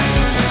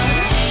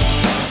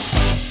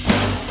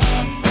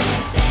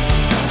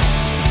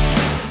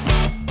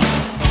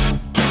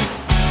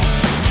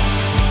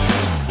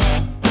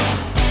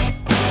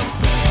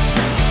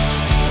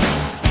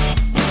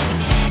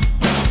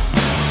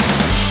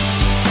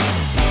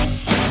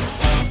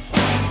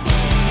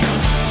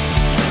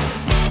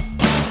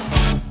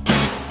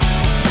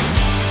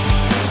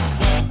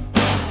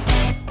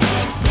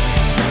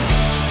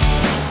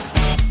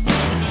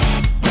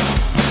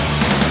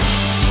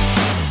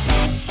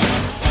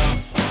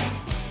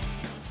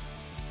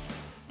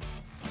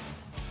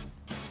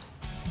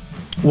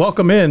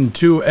Welcome in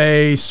to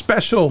a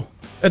special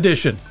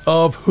edition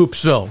of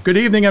Hoopsville. Good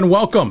evening and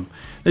welcome.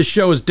 This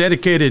show is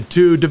dedicated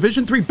to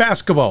Division III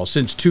basketball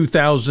since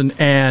 2000.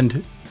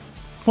 And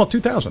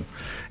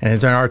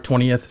it's our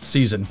 20th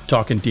season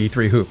talking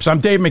D3 hoops. I'm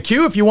Dave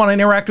McHugh. If you want to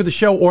interact with the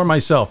show or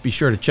myself, be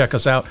sure to check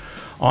us out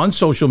on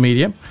social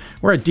media.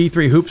 We're at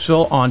D3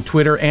 Hoopsville on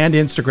Twitter and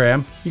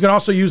Instagram. You can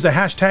also use the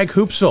hashtag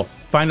Hoopsville.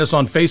 Find us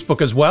on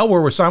Facebook as well,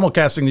 where we're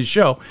simulcasting the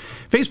show,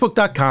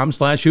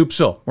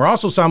 facebook.com/Hoopsville. We're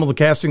also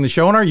simulcasting the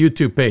show on our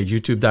YouTube page,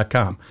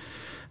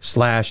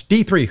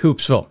 youtube.com/D3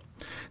 Hoopsville.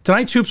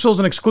 Tonight's Hoopsville is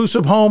an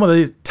exclusive home of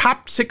the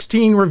Top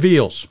 16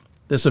 Reveals.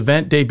 This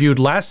event debuted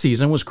last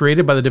season, was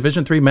created by the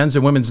Division III men's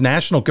and women's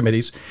national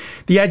committees.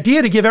 The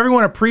idea to give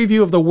everyone a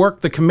preview of the work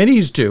the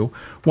committees do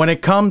when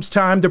it comes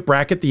time to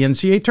bracket the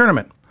NCAA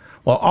tournament,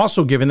 while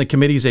also giving the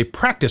committees a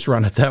practice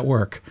run at that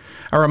work.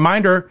 A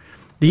reminder,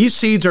 these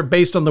seeds are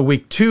based on the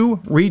Week 2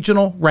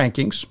 regional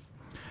rankings,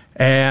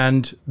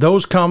 and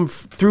those come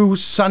through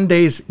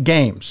Sunday's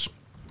games.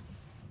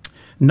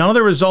 None of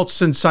the results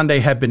since Sunday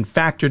have been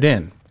factored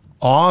in.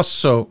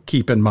 Also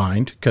keep in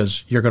mind,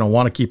 because you're going to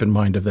want to keep in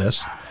mind of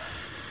this,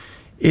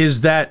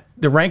 is that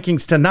the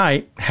rankings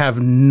tonight have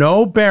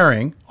no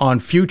bearing on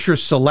future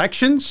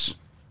selections,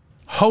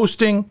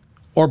 hosting,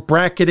 or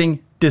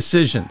bracketing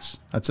decisions.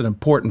 That's an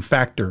important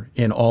factor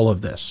in all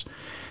of this.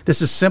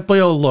 This is simply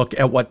a look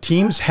at what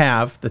teams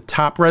have, the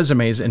top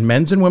resumes in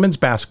men's and women's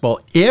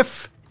basketball,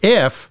 if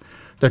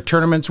the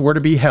tournaments were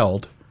to be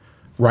held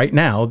right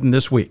now in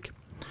this week.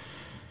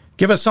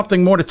 Give us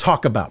something more to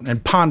talk about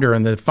and ponder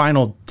in the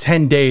final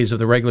 10 days of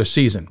the regular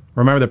season.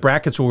 Remember, the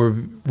brackets will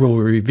be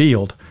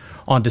revealed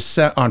on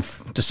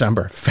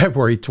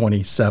February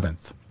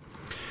 27th.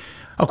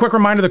 A quick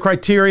reminder, the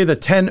criteria the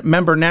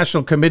 10-member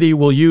national committee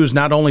will use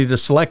not only to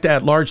select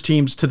at-large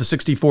teams to the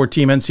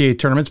 64-team NCAA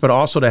tournaments, but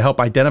also to help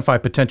identify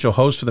potential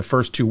hosts for the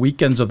first 2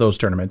 weekends of those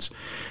tournaments.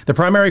 The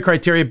primary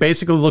criteria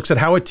basically looks at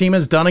how a team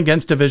has done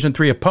against Division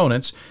III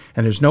opponents,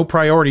 and there's no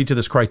priority to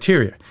this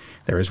criteria.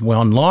 There is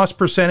win-loss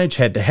percentage,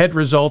 head-to-head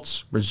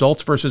results,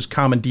 results versus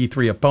common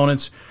D3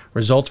 opponents,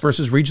 results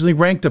versus regionally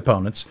ranked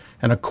opponents,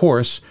 and, of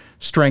course,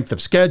 strength of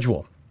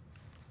schedule.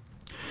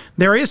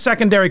 There is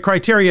secondary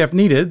criteria if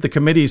needed. The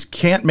committees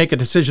can't make a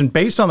decision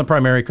based on the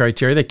primary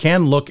criteria. They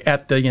can look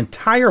at the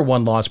entire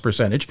win-loss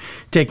percentage,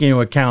 taking into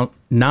account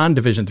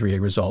non-Division III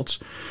results,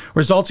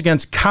 results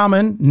against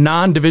common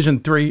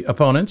non-Division III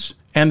opponents,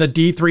 and the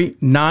D3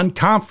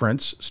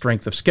 non-conference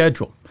strength of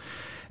schedule.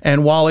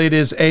 And while it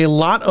is a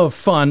lot of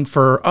fun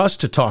for us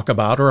to talk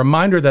about, a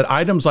reminder that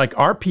items like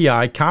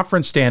RPI,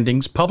 conference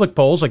standings, public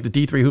polls like the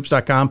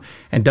D3Hoops.com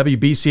and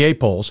WBCA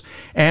polls,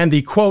 and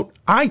the, quote,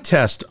 eye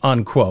test,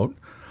 unquote,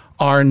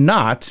 are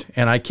not,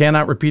 and I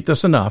cannot repeat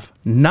this enough,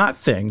 not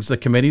things the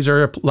committees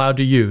are allowed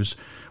to use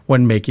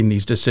when making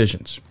these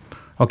decisions.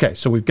 Okay,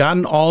 so we've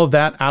gotten all of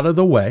that out of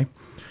the way.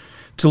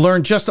 To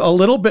learn just a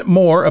little bit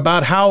more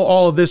about how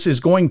all of this is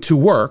going to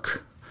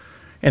work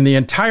and the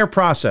entire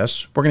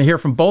process, we're going to hear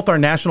from both our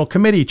national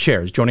committee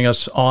chairs joining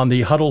us on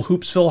the Huddle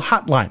Hoopsville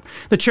hotline.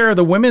 The chair of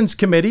the Women's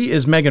Committee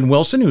is Megan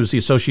Wilson, who's the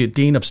Associate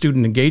Dean of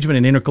Student Engagement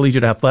and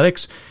Intercollegiate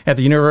Athletics at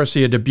the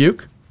University of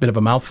Dubuque. Bit of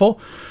a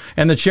mouthful.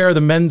 And the chair of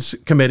the Men's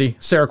Committee,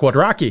 Sarah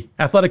Quadracki,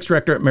 Athletics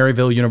Director at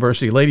Maryville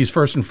University. Ladies,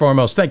 first and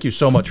foremost, thank you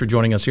so much for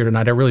joining us here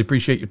tonight. I really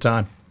appreciate your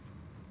time.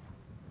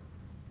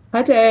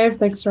 Hi, Dave.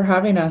 Thanks for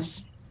having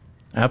us.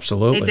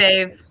 Absolutely. Hey,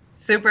 Dave.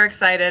 Super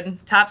excited.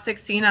 Top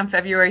 16 on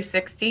February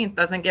 16th.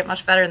 Doesn't get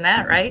much better than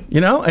that, right?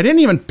 You know, I didn't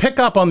even pick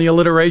up on the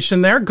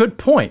alliteration there. Good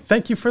point.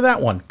 Thank you for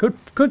that one.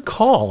 Good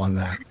call on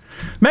that.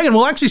 Megan,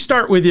 we'll actually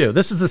start with you.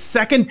 This is the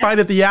second bite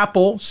at the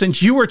apple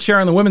since you were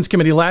chairing the Women's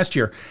Committee last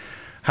year.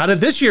 How did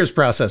this year's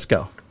process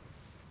go?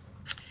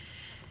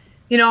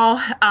 You know,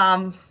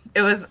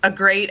 it was a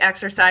great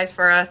exercise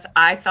for us.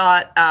 I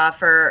thought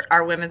for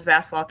our Women's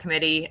Basketball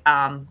Committee,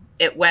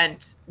 it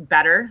went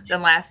better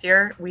than last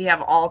year. We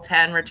have all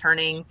 10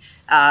 returning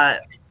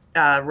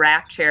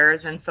RAC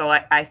chairs, and so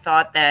I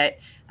thought that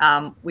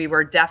we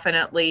were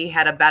definitely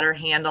had a better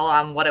handle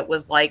on what it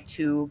was like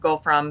to go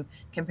from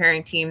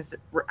comparing teams,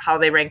 how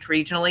they ranked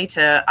regionally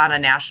to on a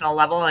national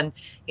level. And,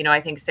 you know,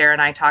 I think Sarah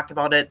and I talked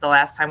about it the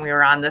last time we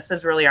were on. This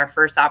is really our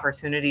first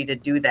opportunity to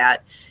do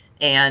that.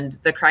 And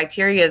the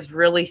criteria is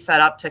really set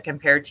up to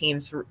compare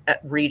teams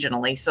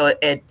regionally. So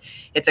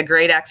it's a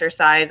great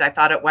exercise. I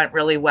thought it went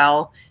really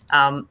well.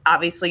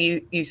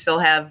 Obviously, you still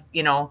have,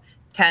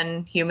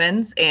 10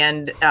 humans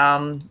and,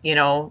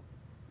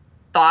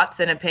 thoughts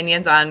and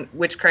opinions on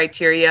which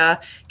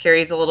criteria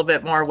carries a little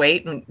bit more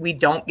weight. And we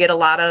don't get a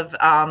lot of,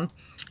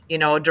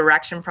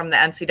 direction from the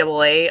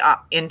NCAA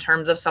in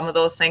terms of some of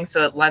those things.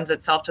 So it lends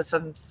itself to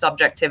some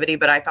subjectivity,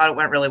 but I thought it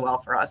went really well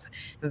for us.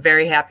 I'm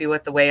very happy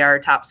with the way our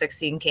top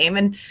 16 came.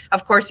 And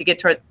of course you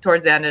get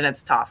towards the end and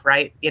it's tough,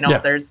 right?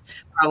 There's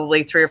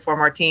probably 3 or 4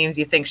 more teams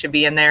you think should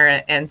be in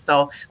there. And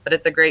so, but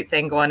it's a great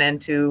thing going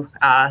into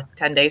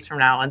 10 days from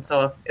now. And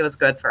so it was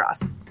good for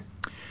us.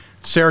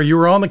 Sarah, you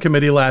were on the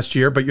committee last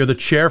year, but you're the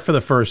chair for the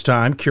first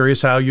time.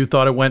 Curious how you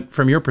thought it went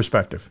from your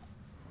perspective.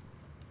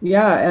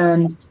 Yeah,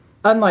 and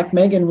unlike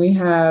Megan, we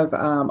have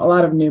a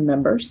lot of new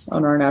members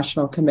on our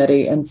national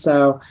committee. And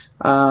so,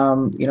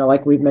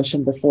 like we've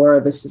mentioned before,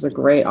 this is a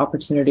great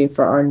opportunity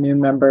for our new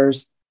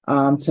members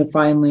to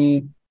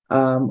finally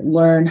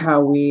learn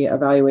how we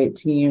evaluate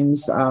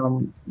teams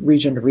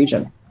region to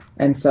region.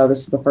 And so this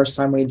is the first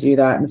time we do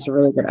that. And it's a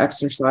really good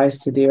exercise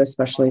to do,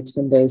 especially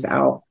 10 days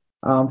out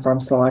from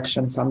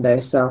Selection Sunday.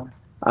 So,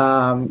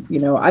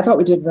 I thought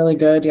we did really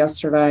good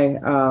yesterday.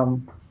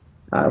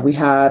 We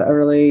had a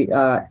really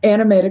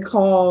animated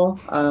call.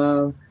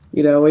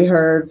 We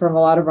heard from a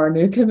lot of our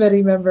new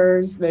committee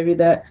members, maybe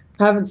that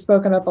haven't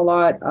spoken up a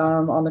lot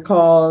on the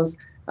calls,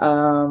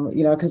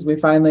 because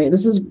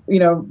this is,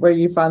 where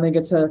you finally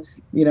get to,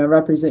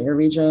 represent your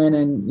region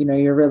and,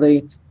 you're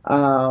really,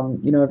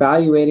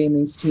 evaluating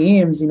these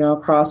teams,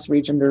 across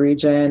region to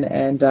region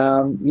and,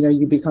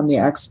 you become the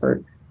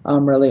expert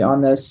really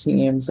on those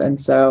teams. And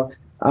so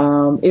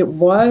it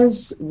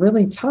was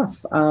really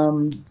tough.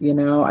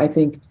 I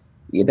think,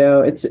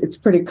 it's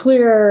pretty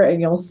clear,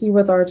 and you'll see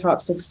with our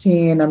top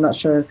 16, I'm not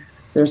sure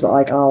there's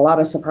like a lot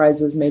of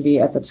surprises maybe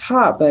at the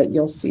top, but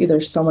you'll see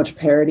there's so much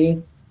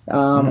parity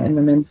in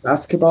the men's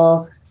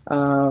basketball,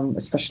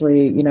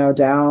 especially,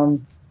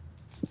 down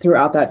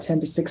throughout that 10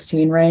 to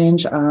 16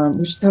 range.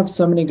 We just have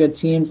so many good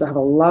teams that have a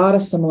lot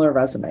of similar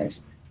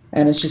resumes,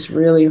 and it's just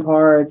really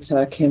hard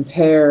to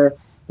compare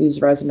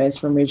these resumes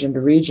from region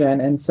to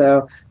region. And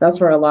so that's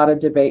where a lot of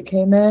debate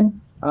came in.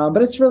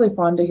 But it's really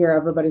fun to hear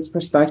everybody's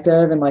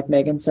perspective. And like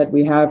Megan said,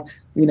 we have,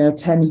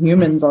 10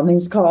 humans on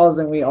these calls,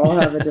 and we all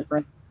have a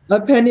different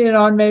opinion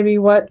on maybe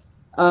what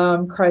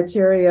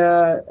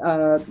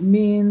criteria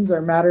means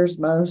or matters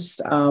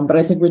most. But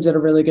I think we did a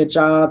really good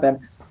job. And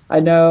I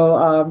know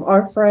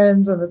our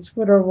friends in the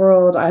Twitter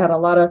world, I had a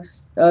lot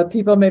of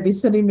people maybe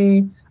sending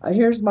me,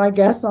 here's my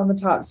guess on the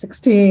top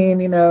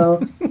 16,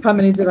 how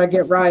many did I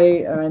get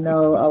right? And I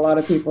know a lot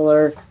of people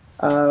are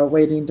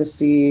waiting to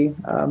see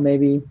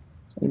maybe,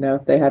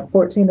 if they had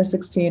 14 to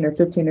 16 or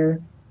 15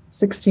 or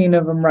 16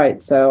 of them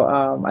right.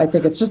 So I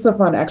think it's just a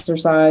fun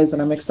exercise,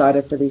 and I'm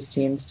excited for these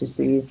teams to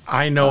see.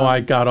 I know I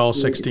got all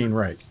 16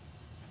 right.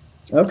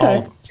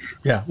 Okay.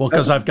 Yeah, well,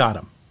 because I've got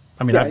them.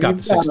 I mean, I've got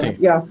the 16.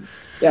 Yeah.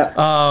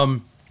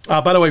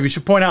 By the way, we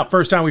should point out,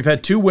 first time we've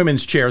had two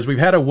women's chairs. We've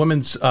had a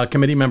women's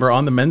committee member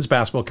on the men's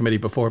basketball committee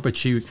before, but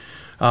she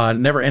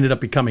never ended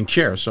up becoming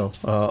chair. So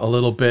a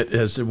little bit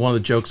as one of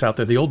the jokes out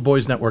there, the Old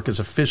Boys Network is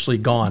officially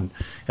gone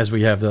as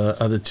we have the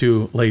other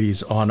two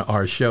ladies on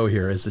our show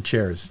here as the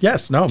chairs.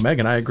 Yes, no,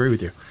 Megan, I agree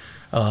with you.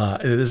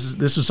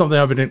 This is something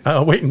I've been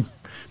waiting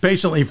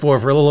patiently for a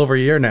little over a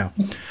year now.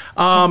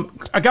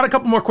 I got a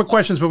couple more quick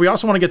questions, but we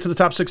also want to get to the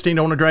top 16.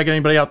 Don't want to drag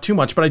anybody out too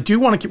much, but I do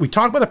want to we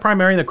talk about the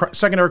primary and the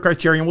secondary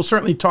criteria, and we'll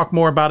certainly talk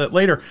more about it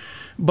later.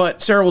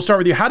 But Sarah, we'll start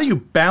with you. How do you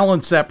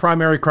balance that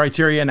primary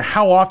criteria, and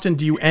how often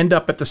do you end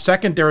up at the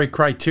secondary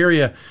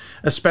criteria,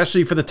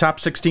 especially for the top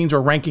 16s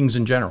or rankings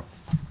in general?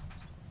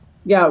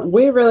 Yeah,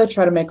 we really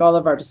try to make all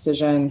of our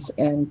decisions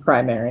in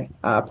primary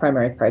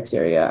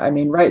criteria. I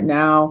mean, right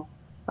now,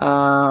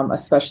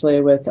 especially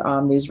with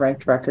these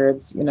ranked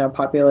records,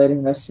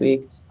 populating this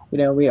week,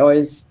 we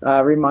always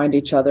remind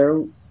each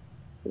other,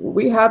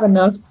 we have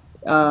enough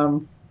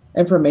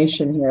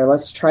information here.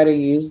 Let's try to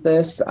use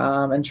this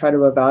and try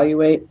to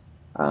evaluate.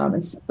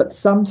 But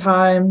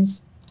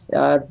sometimes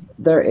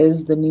there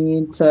is the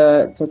need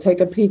to take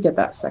a peek at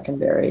that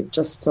secondary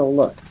just to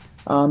look.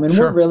 And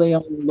Sure. We're really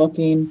only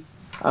looking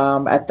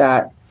at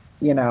that,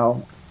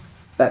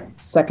 that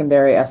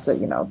secondary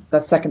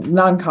that second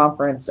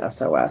non-conference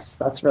SOS.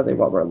 That's really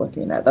what we're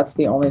looking at. That's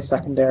the only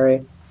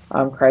secondary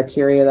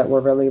criteria that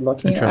we're really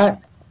looking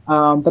at.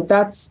 But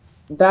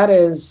that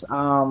is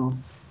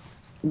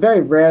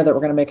very rare that we're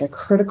going to make a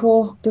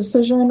critical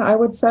decision, I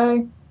would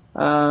say.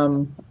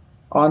 On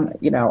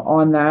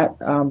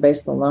that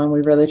based alone,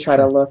 we really try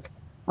to look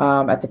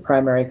at the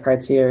primary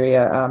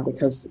criteria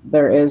because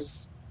there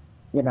is,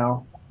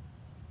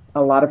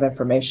 a lot of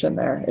information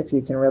there if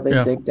you can really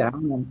dig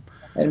down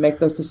and make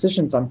those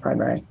decisions on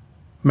primary.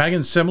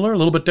 Megan, similar, a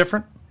little bit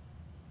different?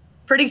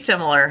 Pretty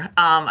similar.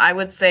 I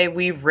would say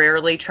we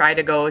rarely try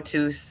to go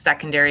to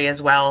secondary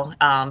as well.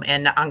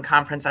 And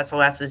on-conference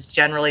SOS is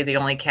generally the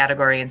only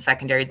category in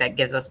secondary that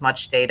gives us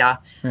much data.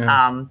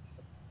 Yeah.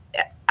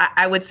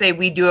 I would say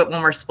we do it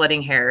when we're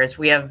splitting hairs.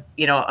 We have,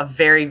 a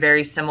very,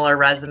 very similar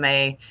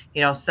resume,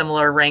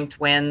 similar ranked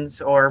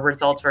wins or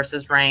results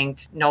versus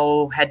ranked,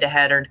 no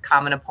head-to-head or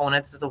common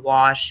opponents is a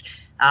wash.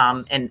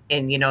 And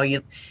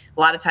a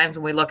lot of times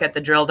when we look at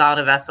the drill down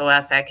of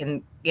SOS, that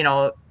can,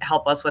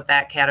 help us with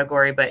that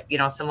category, but,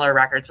 similar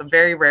records. So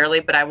very rarely,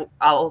 but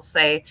I'll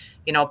say,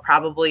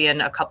 probably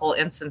in a couple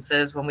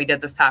instances when we did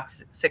this top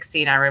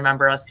 16, I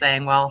remember us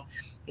saying, well,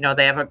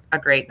 they have a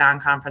great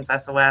non-conference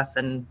SOS,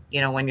 and,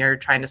 when you're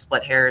trying to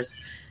split hairs,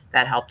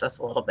 that helped us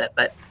a little bit,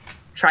 but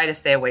try to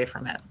stay away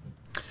from it.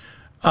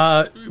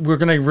 We're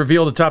going to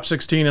reveal the top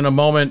 16 in a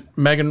moment.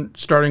 Megan,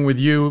 starting with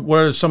you, what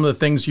are some of the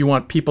things you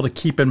want people to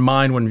keep in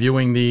mind when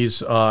viewing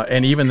these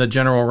and even the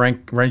general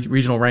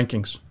regional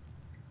rankings?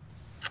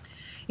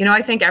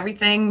 I think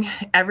everything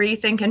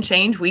can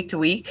change week to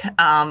week.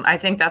 I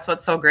think that's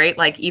what's so great.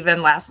 Like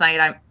even last night,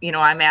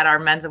 I'm at our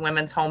men's and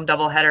women's home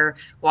doubleheader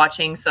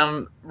watching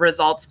some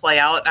results play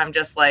out. I'm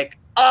just like,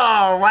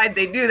 oh, why'd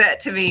they do that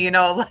to me?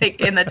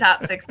 Like in the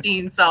top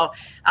 16. So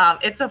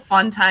it's a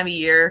fun time of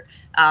year.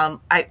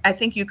 I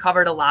think you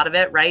covered a lot of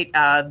it, right?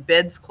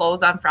 Bids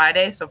close on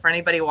Friday. So for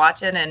anybody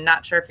watching and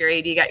not sure if your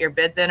AD got your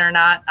bids in or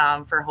not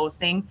for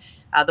hosting,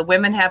 the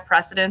women have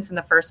precedence in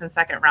the first and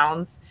second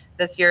rounds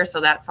this year. So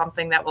that's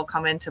something that will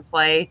come into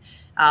play.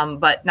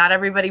 But not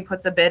everybody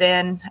puts a bid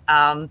in.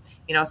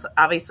 So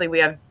obviously we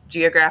have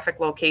geographic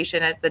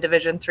location at the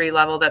Division III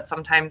level that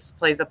sometimes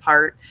plays a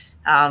part.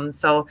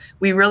 So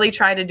we really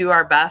try to do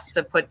our best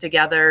to put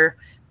together,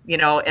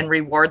 and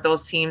reward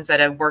those teams that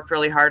have worked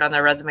really hard on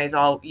their resumes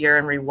all year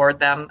and reward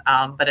them.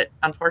 But it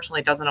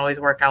unfortunately doesn't always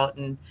work out,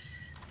 and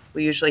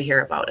we usually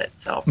hear about it.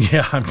 So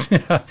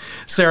yeah.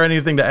 Sarah,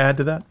 anything to add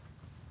to that?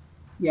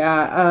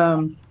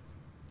 Yeah.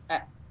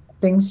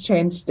 Things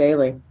change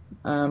daily.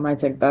 I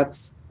think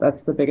that's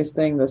the biggest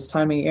thing this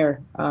time of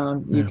year.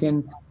 You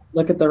can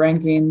look at the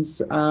rankings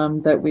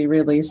that we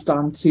released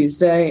on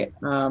Tuesday.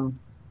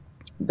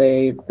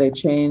 They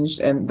changed,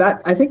 and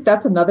that I think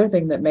that's another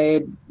thing that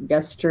made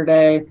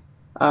yesterday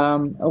a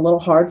little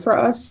hard for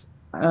us.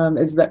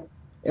 Is that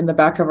in the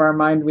back of our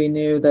mind we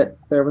knew that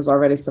there was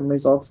already some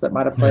results that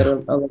might have played a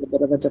little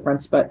bit of a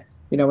difference, but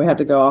we had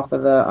to go off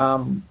of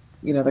the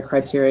the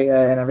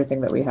criteria and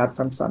everything that we had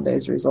from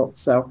Sunday's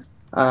results. So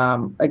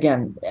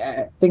again,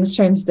 things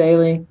change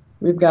daily.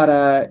 We've got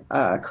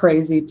a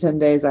crazy 10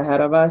 days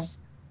ahead of us.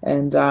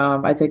 And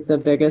I think the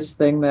biggest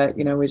thing that,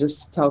 we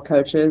just tell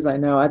coaches,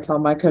 I tell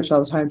my coach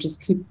all the time,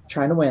 just keep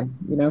trying to win,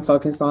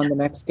 focus on the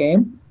next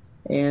game.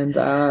 And,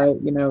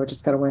 we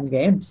just got to win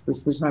games.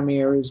 This is the time of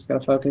year we just got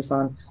to focus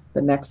on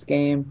the next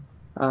game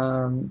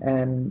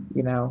and,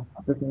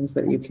 the things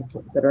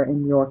that are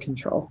in your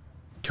control.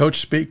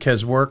 Coach Speak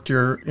has worked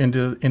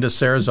into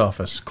Sarah's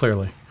office,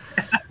 clearly.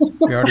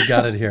 We already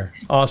got it here.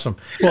 Awesome.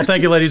 Well,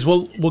 thank you, ladies.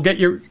 We'll get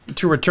you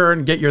to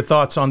return, get your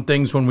thoughts on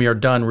things when we are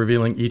done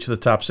revealing each of the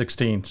top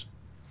 16s.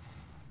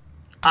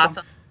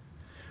 Awesome.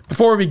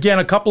 Before we begin,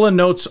 a couple of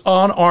notes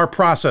on our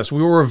process.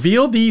 We will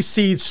reveal these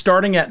seeds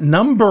starting at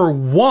number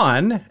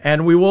 1,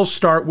 and we will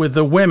start with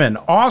the women.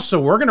 Also,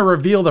 we're going to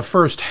reveal the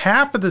first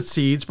half of the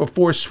seeds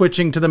before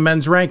switching to the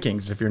men's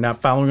rankings. If you're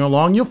not following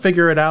along, you'll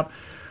figure it out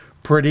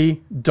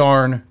pretty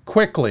darn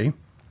quickly.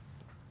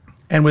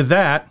 And with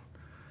that,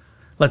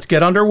 let's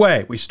get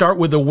underway. We start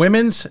with the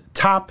women's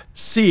top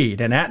seed.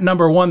 And at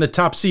number 1, the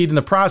top seed in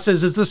the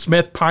process is the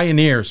Smith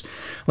Pioneers.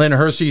 Lynn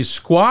Hersey's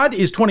squad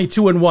is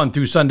 22-1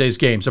 through Sunday's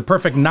games, a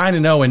perfect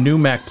 9-0 in new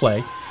MAC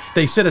play.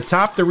 They sit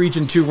atop the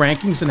Region 2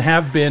 rankings and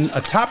have been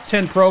a top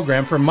 10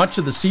 program for much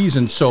of the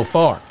season so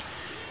far.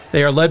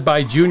 They are led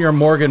by junior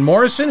Morgan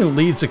Morrison, who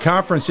leads the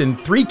conference in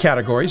 3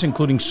 categories,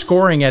 including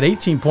scoring at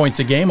 18 points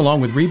a game, along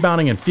with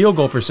rebounding and field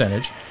goal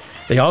percentage.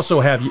 They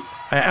also have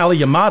Ali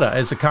Yamada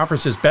as the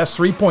conference's best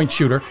 3-point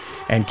shooter,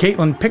 and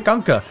Caitlin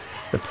Pikunka,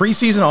 the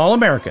preseason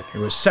All-American,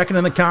 who was second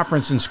in the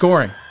conference in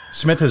scoring.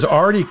 Smith has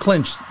already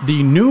clinched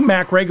the new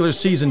MAC regular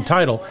season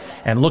title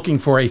and looking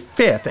for a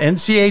 5th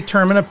NCAA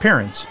tournament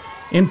appearance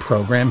in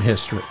program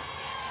history.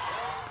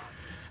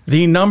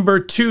 The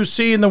number 2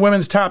 seed in the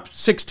women's top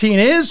 16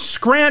 is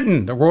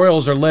Scranton. The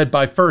Royals are led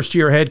by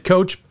first-year head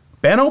coach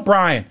Ben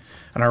O'Brien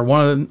and are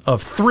one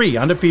of 3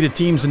 undefeated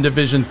teams in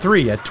Division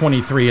III at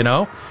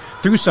 23-0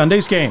 through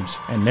Sunday's games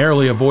and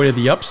narrowly avoided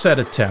the upset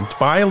attempt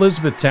by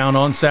Elizabethtown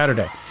on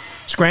Saturday.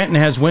 Scranton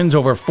has wins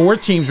over 4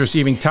 teams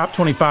receiving top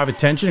 25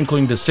 attention,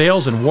 including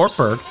DeSales and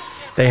Wartburg.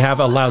 They have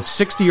allowed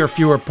 60 or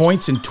fewer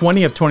points in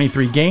 20 of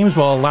 23 games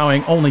while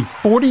allowing only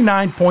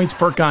 49 points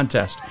per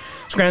contest.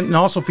 Scranton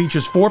also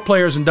features 4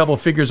 players in double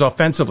figures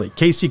offensively: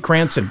 Casey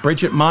Cranston,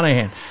 Bridget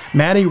Monahan,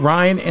 Maddie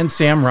Ryan, and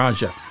Sam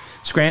Raja.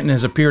 Scranton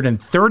has appeared in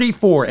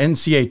 34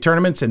 NCAA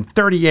tournaments and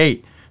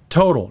 38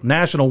 total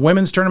national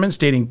women's tournaments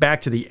dating back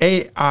to the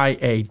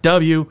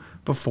AIAW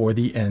before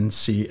the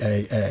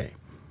NCAA.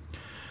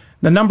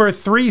 The number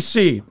 3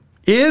 seed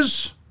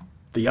is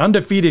the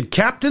undefeated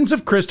Captains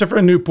of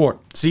Christopher Newport.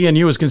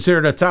 CNU is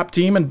considered a top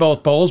team in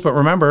both polls, but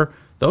remember,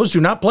 those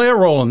do not play a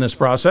role in this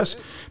process.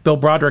 Bill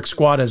Broderick's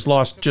squad has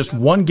lost just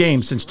 1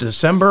 game since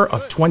December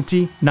of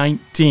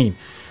 2019.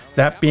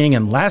 That being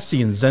in last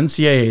season's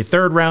NCAA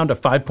third round, a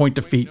 5-point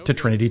defeat to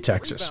Trinity,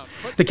 Texas.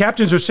 The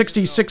Captains are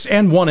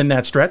 66-1 in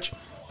that stretch.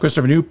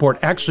 Christopher Newport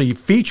actually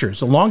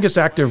features the longest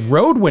active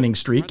road winning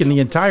streak in the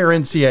entire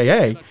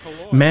NCAA,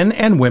 men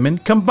and women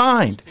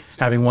combined,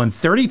 having won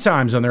 30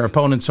 times on their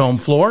opponent's home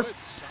floor.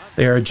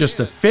 They are just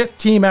the 5th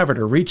team ever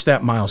to reach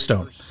that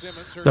milestone.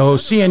 Though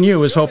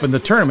CNU is hoping the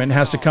tournament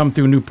has to come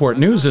through Newport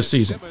News this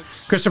season.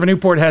 Christopher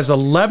Newport has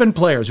 11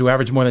 players who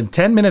average more than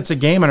 10 minutes a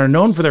game and are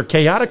known for their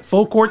chaotic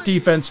full-court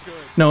defense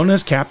known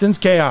as Captain's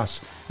Chaos.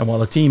 And while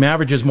the team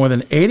averages more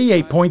than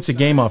 88 points a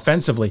game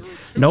offensively,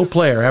 no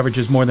player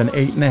averages more than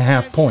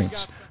 8.5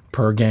 points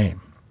per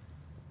game.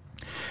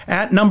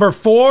 At number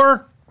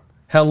 4,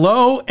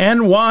 Hello,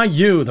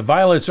 NYU. The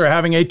Violets are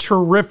having a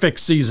terrific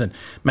season.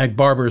 Meg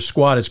Barber's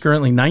squad is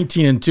currently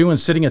 19-2 and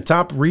sitting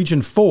atop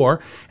Region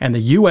 4 and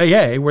the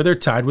UAA, where they're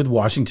tied with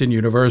Washington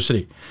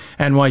University.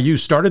 NYU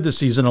started the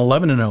season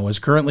 11-0, is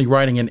currently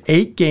riding an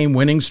 8-game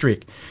winning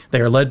streak.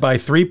 They are led by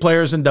 3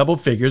 players in double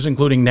figures,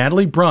 including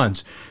Natalie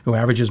Bruns, who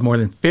averages more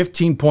than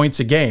 15 points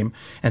a game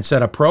and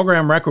set a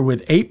program record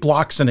with 8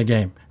 blocks in a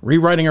game,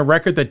 rewriting a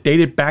record that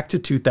dated back to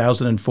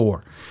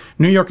 2004.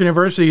 New York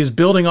University is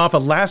building off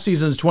of last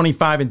season's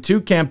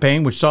 25-2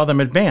 campaign, which saw them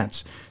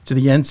advance to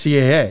the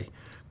NCAA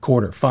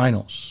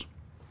quarterfinals.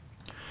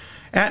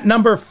 At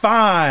number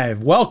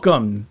 5,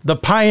 welcome the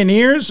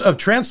Pioneers of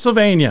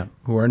Transylvania,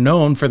 who are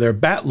known for their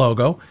bat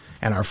logo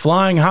and are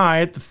flying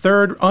high at the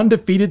 3rd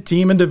undefeated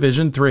team in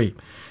Division III.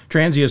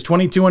 Transy is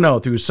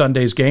 22-0 through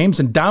Sunday's games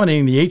and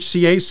dominating the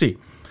HCAC,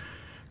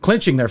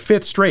 clinching their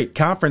 5th straight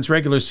conference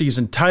regular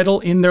season title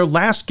in their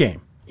last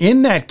game.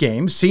 In that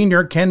game,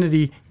 senior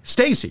Kennedy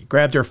Stacy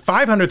grabbed her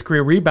 500th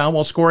career rebound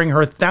while scoring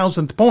her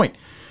 1,000th point.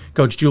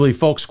 Coach Julie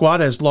Folk's squad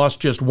has lost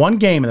just 1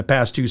 game in the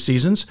past 2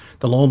 seasons,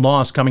 the lone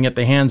loss coming at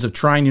the hands of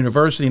Trine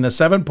University in a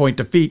 7-point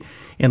defeat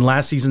in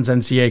last season's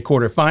NCAA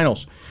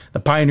quarterfinals. The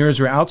Pioneers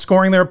are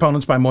outscoring their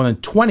opponents by more than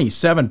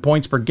 27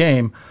 points per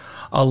game,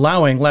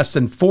 allowing less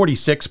than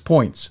 46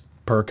 points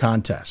per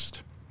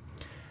contest.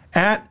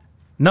 At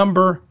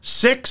number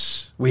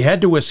 6, we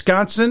head to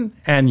Wisconsin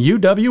and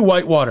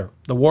UW-Whitewater.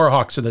 The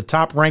Warhawks are the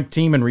top-ranked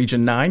team in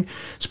Region 9,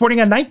 sporting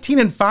a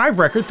 19-5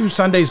 record through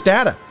Sunday's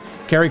data.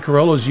 Kerry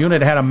Carollo's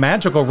unit had a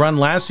magical run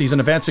last season,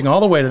 advancing all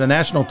the way to the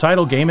national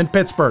title game in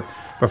Pittsburgh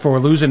before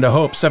losing to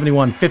Hope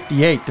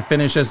 71-58 to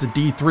finish as the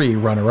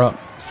D3 runner-up.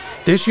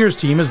 This year's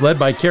team is led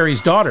by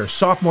Kerry's daughter,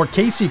 sophomore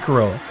Casey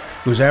Carollo,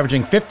 who's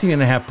averaging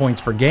 15.5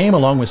 points per game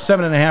along with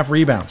 7.5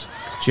 rebounds.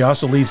 She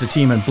also leads the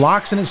team in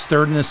blocks and is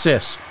 3rd in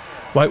assists.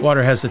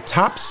 Whitewater has the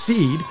top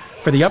seed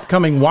for the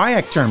upcoming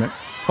WIAC tournament,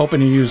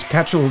 hoping to use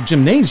Catchell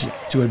Gymnasium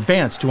to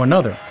advance to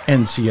another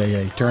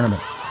NCAA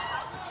tournament.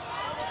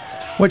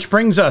 Which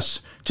brings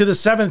us to the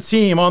 7th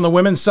team on the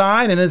women's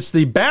side, and it's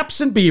the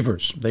Babson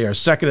Beavers. They are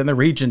 2nd in the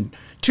Region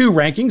 2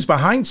 rankings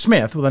behind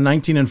Smith with a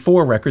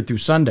 19-4 record through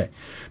Sunday.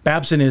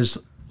 Babson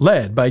is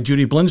led by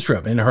Judy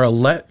Blindstrup,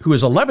 who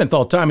is 11th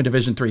all-time in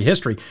Division III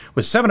history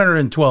with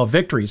 712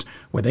 victories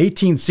with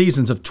 18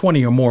 seasons of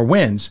 20 or more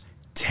wins,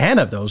 10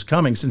 of those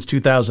coming since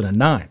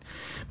 2009.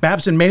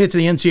 Babson made it to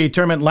the NCAA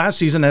tournament last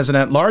season as an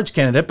at-large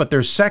candidate, but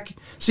their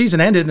season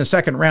ended in the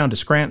 2nd round to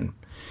Scranton.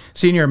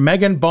 Senior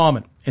Megan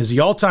Bauman is the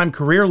all-time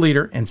career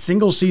leader and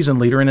single-season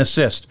leader in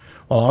assists,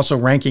 while also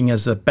ranking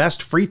as the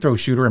best free throw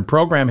shooter in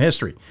program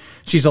history.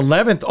 She's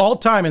 11th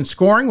all-time in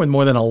scoring with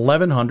more than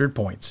 1,100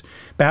 points.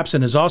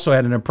 Babson has also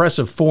had an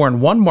impressive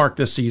 4-1 mark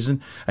this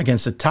season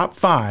against the top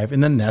 5 in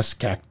the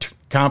NESCAC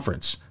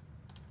conference.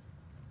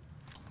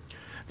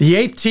 The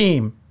 8th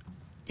team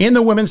in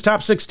the women's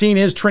top 16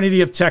 is Trinity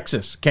of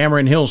Texas.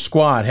 Cameron Hill's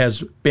squad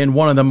has been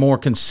one of the more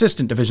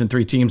consistent Division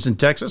III teams in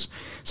Texas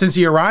since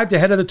he arrived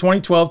ahead of the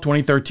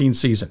 2012-2013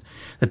 season.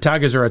 The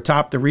Tigers are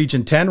atop the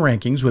Region 10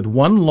 rankings with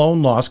 1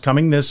 lone loss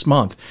coming this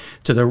month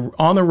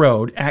on the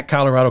road at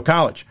Colorado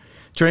College.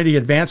 Trinity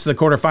advanced to the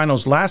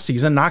quarterfinals last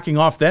season, knocking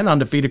off then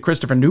undefeated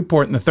Christopher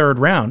Newport in the 3rd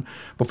round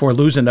before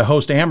losing to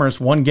host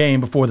Amherst 1 game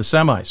before the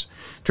semis.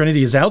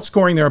 Trinity is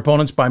outscoring their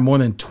opponents by more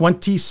than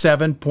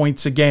 27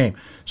 points a game,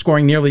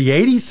 scoring nearly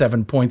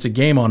 87 points a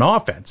game on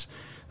offense.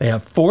 They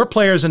have 4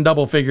 players in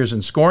double figures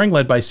in scoring,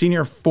 led by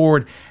senior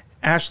forward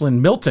Ashlyn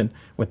Milton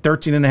with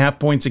 13.5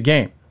 points a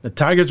game. The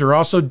Tigers are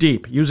also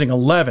deep, using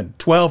 11,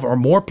 12, or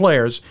more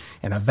players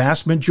in a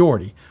vast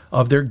majority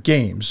of their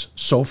games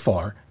so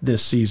far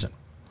this season.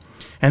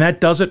 And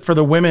that does it for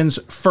the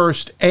women's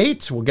first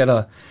 8. We'll get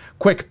a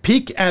quick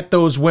peek at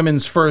those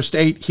women's first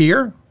 8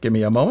 here. Give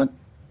me a moment.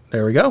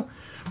 There we go.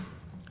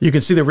 You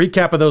can see the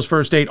recap of those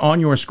first 8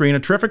 on your screen. A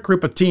terrific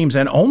group of teams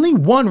and only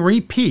 1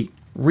 repeat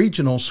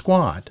regional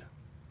squad.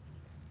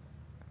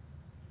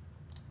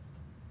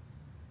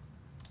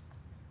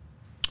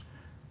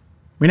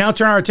 We now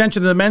turn our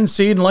attention to the men's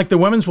seed, and like the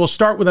women's, we'll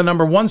start with the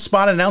number 1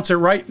 spot and announce it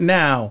right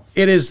now.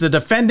 It is the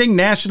defending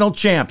national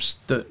champs,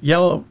 the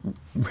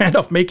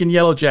Randolph-Macon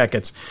Yellow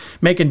Jackets.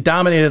 Macon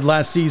dominated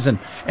last season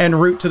en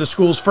route to the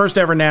school's first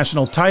ever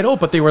national title,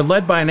 but they were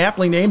led by an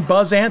aptly named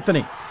Buzz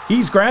Anthony.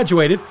 He's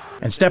graduated,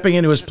 and stepping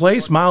into his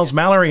place, Miles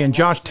Mallory and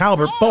Josh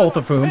Talbert, both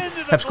of whom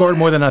have scored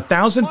more than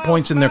 1,000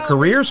 points in their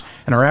careers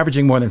and are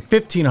averaging more than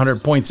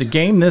 1,500 points a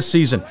game this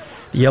season.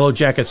 The Yellow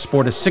Jackets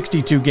sport a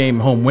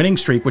 62-game home winning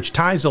streak, which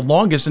ties the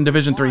longest in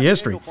Division III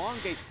history.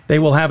 They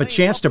will have a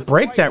chance to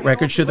break that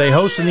record should they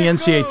host in the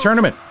NCAA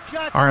tournament.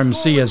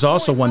 RMC has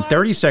also won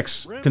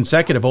 36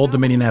 consecutive Old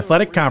Dominion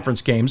Athletic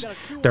Conference games,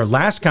 their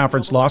last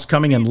conference loss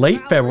coming in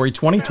late February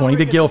 2020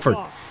 to Guilford.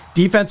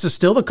 Defense is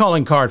still the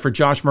calling card for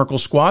Josh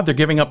Merkel's squad. They're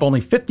giving up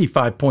only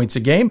 55 points a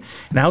game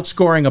and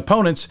outscoring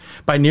opponents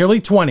by nearly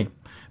 20.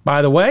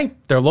 By the way,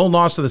 their lone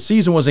loss of the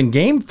season was in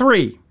Game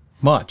 3,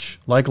 much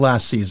like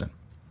last season.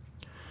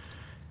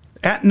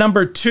 At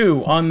number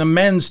 2 on the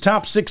men's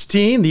top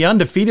 16, the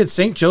undefeated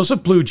St.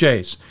 Joseph Blue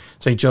Jays.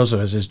 St.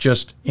 Joseph is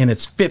just in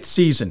its 5th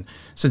season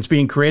since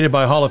being created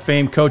by Hall of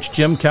Fame coach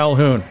Jim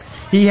Calhoun.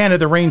 He handed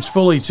the reins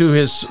fully to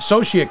his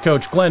associate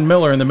coach Glenn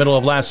Miller in the middle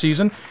of last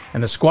season,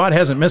 and the squad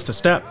hasn't missed a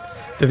step.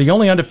 They're the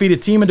only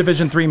undefeated team in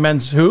Division III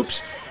men's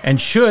hoops,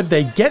 and should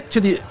they get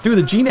through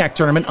the GNAC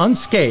tournament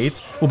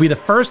unscathed, will be the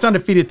first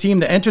undefeated team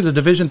to enter the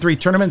Division III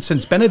tournament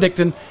since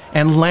Benedictine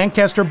and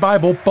Lancaster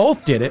Bible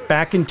both did it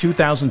back in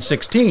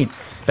 2016.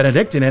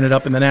 Benedictine ended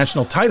up in the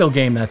national title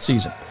game that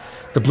season.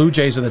 The Blue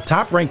Jays are the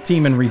top-ranked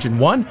team in Region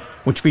 1,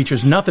 which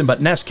features nothing but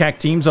NESCAC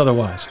teams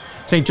otherwise.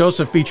 St.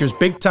 Joseph features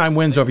big-time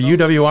wins over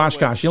UW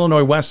Oshkosh,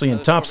 Illinois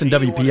Wesleyan, Tufts, and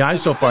WPI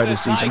so far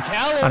this season,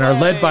 and are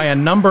led by a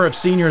number of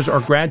seniors or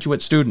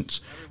graduate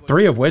students,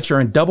 3 of which are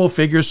in double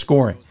figures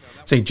scoring.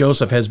 St.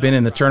 Joseph has been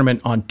in the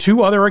tournament on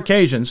 2 other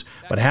occasions,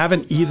 but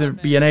haven't either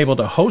been able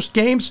to host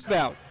games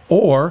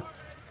or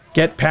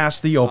get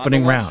past the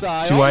opening round.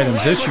 2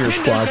 items this year's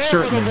squad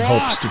certainly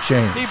hopes to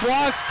change. He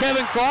blocks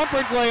Kevin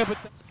Crawford's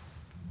layup.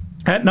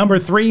 At number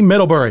 3,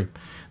 Middlebury.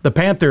 The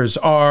Panthers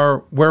are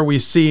where we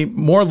see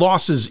more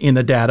losses in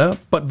the data,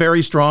 but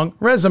very strong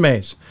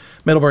resumes.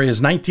 Middlebury is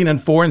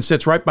 19-4 and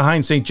sits right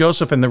behind St.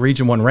 Joseph in the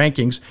Region 1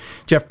 rankings.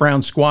 Jeff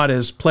Brown's squad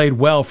has played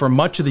well for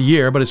much of the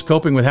year, but is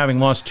coping with having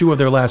lost 2 of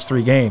their last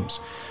 3 games.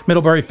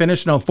 Middlebury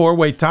finished in a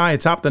 4-way tie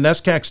atop the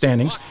NESCAC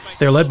standings.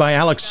 They're led by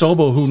Alex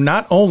Sobel, who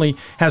not only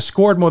has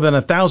scored more than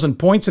 1,000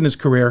 points in his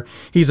career,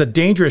 he's a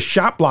dangerous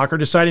shot blocker,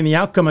 deciding the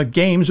outcome of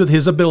games with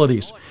his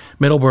abilities.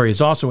 Middlebury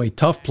is also a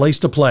tough place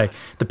to play.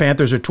 The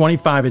Panthers are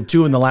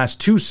 25-2 in the last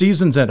 2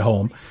 seasons at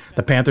home.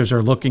 The Panthers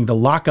are looking to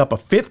lock up a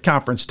 5th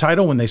conference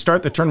title when they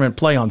start the tournament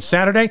play on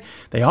Saturday.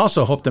 They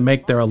also hope to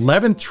make their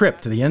 11th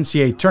trip to the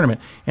NCAA tournament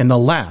in the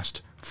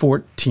last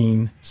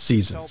 14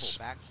 seasons.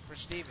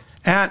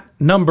 At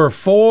number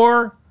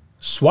 4,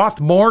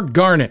 Swarthmore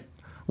Garnet.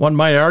 One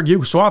might argue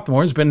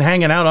Swarthmore's been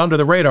hanging out under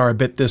the radar a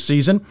bit this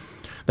season.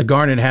 The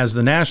Garnet has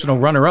the national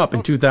runner-up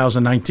in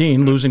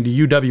 2019, losing to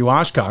UW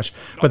Oshkosh,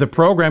 but the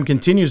program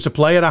continues to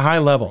play at a high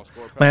level.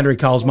 Landry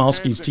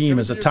Kozmalski's team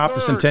is atop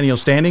the Centennial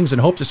standings and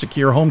hope to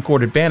secure home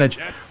court advantage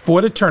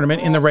for the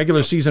tournament in the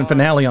regular season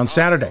finale on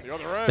Saturday.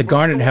 The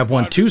Garnet have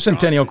won 2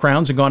 Centennial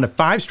crowns and gone to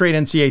 5 straight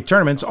NCAA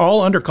tournaments,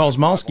 all under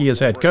Kozmalski as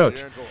head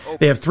coach.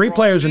 They have 3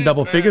 players in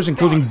double figures,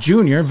 including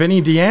junior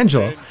Vinny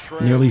D'Angelo,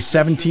 nearly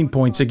 17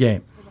 points a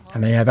game.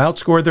 And they have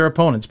outscored their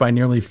opponents by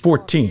nearly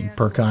 14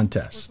 per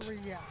contest.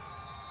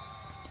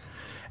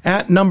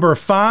 At number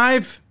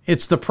 5,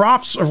 it's the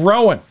Profs of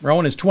Rowan.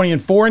 Rowan is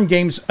 20-4 in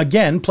games,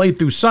 again, played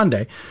through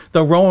Sunday.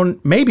 Though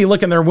Rowan may be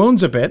licking their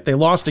wounds a bit. They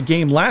lost a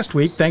game last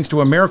week thanks to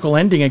a miracle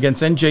ending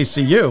against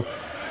NJCU,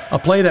 a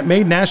play that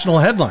made national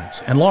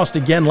headlines, and lost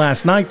again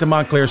last night to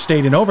Montclair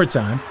State in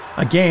overtime,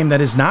 a game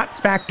that is not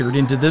factored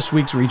into this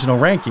week's regional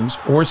rankings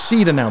or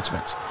seed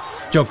announcements.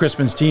 Joe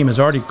Crispin's team has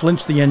already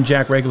clinched the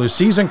NJAC regular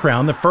season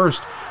crown, the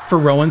first for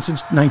Rowan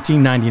since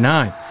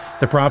 1999.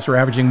 The Profs are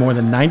averaging more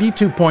than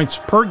 92 points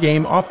per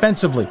game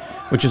offensively,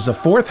 which is the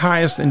 4th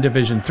highest in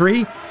Division III,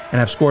 and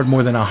have scored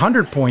more than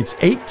 100 points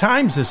 8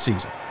 times this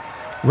season.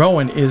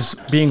 Rowan is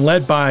being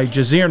led by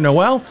Jazir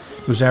Noel,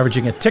 who's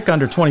averaging a tick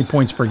under 20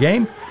 points per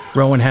game.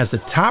 Rowan has the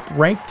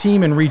top-ranked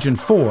team in Region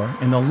 4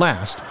 in the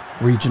last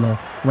regional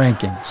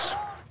rankings.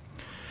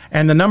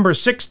 And the number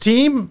 6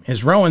 team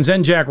is Rowan's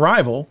NJAC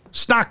rival,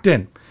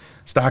 Stockton.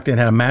 Stockton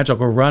had a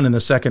magical run in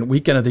the second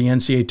weekend of the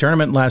NCAA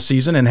tournament last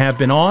season and have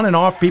been on and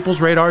off people's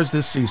radars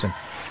this season.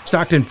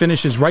 Stockton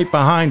finishes right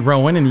behind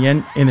Rowan in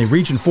the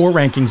Region 4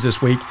 rankings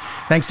this week,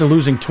 thanks to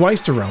losing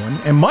twice to Rowan.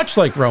 And much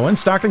like Rowan,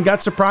 Stockton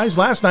got surprised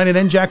last night at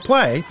NJAC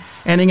play,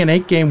 ending an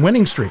 8-game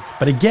winning streak.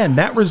 But again,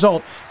 that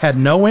result had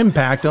no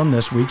impact on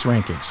this week's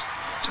rankings.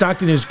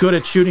 Stockton is good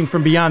at shooting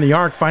from beyond the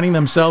arc, finding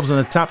themselves in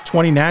the top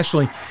 20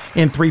 nationally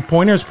in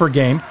 3-pointers per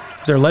game.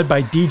 They're led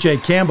by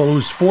DJ Campbell,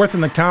 who's 4th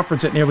in the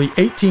conference at nearly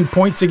 18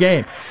 points a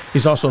game.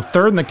 He's also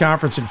 3rd in the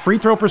conference in free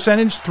throw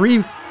percentage,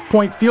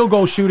 3-point field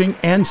goal shooting,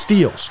 and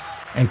steals.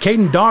 And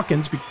Caden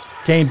Dawkins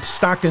became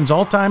Stockton's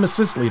all-time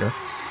assist leader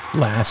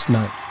last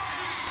night.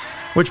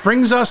 Which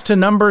brings us to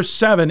number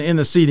 7 in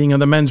the seeding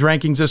of the men's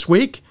rankings this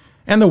week,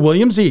 and the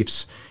Williams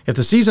Ephs. If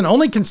the season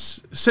only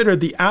considered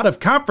the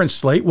out-of-conference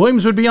slate,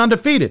 Williams would be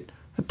undefeated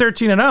at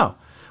 13-0.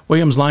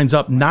 Williams lines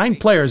up 9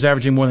 players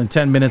averaging more than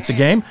 10 minutes a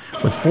game,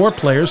 with 4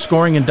 players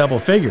scoring in double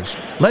figures,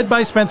 led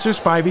by Spencer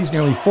Spivey's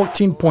nearly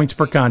 14 points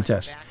per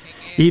contest.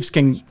 Ephs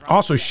can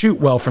also shoot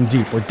well from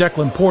deep, where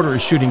Declan Porter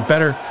is shooting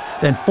better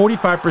than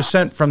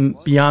 45% from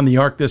beyond the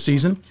arc this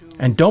season.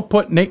 And don't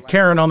put Nate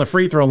Caron on the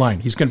free throw line.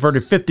 He's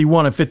converted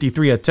 51 of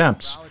 53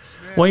 attempts.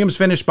 Williams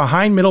finished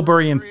behind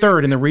Middlebury in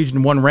 3rd in the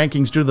Region 1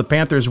 rankings due to the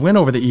Panthers' win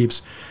over the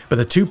Ephs, but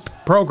the 2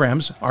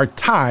 programs are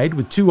tied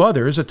with 2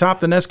 others atop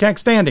the NESCAC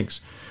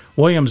standings.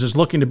 Williams is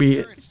looking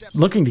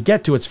to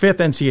get to its 5th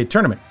NCAA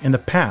tournament in the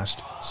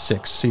past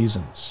 6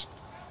 seasons.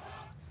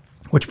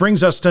 Which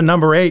brings us to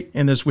number 8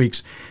 in this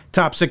week's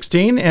top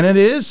 16, and it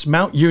is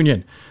Mount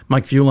Union.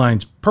 Mike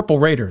Fuline's Purple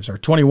Raiders are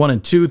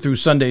 21-2 through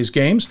Sunday's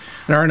games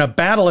and are in a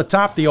battle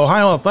atop the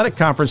Ohio Athletic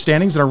Conference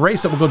standings in a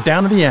race that will go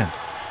down to the end.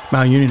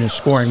 Mount Union is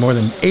scoring more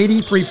than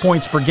 83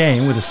 points per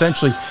game with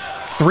essentially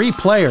 3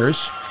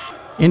 players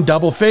in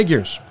double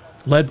figures,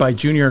 led by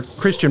junior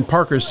Christian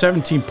Parker's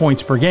 17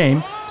 points per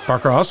game.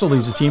 Parker also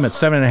leads the team at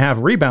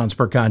 7.5 rebounds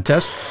per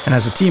contest and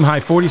has a team-high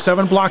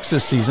 47 blocks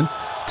this season,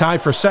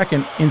 tied for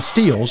second in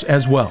steals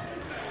as well.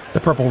 The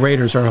Purple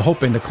Raiders are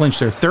hoping to clinch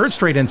their 3rd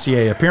straight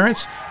NCAA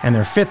appearance and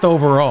their 5th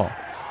overall.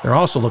 They're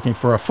also looking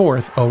for a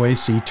 4th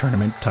OAC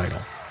tournament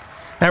title.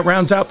 That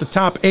rounds out the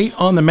top 8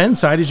 on the men's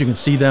side, as you can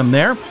see them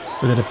there,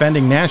 with the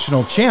defending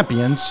national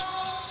champions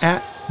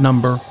at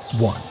number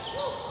 1.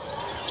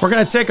 We're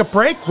going to take a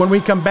break. When we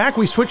come back,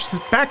 we switch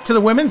back to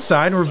the women's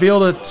side and reveal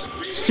the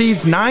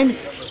seeds 9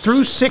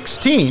 through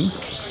 16.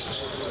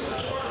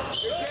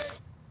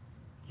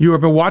 You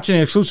have been watching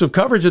exclusive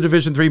coverage of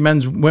Division III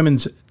men's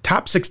women's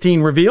top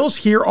 16 reveals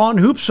here on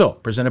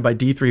Hoopsville, presented by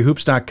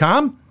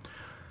D3Hoops.com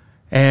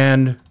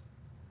and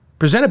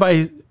presented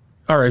by,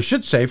 or I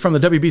should say, from the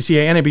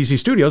WBCA and ABC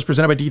studios,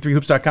 presented by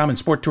D3Hoops.com and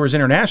Sport Tours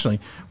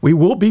internationally. We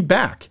will be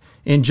back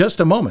in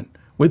just a moment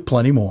with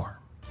plenty more.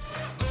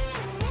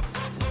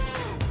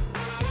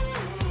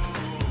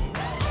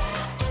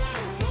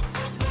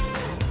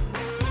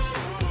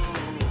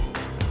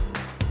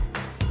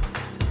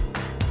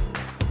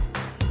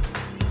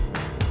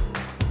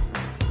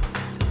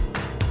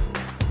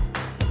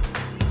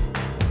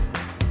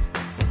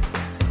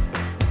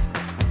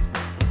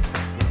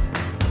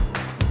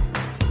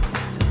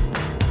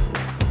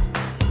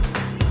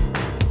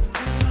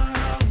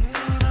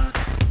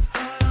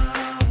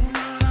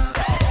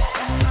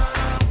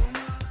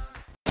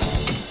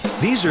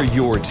 These are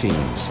your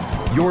teams,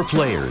 your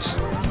players,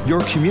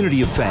 your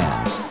community of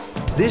fans.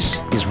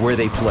 This is where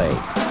they play,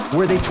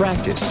 where they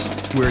practice,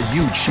 where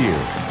you cheer.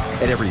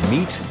 At every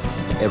meet,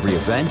 every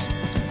event,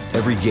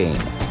 every game.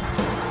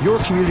 Your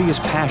community is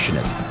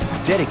passionate,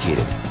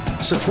 dedicated,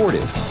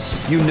 supportive.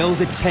 You know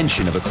the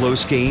tension of a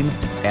close game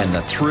and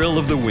the thrill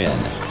of the win.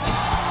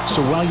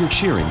 So while you're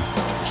cheering,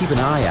 keep an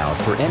eye out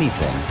for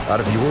anything out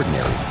of the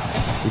ordinary.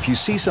 If you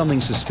see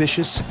something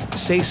suspicious,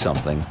 say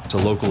something to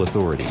local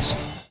authorities.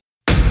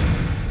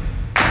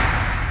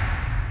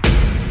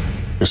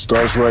 It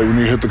starts right when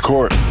you hit the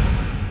court.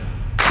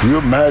 You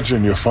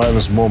imagine your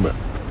finest moment.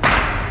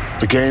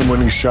 The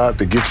game-winning shot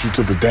that gets you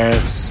to the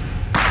dance.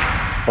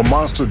 A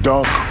monster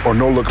dunk or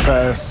no-look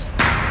pass,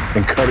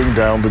 and cutting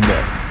down the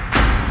net.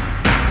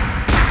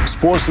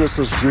 Sports lets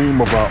us dream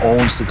of our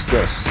own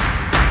success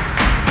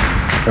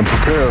and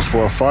prepare us for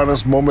our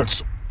finest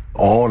moments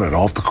on and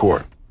off the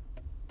court.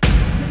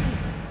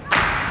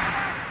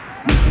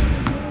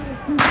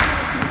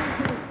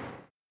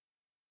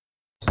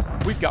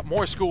 We've got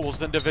more schools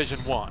than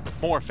Division I,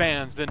 more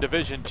fans than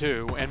Division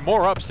II, and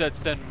more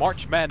upsets than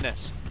March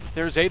Madness.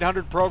 There's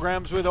 800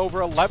 programs with over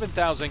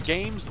 11,000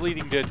 games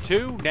leading to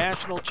 2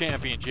 national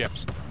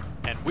championships.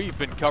 And we've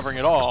been covering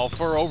it all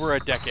for over a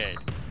decade.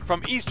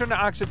 From Eastern to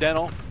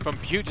Occidental, from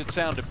Puget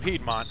Sound to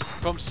Piedmont,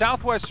 from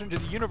Southwestern to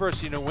the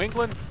University of New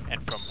England,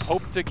 and from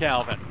Hope to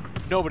Calvin.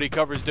 Nobody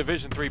covers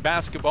Division III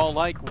basketball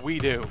like we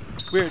do.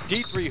 We're at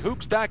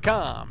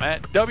D3Hoops.com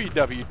at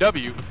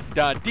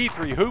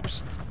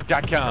www.D3Hoops.com.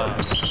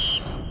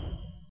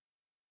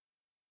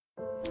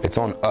 It's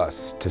on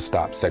us to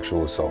stop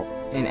sexual assault.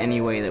 In any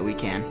way that we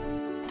can.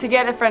 To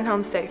get a friend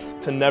home safe.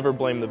 To never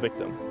blame the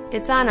victim.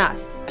 It's on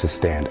us. To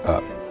stand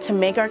up. To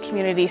make our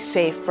community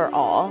safe for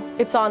all.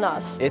 It's on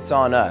us. It's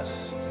on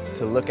us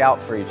to look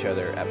out for each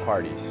other at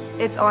parties.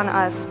 It's on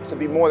us. To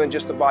be more than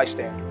just a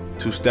bystander.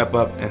 To step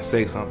up and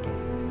say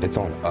something. It's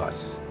on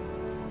us.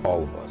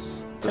 All of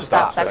us. To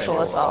stop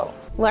sexual assault.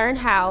 Learn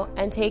how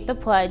and take the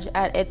pledge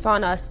at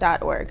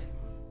itsonus.org.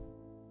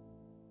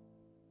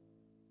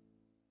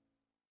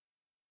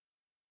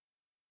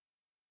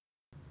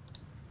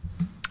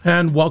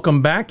 And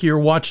welcome back. You're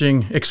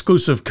watching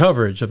exclusive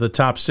coverage of the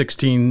top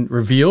 16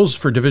 reveals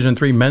for Division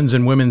III men's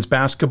and women's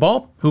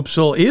basketball.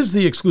 Hoopsville is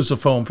the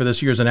exclusive home for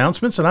this year's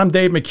announcements, and I'm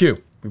Dave McHugh.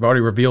 We've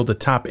already revealed the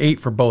top 8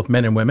 for both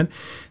men and women.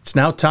 It's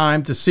now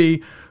time to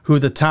see who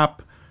the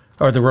top,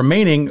 or the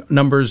remaining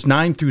numbers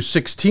 9 through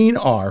 16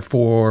 are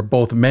for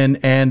both men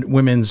and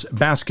women's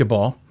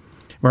basketball.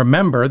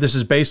 Remember, this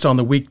is based on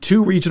the Week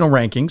 2 regional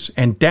rankings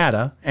and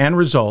data and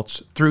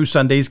results through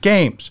Sunday's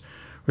games.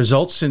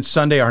 Results since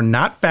Sunday are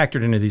not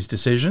factored into these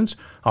decisions.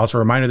 Also a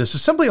reminder, this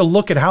is simply a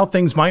look at how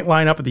things might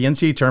line up at the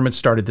NCAA tournament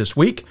started this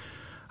week.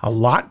 A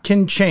lot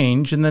can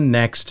change in the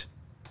next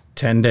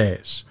 10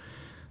 days.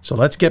 So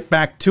let's get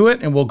back to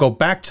it, and we'll go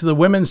back to the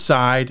women's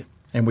side,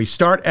 and we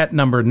start at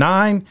number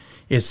 9.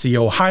 It's the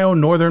Ohio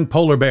Northern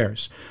Polar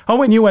Bears.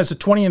 ONU has a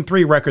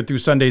 20-3 record through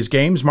Sunday's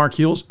games. Mark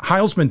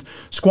Heilsman's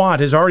squad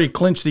has already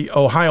clinched the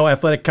Ohio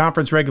Athletic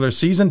Conference regular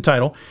season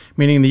title,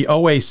 meaning the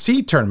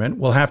OAC tournament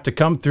will have to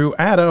come through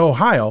at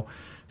Ohio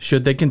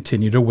should they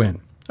continue to win.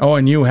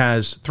 ONU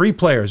has 3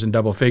 players in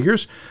double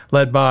figures,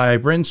 led by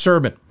Bryn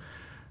Serban,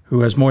 who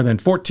has more than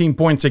 14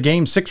 points a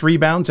game, 6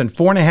 rebounds, and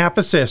 4.5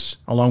 assists,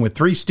 along with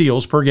 3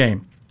 steals per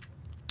game.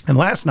 And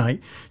last night,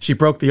 she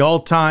broke the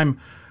all-time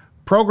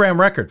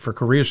program record for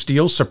career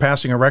steals,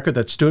 surpassing a record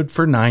that stood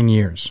for 9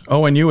 years.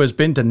 ONU has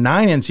been to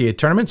 9 NCAA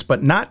tournaments,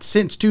 but not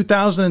since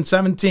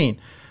 2017.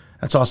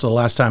 That's also the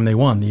last time they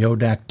won the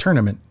ODAC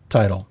tournament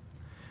title.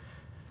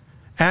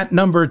 At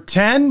number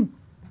 10,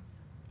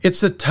 it's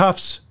the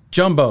Tufts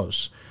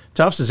Jumbos.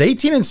 Tufts is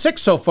 18-6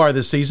 so far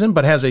this season,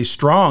 but has a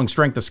strong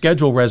strength of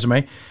schedule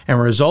resume and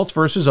results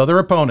versus other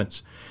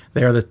opponents.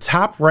 They are the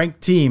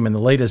top-ranked team in the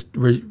latest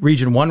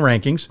Region 1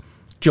 rankings.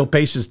 Jill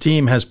Pace's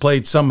team has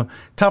played some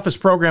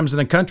toughest programs in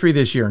the country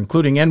this year,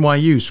 including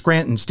NYU,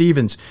 Scranton,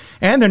 Stevens,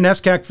 and their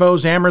NESCAC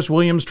foes Amherst,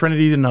 Williams,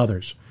 Trinity, and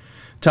others.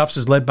 Tufts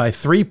is led by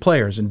 3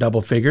 players in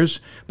double figures,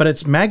 but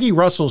it's Maggie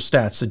Russell's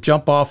stats that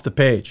jump off the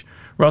page.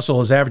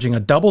 Russell is averaging a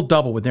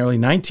double-double with nearly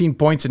 19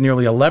 points and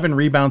nearly 11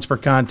 rebounds per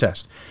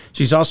contest.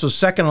 She's also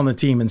second on the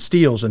team in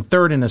steals and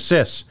third in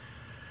assists.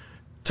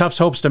 Tufts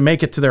hopes to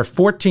make it to their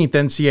 14th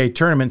NCAA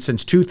tournament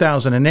since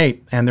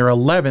 2008 and their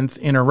 11th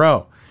in a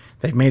row.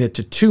 They've made it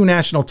to 2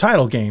 national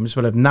title games,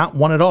 but have not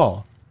won it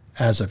all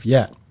as of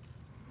yet.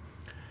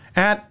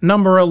 At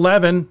number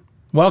 11,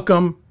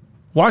 welcome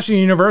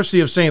Washington University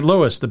of St.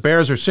 Louis. The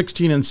Bears are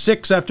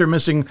 16-6 after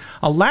missing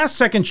a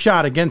last-second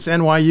shot against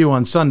NYU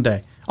on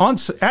Sunday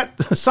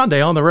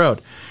on the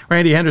road.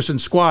 Randy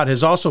Henderson's squad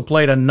has also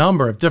played a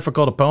number of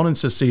difficult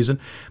opponents this season,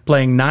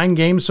 playing 9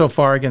 games so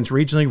far against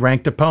regionally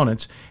ranked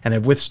opponents, and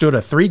have withstood a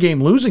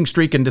 3-game losing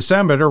streak in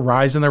December to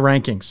rise in the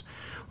rankings.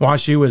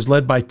 WashU is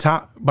led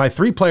by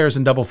 3 players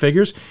in double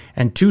figures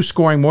and 2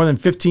 scoring more than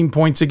 15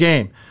 points a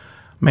game.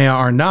 Maya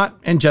Arnott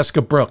and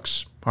Jessica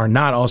Brooks.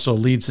 Arnott also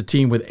leads the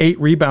team with 8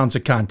 rebounds a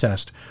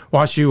contest.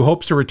 WashU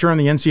hopes to return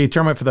the NCAA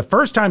tournament for the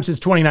first time since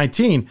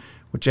 2019,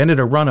 which ended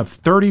a run of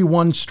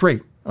 31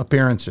 straight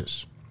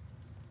appearances.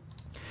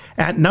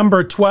 At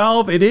number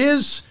 12, it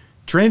is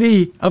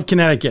Trinity of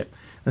Connecticut.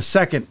 The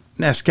second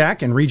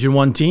NESCAC and Region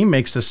 1 team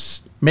makes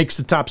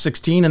the top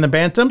 16 in the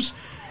Bantams.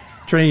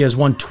 Trinity has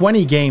won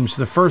 20 games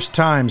for the first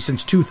time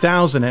since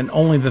 2000 and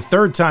only the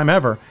 3rd time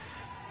ever,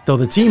 though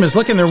the team is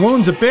licking their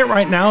wounds a bit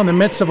right now in the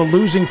midst of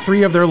losing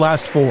 3 of their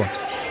last 4.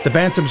 The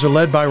Bantams are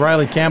led by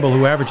Riley Campbell,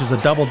 who averages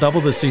a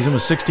double-double this season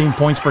with 16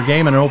 points per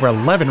game and over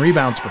 11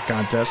 rebounds per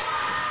contest.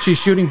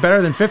 She's shooting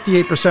better than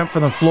 58%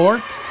 from the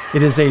floor.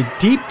 It is a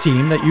deep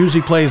team that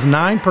usually plays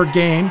 9 per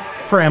game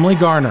for Emily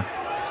Garner.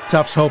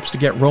 Tufts hopes to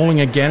get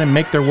rolling again and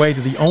make their way to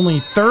the only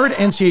 3rd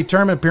NCAA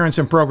tournament appearance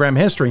in program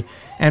history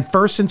and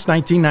first since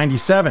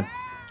 1997.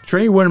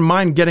 Trinity wouldn't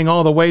mind getting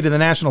all the way to the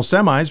national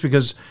semis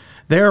because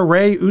their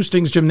Ray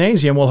Oostings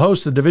Gymnasium will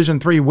host the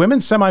Division III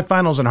women's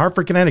semifinals in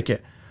Hartford,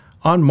 Connecticut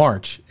on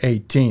March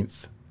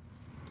 18th.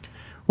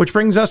 Which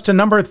brings us to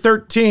number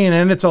 13,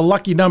 and it's a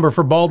lucky number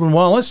for Baldwin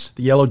Wallace.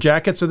 The Yellow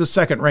Jackets are the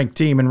second-ranked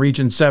team in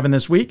Region 7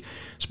 this week,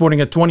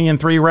 sporting a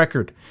 20-3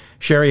 record.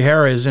 Sherry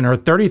Hara is in her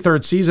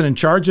 33rd season in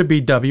charge of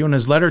BW and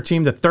has led her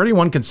team to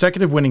 31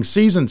 consecutive winning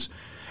seasons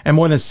and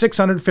more than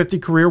 650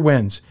 career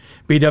wins.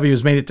 BW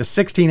has made it to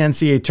 16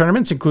 NCAA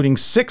tournaments, including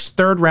 6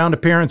 third-round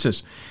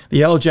appearances. The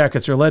Yellow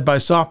Jackets are led by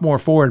sophomore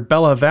forward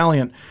Bella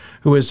Valiant,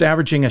 who is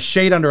averaging a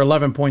shade under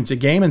 11 points a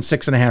game and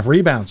 6.5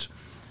 rebounds.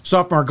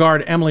 Sophomore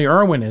guard Emily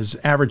Irwin has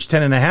averaged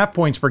 10.5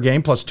 points per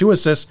game, plus 2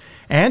 assists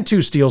and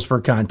 2 steals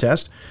per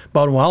contest.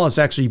 Baldwin Wallace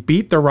actually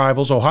beat their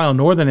rivals Ohio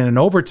Northern in an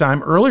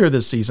overtime earlier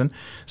this season,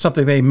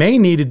 something they may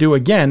need to do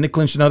again to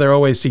clinch another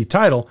OAC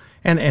title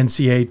and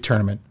NCAA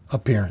tournament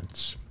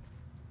appearance.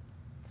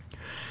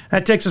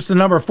 That takes us to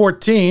number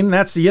 14.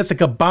 That's the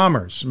Ithaca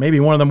Bombers,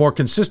 maybe one of the more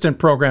consistent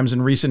programs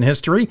in recent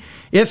history.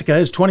 Ithaca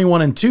is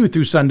 21-2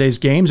 through Sunday's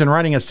games and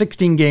riding a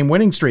 16-game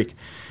winning streak.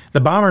 The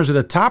Bombers are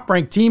the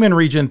top-ranked team in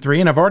Region 3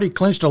 and have already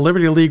clinched a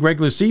Liberty League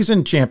regular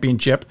season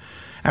championship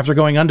after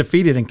going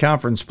undefeated in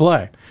conference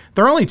play.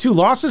 Their only 2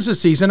 losses this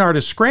season are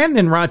to Scranton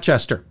and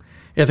Rochester.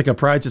 Ithaca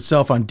prides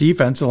itself on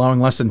defense, allowing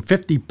less than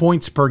 50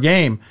 points per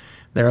game.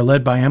 They are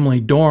led by Emily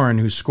Dorn,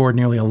 who scored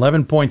nearly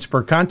 11 points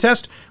per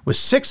contest, with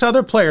 6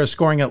 other players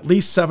scoring at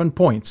least 7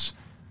 points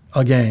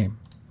a game.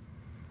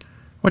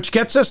 Which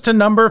gets us to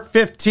number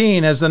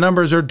 15. As the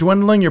numbers are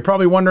dwindling, you're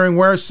probably wondering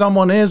where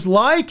someone is,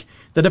 like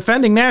the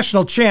defending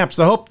national champs.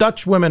 The Hope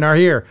Dutch women are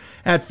here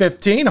at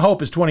 15.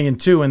 Hope is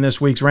 20-2 in this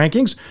week's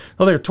rankings,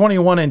 though they're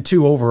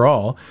 21-2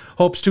 overall.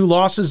 Hope's 2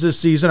 losses this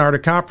season are to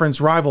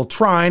conference rival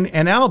Trine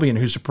and Albion,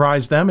 who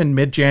surprised them in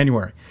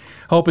mid-January.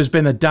 Hope has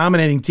been the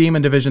dominating team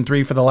in Division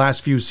III for the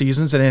last few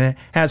seasons, and it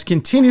has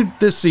continued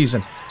this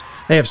season.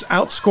 They have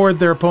outscored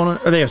their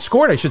opponent, or they have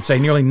scored,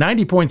 nearly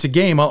 90 points a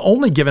game, while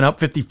only giving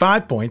up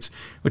 55 points,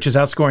 which is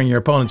outscoring your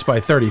opponents by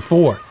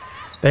 34.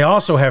 They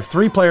also have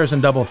 3 players in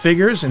double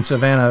figures in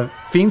Savannah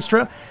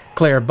Feenstra,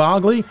 Claire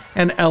Bogley,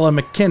 and Ella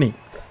McKinney,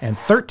 and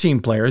 13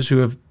 players who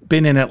have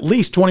been in at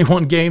least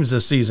 21 games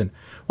this season.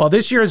 While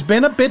this year has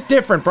been a bit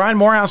different, Brian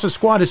Morehouse's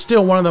squad is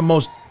still one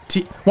of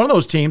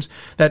those teams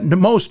that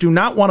most do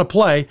not want to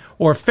play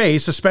or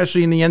face,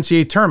 especially in the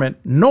NCAA tournament,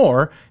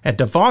 nor at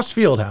DeVos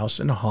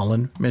Fieldhouse in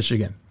Holland,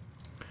 Michigan.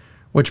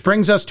 Which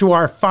brings us to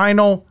our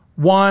final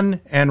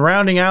 1, and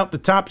rounding out the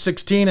top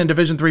 16 in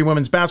Division III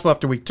women's basketball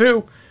after week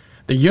 2,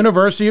 the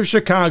University of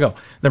Chicago.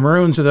 The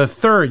Maroons are the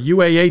third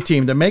UAA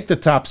team to make the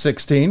top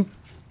 16,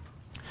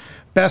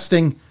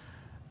 besting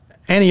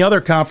any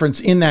other conference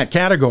in that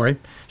category.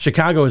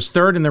 Chicago is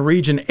third in the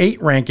Region 8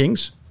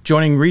 rankings.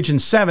 Joining Region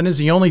 7 is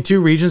the only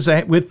two regions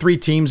with 3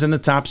 teams in the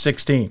top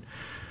 16.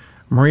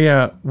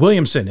 Maria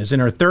Williamson is in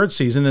her third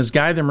season and has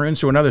guided the Maroons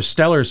to another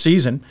stellar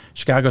season.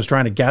 Chicago is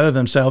trying to gather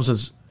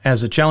themselves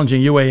as a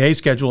challenging UAA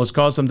schedule has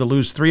caused them to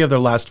lose 3 of their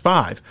last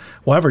 5.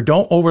 However,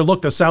 don't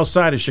overlook the south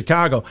side of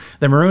Chicago.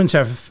 The Maroons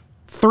have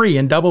 3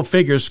 in double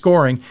figures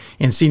scoring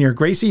in senior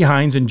Gracie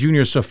Hines and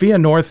junior Sophia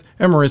North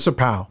and Marissa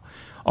Powell.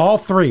 All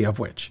 3 of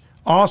which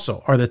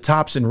also are the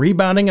tops in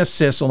rebounding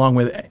assists, along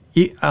with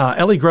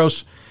Ellie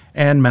Gross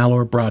and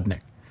Malor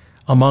Brodnick,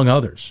 among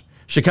others.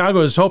 Chicago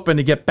is hoping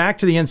to get back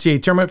to the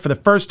NCAA tournament for the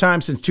first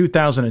time since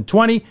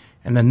 2020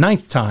 and the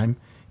 9th time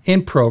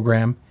in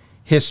program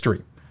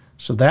history.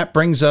 So that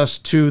brings us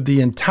to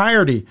the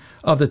entirety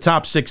of the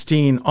top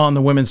 16 on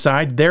the women's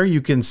side. There you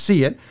can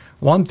see it,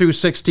 1 through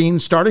 16,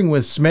 starting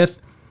with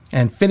Smith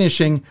and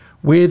finishing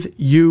with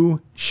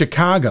U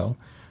Chicago.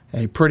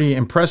 A pretty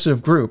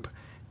impressive group,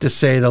 to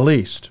say the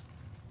least.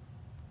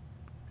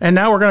 And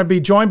now we're going to be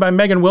joined by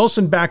Megan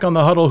Wilson back on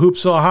the Huddle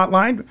Hoopsville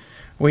hotline.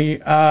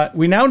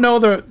 We now know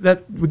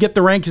that we get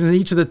the rankings in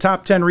each of the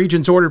top 10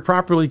 regions ordered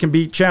properly can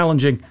be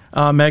challenging.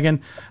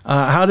 Megan,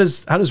 how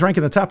does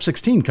ranking the top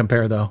 16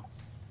 compare, though?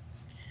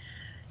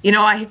 You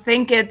know, I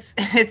think it's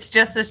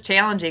just as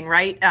challenging,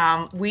 right?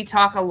 We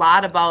talk a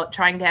lot about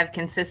trying to have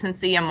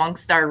consistency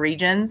amongst our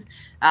regions,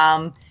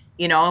 and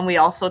we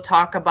also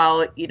talk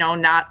about,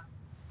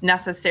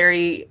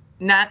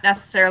 not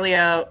necessarily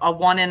a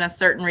 1 in a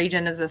certain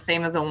region is the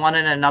same as a 1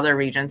 in another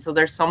region. So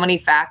there's so many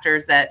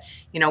factors that,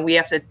 we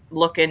have to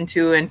look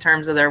into in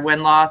terms of their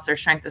win-loss, their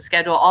strength of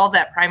schedule, all of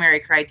that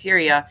primary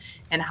criteria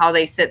and how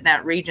they sit in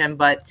that region.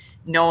 But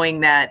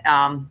knowing that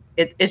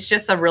it's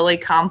just a really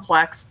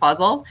complex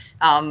puzzle.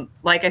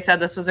 Like I said,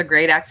 this was a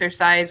great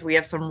exercise. We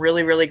have some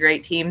really, really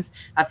great teams,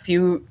 a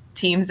few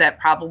teams that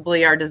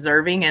probably are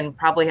deserving and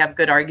probably have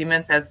good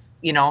arguments as,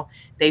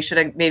 they should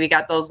have maybe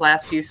got those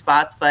last few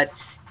spots. But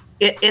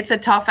it's a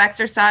tough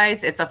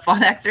exercise. It's a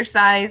fun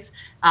exercise.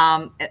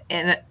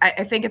 And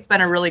I think it's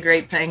been a really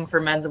great thing for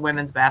men's and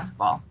women's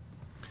basketball.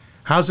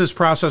 How's this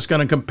process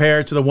going to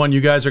compare to the one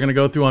you guys are going to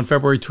go through on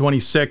February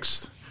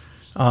 26th?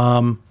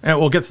 And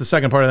we'll get to the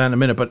second part of that in a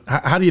minute. But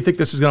how do you think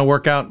this is going to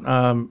work out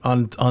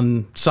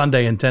on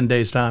Sunday in 10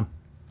 days' time?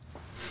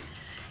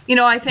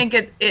 I think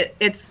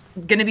it's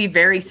going to be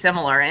very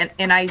similar.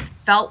 And I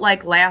felt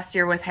like last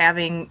year with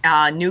having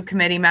new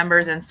committee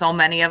members and so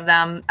many of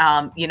them,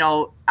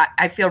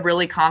 I feel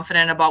really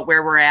confident about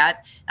where we're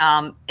at.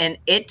 And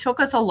it took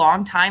us a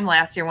long time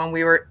last year when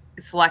we were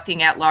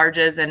selecting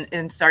at-larges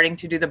and starting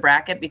to do the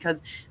bracket,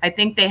 because I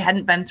think they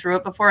hadn't been through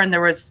it before. And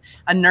there was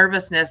a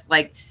nervousness,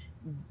 like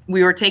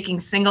we were taking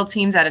single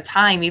teams at a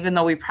time, even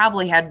though we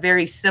probably had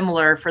very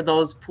similar for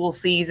those pool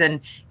C's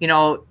and,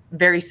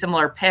 very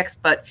similar picks,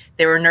 but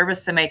they were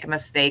nervous to make a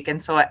mistake.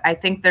 And so I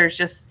think there's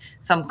just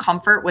some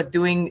comfort with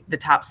doing the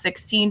top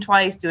 16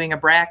 twice, doing a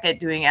bracket,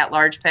 doing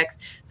at-large picks.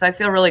 So I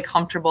feel really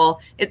comfortable.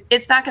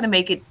 It's not going to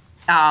make it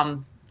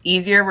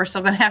easier. We're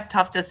still going to have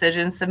tough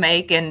decisions to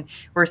make, and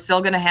we're still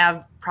going to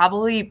have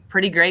probably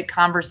pretty great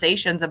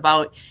conversations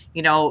about,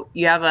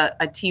 you have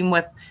a team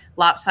with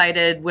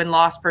lopsided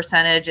win-loss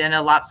percentage and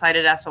a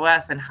lopsided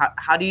SOS, and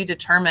how do you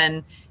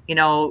determine,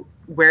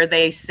 where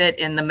they sit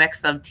in the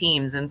mix of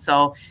teams. And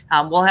so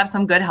we'll have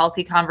some good,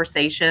 healthy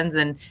conversations.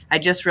 And I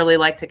just really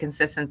like the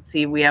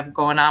consistency we have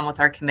going on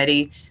with our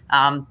committee.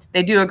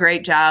 They do a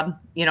great job.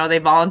 They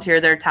volunteer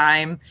their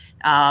time.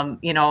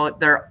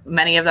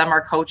 Many of them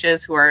are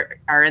coaches who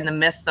are in the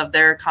midst of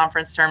their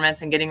conference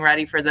tournaments and getting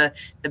ready for the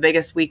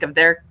biggest week of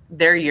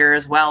their year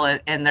as well.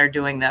 And they're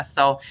doing this.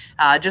 So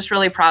just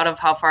really proud of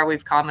how far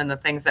we've come and the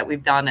things that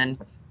we've done, and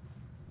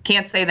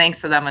can't say thanks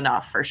to them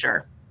enough, for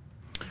sure.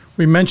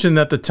 We mentioned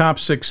that the top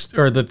 6,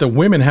 or that the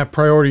women have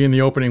priority in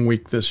the opening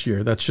week this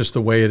year. That's just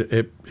the way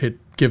it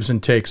gives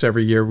and takes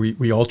every year.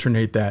 We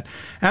alternate that.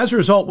 As a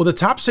result, will the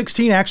top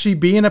 16 actually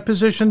be in a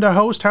position to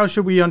host? How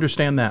should we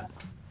understand that?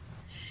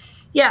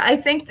 Yeah, I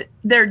think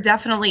they're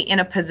definitely in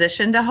a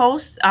position to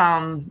host.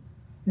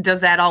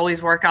 Does that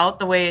always work out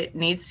the way it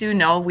needs to?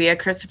 No. We had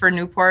Christopher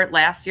Newport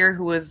last year,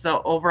 who was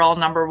the overall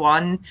number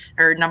one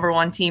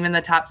team in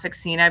the top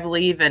 16, I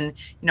believe, and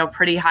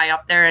pretty high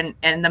up there.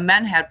 And the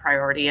men had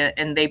priority,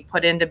 and they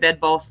put into bid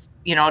both,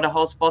 to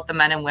host both the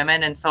men and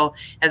women. And so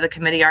as a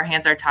committee, our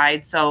hands are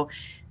tied. So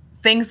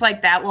things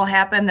like that will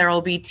happen. There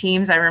will be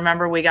teams. I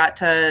remember we got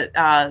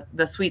to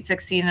the Sweet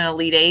 16 and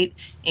Elite 8,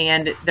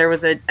 and there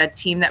was a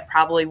team that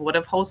probably would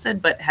have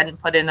hosted but hadn't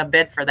put in a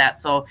bid for that.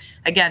 So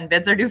again,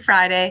 bids are due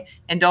Friday,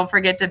 and don't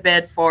forget to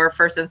bid for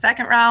first and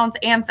second rounds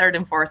and third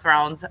and fourth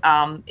rounds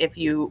if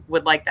you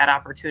would like that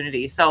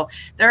opportunity. So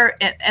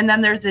and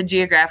then there's the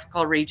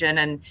geographical region,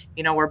 and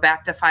we're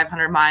back to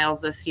 500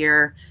 miles this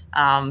year.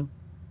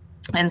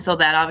 And so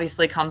that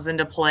obviously comes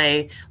into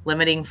play,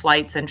 limiting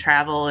flights and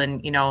travel.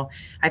 And,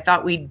 I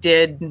thought we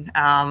did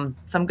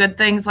some good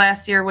things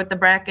last year with the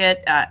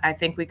bracket. I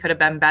think we could have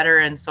been better.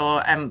 And so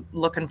I'm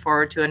looking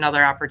forward to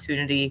another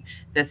opportunity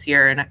this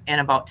year in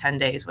about 10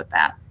 days with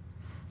that.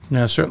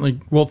 Yeah, certainly.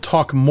 We'll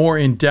talk more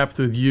in depth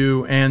with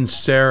you and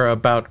Sarah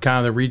about kind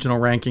of the regional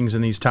rankings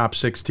in these top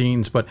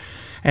 16s. But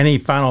any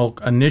final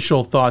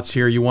initial thoughts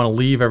here you want to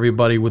leave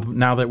everybody with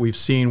now that we've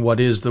seen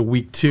what is the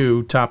week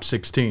 2 top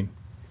 16?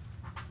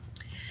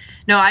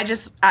 No,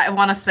 I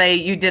want to say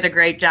you did a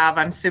great job.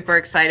 I'm super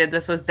excited.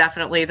 This was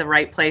definitely the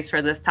right place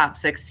for this top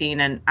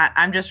 16, and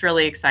I'm just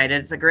really excited.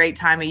 It's a great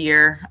time of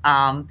year,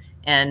 and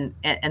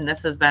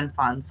this has been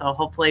fun. So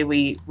hopefully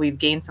we've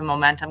gained some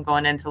momentum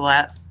going into the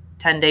last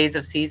 10 days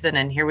of season,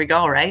 and here we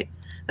go, right?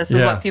 This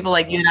is what people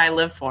like you and I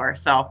live for.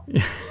 So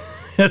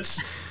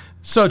it's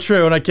so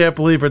true, and I can't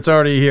believe it's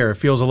already here. It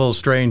feels a little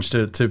strange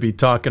to be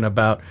talking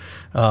about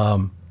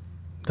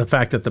the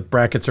fact that the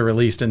brackets are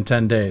released in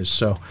 10 days.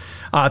 So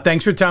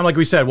thanks for your time. Like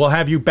we said, we'll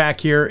have you back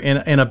here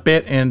in a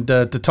bit and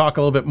to talk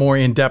a little bit more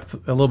in depth,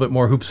 a little bit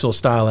more Hoopsville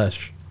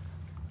stylish.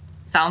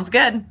 Sounds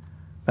good.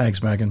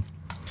 Thanks, Megan.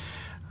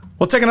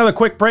 We'll take another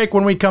quick break.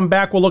 When we come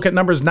back, we'll look at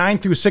numbers 9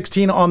 through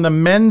 16 on the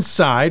men's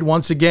side.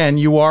 Once again,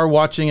 you are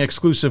watching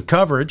exclusive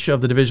coverage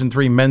of the Division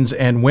III men's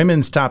and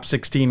women's top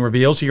 16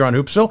 reveals here on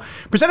Hoopsville,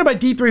 presented by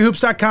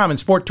D3Hoops.com and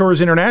Sport Tours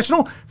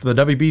International for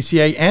the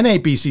WBCA and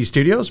ABC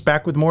studios.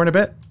 Back with more in a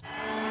bit.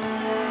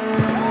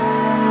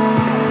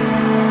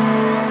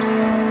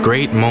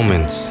 Great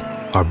moments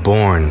are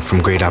born from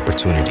great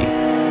opportunity.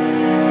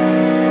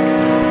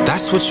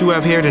 That's what you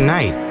have here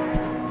tonight.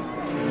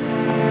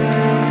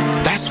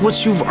 That's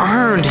what you've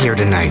earned here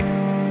tonight.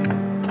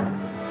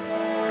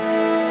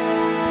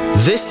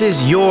 This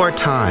is your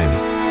time.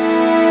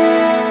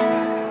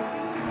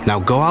 Now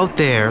go out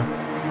there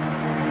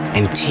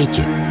and take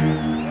it.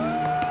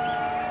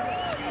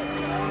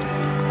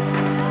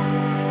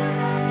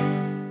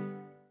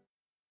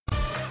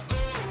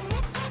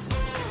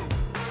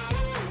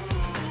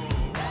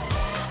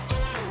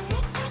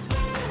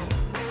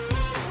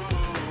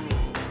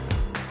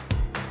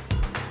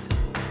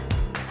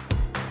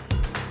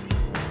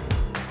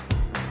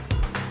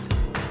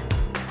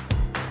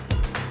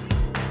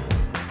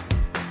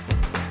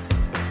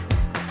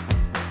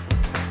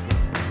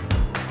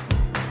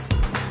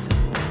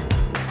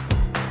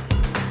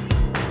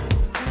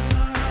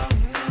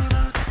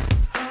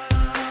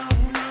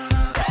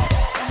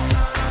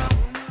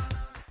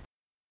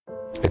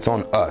 It's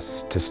on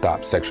us to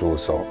stop sexual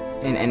assault.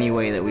 In any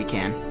way that we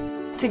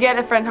can. To get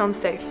a friend home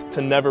safe.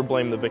 To never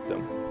blame the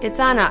victim.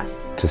 It's on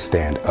us. To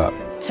stand up.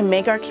 To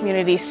make our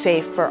community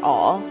safe for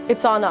all.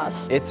 It's on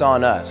us. It's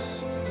on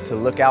us to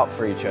look out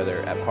for each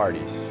other at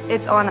parties.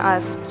 It's on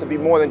us. To be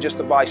more than just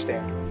a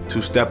bystander.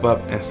 To step up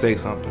and say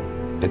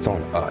something. It's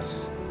on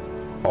us,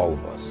 all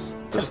of us.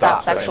 To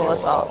stop sexual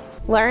assault.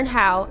 Learn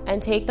how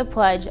and take the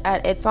pledge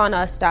at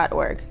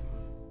itsonus.org.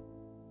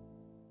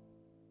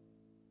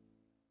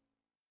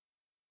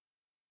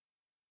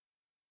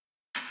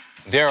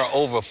 There are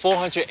over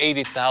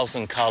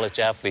 480,000 college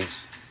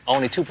athletes.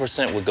 Only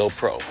 2% will go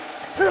pro.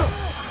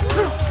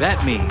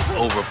 That means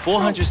over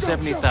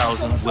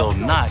 470,000 will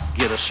not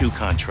get a shoe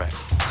contract.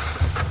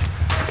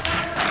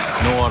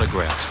 No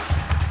autographs.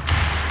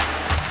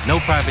 No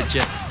private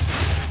jets.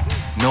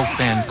 No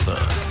fan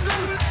clubs.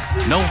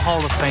 No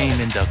Hall of Fame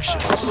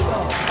inductions.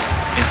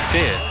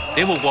 Instead,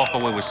 they will walk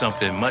away with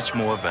something much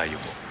more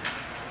valuable.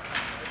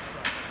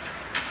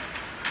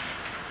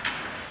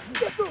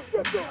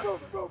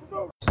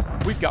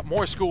 We've got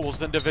more schools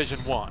than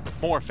Division I,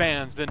 more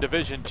fans than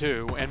Division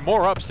II, and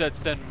more upsets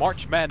than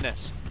March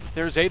Madness.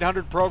 There's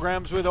 800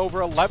 programs with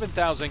over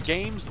 11,000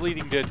 games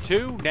leading to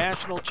 2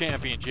 national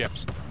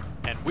championships.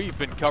 And we've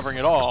been covering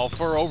it all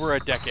for over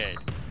a decade.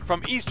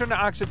 From Eastern to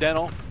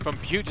Occidental, from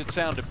Puget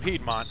Sound to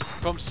Piedmont,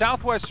 from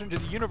Southwestern to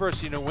the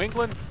University of New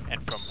England,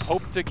 and from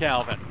Hope to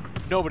Calvin.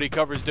 Nobody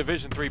covers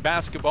Division III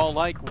basketball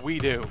like we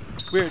do.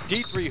 We're at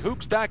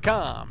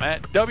D3Hoops.com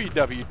at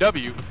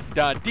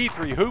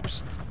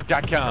www.d3hoops.com.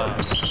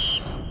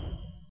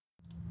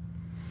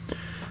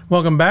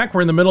 Welcome back.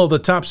 We're in the middle of the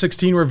top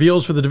 16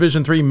 reveals for the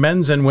Division III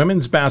men's and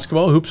women's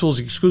basketball, Hoopsville's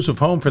exclusive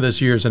home for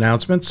this year's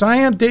announcements. I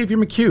am Dave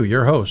McHugh,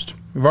 your host.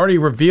 We've already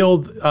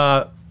revealed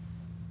the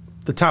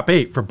top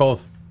 8 for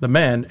both the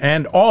men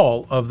and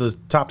all of the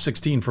top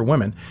 16 for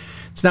women.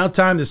 It's now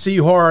time to see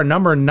who our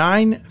number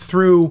 9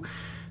 through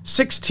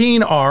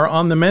 16 are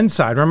on the men's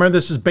side. Remember,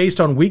 this is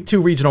based on Week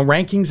 2 regional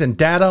rankings and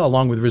data,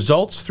 along with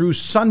results through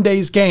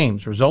Sunday's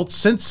games. Results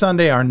since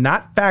Sunday are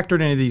not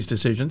factored into these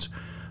decisions.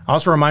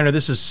 Also a reminder,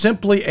 this is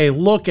simply a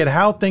look at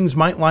how things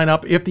might line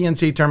up if the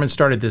NCAA tournament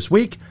started this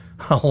week.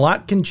 A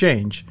lot can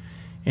change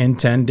in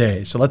 10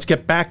 days. So let's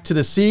get back to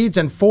the seeds.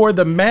 And for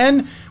the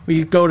men,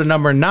 we go to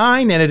number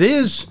 9, and it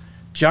is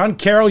John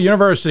Carroll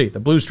University. The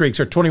Blue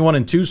Streaks are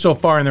 21-2 so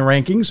far in the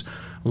rankings,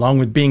 along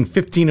with being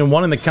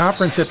 15-1 in the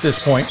conference at this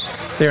point.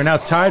 They are now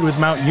tied with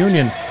Mount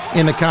Union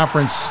in the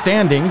conference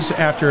standings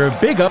after a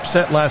big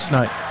upset last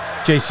night.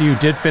 JCU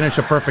did finish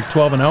a perfect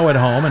 12-0 at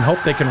home and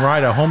hope they can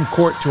ride a home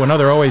court to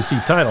another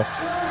OAC title.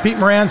 Pete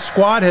Moran's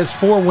squad has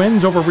 4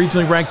 wins over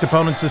regionally ranked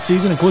opponents this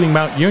season, including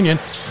Mount Union,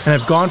 and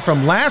have gone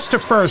from last to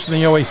first in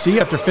the OAC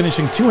after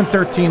finishing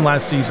 2-13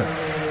 last season.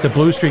 The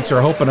Blue Streaks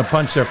are hoping to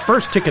punch their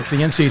first ticket to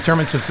the NCAA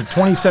tournament since the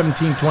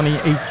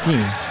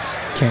 2017-2018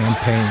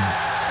 campaign.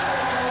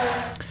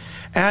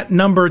 At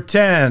number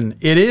 10,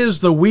 it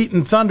is the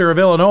Wheaton Thunder of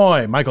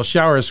Illinois. Michael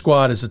Shower's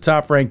squad is the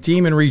top-ranked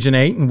team in Region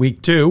 8 in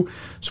Week 2,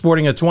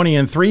 sporting a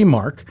 20-3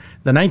 mark.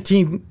 The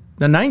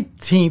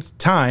 19th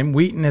time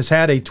Wheaton has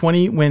had a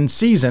 20-win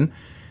season,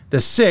 the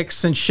 6th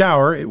since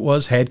Shower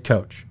was head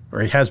coach,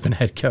 or he has been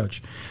head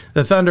coach.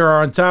 The Thunder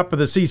are on top of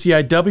the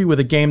CCIW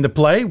with a game to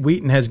play.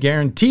 Wheaton has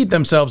guaranteed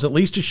themselves at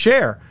least a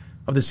share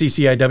of the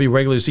CCIW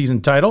regular season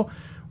title,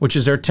 which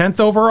is their 10th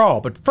overall,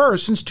 but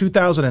first since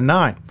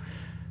 2009.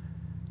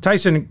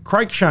 Tyson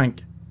Cruikshank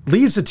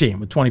leads the team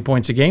with 20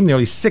 points a game,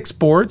 nearly 6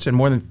 boards, and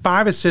more than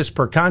 5 assists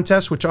per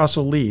contest, which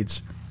also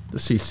leads the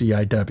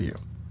CCIW.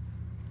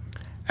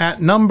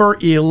 At number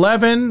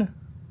 11,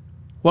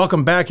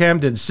 welcome back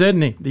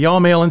Hampden-Sydney. The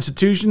all-male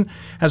institution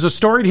has a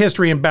storied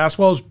history in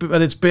basketball,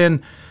 but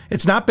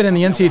it's not been in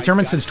the NCAA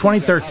tournament since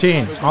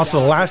 2013. Also,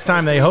 the last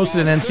time they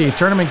hosted an NCAA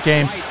tournament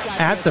game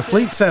at the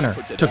Fleet Center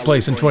took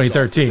place in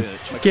 2013.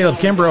 Caleb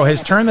Kimbrough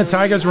has turned the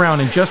Tigers around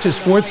in just his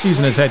 4th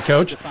season as head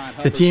coach.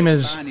 The team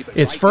is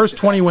its first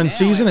 20-win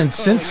season, and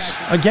since,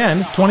 again,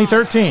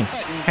 2013.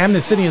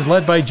 Hampden-Sydney is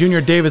led by junior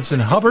Davidson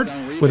Hubbard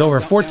with over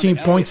 14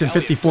 points and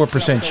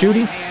 54%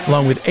 shooting,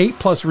 along with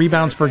 8+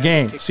 rebounds per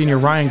game. Senior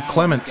Ryan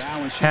Clements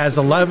has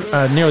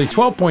nearly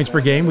 12 points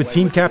per game, with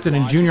team captain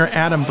and junior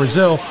Adam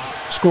Brazil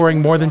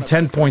scoring more than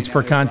 10 points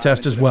per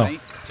contest as well.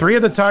 3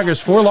 of the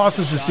Tigers' 4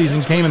 losses this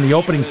season came in the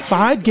opening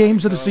 5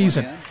 games of the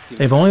season.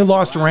 They've only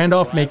lost to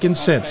Randolph-Macon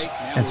since,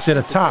 and sit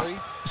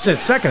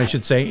second,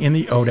 in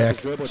the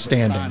ODAC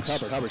standings.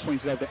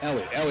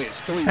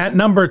 At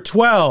number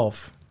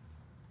 12,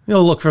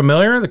 you'll look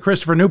familiar, the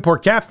Christopher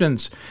Newport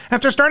Captains.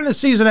 After starting the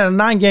season at a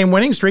 9-game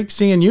winning streak,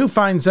 CNU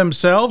finds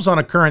themselves on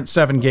a current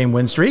 7-game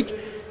win streak.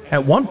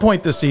 At one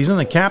point this season,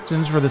 the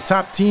Captains were the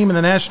top team in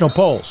the national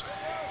polls.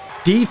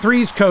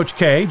 D3's Coach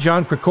K,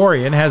 John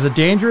Krikorian, has a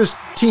dangerous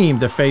team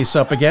to face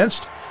up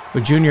against,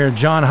 with junior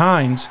John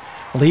Hines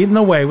leading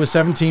the way with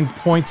 17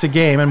 points a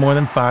game and more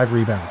than 5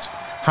 rebounds.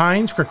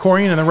 Hines,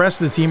 Krikorian, and the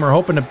rest of the team are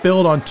hoping to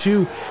build on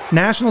 2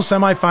 national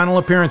semifinal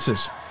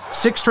appearances,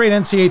 6 straight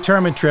NCAA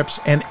tournament trips,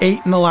 and 8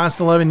 in the last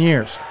 11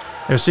 years.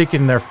 They're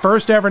seeking their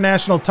first ever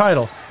national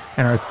title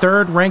and are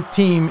 3rd-ranked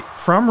team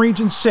from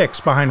Region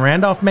 6 behind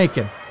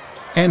Randolph-Macon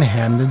and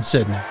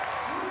Hampden-Sydney.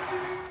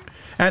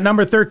 At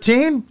number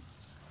 13,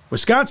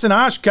 Wisconsin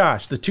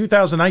Oshkosh, the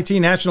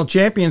 2019 national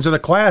champions of the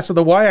class of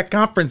the WIAC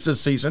Conference this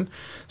season,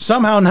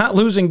 somehow not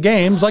losing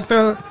games like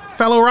the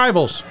fellow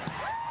rivals.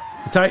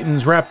 The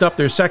Titans wrapped up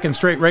their 2nd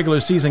straight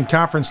regular season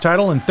conference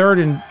title and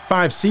 3rd in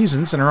 5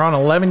 seasons and are on an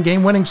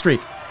 11-game winning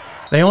streak.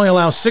 They only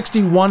allow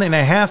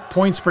 61.5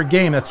 points per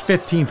game, that's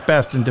 15th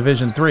best in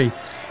Division III,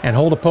 and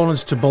hold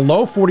opponents to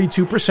below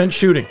 42%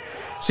 shooting.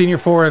 Senior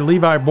forward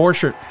Levi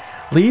Borchert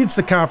leads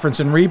the conference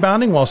in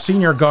rebounding, while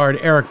senior guard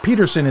Eric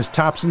Peterson is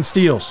tops in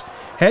steals.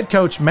 Head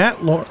coach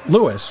Matt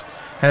Lewis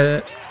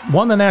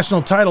won the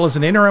national title as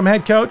an interim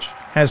head coach,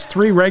 has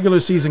 3 regular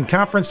season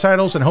conference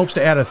titles, and hopes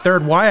to add a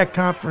 3rd WIAC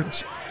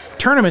Conference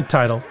tournament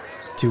title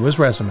to his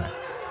resume.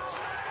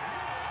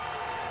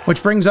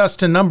 Which brings us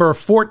to number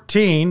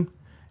 14,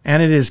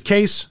 and it is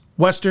Case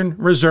Western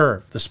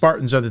Reserve. The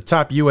Spartans are the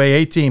top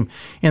UAA team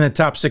in the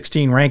top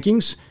 16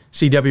 rankings.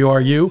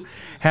 CWRU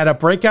had a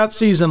breakout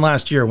season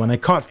last year when they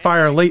caught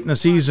fire late in the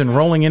season,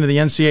 rolling into the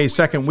NCAA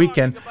second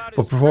weekend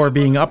before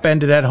being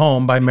upended at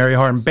home by Mary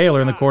Hardin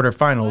Baylor in the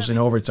quarterfinals in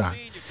overtime.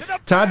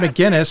 Todd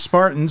McGinnis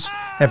Spartans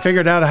have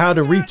figured out how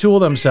to retool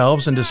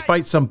themselves, and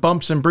despite some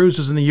bumps and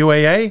bruises in the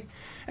UAA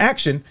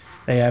action,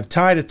 they have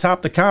tied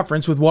atop the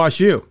conference with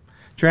WashU.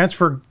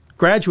 Transfer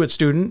graduate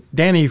student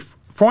Danny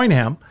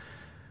Freunham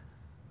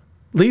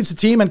leads the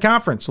team in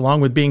conference,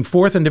 along with being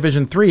 4th in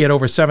Division III at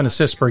over 7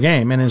 assists per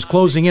game, and is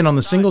closing in on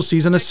the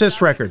single-season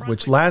assist record,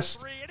 which was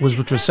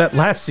set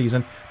last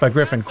season by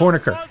Griffin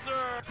Corniker.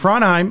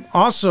 Freunheim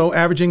also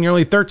averaging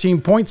nearly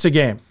 13 points a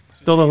game,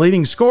 though the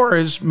leading scorer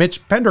is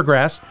Mitch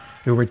Pendergrass,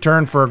 who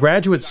returned for a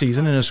graduate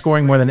season and is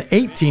scoring more than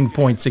 18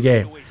 points a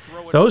game.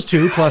 Those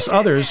 2, plus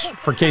others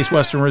for Case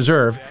Western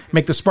Reserve,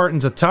 make the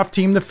Spartans a tough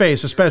team to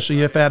face,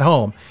 especially if at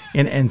home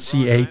in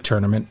NCAA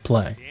tournament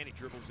play.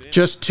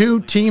 Just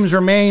 2 teams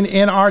remain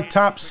in our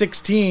top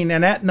 16,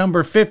 and at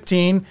number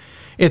 15,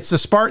 it's the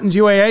Spartans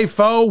UAA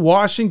foe,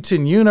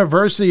 Washington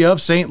University of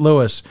St.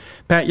 Louis.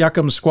 Pat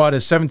Yuckum's squad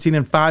is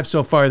 17-5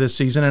 so far this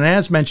season, and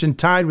as mentioned,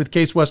 tied with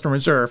Case Western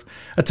Reserve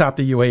atop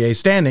the UAA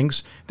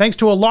standings, thanks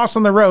to a loss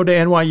on the road to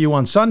NYU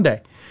on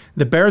Sunday.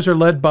 The Bears are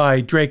led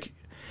by Drake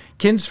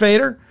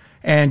Kinsfader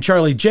and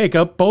Charlie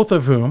Jacob, both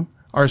of whom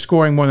are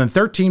scoring more than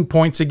 13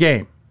 points a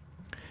game.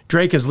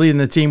 Drake is leading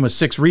the team with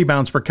 6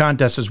 rebounds per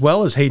contest, as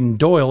well as Hayden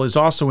Doyle is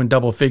also in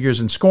double figures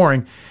in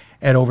scoring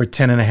at over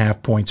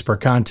 10.5 points per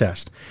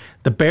contest.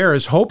 The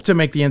Bears hope to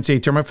make the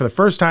NCAA tournament for the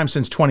first time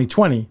since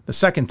 2020, the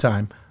second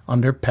time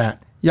under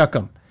Pat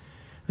Yuckham.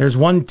 There's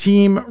one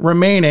team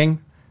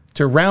remaining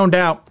to round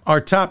out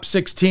our top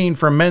 16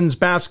 for men's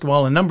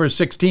basketball, and number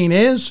 16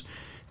 is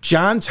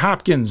Johns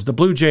Hopkins. The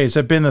Blue Jays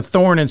have been the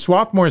thorn in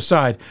Swarthmore's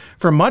side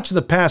for much of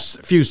the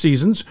past few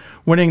seasons,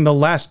 winning the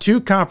last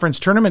 2 conference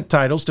tournament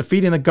titles,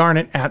 defeating the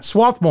Garnet at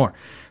Swarthmore.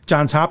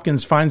 Johns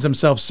Hopkins finds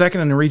themselves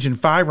second in the Region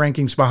 5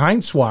 rankings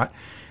behind SWAT.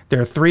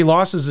 Their 3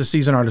 losses this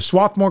season are to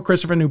Swarthmore,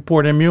 Christopher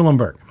Newport, and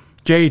Muhlenberg.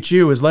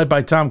 JHU is led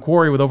by Tom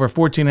Quarry with over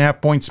 14.5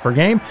 points per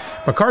game,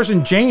 but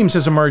Carson James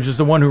has emerged as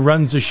the one who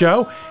runs the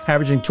show,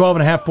 averaging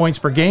 12.5 points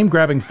per game,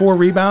 grabbing 4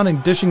 rebounds,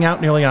 and dishing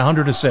out nearly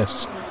 100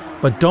 assists.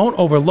 But don't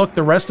overlook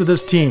the rest of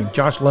this team.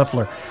 Josh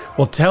Leffler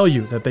will tell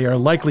you that they are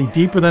likely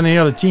deeper than any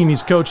other team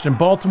he's coached in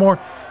Baltimore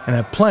and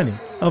have plenty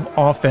of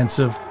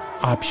offensive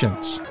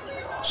options.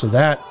 So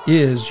that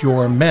is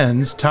your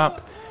men's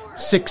top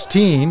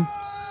 16.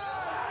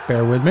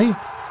 Bear with me.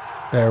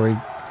 There, we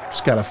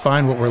just got to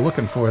find what we're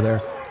looking for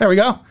there. There we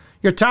go.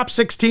 Your top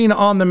 16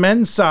 on the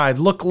men's side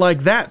look like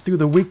that through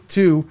the Week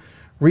 2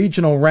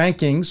 regional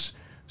rankings.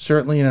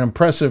 Certainly an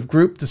impressive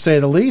group, to say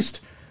the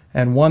least,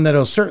 and one that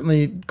will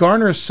certainly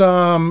garner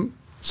some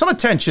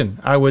attention,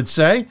 I would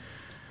say.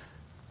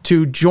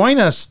 To join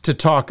us to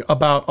talk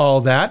about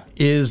all that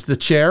is the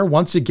chair,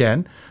 once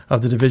again,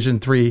 of the Division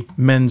III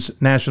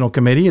Men's National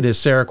Committee. It is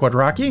Sarah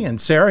Quadracki.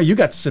 And Sarah, you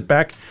got to sit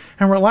back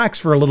and relax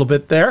for a little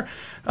bit there.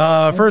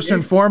 First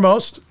and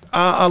foremost,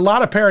 a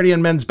lot of parity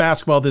in men's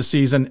basketball this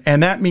season,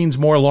 and that means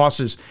more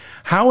losses.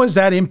 How has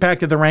that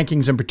impacted the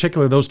rankings, in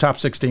particular those top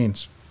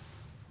 16s?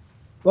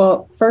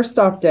 Well, first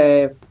off,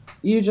 Dave,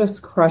 you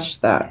just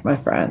crushed that, my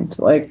friend.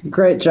 Like,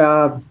 great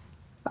job.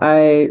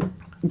 I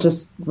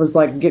just was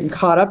like getting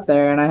caught up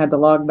there and I had to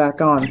log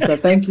back on. So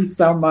thank you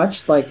so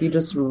much. Like, you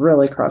just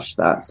really crushed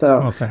that.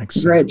 So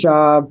thanks. Great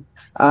job.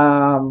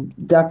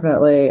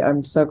 Definitely.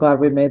 I'm so glad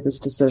we made this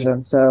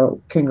decision. So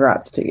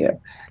congrats to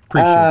you.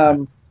 Appreciate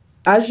that.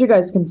 As you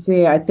guys can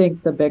see, I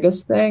think the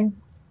biggest thing,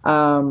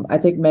 I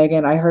think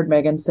Megan, I heard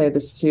Megan say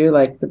this too,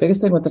 like the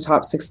biggest thing with the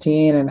top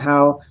 16 and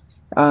how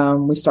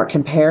we start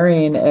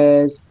comparing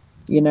is,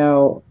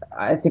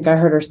 I think I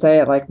heard her say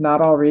it, like not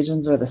all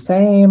regions are the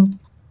same.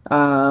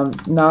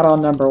 Not all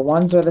number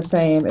ones are the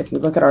same. If you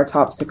look at our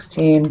top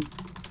 16,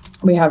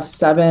 we have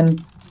 7.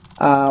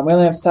 We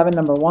only have 7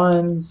 number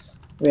ones.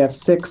 We have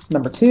 6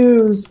 number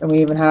 2s, and we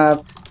even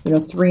have,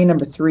 3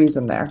 number 3s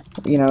in there,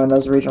 in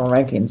those regional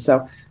rankings.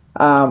 So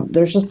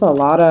there's just a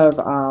lot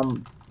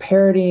of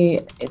parity.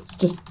 It's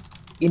just,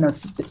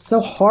 it's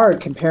so hard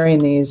comparing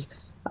these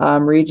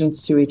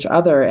regions to each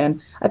other.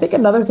 And I think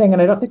another thing,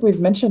 and I don't think we've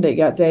mentioned it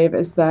yet, Dave,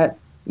 is that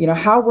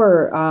how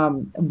we're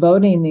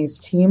voting these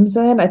teams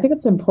in. I think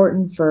it's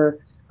important for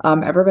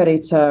everybody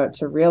to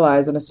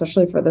realize, and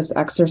especially for this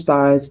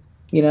exercise,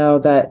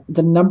 that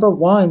the number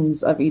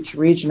ones of each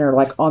region are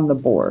like on the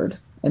board.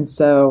 And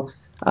so,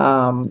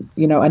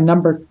 a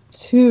number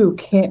 2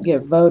 can't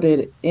get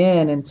voted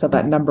in until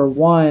that number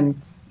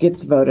 1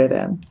 gets voted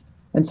in.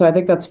 And so I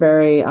think that's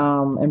very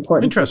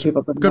important for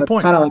people to know.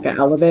 It's kind of like an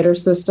elevator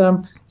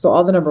system. So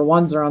all the number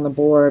 1s are on the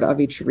board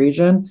of each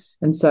region.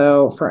 And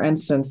so, for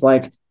instance,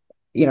 like,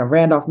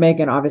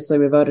 Randolph-Macon, obviously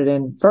we voted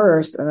in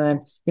first, and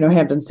then,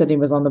 Hampton-Sydney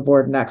was on the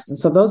board next. And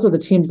so those are the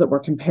teams that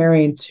we're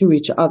comparing to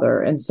each other.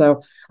 And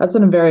so that's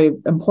a very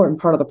important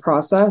part of the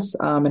process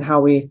and how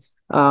we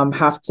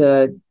have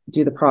to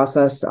do the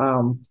process,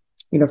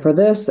 for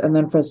this and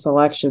then for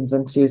selections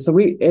into. So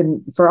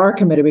for our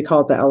committee, we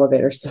call it the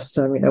elevator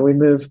system. We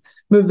move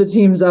the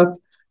teams up,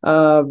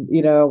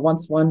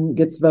 once one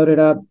gets voted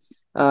up,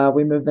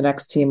 we move the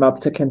next team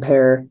up to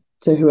compare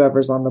to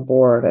whoever's on the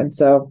board. And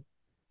so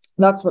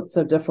that's what's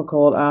so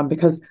difficult,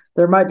 because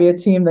there might be a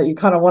team that you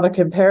kind of want to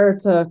compare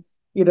to,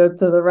 to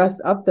the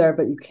rest up there,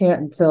 but you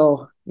can't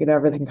until,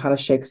 everything kind of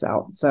shakes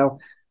out. So,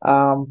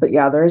 but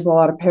yeah, there is a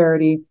lot of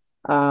parity,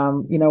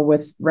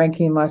 with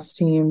ranking less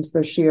teams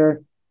this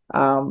year.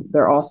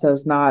 There also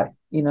is not,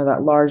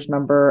 that large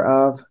number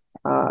of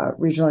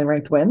regionally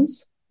ranked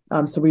wins.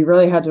 So we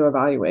really had to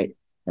evaluate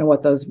and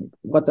what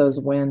those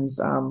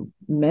wins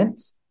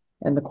meant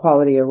and the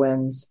quality of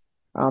wins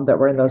that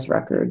were in those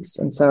records.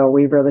 And so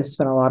we really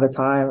spent a lot of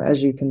time,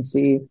 as you can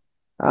see,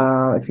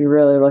 if you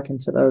really look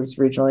into those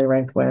regionally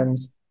ranked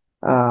wins,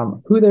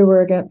 who they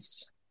were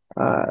against,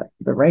 the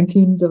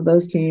rankings of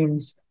those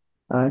teams,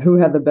 who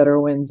had the better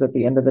wins at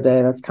the end of the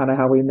day. That's kind of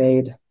how we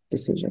made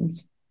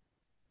decisions.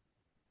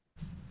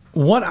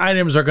 What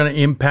items are going to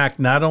impact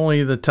not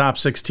only the top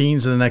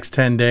 16s in the next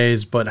 10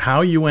 days, but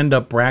how you end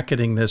up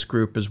bracketing this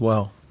group as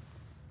well?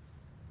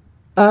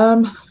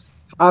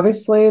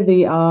 Obviously,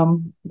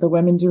 the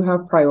women do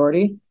have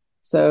priority.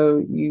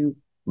 So you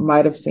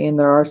might have seen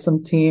there are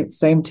some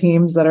same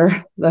teams that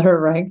are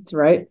ranked,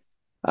 right,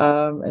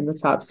 in the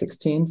top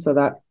 16. So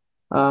that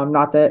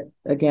not that,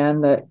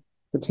 again, that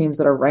the teams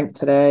that are ranked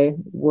today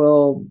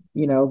will,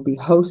 be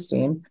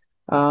hosting.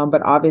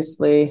 But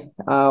obviously,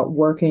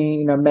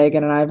 working,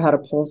 Megan and I have had a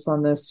pulse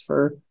on this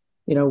for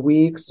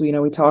weeks.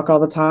 We talk all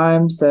the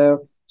time.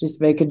 So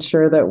just making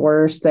sure that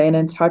we're staying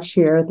in touch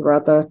here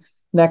throughout the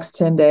next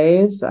 10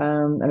 days,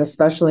 and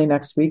especially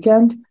next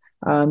weekend.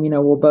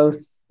 We'll both,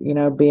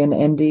 be in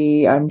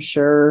Indy, I'm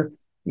sure,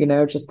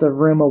 just a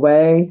room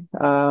away,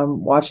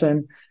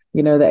 watching,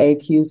 the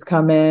AQs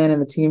come in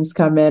and the teams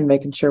come in,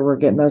 making sure we're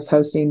getting those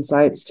hosting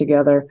sites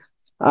together.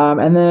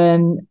 And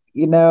then,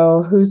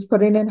 who's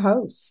putting in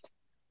host,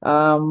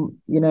 and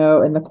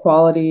the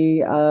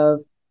quality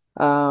of,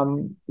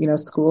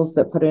 schools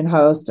that put in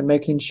host, and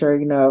making sure,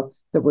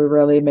 that we're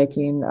really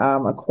making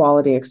a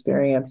quality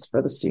experience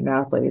for the student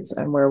athletes,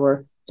 and where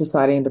we're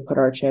deciding to put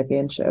our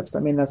championships. I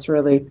mean, that's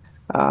really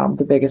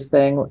the biggest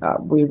thing.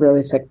 We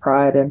really take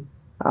pride in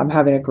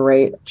having a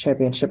great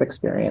championship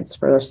experience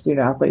for our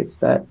student athletes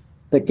that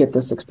get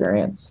this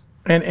experience.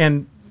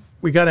 And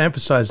we got to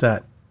emphasize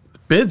that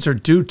bids are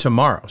due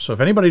tomorrow. So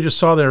if anybody just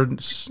saw their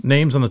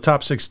names on the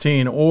top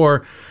 16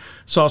 or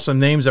saw some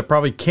names that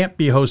probably can't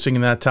be hosting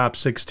in that top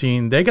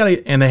 16, they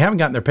haven't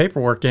gotten their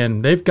paperwork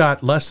in, they've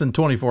got less than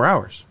 24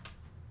 hours.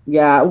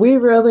 Yeah, we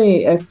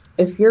really,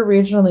 if you're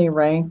regionally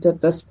ranked at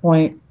this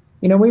point,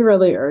 we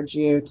really urge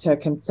you to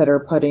consider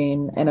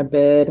putting in a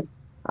bid.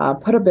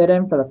 Put a bid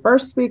in for the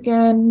first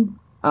weekend,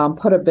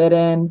 put a bid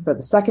in for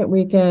the second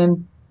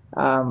weekend.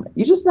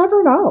 You just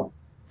never know.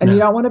 And you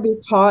don't want to be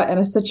caught in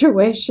a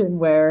situation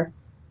where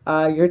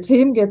your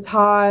team gets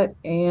hot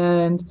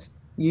and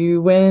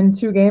you win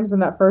 2 games in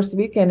that first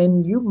weekend,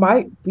 and you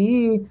might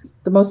be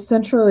the most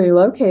centrally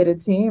located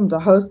team to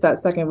host that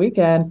second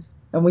weekend,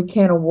 and we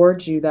can't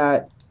award you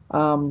that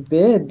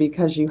bid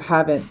because you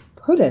haven't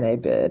put in a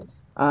bid.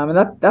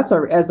 And that's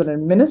as an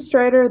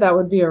administrator, that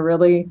would be a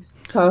really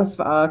tough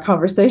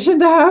conversation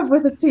to have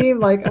with a team.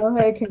 Like, oh,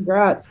 hey,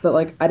 congrats,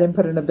 but I didn't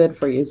put in a bid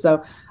for you.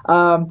 So,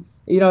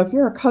 if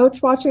you're a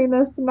coach watching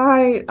this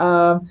tonight,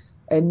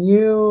 and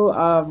you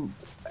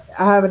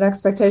have an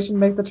expectation to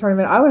make the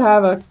tournament, I would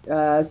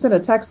have send a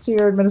text to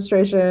your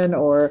administration,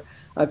 or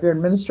if you're an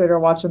administrator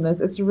watching this,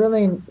 it's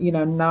really,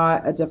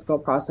 not a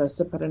difficult process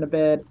to put in a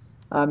bid.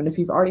 And if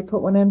you've already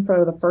put one in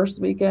for the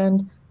first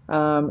weekend,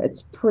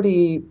 it's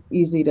pretty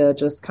easy to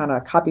just kind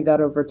of copy that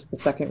over to the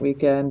second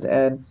weekend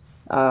and,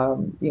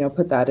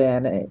 put that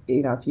in,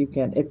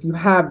 if you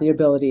have the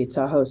ability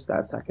to host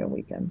that second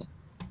weekend.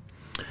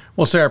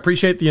 Well, Sarah,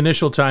 appreciate the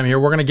initial time here.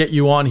 We're going to get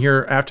you on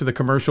here after the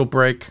commercial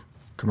break,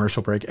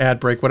 ad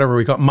break, whatever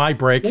we call it, my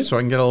break, so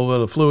I can get a little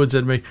bit of fluids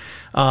in me.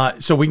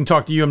 So we can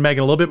talk to you and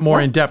Megan a little bit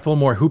more in depth, a little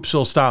more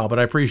Hoopsville style. But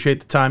I appreciate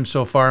the time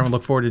so far, and we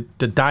look forward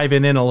to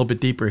diving in a little bit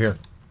deeper here.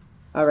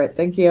 All right.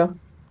 Thank you.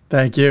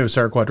 Thank you.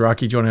 Sarah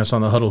Quadracki joining us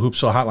on the Huddle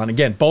Hoopsville Hotline.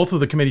 Again, both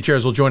of the committee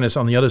chairs will join us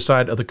on the other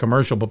side of the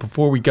commercial. But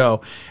before we go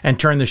and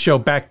turn the show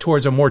back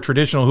towards a more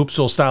traditional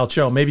Hoopsville style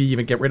show, maybe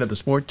even get rid of the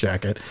sport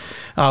jacket,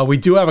 we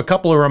do have a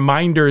couple of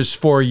reminders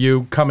for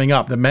you coming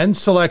up. The men's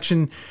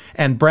selection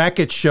and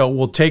bracket show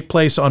will take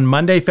place on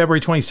Monday, February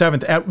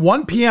 27th at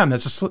 1 p.m.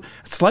 That's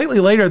slightly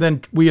later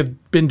than we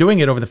have been doing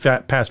it over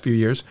the past few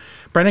years.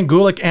 Brendan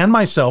Gulick and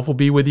myself will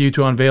be with you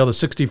to unveil the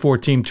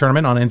 64-team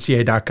tournament on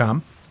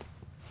NCAA.com.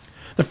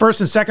 The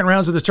first and second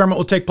rounds of the tournament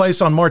will take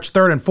place on March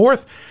 3rd and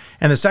 4th,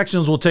 and the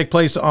sectionals will take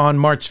place on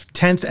March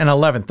 10th and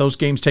 11th. Those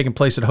games taking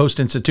place at host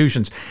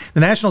institutions. The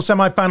national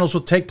semifinals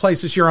will take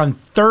place this year on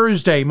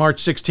Thursday, March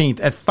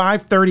 16th at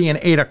 5:30 and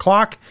 8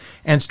 o'clock,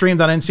 and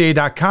streamed on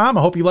NCAA.com.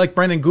 I hope you like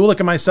Brendan Gulick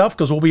and myself,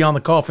 because we'll be on the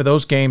call for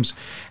those games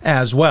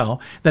as well.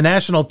 The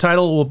national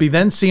title will be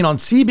then seen on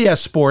CBS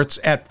Sports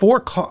at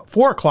 4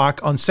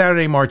 o'clock on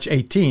Saturday, March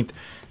 18th.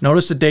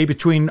 Notice the day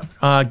between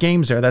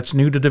games there. That's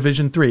new to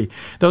Division III.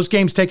 Those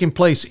games taking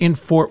place in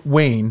Fort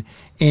Wayne,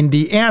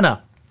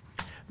 Indiana.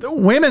 The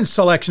women's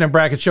selection and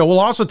bracket show will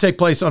also take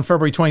place on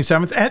February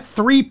 27th at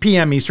 3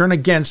 p.m. Eastern.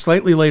 Again,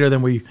 slightly later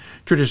than we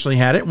traditionally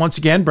had it. Once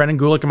again, Brendan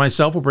Gulick and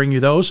myself will bring you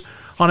those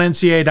on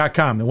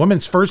NCAA.com. The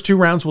women's first 2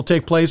 rounds will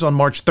take place on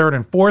March 3rd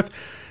and 4th,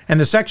 and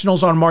the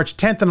sectionals on March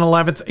 10th and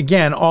 11th,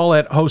 again, all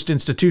at host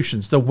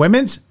institutions. The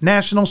women's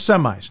national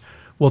semis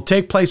will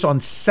take place on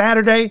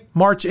Saturday,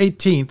 March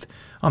 18th,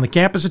 on the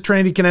campus of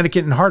Trinity,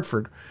 Connecticut, in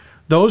Hartford.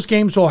 Those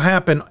games will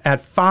happen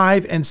at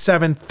 5 and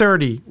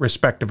 7:30,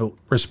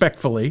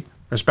 respectively,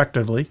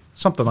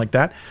 something like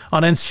that,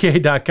 on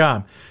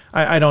NCAA.com.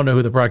 I don't know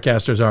who the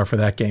broadcasters are for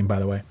that game, by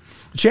the way.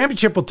 The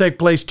championship will take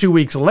place 2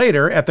 weeks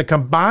later at the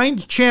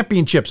combined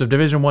championships of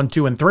Division I,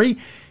 II, and III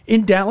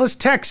in Dallas,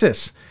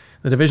 Texas.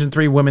 The Division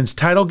III women's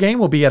title game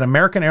will be at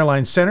American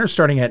Airlines Center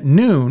starting at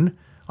noon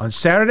on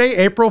Saturday,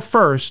 April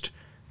 1st.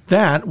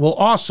 That will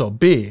also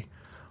be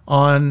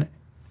on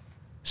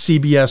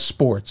CBS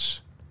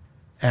Sports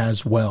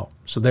as well.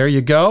 So there you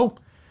go.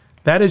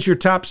 That is your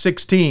top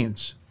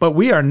 16s. But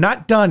we are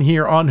not done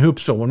here on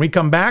Hoopsville. When we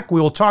come back,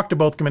 we will talk to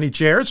both committee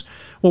chairs.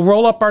 We'll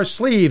roll up our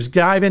sleeves,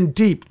 dive in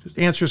deep,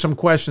 answer some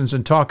questions,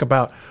 and talk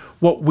about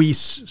what we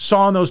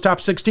saw in those top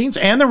 16s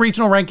and the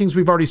regional rankings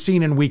we've already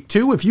seen in week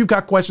 2. If you've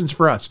got questions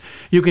for us,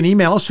 you can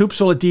email us,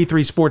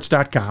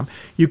 hoopsville@d3sports.com.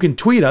 You can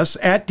tweet us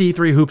at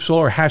D3Hoopsville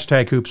or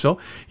hashtag Hoopsville.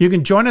 You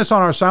can join us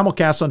on our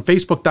simulcast on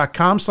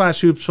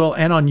Facebook.com/Hoopsville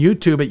and on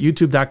YouTube at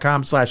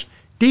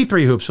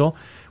YouTube.com/D3Hoopsville.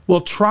 We'll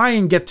try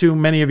and get to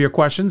many of your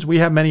questions. We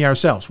have many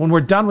ourselves. When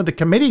we're done with the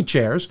committee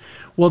chairs,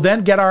 we'll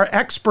then get our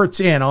experts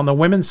in on the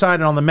women's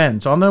side and on the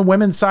men's. On the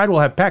women's side,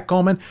 we'll have Pat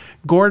Coleman,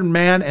 Gordon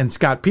Mann, and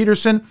Scott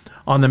Peterson.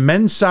 On the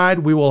men's side,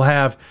 we will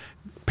have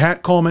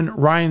Pat Coleman,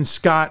 Ryan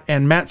Scott,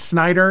 and Matt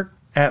Snyder,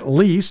 at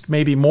least,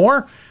 maybe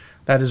more.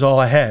 That is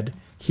all ahead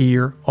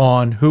here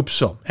on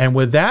Hoopsville. And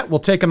with that, we'll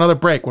take another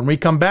break. When we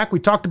come back, we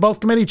talk to both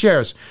committee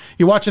chairs.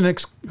 You're watching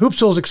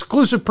Hoopsville's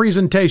exclusive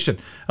presentation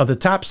of the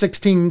top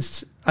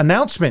 16's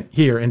announcement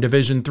here in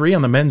Division III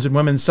on the men's and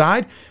women's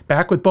side.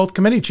 Back with both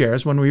committee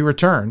chairs when we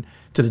return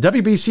to the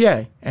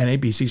WBCA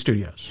and ABC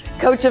studios.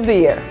 Coach of the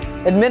Year,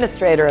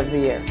 Administrator of the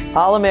Year,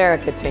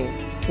 All-America Team,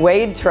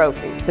 Wade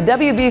Trophy. The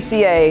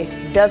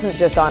WBCA doesn't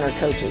just honor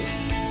coaches,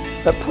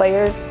 but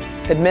players,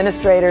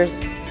 administrators,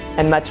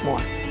 and much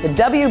more. The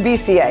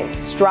WBCA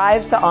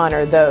strives to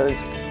honor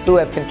those who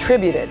have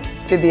contributed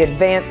to the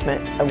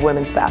advancement of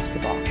women's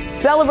basketball.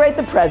 Celebrate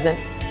the present,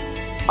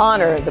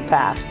 honor the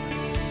past,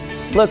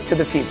 look to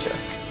the future.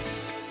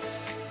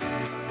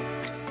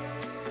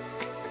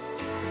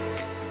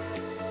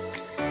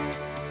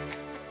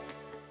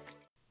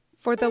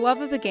 For the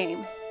love of the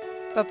game,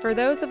 but for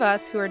those of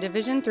us who are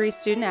Division III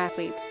student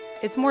athletes,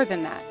 it's more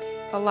than that,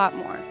 a lot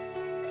more.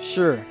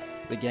 Sure,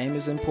 the game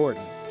is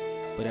important.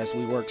 But as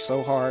we work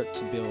so hard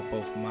to build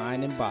both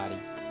mind and body,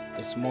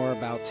 it's more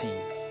about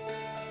team.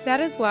 That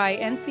is why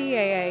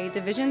NCAA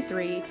Division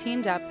III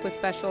teamed up with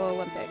Special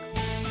Olympics.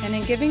 And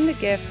in giving the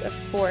gift of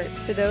sport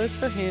to those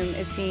for whom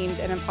it seemed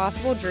an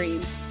impossible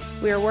dream,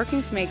 we are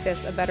working to make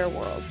this a better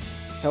world.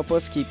 Help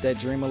us keep that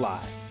dream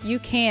alive. You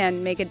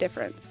can make a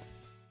difference.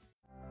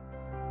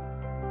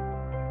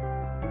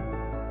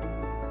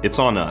 It's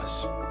on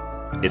us.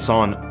 It's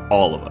on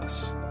all of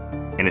us.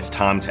 And it's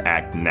time to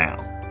act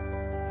now.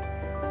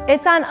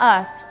 It's on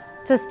us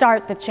to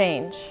start the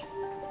change.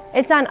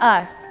 It's on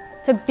us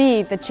to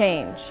be the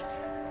change.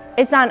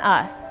 It's on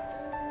us.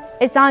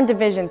 It's on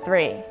Division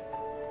III.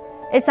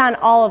 It's on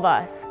all of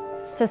us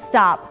to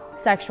stop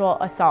sexual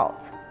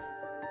assault.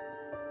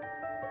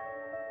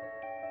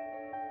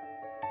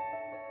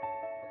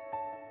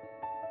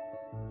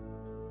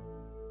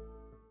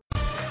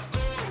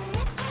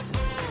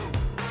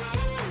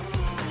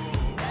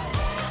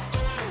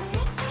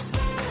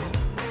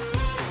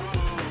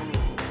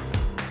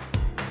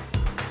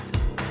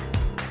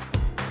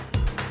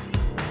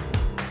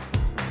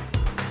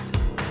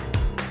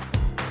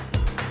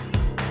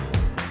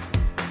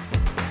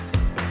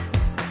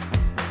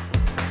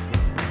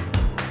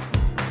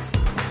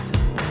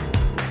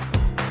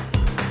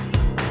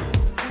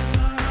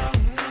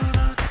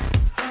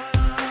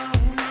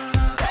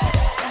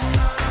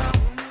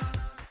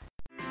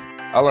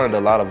 I learned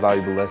a lot of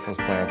valuable lessons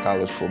playing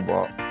college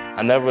football.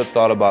 I never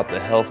thought about the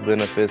health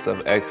benefits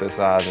of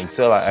exercise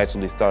until I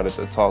actually started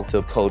to talk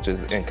to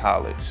coaches in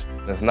college.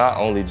 It's not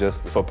only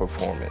just for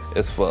performance,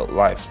 it's for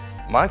life.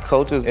 My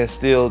coaches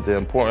instilled the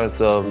importance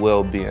of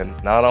well-being,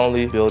 not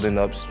only building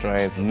up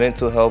strength,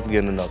 mental health,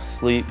 getting enough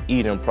sleep,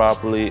 eating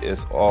properly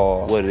is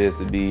all what it is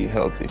to be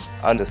healthy.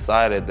 I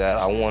decided that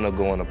I want to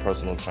go on a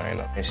personal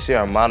trainer and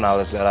share my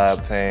knowledge that I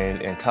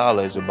obtained in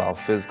college about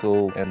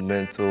physical and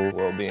mental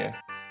well-being.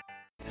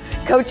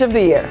 Coach of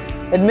the Year,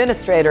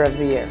 Administrator of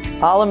the Year,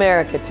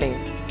 All-America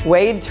Team,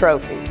 Wade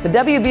Trophy. The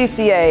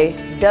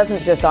WBCA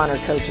doesn't just honor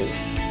coaches,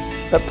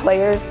 but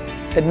players,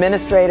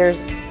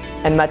 administrators,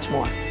 and much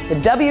more. The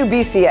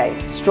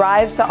WBCA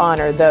strives to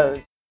honor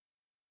those.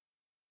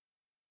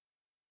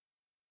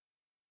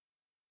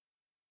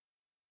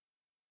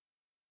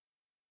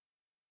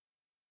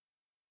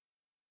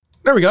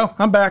 There we go.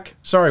 I'm back.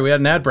 Sorry, we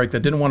had an ad break that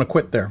didn't want to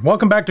quit there.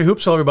 Welcome back to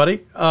Hoopsville,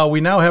 everybody. We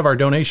now have our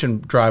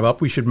donation drive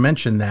up. We should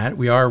mention that.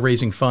 We are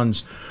raising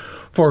funds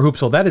for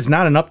Hoopsville. That is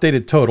not an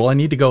updated total. I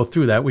need to go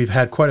through that. We've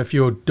had quite a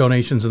few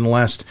donations in the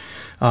last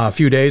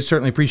few days.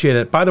 Certainly appreciate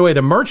it. By the way,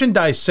 the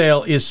merchandise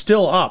sale is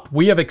still up.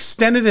 We have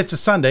extended it to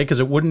Sunday because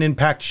it wouldn't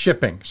impact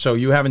shipping. So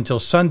you have until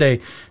Sunday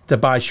to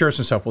buy shirts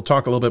and stuff. We'll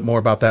talk a little bit more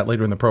about that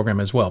later in the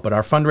program as well. But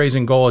our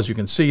fundraising goal, as you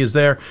can see, is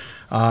there.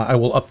 I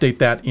will update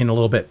that in a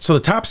little bit. So the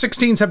top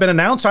 16s have been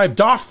announced. I've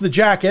doffed the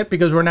jacket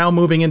because we're now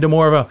moving into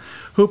more of a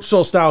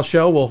Hoopsville style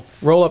show. We'll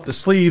roll up the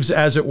sleeves,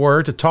 as it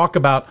were, to talk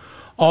about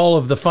all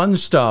of the fun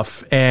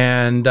stuff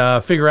and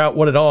figure out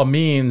what it all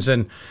means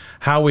and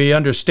how we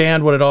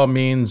understand what it all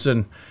means,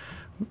 and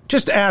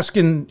just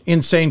asking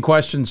insane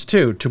questions,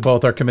 too, to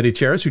both our committee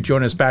chairs who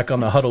join us back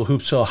on the Huddle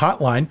Hoopsville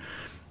hotline.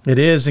 It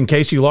is, in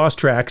case you lost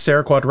track,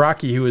 Sarah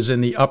Quadracki, who is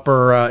in the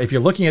upper, if you're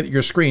looking at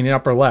your screen, the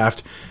upper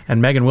left,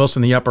 and Megan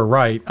Wilson, the upper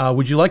right.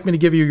 Would you like me to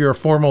give you your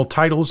formal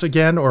titles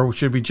again, or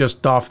should we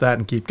just doff that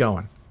and keep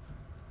going?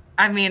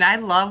 I mean, I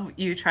love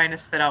you trying to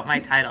spit out my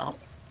title.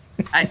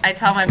 I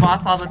tell my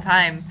boss all the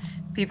time,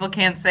 people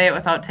can't say it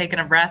without taking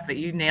a breath, but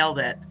you nailed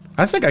it.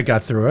 I think I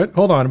got through it.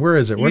 Hold on, where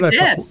is it? You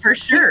did, for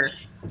sure.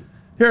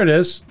 Here it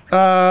is.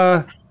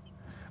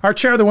 Our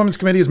chair of the Women's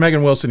Committee is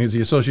Megan Wilson, who's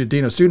the Associate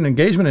Dean of Student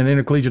Engagement and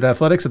Intercollegiate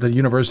Athletics at the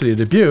University of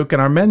Dubuque,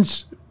 and our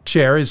men's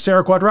chair is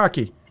Sarah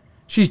Quadracki.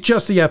 She's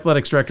just the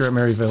Athletics Director at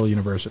Maryville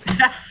University.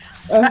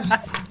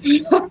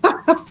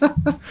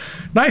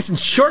 Nice and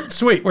short and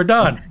sweet. We're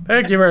done.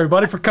 Thank you,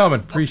 everybody, for coming.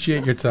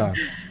 Appreciate your time.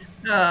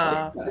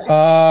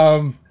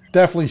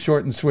 Definitely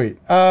short and sweet.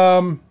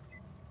 All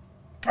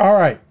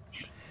right.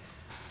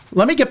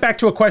 Let me get back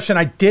to a question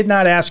I did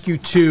not ask you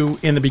to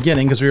in the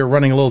beginning because we were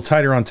running a little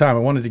tighter on time. I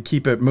wanted to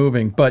keep it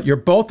moving. But you're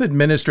both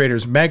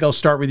administrators. Meg, I'll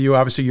start with you.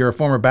 Obviously, you're a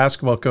former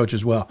basketball coach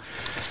as well.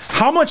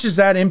 How much does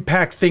that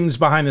impact things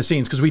behind the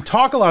scenes? Because we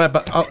talk a lot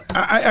about,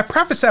 I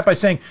preface that by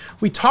saying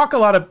we talk a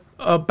lot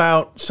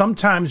about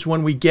sometimes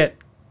when we get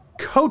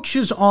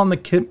coaches on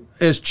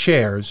as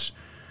chairs,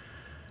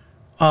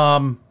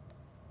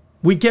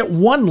 we get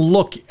one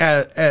look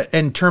at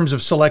in terms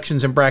of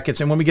selections and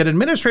brackets, and when we get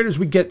administrators,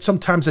 we get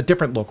sometimes a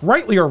different look,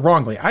 rightly or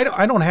wrongly.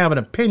 I don't have an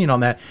opinion on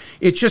that.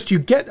 It's just you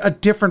get a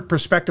different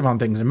perspective on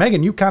things, and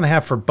Megan, you kind of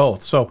have for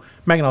both. So,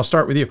 Megan, I'll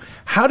start with you.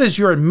 How does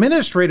your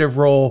administrative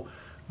role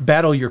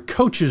battle your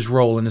coach's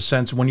role in a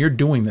sense when you're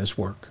doing this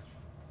work?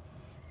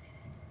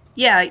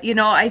 Yeah,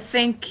 I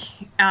think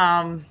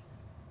I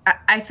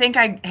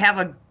have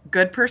a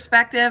good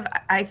perspective.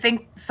 I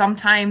think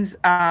sometimes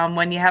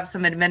when you have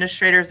some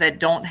administrators that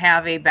don't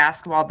have a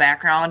basketball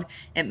background,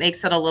 it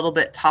makes it a little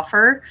bit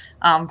tougher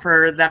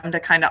for them to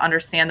kind of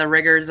understand the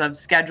rigors of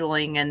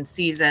scheduling and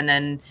season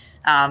and,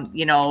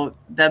 the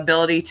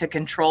ability to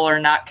control or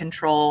not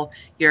control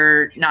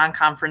your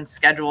non-conference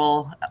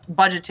schedule,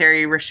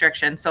 budgetary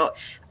restrictions. So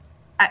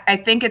I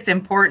think it's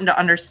important to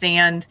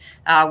understand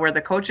where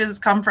the coaches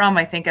come from.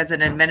 I think as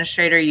an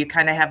administrator, you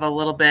kind of have a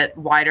little bit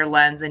wider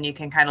lens and you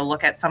can kind of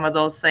look at some of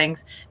those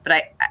things.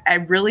 But I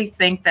really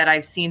think that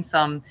I've seen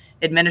some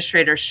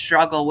administrators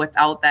struggle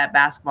without that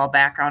basketball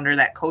background or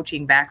that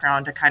coaching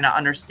background to kind of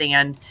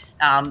understand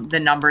the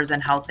numbers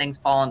and how things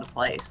fall into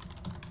place.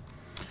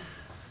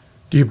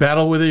 Do you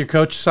battle with your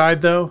coach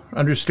side, though?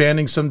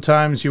 Understanding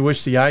sometimes you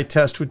wish the eye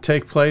test would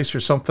take place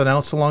or something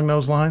else along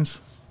those lines?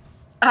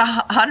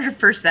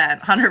 100%.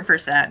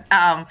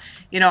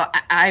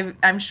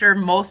 I'm sure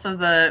most of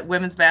the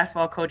women's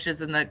basketball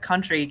coaches in the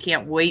country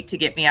can't wait to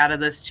get me out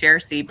of this chair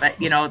seat. But,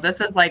 this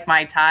is like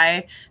my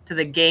tie to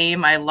the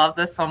game. I love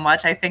this so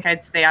much. I think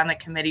I'd stay on the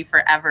committee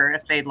forever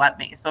if they'd let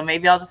me. So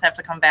maybe I'll just have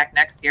to come back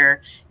next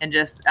year and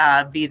just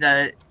be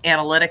the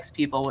analytics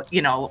people.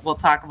 We'll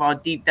talk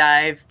about deep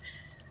dive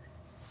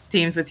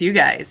teams with you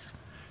guys.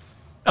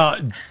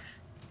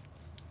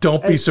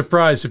 Don't be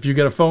surprised if you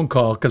get a phone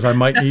call because I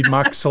might need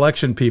mock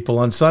selection people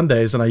on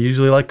Sundays, and I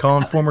usually like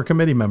calling former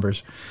committee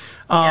members.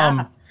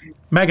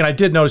 Megan, I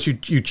did notice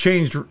you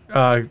changed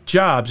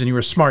jobs, and you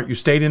were smart. You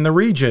stayed in the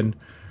region,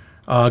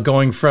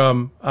 going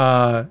from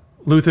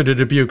Luther to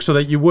Dubuque, so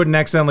that you wouldn't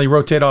accidentally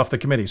rotate off the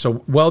committee.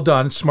 So well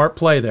done, smart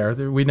play there.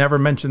 We never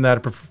mentioned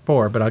that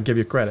before, but I'll give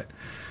you credit.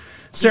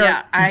 Sarah,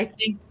 yeah, I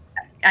think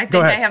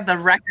I have the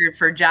record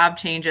for job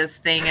changes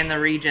staying in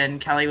the region.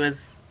 Kelly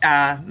was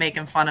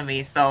making fun of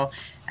me, so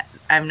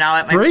I'm now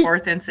at my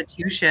fourth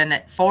institution,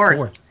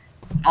 fourth.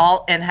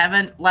 And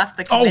haven't left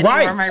the committee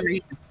or my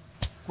region.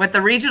 With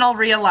the regional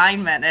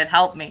realignment, it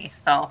helped me.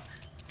 So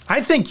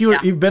I think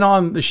you've been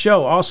on the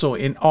show also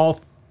in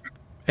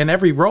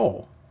every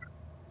role,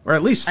 or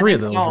at least three of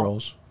those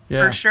roles.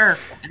 Yeah, for sure,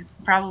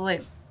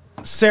 probably.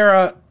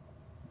 Sarah,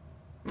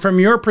 from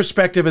your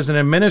perspective as an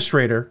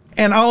administrator,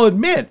 and I'll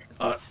admit,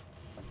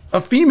 a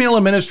female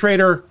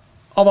administrator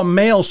of a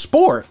male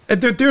sport,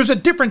 there's a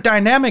different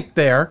dynamic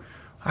there.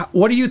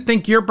 What do you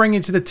think you're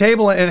bringing to the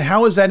table, and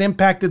how has that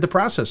impacted the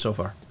process so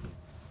far?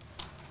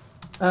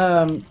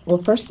 Well,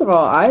 first of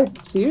all, I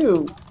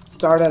too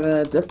started in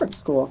a different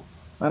school.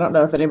 I don't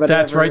know if anybody.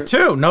 That's right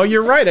too. No,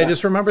 you're right. I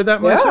just remembered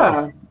that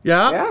myself.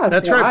 Yeah,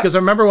 that's right. Because I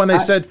remember when they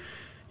said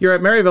you're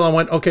at Maryville, I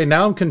went, okay,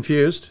 now I'm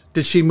confused.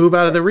 Did she move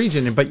out of the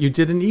region? But you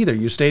didn't either.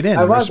 You stayed in.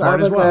 I was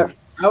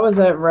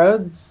at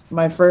Rhodes.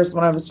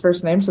 When I was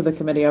first named to the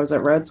committee, I was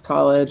at Rhodes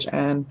College,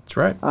 and that's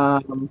right.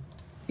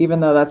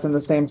 Even though that's in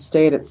the same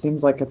state, it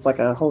seems like it's like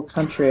a whole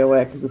country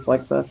away because it's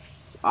like the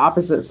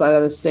opposite side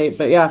of the state.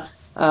 But yeah,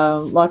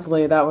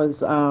 luckily that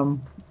was in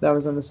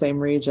the same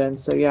region.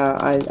 So yeah,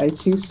 I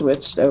too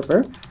switched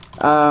over.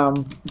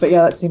 But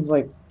yeah, that seems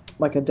like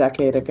a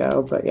decade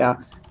ago. But yeah,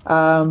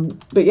 so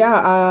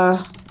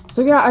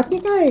yeah, I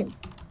think I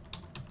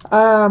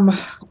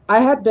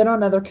had been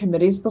on other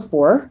committees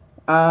before.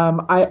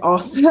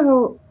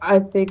 I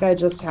think I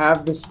just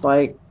have this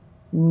like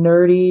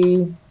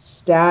nerdy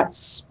stats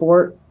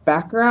sport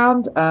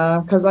background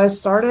because I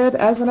started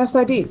as an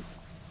SID,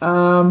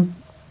 and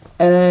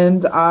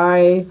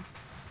that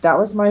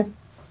was my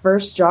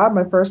first job,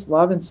 my first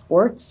love in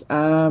sports,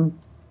 and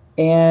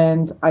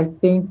I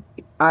think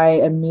I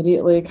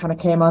immediately kind of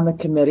came on the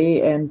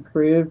committee and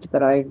proved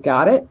that I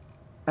got it,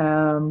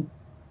 and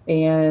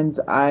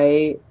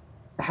I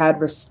had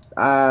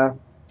I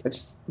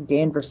just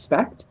gained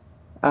respect,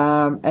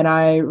 and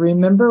I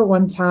remember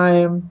one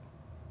time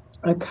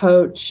a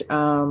coach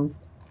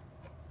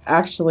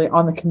actually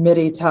on the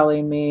committee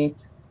telling me,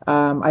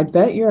 I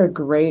bet you're a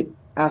great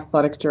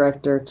athletic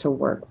director to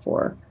work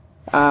for.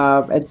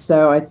 And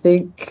so I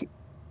think,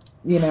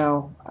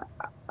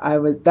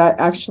 that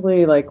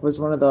actually was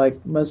one of the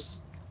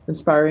most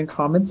inspiring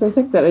comments I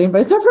think that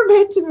anybody's ever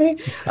made to me,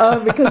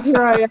 because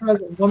here I am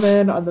as a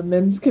woman on the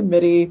men's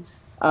committee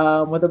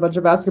with a bunch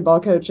of basketball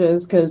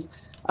coaches, because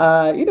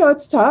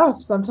it's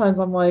tough. Sometimes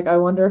I'm like, I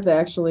wonder if they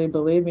actually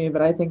believe me,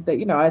 but I think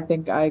that, I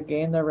think I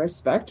gained their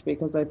respect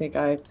because I think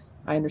I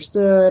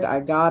understood,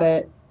 I got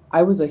it.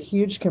 I was a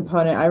huge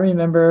component. I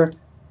remember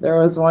there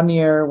was one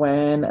year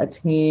when a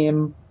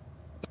team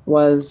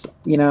was,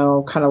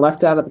 kind of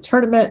left out of the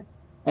tournament,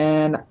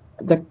 and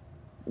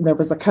there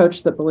was a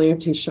coach that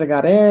believed he should have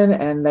got in,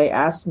 and they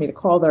asked me to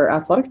call their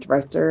athletic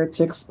director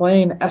to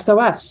explain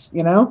SOS,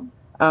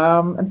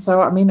 and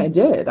so, I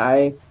did.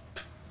 I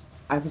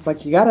was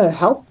like, you got to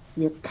help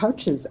your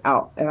coaches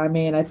out.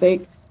 And I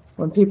think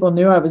when people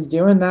knew I was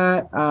doing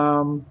that,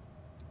 I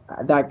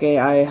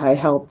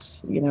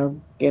helped,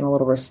 gain a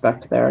little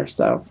respect there.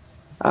 So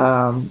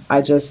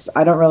I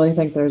don't really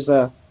think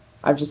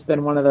I've just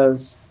been one of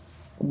those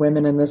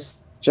women in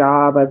this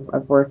job.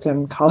 I've worked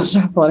in college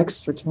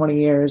athletics for 20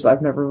 years.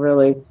 I've never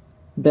really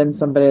been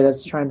somebody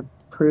that's trying to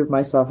prove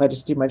myself. I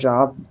just do my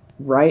job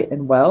right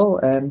and well,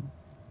 and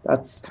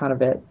that's kind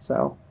of it.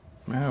 So.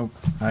 Wow,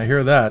 I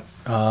hear that.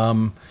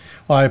 Well,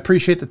 I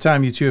appreciate the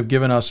time you two have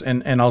given us,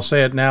 and I'll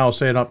say it now, I'll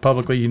say it up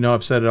publicly.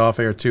 I've said it off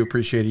air too.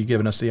 Appreciate you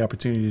giving us the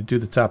opportunity to do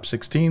the top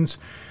 16s.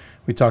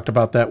 We talked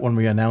about that when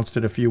we announced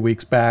it a few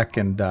weeks back,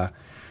 and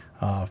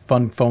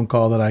fun phone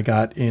call that I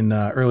got in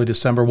early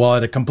December while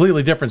at a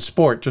completely different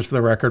sport, just for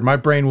the record. My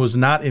brain was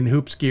not in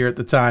hoops gear at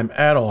the time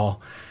at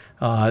all.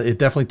 It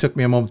definitely took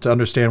me a moment to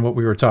understand what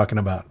we were talking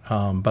about,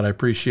 but I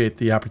appreciate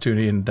the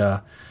opportunity, and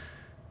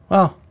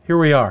here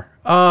we are.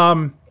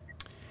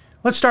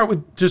 Let's start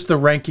with just the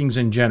rankings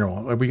in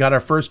general. We got our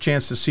first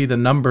chance to see the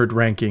numbered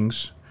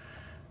rankings.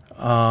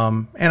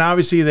 And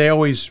obviously they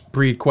always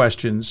breed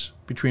questions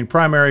between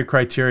primary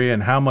criteria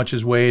and how much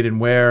is weighed and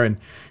where. And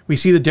we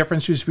see the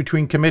differences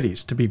between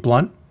committees, to be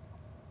blunt.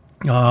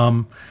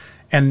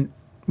 And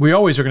we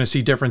always are going to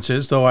see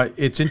differences, though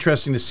it's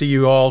interesting to see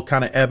you all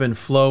kind of ebb and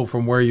flow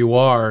from where you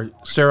are.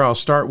 Sarah, I'll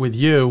start with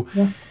you.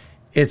 Yeah.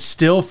 It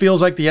still feels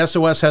like the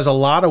SOS has a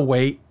lot of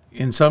weight.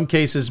 In some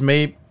cases,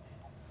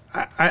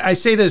 I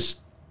say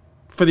this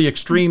for the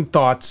extreme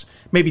thoughts,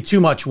 maybe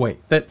too much weight.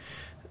 That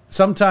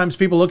sometimes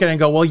people look at it and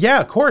go, well, yeah,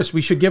 of course,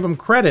 we should give them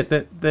credit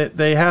that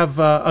they have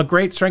a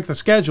great strength of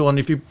schedule. And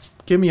if you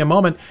give me a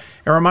moment,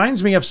 it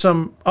reminds me of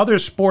some other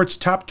sports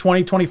top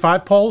 20,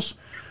 25 polls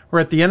where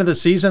at the end of the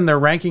season, they're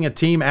ranking a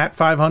team at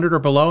 500 or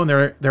below. And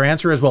their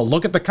answer is, well,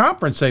 look at the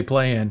conference they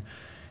play in.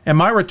 And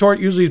my retort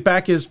usually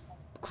back is,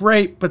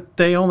 great, but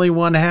they only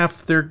won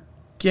half their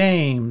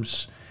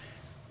games.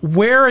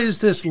 Where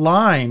is this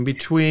line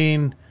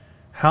between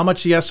how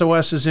much the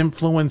SOS is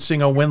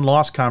influencing a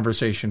win-loss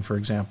conversation, for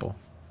example?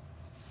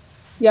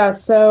 Yeah,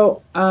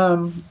 so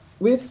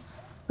we've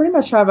pretty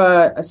much have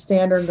a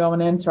standard going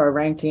into our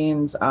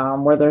rankings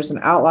where there's an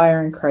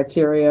outlier in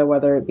criteria,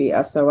 whether it be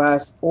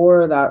SOS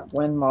or that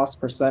win-loss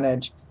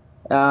percentage.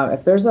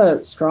 If there's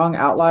a strong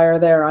outlier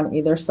there on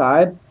either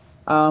side,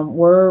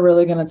 we're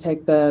really going to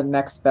take the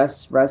next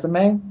best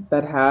resume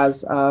that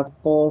has a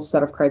full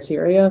set of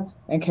criteria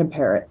and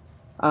compare it.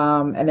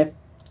 And if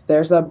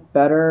there's a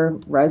better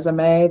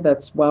resume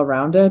that's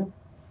well-rounded,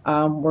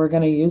 we're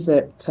going to use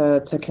it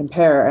to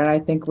compare. And I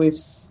think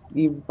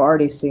you've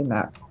already seen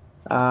that.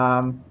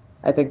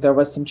 I think there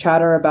was some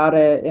chatter about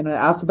it in an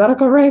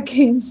alphabetical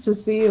rankings to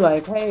see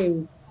like,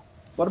 hey,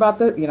 what about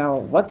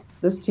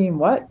this team,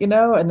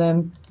 and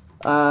then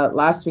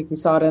last week we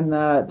saw it in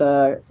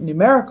the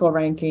numerical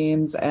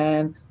rankings,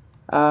 and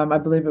I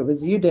believe it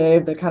was you,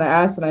 Dave, that kind of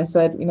asked, and I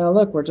said,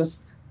 look,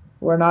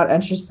 we're not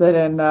interested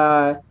in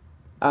a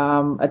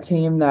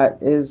team that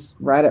is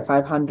right at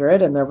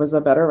 500, and there was a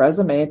better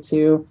resume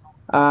to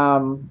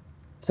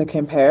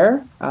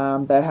compare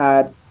that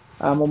had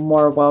a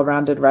more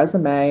well-rounded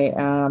resume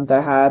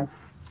that had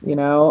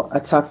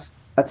a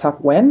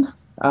tough win,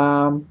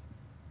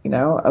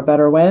 a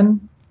better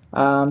win,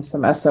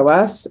 some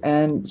SOS,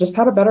 and just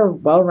had a better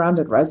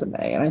well-rounded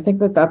resume. And I think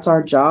that that's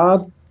our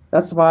job.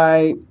 That's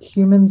why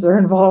humans are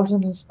involved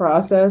in this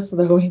process, so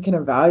that we can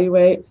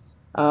evaluate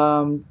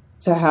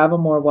to have a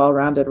more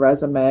well-rounded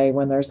resume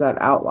when there's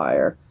that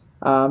outlier.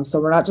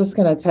 So we're not just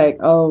going to take,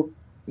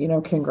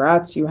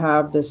 congrats, you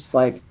have this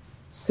like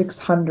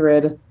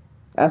 600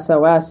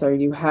 SOS, or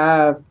you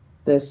have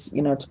this,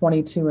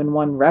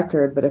 22-1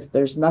 record. But if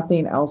there's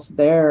nothing else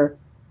there,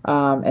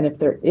 and if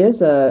there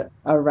is a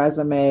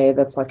resume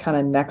that's like kind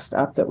of next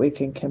up that we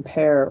can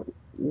compare,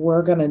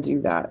 we're going to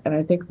do that. And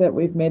I think that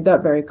we've made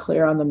that very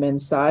clear on the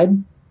men's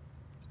side,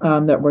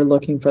 that we're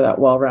looking for that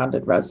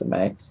well-rounded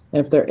resume.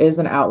 And if there is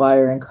an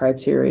outlier in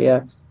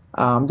criteria,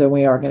 then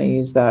we are going to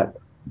use that.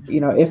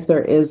 If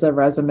there is a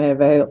resume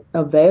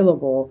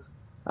available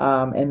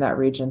in that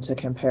region to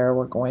compare,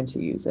 we're going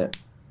to use it.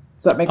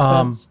 Does that make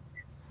sense?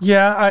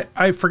 Yeah,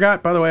 I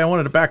forgot, by the way, I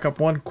wanted to back up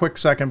one quick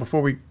second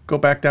before we go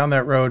back down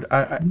that road.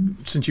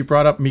 Since you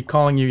brought up me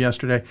calling you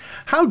yesterday,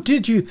 how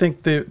did you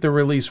think the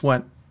release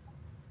went?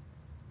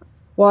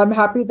 Well, I'm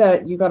happy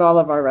that you got all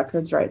of our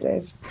records right,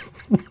 Dave.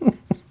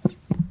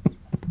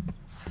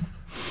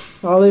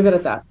 So I'll leave it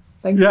at that.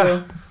 Thank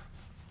you.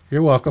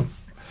 You're welcome.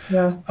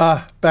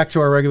 Yeah. Back to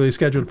our regularly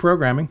scheduled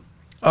programming.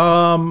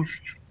 I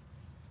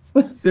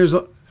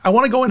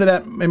want to go into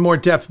that in more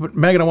depth, but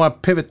Megan, I want to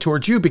pivot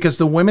towards you because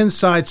the women's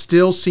side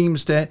still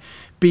seems to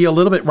be a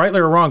little bit, rightly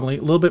or wrongly,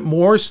 a little bit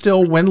more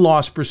still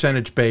win-loss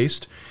percentage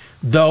based.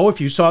 Though, if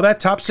you saw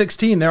that top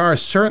 16, there are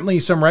certainly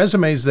some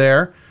resumes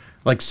there,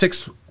 like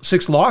six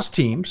loss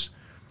teams,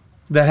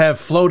 that have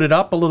floated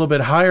up a little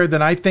bit higher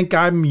than I think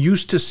I'm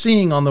used to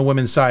seeing on the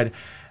women's side.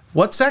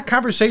 What's that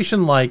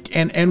conversation like?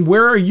 And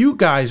where are you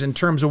guys in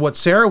terms of what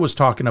Sarah was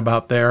talking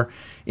about there,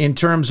 in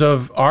terms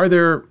of, are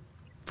there,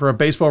 for a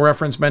Baseball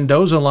Reference,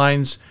 Mendoza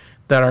lines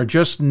that are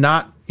just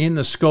not in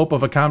the scope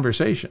of a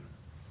conversation?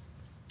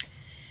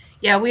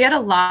 Yeah, we had a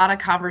lot of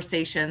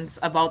conversations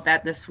about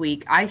that this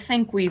week. I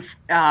think we've,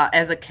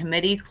 as a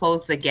committee,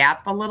 closed the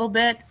gap a little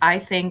bit. I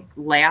think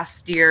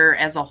last year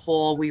as a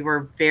whole, we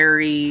were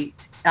very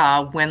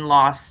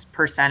win-loss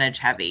percentage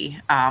heavy,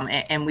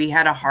 and we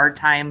had a hard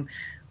time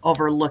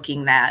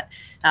overlooking that.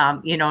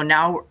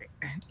 Now,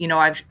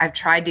 I've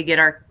tried to get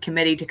our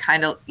committee to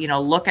kind of,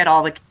 look at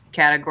all the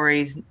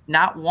categories.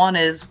 Not one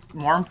is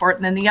more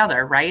important than the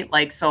other, right?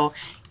 Like, so,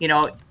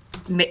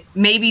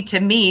 maybe to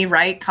me,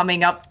 right,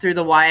 coming up through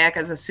the WIAC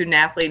as a student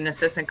athlete and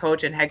assistant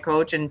coach and head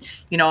coach, and,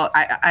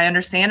 I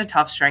understand a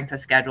tough strength of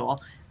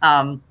schedule.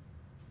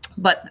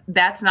 But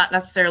that's not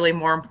necessarily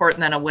more important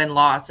than a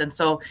win-loss. And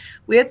so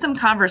we had some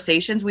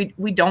conversations.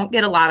 We don't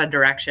get a lot of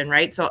direction,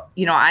 right? So,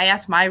 I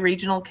asked my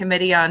regional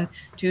committee on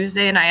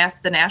Tuesday and I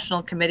asked the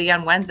national committee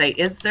on Wednesday,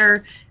 is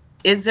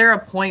there a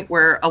point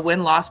where a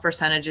win-loss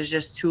percentage is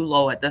just too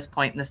low at this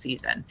point in the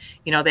season?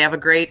 They have a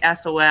great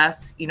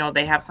SOS,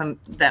 they have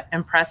that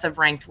impressive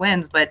ranked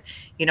wins, but,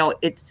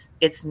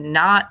 it's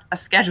not a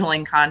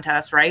scheduling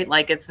contest, right?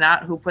 Like, it's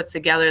not who puts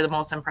together the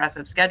most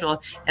impressive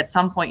schedule. At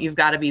some point, you've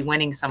got to be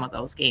winning some of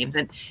those games.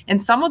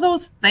 And some of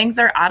those things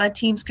are out of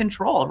teams'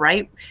 control,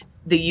 right?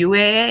 The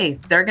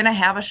UAA, they're going to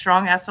have a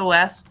strong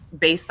SOS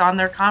based on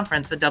their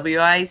conference. The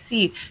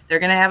WIAC, they're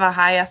going to have a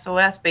high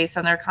SOS based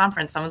on their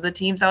conference. Some of the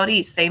teams out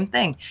east, same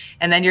thing.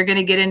 And then you're going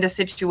to get into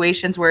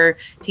situations where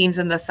teams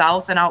in the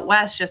south and out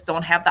west just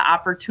don't have the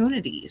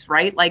opportunities,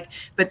 right?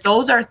 But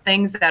those are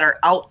things that are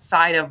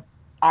outside of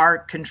our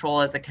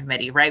control as a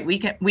committee, right? We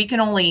can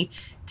only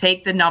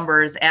take the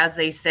numbers as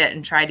they sit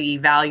and try to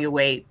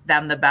evaluate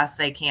them the best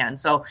they can.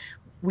 So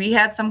we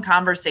had some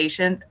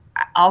conversations.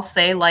 I'll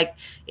say,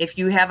 if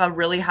you have a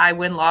really high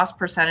win-loss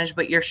percentage,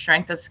 but your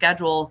strength of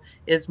schedule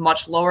is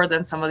much lower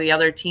than some of the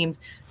other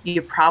teams,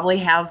 you probably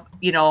have,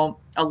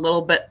 a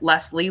little bit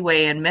less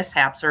leeway in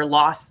mishaps or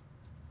lost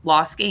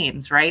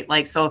games,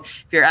 right? So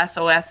if your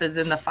SOS is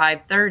in the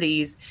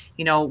 530s,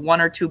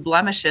 one or two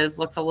blemishes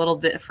looks a little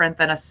different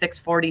than a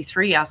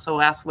 643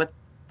 SOS with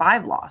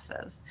 5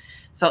 losses.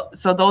 So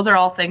those are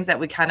all things that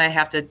we kind of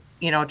have to,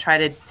 try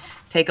to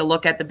take a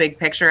look at the big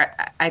picture.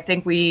 I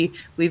think we've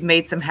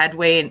made some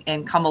headway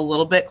and come a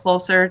little bit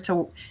closer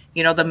to,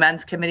 the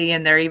men's committee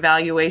and their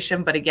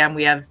evaluation. But again,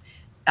 we have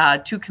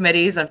 2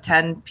 committees of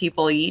 10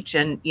 people each,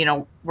 and,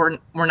 we're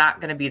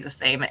not going to be the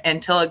same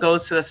until it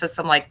goes to a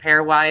system like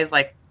pairwise,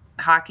 like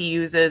hockey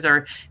uses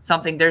or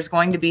something. There's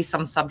going to be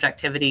some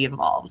subjectivity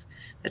involved.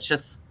 That's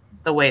just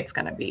the way it's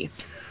going to be.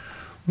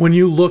 When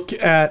you look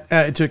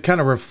at to kind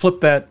of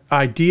flip that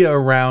idea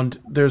around,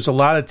 there's a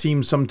lot of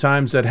teams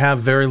sometimes that have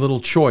very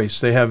little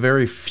choice. They have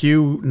very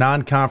few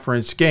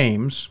non-conference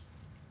games,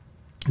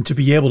 and to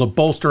be able to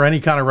bolster any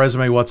kind of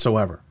resume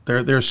whatsoever.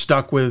 They're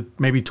stuck with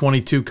maybe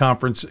 22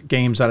 conference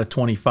games out of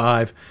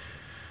 25,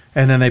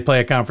 and then they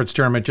play a conference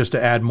tournament just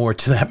to add more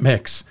to that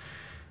mix.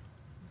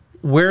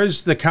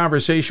 Where's the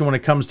conversation when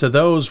it comes to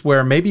those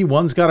where maybe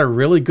one's got a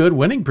really good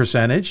winning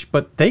percentage,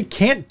 but they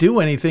can't do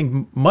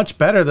anything much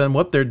better than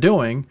what they're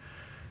doing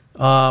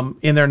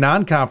in their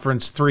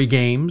non-conference 3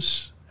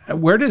 games?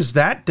 Where does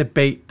that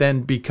debate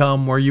then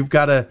become where you've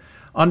got to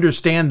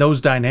understand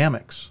those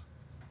dynamics?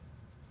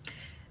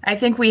 I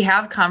think we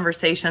have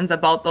conversations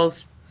about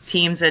those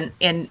teams and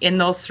in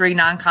those 3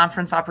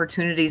 non-conference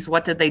opportunities.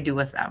 What did they do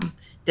with them?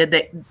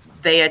 Did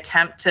they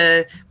attempt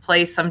to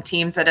play some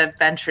teams that have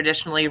been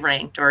traditionally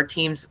ranked, or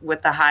teams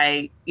with the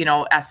high,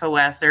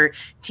 SOS, or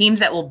teams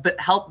that will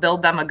help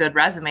build them a good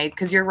resume?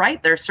 Because you're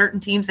right, there are certain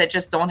teams that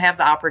just don't have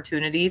the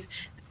opportunities.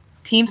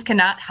 Teams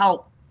cannot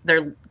help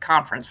their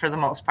conference for the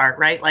most part,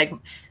 right? Like,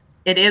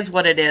 it is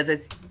what it is.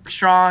 It's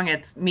strong,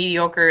 it's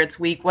mediocre, it's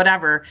weak,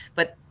 whatever.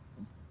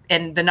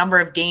 And the number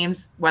of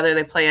games, whether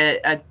they play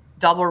a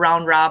double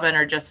round robin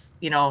or just,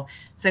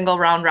 single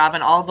round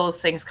robin, all those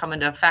things come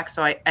into effect.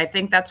 So I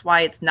think that's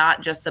why it's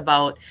not just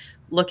about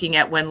looking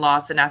at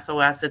win-loss and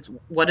SOS. It's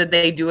what did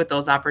they do with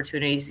those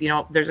opportunities?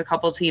 There's a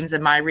couple teams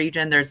in my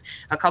region. There's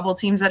a couple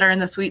teams that are in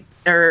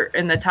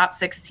the top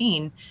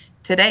 16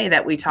 today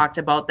that we talked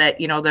about that,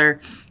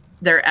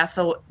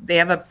 they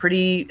have a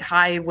pretty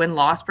high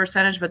win-loss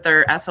percentage, but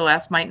their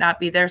SOS might not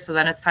be there. So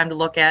then it's time to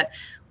look at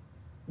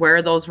where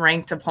are those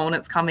ranked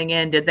opponents coming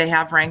in? Did they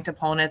have ranked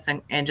opponents?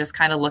 And just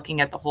kind of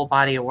looking at the whole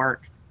body of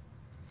work.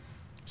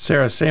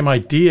 Sarah, same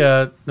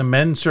idea. The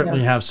men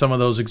certainly have some of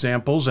those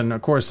examples. And,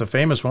 of course, the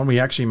famous one we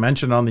actually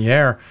mentioned on the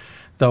air,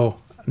 though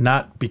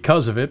not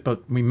because of it,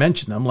 but we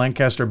mentioned them.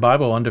 Lancaster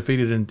Bible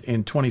undefeated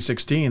in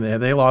 2016.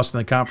 They lost in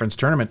the conference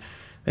tournament.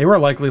 They were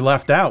likely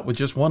left out with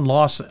just one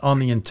loss on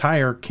the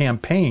entire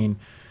campaign.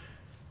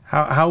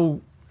 How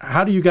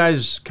do you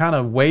guys kind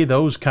of weigh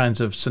those kinds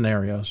of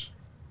scenarios?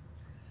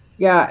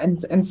 Yeah,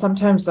 and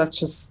sometimes that's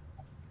just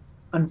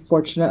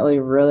unfortunately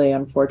really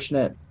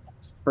unfortunate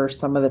for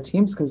some of the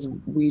teams because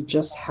we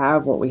just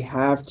have what we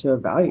have to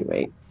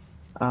evaluate.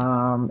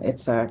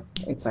 It's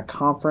a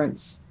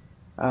conference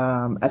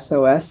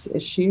SOS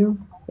issue.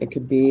 It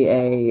could be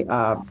a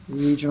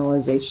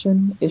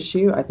regionalization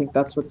issue. I think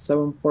that's what's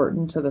so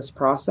important to this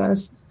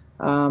process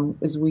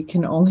is we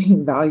can only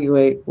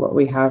evaluate what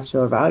we have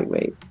to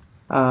evaluate.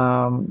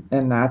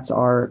 And that's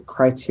our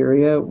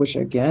criteria, which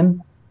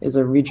again is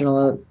a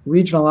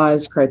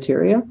regionalized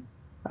criteria.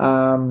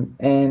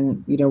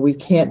 And, we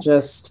can't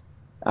just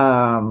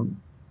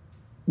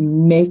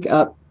make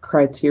up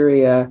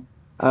criteria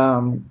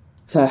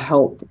to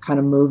help kind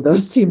of move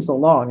those teams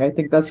along. I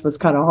think that's what's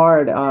kind of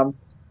hard.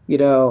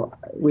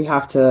 We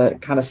have to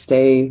kind of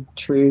stay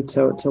true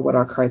to what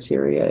our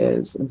criteria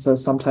is. And so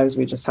sometimes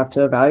we just have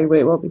to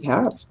evaluate what we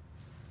have.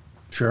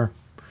 Sure.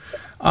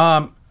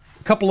 A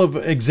couple of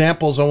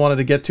examples I wanted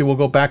to get to. We'll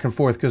go back and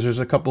forth because there's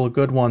a couple of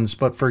good ones.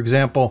 But for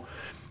example,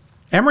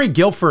 Emory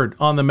Guilford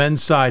on the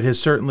men's side has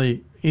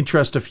certainly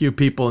interested a few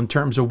people in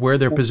terms of where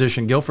they're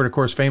positioned. Guilford, of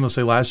course,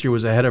 famously last year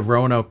was ahead of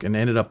Roanoke and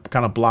ended up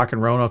kind of blocking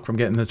Roanoke from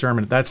getting the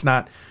tournament. That's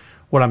not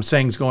what I'm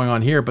saying is going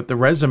on here, but the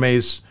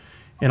resumes,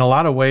 in a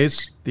lot of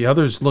ways, the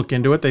others look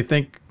into it. They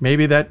think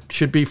maybe that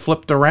should be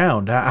flipped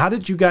around. How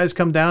did you guys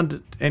come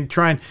down and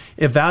try and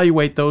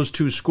evaluate those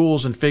two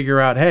schools and figure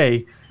out,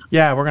 hey,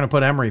 yeah, we're going to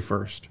put Emory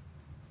first?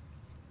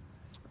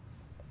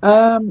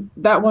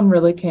 That one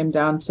really came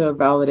down to a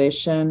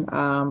validation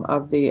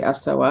of the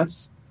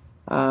SOS.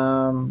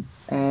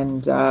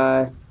 And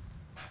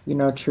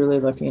truly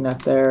looking at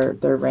their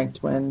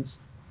ranked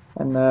wins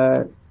and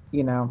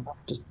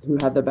just who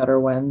had the better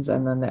wins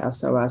and then the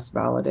SOS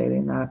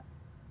validating that.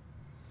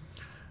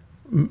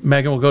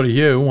 Megan, we'll go to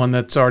you. One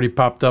that's already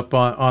popped up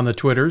on the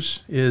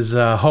Twitters is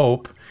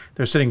Hope.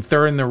 They're sitting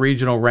third in the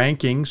regional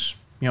rankings,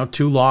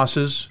 2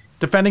 losses.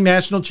 Defending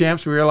national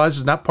champs, we realize,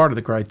 is not part of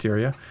the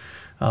criteria.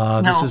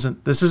 No.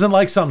 This isn't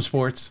like some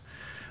sports.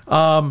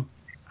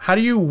 How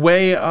do you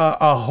weigh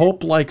a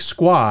Hope-like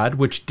squad,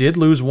 which did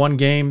lose one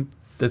game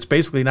that's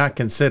basically not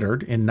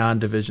considered in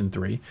non-Division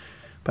III,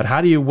 but how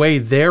do you weigh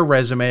their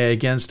resume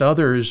against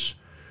others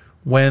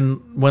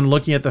when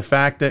looking at the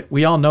fact that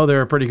we all know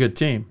they're a pretty good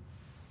team?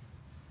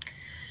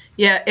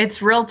 Yeah,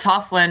 it's real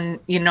tough when,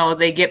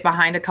 they get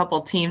behind a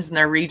couple teams in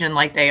their region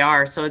like they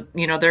are. So,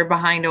 they're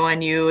behind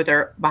ONU,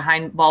 they're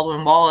behind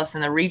Baldwin Wallace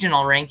in the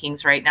regional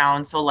rankings right now.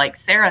 And so like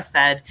Sarah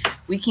said,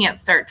 we can't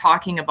start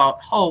talking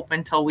about Hope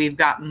until we've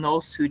gotten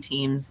those 2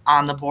 teams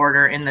on the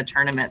border in the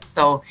tournament.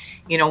 So,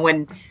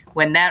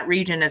 when that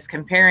region is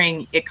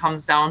comparing, it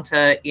comes down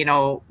to,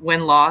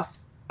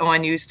 win-loss.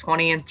 ONU's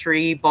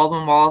 20-3,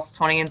 Baldwin Wallace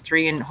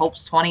 20-3, and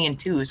Hope's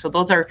 20-2. So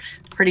those are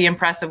pretty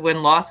impressive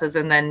win-losses.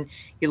 And then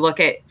you look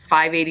at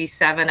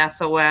 587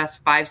 SOS,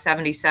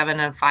 577,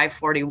 and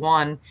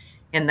 541,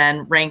 and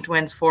then ranked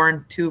wins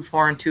 4-2,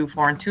 4-2,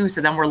 4-2.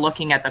 So then we're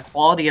looking at the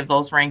quality of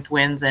those ranked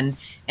wins and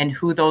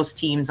who those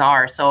teams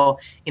are. So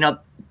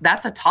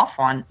that's a tough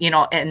one.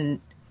 And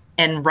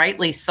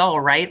rightly so,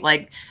 right?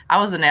 Like I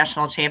was a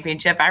national champion.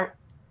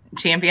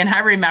 I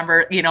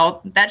remember,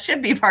 that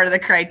should be part of the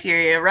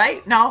criteria,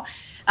 right? No.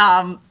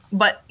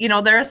 But,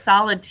 they're a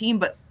solid team.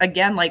 But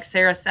again, like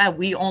Sarah said,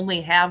 we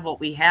only have what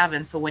we have.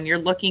 And so when you're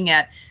looking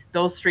at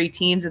those 3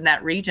 teams in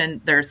that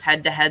region, there's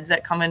head-to-heads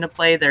that come into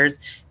play. There's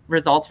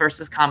results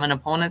versus common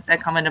opponents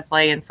that come into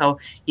play. And so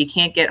you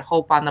can't get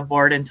Hope on the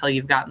board until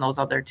you've gotten those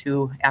other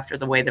 2 after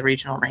the way the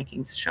regional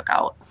rankings shook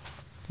out.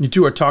 You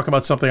two are talking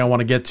about something I want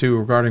to get to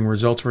regarding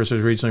results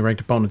versus regionally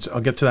ranked opponents. I'll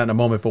get to that in a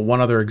moment, but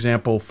one other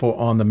example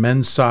on the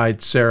men's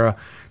side, Sarah,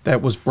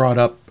 that was brought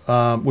up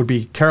would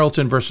be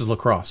Carrollton versus La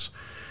Crosse.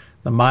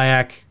 The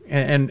MIAC,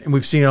 and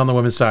we've seen it on the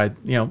women's side,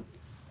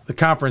 the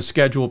conference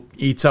schedule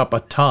eats up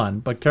a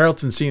ton, but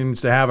Carrollton seems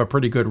to have a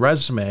pretty good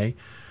resume.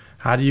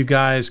 How do you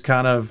guys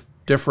kind of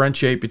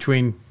differentiate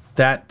between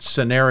that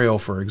scenario,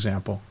 for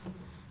example?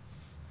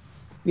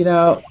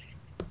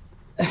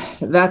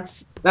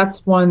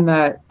 That's one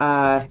that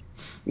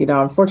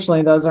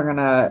unfortunately those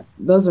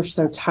are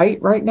so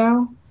tight right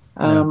now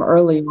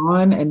early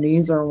on, and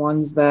these are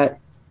ones that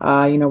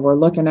we're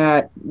looking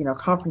at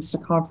conference to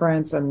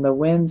conference and the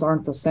wins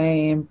aren't the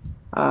same,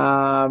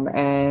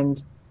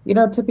 and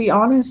to be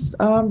honest,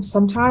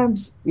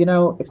 sometimes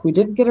if we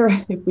didn't get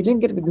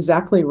it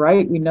exactly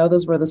right, we know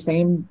those are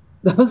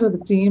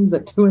the teams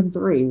at 2 and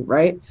 3,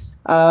 right?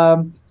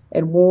 And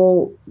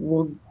we'll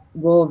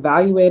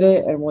evaluate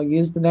it and we'll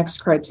use the next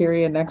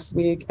criteria next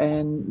week,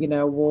 and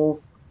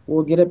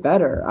we'll get it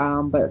better.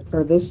 But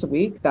for this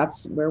week,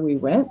 that's where we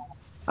went.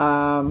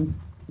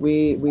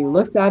 We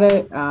looked at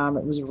it.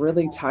 It was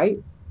really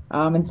tight,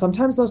 and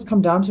sometimes those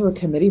come down to a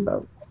committee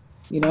vote.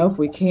 If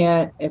we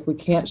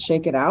can't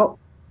shake it out,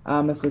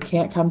 if we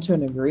can't come to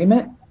an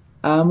agreement,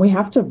 we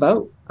have to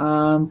vote.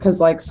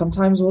 Because like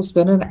sometimes we'll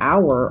spend an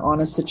hour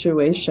on a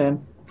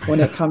situation when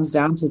it comes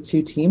down to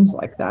two teams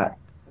like that.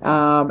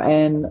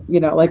 And,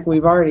 like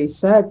we've already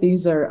said,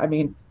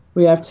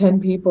 we have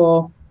 10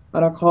 people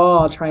on a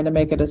call trying to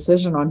make a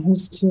decision on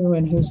who's 2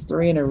 and who's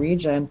 3 in a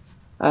region.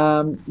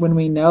 When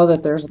we know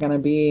that there's going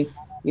to be,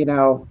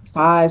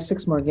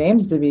 5-6 more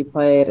games to be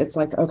played, it's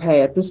like,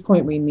 okay, at this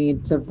point we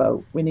need to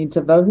vote. We need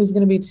to vote who's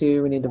going to be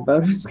 2. We need to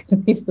vote who's going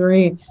to be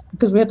 3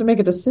 because we have to make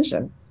a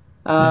decision.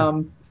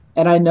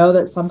 And I know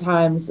that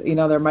sometimes,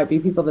 there might be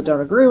people that don't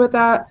agree with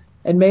that.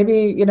 And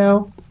maybe,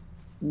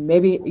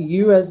 maybe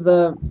you as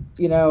the,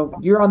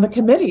 you're on the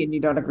committee and you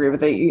don't agree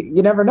with it.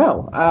 You never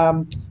know.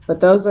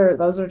 But those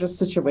are just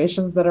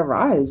situations that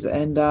arise.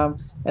 And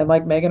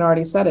like Megan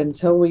already said,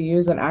 until we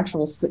use an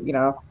actual,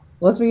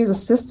 unless we use a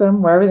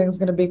system where everything's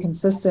going to be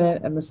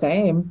consistent and the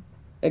same,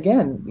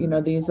 again,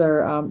 these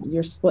are,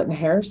 you're splitting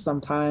hairs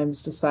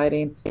sometimes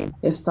deciding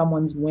if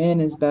someone's win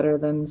is better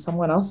than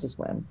someone else's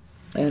win.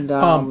 And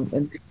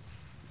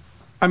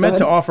I meant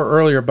to offer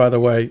earlier, by the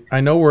way,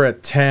 I know we're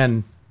at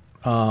 10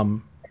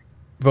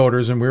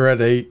 voters and we're at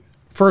 8.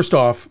 First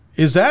off,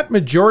 is that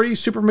majority,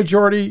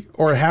 supermajority,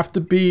 or have to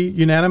be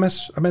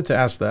unanimous? I meant to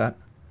ask that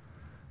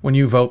when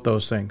you vote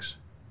those things.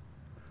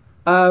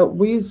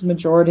 We use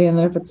majority, and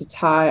then if it's a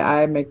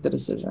tie, I make the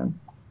decision.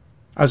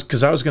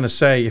 Because I was going to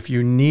say, if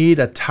you need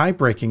a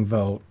tie-breaking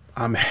vote,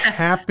 I'm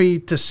happy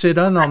to sit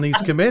in on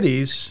these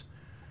committees.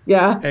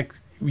 Yeah.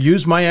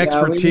 Use my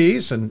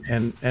expertise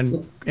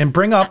and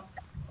bring up.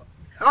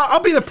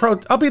 I'll be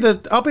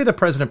the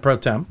president pro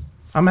tem.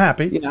 I'm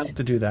happy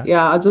to do that.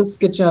 Yeah, I'll just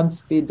get you on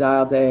speed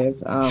dial,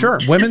 Dave. Sure,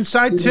 women's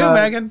side too,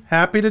 Megan.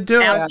 Happy to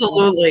do it.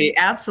 Absolutely.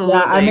 Yeah,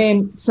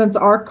 since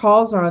our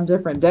calls are on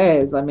different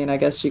days, I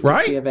guess she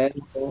could be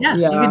available. Yeah,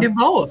 you can do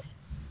both.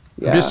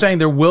 Yeah. I'm just saying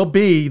there will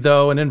be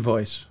though an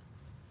invoice.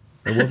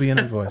 There will be an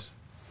invoice.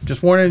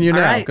 Just warning you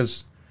now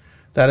because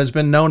that has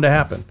been known to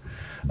happen.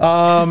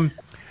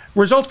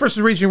 Results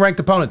versus regionally ranked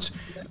opponents.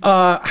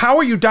 How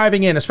are you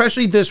diving in,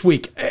 especially this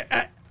week?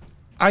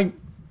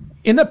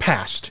 In the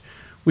past,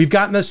 we've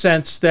gotten the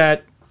sense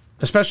that,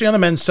 especially on the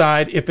men's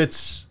side, if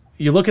it's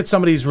you look at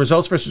some of these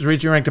results versus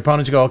regionally ranked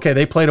opponents, you go, okay,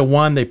 they played a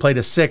 1, they played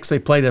a 6, they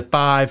played a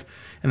 5,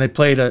 and they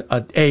played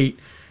a 8,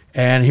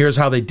 and here's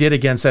how they did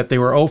against that. They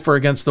were 0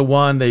 against the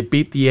 1, they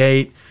beat the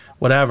 8,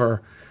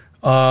 whatever.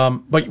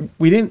 But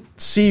we didn't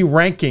see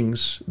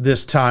rankings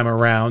this time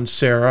around.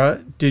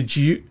 Sarah,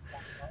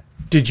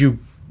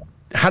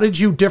 how did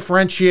you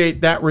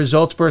differentiate that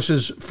results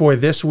versus for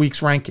this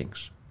week's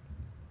rankings?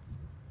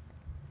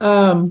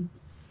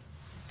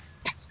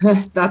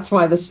 That's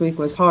why this week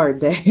was hard,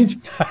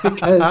 Dave,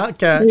 because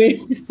okay.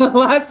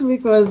 Last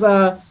week was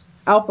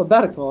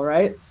alphabetical,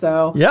 right?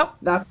 So yep.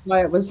 That's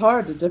why it was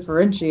hard to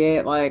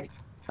differentiate. Like,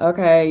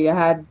 okay, you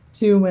had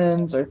 2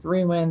 wins or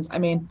 3 wins.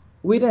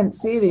 We didn't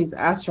see these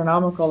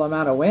astronomical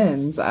amount of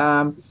wins.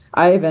 I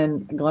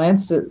even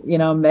glanced at,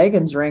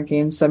 Megan's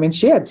rankings.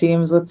 She had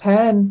teams with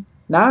 10,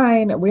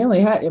 9. We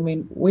only had,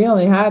 we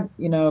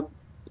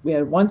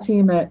had one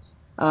team at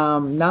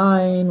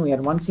 9, we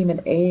had one team at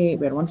 8,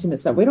 we had one team at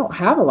 7. We don't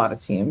have a lot of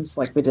teams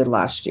like we did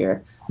last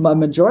year. A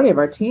majority of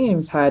our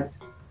teams had,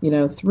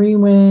 3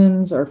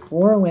 wins or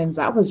 4 wins.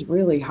 That was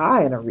really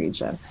high in a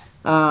region.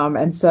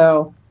 And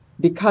so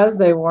because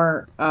they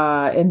weren't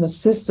in the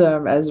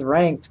system as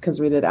ranked, because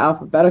we did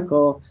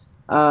alphabetical,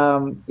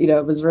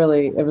 it was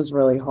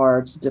really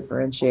hard to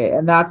differentiate.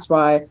 And that's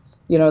why,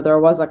 there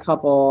was a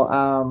couple,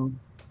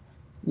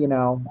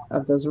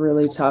 of those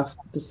really tough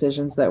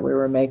decisions that we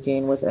were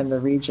making within the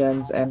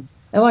regions. And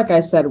like I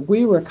said,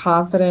 we were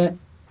confident,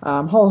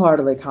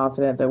 wholeheartedly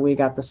confident that we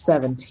got the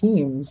 7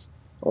 teams,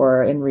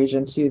 or in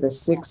region 2, the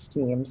 6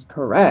 teams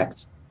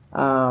correct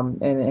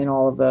in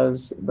all of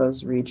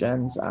those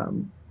regions.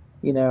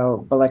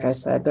 But like I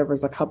said, there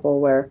was a couple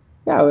where,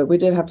 we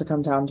did have to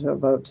come down to a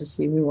vote to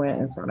see who went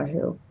in front of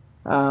who,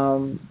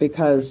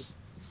 because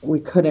we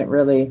couldn't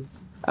really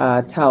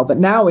tell. But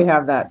now we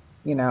have that,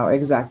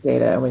 exact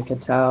data, and we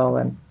could tell.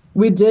 And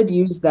we did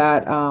use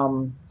that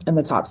in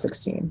the top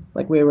 16.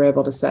 Like, we were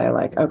able to say,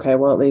 like, okay,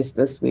 well, at least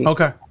this week,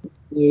 we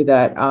knew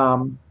that,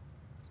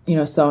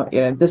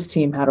 this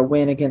team had a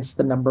win against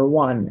the number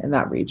 1 in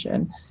that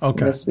region.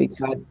 Okay. And this week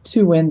had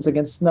 2 wins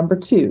against the number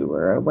 2,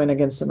 or a win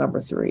against the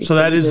number 3. So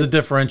that is the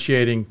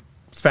differentiating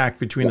fact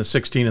between the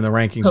 16 and the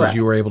rankings. Correct. Is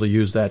you were able to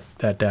use that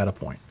data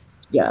point.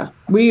 Yeah,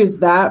 we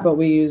used that, but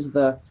we used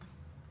the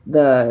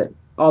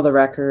all the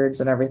records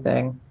and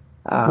everything.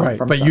 Right,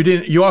 but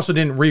you also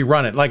didn't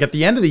rerun it. Like at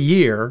the end of the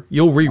year,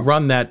 you'll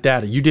rerun that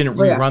data. You didn't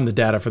rerun the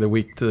data for the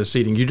week to the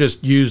seeding. You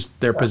just used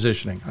their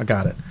positioning. I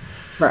got it.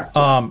 Correct.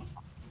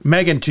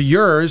 Megan, to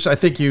yours, I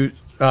think you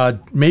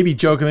maybe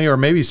jokingly or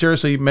maybe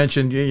seriously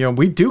mentioned,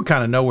 we do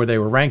kind of know where they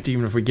were ranked,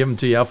 even if we give them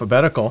to you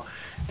alphabetical.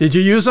 Did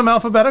you use them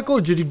alphabetical,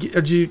 or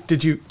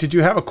did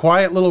you have a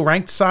quiet little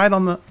ranked side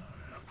on the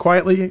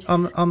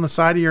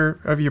side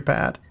of your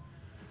pad?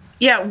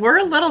 Yeah, we're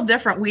a little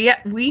different.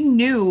 We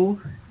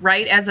knew,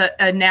 right, as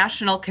a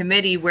national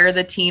committee where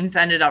the teams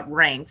ended up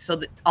ranked.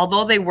 So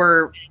although they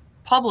were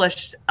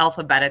published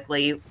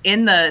alphabetically.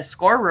 In the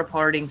score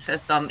reporting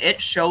system,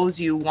 it shows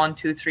you 1,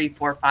 2, 3,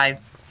 4, 5,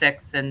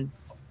 6, and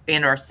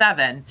or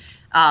 7.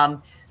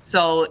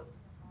 So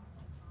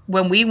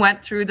when we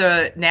went through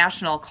the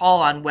national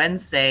call on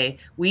Wednesday,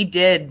 we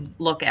did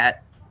look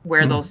at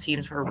where those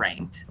teams were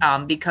ranked,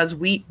 because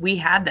we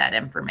had that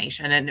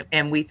information,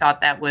 and we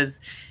thought that was,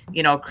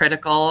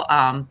 critical.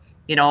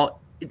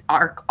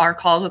 Our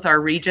calls with our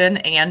region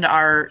and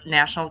our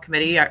national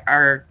committee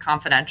are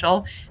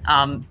confidential.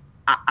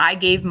 I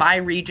gave my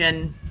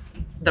region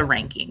the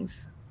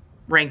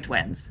ranked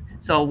wins.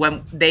 So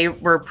when they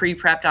were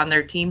pre-prepped on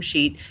their team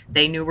sheet,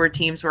 they knew where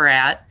teams were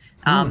at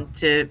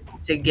to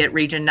get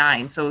Region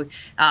 9. So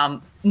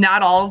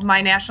not all of my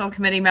national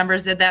committee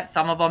members did that.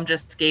 Some of them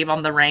just gave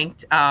them the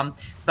ranked.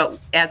 But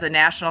as a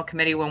national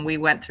committee, when we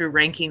went through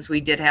rankings, we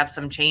did have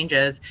some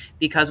changes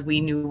because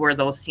we knew where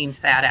those teams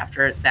sat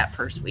after that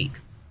first week.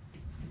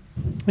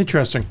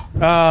 Interesting.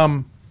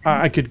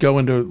 I could go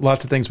into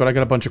lots of things, but I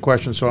got a bunch of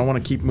questions, so I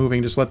want to keep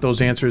moving. Just let those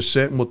answers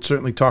sit, and we'll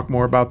certainly talk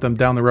more about them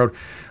down the road.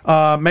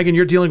 Megan,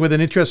 you're dealing with an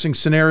interesting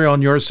scenario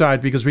on your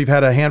side because we've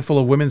had a handful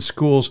of women's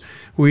schools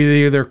who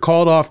either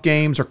called off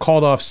games or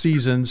called off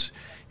seasons.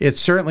 It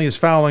certainly is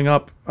fouling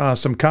up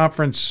some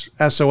conference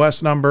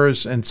SOS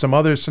numbers and some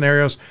other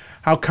scenarios.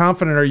 How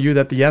confident are you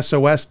that the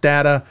SOS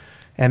data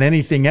and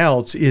anything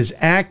else is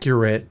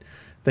accurate,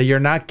 that you're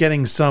not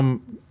getting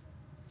some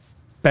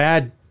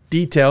bad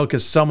detail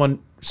because someone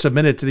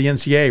submitted to the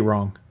NCAA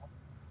wrong?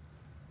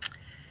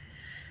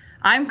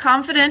 I'm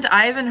confident.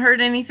 I haven't heard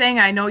anything.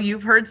 I know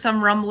you've heard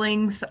some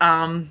rumblings.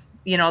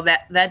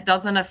 That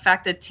doesn't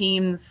affect a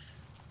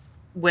team's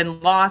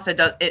win-loss.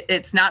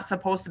 It's not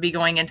supposed to be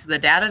going into the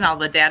data. Now,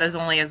 the data is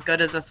only as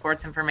good as the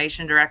sports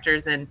information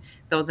directors and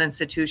those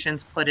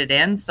institutions put it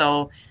in.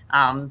 So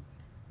I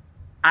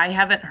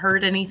haven't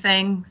heard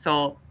anything.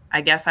 So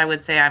I guess I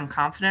would say I'm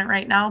confident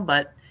right now.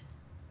 But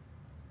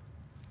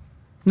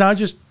no,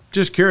 just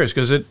curious,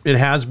 because it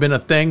has been a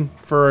thing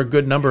for a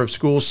good number of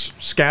schools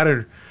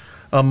scattered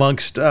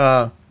amongst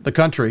the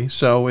country.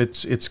 So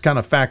it's kind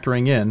of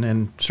factoring in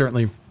and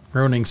certainly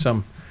ruining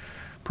some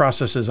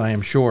processes, I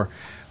am sure.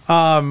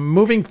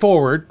 Moving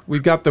forward,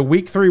 we've got the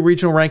Week 3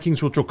 regional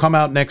rankings, which will come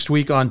out next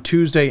week on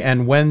Tuesday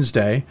and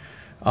Wednesday,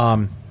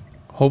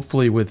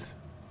 hopefully with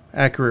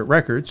accurate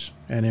records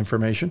and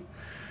information.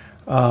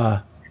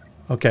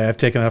 Okay, I've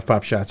taken enough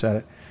pop shots at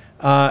it.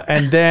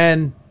 And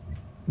then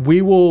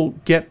we will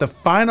get the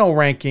final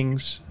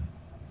rankings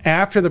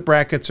after the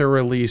brackets are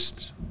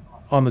released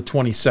on the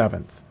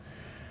 27th.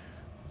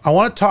 I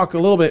want to talk a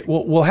little bit.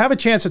 We'll have a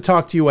chance to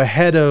talk to you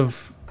ahead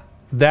of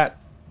that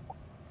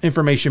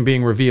information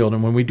being revealed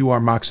and when we do our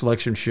mock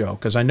selection show,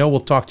 because I know we'll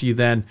talk to you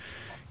then,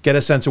 get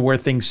a sense of where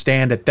things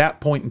stand at that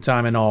point in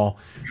time and all.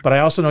 But I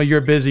also know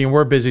you're busy and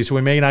we're busy, so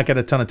we may not get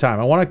a ton of time.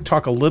 I want to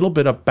talk a little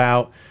bit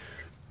about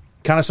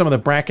kind of some of the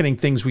bracketing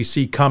things we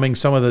see coming,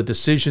 some of the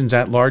decisions,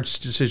 at-large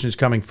decisions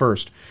coming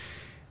first.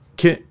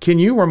 Can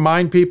you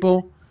remind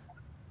people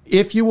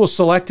if you will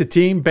select a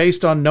team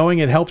based on knowing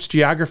it helps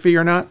geography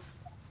or not?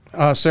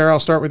 Sarah, I'll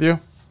start with you.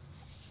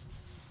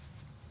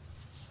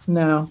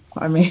 No,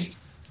 I mean,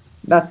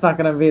 that's not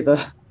going to be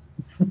the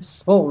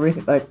sole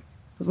reason.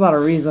 It's not a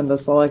reason to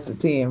select a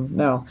team.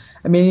 No,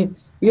 I mean,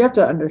 you have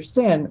to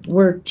understand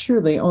we're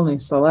truly only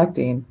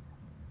selecting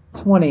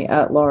 20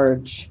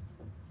 at-large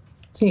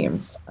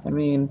teams. I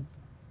mean,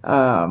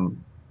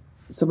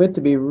 so we have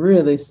to be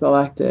really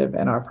selective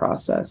in our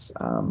process.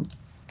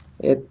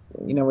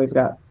 We've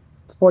got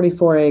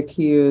 44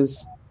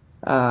 AQs,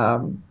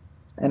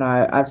 and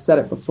I've said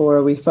it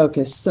before, we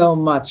focus so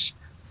much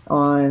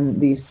on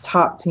these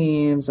top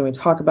teams and we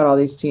talk about all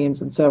these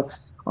teams. And so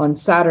on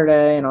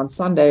Saturday and on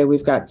Sunday,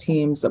 we've got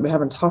teams that we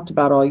haven't talked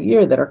about all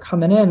year that are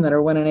coming in that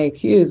are winning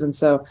AQs. And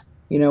so,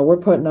 we're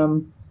putting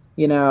them,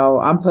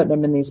 I'm putting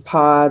them in these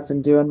pods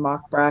and doing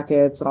mock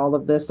brackets and all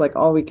of this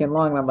all weekend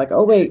long. And I'm like,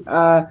 oh, wait,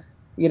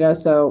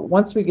 so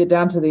once we get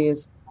down to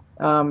these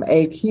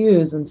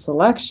AQs and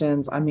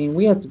selections, I mean,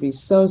 we have to be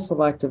so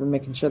selective in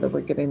making sure that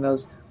we're getting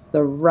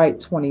the right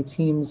 20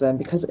 teams in,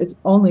 because it's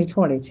only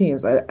 20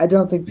 teams. I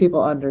don't think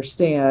people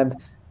understand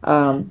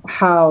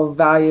how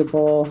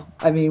valuable.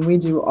 I mean, we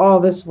do all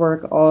this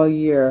work all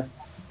year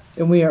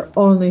and we are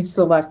only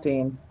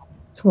selecting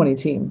 20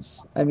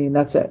 teams. I mean,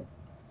 that's it.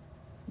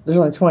 There's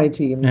only 20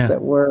 teams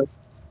that we're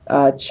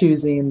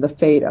choosing the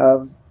fate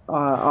of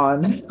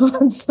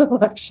on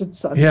selection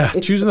Sunday. Yeah,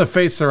 choosing the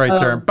fate's the right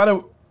term. By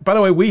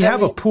the way, we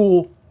have a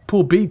Pool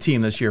B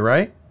team this year,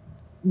 right?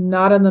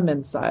 Not on the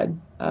men's side,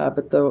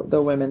 but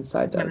the women's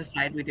side does. Women's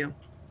side, we do.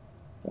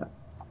 Yeah.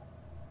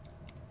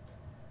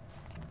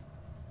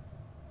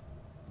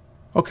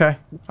 Okay,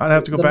 I'd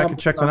have to go back and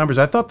check the numbers.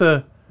 I thought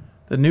the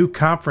new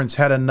conference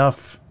had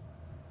enough.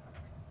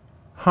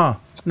 Huh?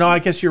 No, I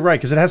guess you're right,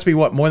 because it has to be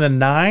more than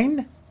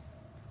 9?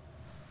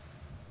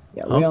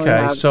 Yeah.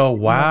 Okay, so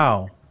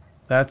wow,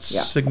 that's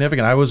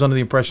significant. I was under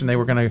the impression they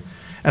were going to,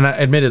 and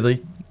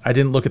admittedly, I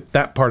didn't look at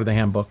that part of the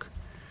handbook.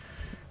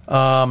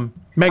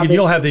 Megan,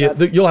 you'll have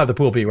the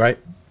Pool B, right?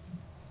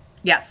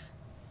 Yes.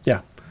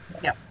 Yeah.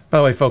 Yeah. By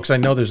the way, folks, I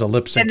know there's a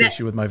lip sync And that-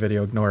 issue with my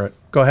video. Ignore it.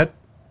 Go ahead.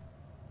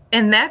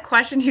 And that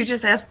question you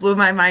just asked blew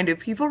my mind. Do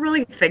people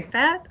really think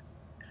that?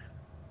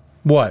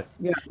 What?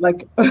 Yeah,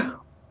 like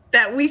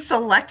that we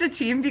select a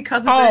team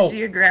because of their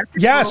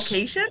geographic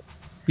location?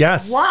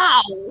 Yes.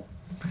 Wow.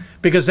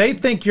 Because they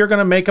think you're going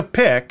to make a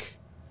pick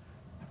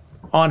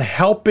on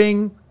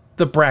helping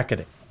the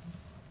bracketing.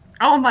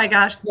 Oh my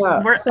gosh.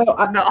 Yeah.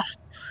 No.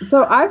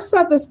 So I've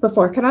said this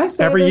before. Can I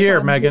say Every this year,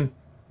 on- Megan.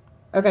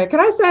 Okay, can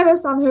I say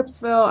this on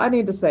Hoopsville? I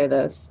need to say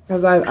this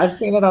because I've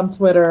seen it on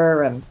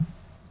Twitter and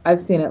I've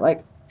seen it.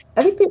 Like,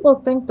 I think people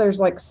think there's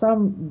like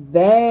some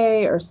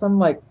they or some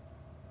like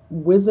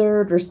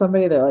wizard or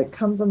somebody that like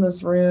comes in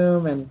this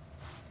room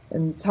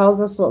and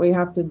tells us what we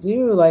have to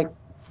do. Like,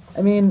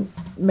 I mean,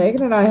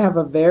 Megan and I have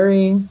we're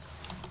in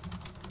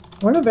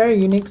a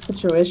very unique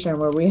situation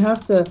where we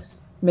have to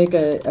make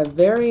a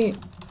very,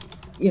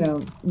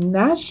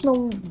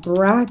 national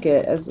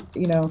bracket as,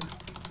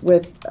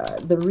 with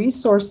the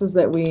resources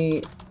that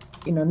we,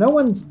 no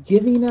one's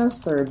giving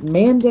us or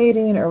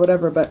mandating or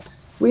whatever, but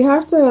we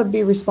have to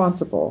be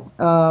responsible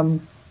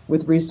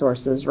with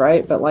resources,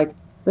 right? But like,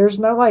 there's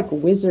no like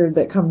wizard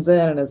that comes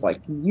in and is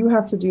like, you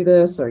have to do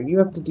this or you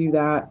have to do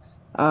that.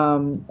 I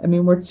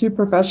mean, we're two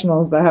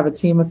professionals that have a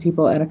team of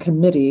people and a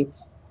committee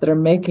that are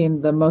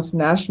making the most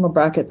national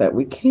bracket that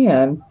we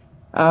can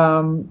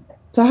to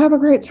have a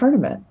great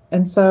tournament.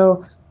 And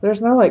so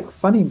there's no like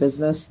funny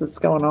business that's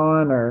going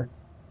on or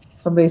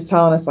somebody's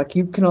telling us like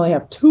you can only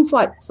have 2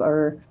 flights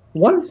or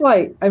 1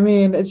 flight. I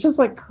mean, it's just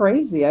like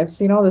crazy. I've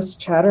seen all this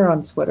chatter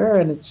on Twitter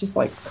and it's just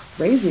like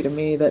crazy to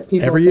me that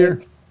people every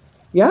year.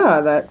 Yeah,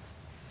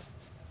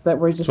 that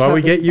we're just that's why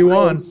we get you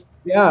on.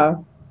 Yeah.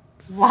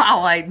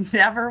 Wow, I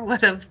never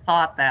would have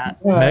thought that.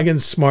 Yeah.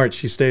 Megan's smart.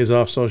 She stays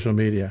off social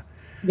media.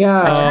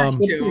 Yeah.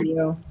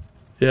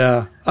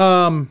 Yeah.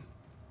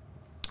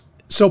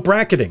 So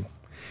bracketing.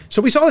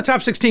 So we saw the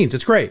top 16s.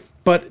 It's great.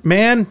 But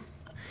man,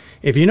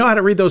 if you know how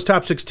to read those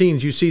top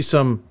 16s, you see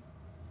some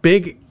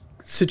big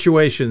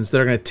situations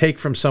that are going to take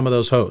from some of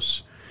those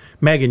hosts.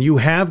 Megan, you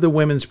have the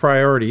women's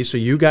priority, so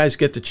you guys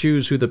get to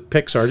choose who the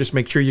picks are. Just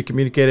make sure you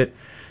communicate it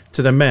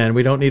to the men.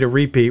 We don't need a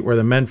repeat where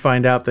the men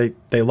find out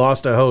they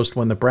lost a host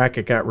when the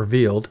bracket got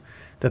revealed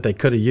that they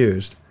could have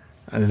used.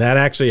 And that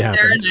actually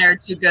happened. Sarah and I are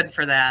too good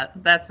for that.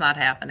 That's not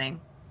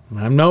happening.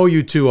 I know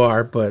you two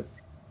are, but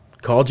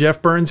call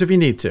Jeff Burns if you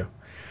need to.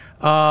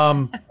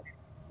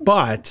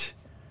 But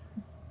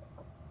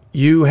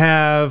you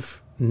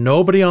have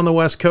nobody on the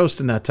West Coast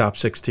in that top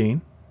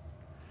 16.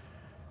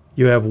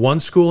 You have one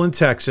school in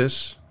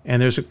Texas,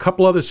 and there's a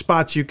couple other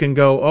spots you can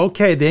go,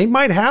 okay, they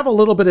might have a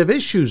little bit of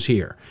issues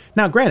here.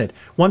 Now, granted,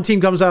 one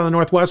team comes out of the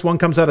Northwest, one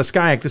comes out of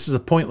Skyac. This is a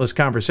pointless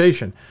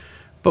conversation.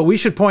 But we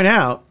should point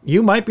out,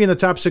 you might be in the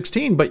top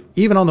 16, but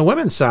even on the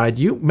women's side,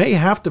 you may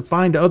have to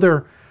find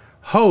other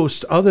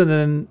hosts other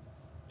than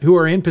who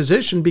are in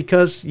position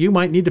because you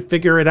might need to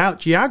figure it out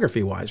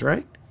geography-wise,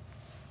 right?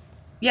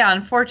 Yeah,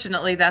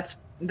 unfortunately, that's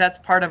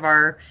part of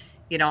our,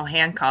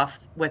 handcuff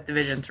with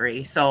Division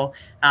III. So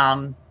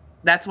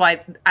that's why,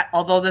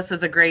 although this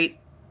is a great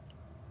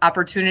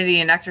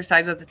opportunity and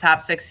exercise with the top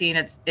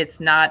 16, it's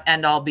not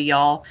end all be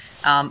all.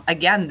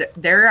 Again,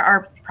 there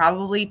are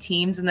probably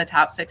teams in the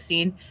top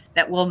 16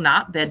 that will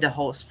not bid to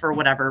host for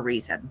whatever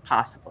reason,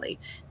 possibly.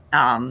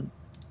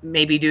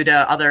 Maybe due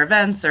to other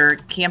events or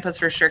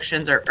campus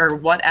restrictions or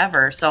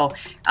whatever. So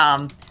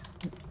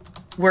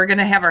we're going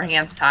to have our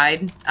hands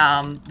tied.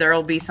 There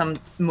will be some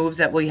moves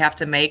that we have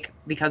to make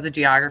because of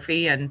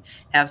geography and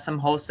have some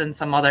hosts in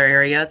some other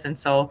areas. And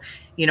so,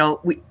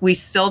 we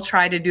still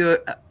try to do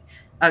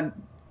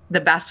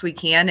the best we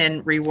can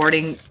in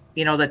rewarding,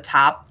 the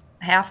top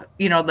half,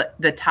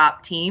 the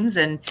top teams.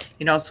 And,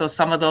 so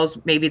some of those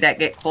maybe that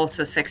get close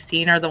to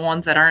 16 are the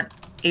ones that aren't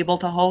able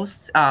to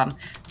host.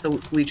 So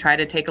we try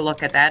to take a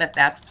look at that if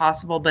that's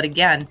possible. But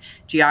again,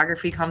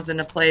 geography comes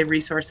into play,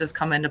 resources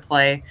come into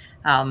play.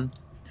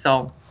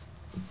 So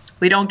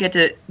we don't get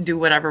to do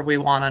whatever we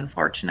want,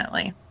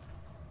 unfortunately.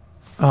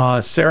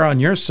 Sarah, on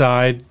your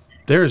side,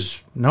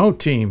 there's no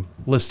team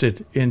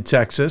listed in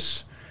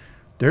Texas.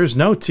 There's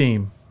no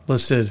team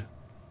listed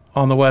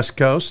on the West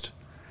Coast.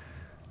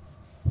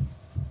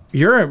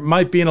 You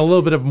might be in a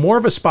little bit of more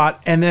of a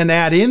spot, and then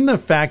add in the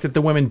fact that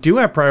the women do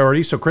have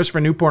priority. So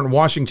Christopher Newport and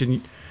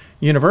Washington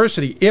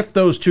University, if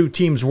those two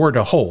teams were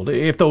to hold,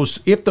 if those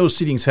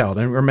seedings held,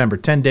 and remember,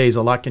 10 days,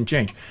 a lot can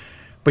change.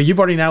 But you've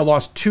already now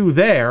lost 2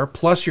 there,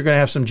 plus you're going to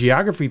have some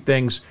geography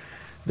things.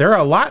 There are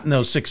a lot in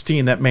those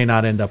 16 that may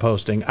not end up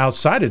hosting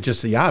outside of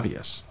just the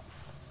obvious.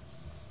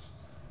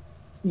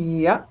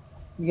 Yep.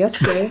 Yes,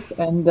 Dave.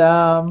 And,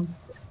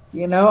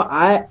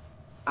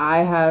 I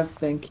have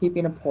been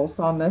keeping a pulse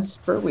on this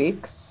for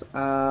weeks.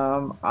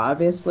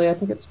 Obviously, I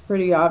think it's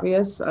pretty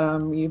obvious.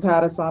 You've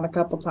had us on a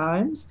couple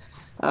times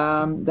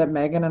that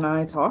Megan and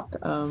I talk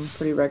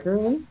pretty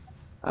regularly.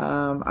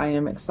 I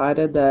am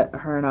excited that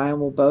her and I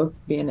will both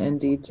be in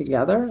Indeed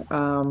together.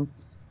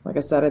 Like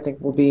I said, I think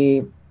we'll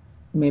be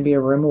maybe a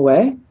room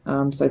away.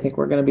 So I think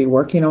we're going to be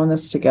working on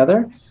this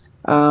together.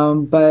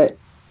 But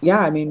yeah,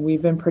 I mean,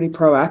 we've been pretty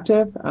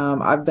proactive.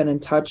 I've been in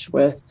touch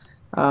with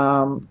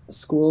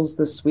schools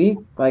this week,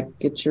 like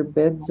get your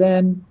bids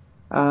in.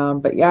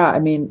 But yeah, I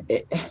mean,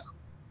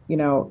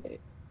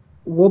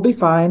 we'll be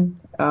fine.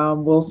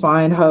 We'll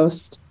find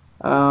host.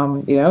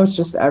 It's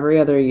just every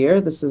other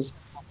year. This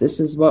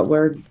is what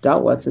we're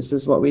dealt with. This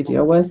is what we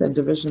deal with in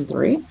Division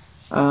III.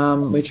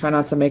 We try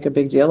not to make a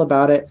big deal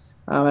about it.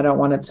 I don't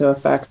want it to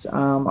affect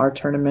our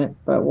tournament,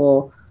 but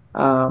we'll,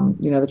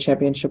 the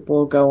championship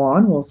will go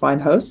on. We'll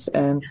find hosts,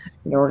 and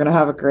we're going to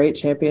have a great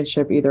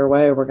championship either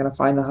way. We're going to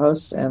find the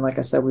host, and like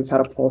I said, we've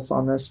had a pulse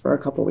on this for a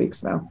couple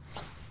weeks now.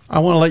 I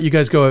want to let you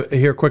guys go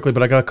here quickly,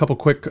 but I got a couple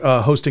quick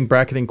hosting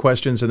bracketing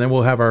questions, and then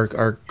we'll have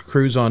our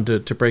crews on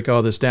to break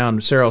all this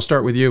down. Sarah, I'll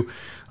start with you.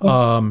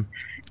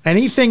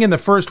 Anything in the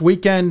first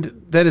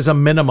weekend that is a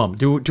minimum?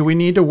 Do we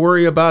need to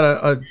worry about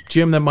a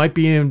gym that might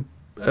be in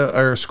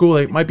or a school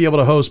that might be able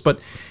to host, but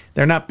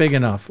they're not big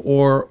enough,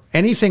 or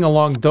anything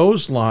along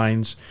those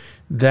lines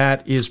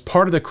that is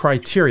part of the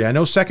criteria? I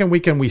know second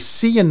weekend we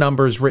see a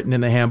numbers written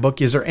in the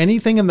handbook. Is there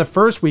anything in the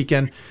first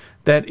weekend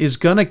that is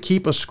going to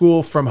keep a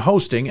school from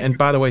hosting? And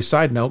by the way,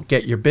 side note,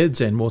 get your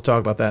bids in. We'll talk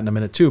about that in a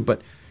minute too.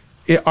 But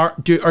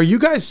do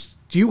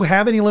you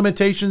have any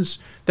limitations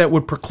that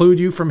would preclude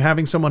you from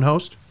having someone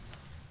host?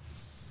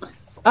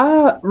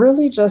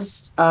 Really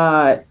just,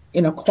 quality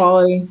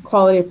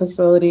of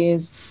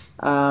facilities,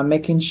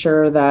 making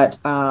sure that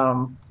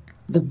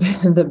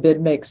the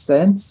bid makes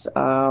sense.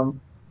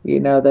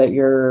 That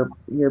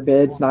your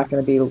bid's not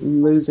going to be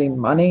losing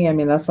money. I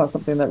mean, that's not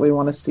something that we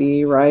want to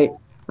see, right?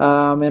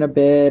 In a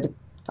bid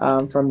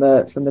from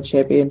the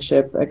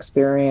championship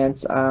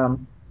experience,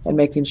 and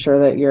making sure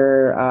that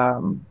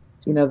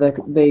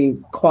the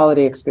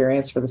quality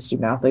experience for the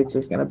student athletes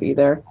is going to be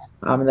there,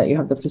 and that you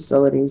have the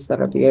facilities that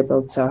will be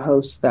able to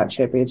host that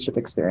championship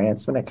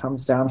experience when it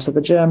comes down to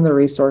the gym, the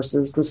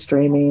resources, the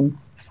streaming,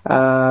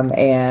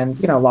 and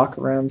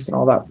locker rooms and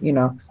all that,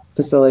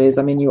 facilities.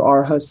 I mean, you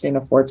are hosting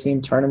a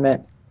 4-team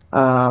tournament,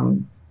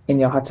 and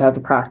you'll have to have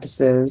the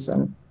practices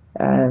and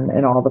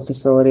all the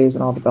facilities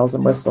and all the bells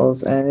and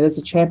whistles. And it is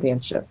a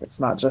championship. It's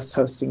not just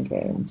hosting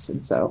games.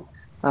 And so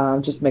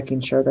just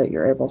making sure that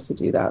you're able to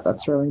do that.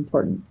 That's really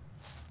important.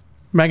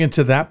 Megan,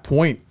 to that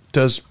point,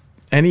 does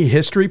any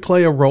history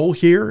play a role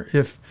here?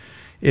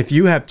 If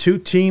you have two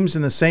teams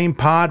in the same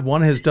pod,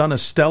 one has done a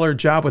stellar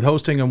job with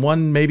hosting and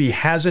one maybe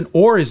hasn't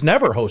or has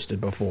never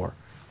hosted before,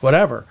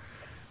 whatever,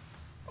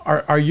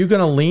 are you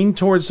going to lean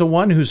towards the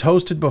one who's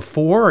hosted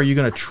before? Are you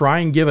going to try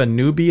and give a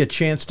newbie a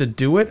chance to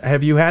do it?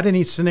 Have you had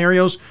any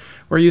scenarios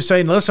where you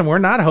say, listen, we're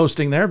not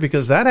hosting there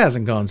because that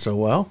hasn't gone so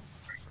well?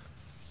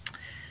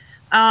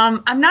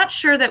 I'm not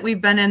sure that we've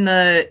been in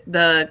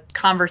the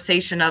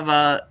conversation of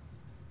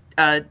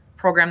a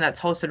program that's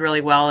hosted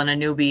really well and a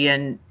newbie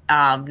and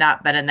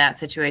not been in that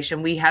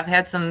situation. We have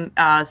had some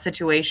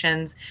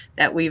situations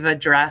that we've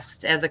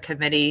addressed as a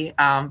committee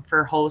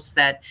for hosts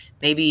that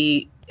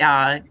maybe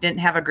didn't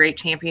have a great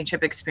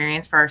championship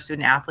experience for our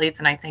student athletes.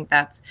 And I think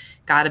that's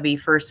got to be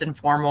first and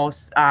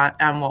foremost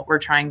on what we're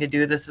trying to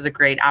do. This is a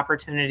great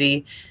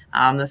opportunity.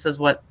 This is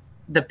what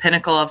the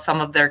pinnacle of some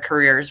of their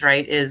careers,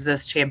 right, is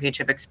this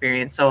championship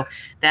experience. So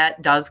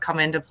that does come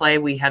into play.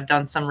 We have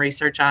done some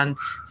research on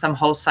some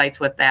host sites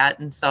with that.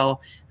 And so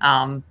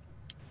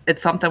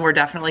it's something we're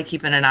definitely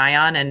keeping an eye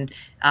on.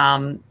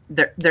 And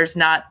there's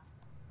not,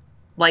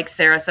 like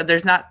Sarah said,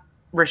 there's not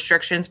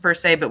restrictions per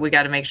se, but we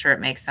got to make sure it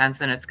makes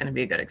sense and it's going to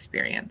be a good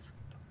experience.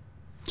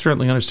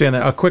 Certainly understand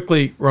that. I'll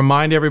quickly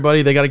remind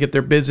everybody they got to get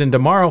their bids in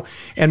tomorrow.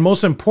 And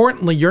most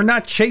importantly, you're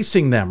not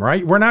chasing them,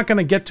 right? We're not going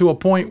to get to a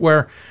point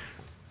where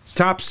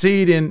top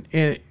seed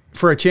in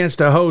for a chance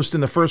to host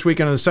in the first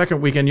weekend or the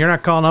second weekend, you're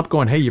not calling up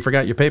going, hey, you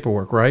forgot your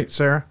paperwork, right,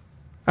 Sarah?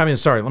 I mean,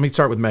 sorry, let me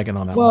start with Megan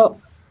on that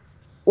one.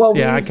 Well,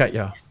 yeah, I cut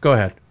you off. Go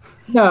ahead.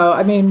 No,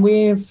 I mean,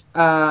 we've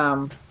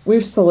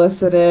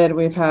solicited,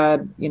 we've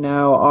had,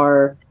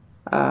 our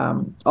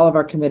all of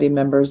our committee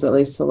members at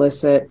least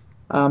solicit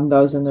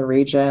those in the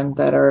region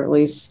that are at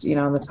least,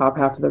 in the top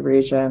half of the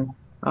region.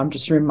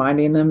 Just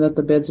reminding them that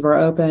the bids were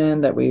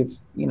open, that we've,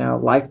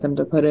 liked them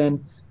to put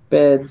in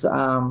bids.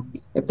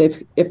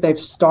 If they've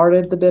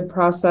started the bid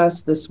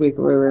process this week,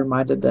 we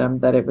reminded them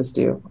that it was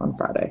due on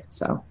Friday.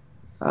 So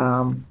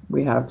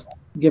we have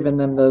given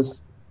them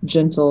those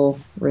gentle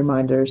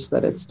reminders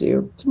that it's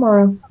due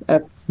tomorrow.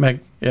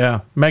 Megan,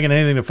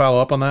 anything to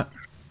follow up on that?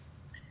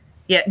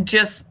 Yeah,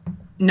 just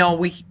no,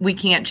 we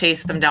can't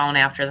chase them down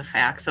after the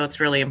fact. So it's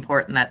really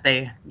important that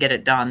they get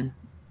it done,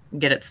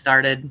 get it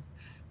started,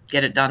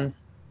 get it done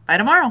by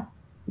tomorrow.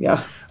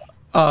 Yeah.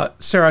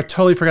 Sarah, I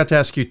totally forgot to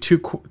ask you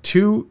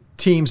two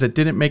teams that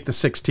didn't make the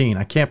 16.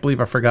 I can't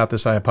believe I forgot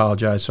this. I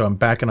apologize. So I'm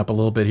backing up a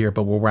little bit here,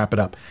 but we'll wrap it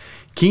up.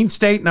 Keene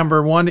State,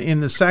 number 1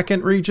 in the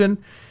second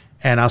region,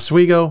 and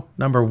Oswego,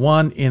 number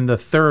 1 in the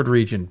third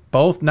region.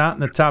 Both not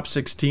in the top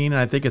 16. And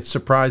I think it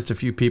surprised a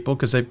few people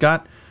because they've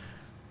got,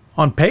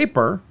 on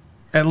paper,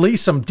 at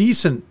least some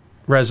decent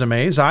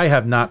resumes. I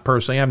have not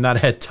personally. I've not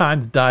had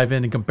time to dive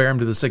in and compare them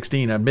to the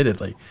 16,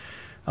 admittedly.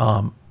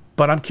 But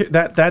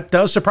that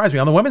does surprise me.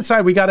 On the women's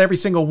side, we got every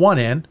single one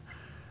in.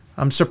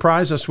 I'm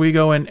surprised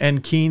Oswego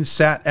and Keene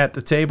sat at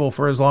the table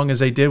for as long as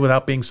they did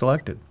without being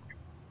selected.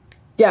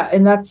 Yeah,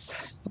 and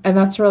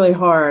that's really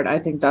hard. I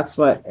think that's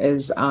what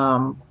is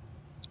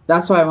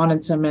that's why I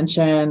wanted to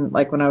mention,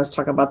 like when I was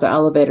talking about the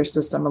elevator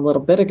system a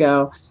little bit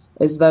ago,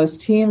 is those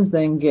teams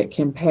then get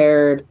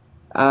compared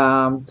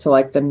to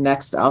like the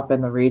next up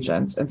in the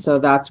regions. And so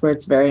that's where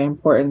it's very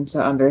important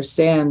to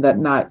understand that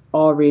not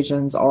all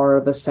regions are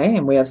the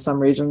same. We have some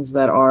regions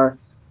that are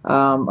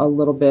a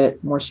little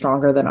bit more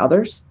stronger than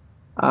others.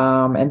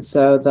 And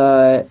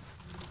so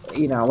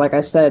like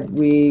I said,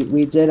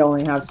 we did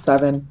only have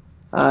 7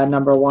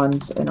 number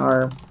ones in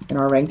our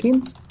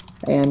rankings.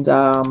 And,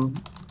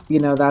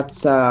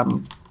 that's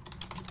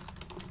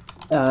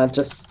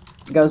just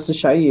goes to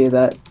show you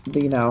that,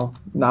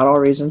 not all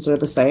regions are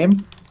the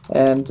same.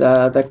 And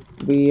that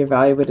we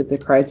evaluated the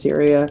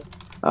criteria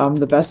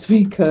the best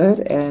we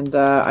could. And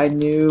I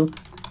knew,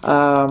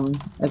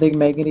 I think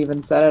Megan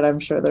even said it, I'm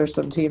sure there's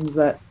some teams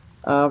that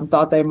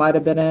thought they might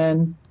have been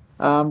in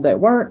that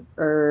weren't,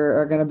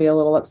 or are going to be a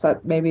little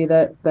upset maybe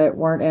that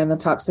weren't in the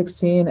top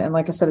 16. And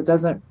like I said,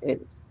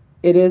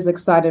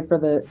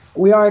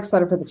 we are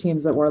excited for the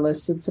teams that were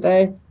listed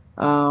today,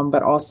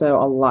 but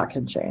also a lot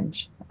can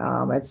change.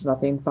 It's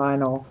nothing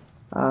final.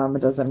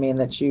 It doesn't mean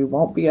that you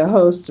won't be a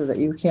host or that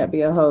you can't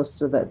be a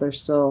host or that there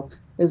still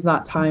is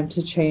not time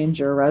to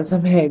change your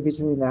resume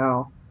between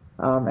now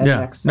and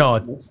next. No,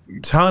 a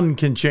ton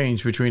can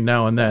change between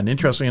now and then.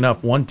 Interestingly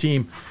enough, one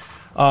team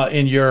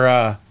in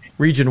your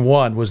Region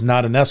 1 was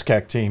not a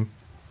NESCAC team.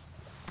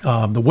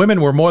 The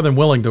women were more than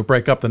willing to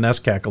break up the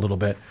NESCAC a little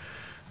bit,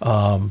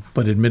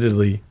 but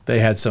admittedly, they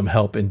had some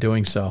help in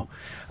doing so.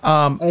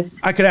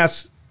 I could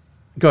ask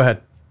 – go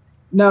ahead.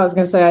 No, I was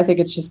going to say I think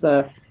it's just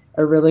a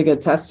really good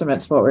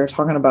testament to what we were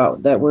talking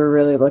about, that we're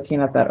really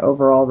looking at that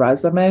overall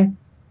resume,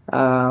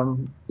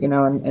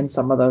 in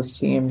some of those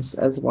teams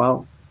as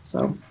well.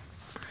 So,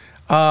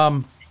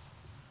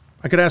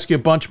 I could ask you a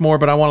bunch more,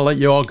 but I want to let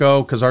you all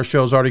go because our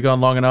show's already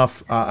gone long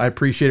enough. I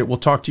appreciate it. We'll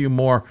talk to you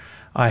more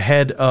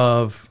ahead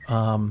of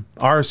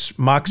our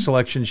mock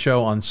selection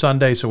show on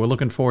Sunday, so we're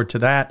looking forward to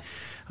that.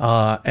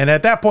 And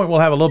at that point, we'll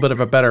have a little bit of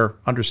a better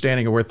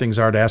understanding of where things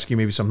are to ask you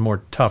maybe some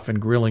more tough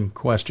and grilling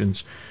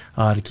questions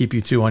to keep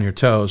you two on your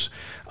toes.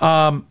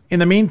 In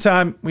the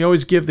meantime, we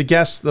always give the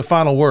guests the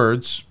final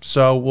words,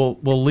 so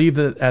we'll leave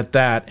it at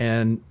that.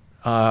 And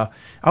I'll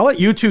let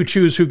you two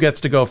choose who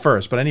gets to go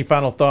first. But any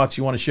final thoughts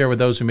you want to share with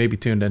those who may be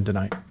tuned in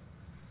tonight?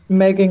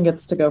 Megan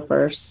gets to go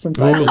first. Since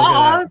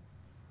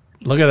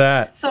Look at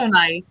that. So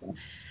nice.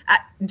 I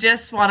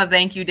just want to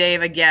thank you,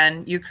 Dave,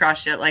 again. You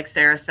crushed it, like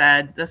Sarah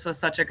said. This was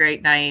such a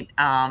great night.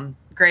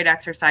 Great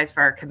exercise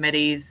for our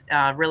committees.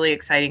 Really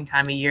exciting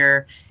time of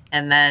year.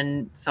 And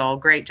then, so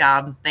great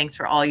job. Thanks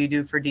for all you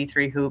do for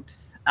D3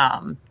 Hoops.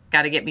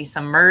 Got to get me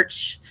some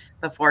merch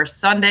before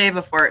Sunday,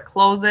 before it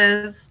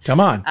closes. Come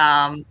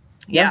on.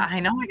 Yeah, I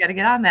know. I got to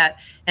get on that.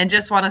 And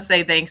just want to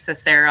say thanks to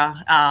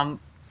Sarah.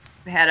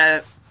 Had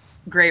a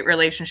great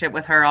relationship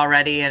with her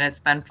already, and it's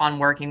been fun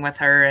working with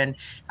her. And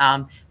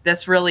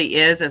this really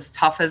is, as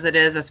tough as it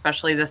is,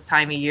 especially this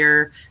time of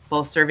year,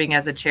 both serving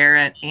as a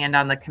chair and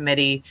on the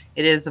committee,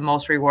 it is the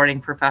most rewarding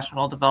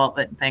professional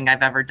development thing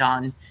I've ever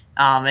done.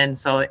 And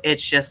so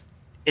it's just,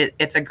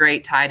 it's a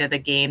great tie to the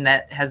game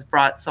that has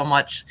brought so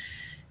much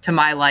to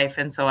my life.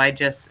 And so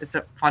it's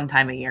a fun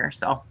time of year.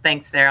 So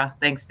thanks, Sarah.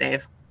 Thanks,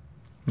 Dave.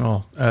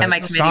 Oh, and my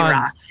committee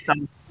rocks. So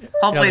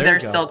hopefully they're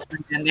still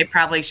tuned in. They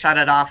probably shut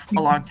it off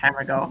a long time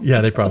ago. Yeah,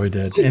 they probably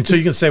did. And so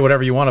you can say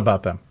whatever you want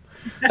about them.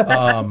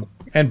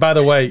 And by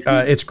the way,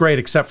 it's great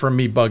except for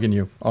me bugging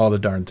you all the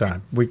darn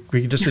time. We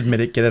can just admit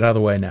it, get it out of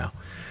the way now.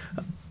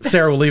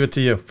 Sarah, we'll leave it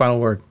to you. Final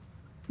word.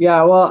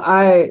 Yeah, well,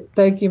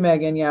 thank you,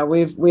 Megan. Yeah,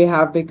 we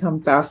have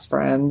become fast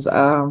friends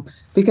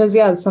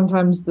because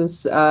sometimes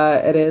this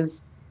it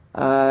is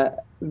a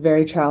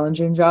very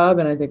challenging job,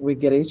 and I think we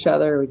get each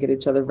other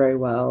very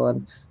well,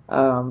 and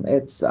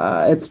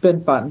it's been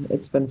fun.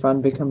 It's been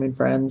fun becoming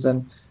friends,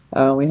 and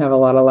we have a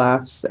lot of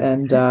laughs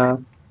and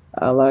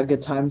a lot of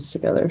good times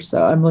together.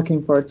 So I'm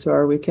looking forward to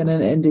our weekend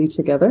in Indy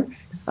together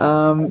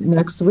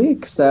next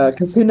week. So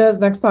because who knows,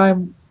 next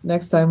time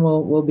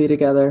we'll be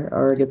together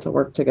or get to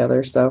work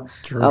together. So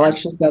like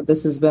she said,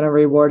 this has been a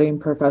rewarding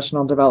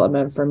professional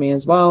development for me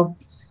as well.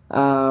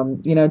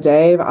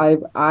 Dave,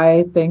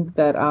 I think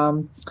that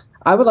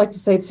I would like to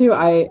say too,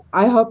 I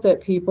hope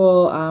that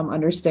people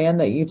understand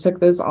that you took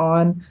this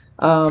on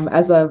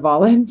as a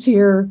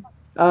volunteer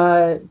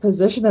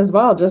position as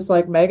well, just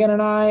like Megan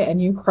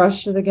and you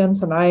crushed it again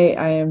tonight.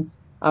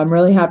 I'm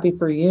really happy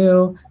for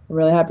you. I'm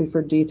really happy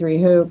for D3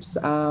 Hoops.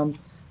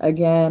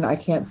 Again, I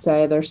can't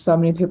say there's so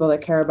many people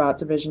that care about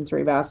Division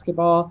III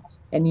basketball,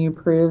 and you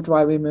proved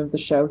why we moved the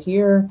show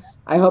here.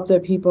 I hope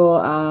that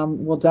people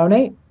will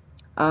donate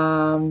to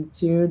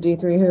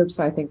D3 Hoops.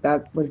 I think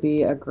that would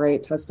be a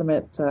great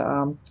testament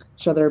to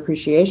show their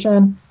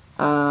appreciation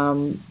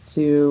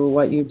to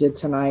what you did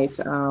tonight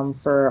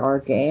for our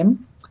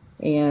game.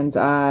 And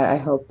I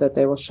hope that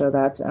they will show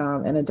that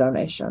in a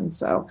donation.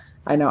 So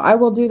I know I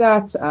will do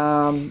that,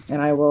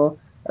 and I will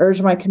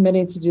urge my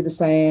committee to do the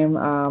same.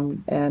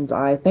 And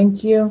I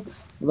thank you.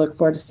 Look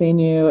forward to seeing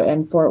you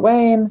in Fort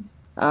Wayne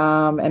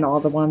and all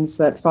the ones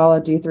that follow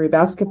D3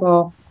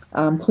 basketball.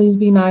 Please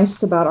be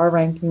nice about our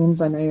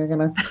rankings. I know you're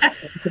going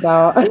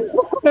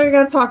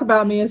to talk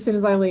about me as soon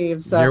as I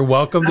leave. So you're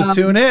welcome to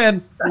tune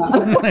in.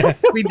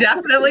 We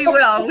definitely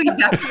will.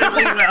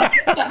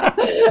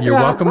 You're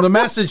welcome to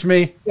message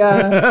me.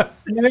 Yeah,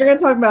 you're going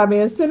to talk about me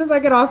as soon as I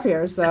get off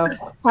here. So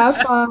have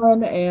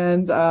fun,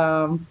 and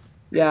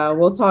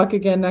we'll talk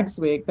again next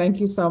week.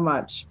 Thank you so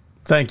much.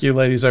 Thank you,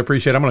 ladies. I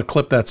appreciate it. I'm going to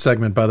clip that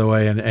segment, by the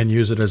way, and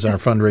use it as our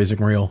fundraising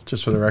reel,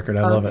 just for the record.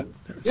 I love it.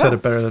 Said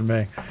it better than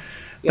me.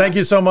 Yeah. Thank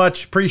you so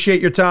much.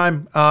 Appreciate your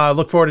time.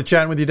 Look forward to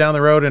chatting with you down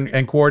the road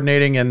and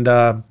coordinating.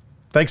 And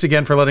thanks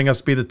again for letting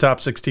us be the Top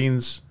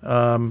 16's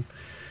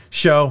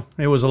show.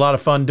 It was a lot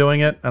of fun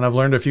doing it, and I've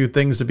learned a few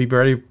things to be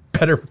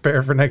better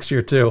prepared for next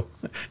year too.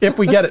 If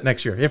we get it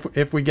next year,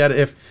 if we get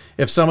it,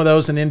 if some of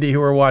those in Indy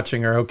who are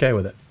watching are okay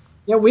with it.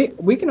 Yeah,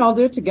 we can all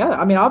do it together.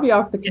 I mean, I'll be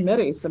off the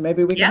committee, so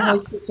maybe we can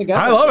host it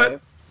together. I love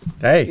it.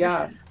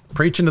 Hey,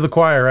 preaching to the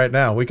choir right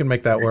now. We can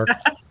make that work.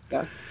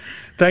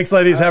 Thanks,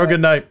 ladies. Have a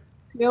good night.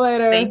 See you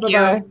later. Thank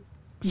Bye-bye.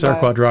 Sarah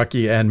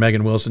Quadracki and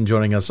Megan Wilson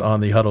joining us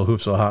on the Huddle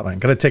Hoopsville Hotline.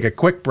 Going to take a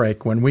quick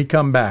break. When we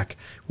come back,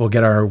 we'll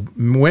get our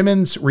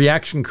women's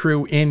reaction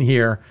crew in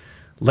here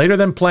later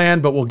than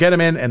planned, but we'll get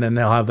them in, and then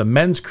they'll have the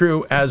men's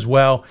crew as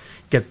well.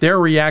 Get their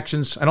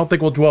reactions. I don't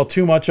think we'll dwell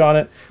too much on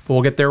it, but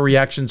we'll get their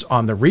reactions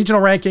on the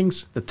regional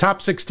rankings, the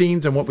top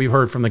 16s, and what we've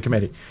heard from the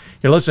committee.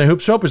 You're listening to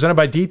Hoopsville, presented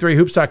by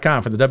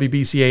D3Hoops.com for the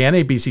WBCA and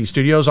ABC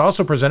studios,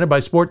 also presented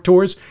by Sport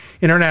Tours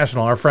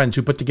International, our friends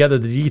who put together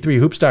the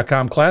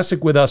D3Hoops.com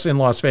Classic with us in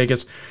Las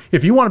Vegas.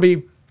 If you want to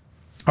be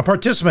a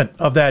participant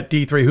of that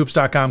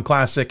D3Hoops.com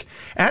Classic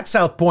at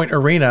South Point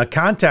Arena,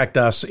 contact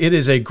us. It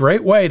is a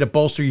great way to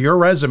bolster your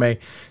resume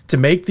to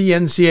make the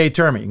NCAA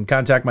tournament. You can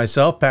contact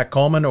myself, Pat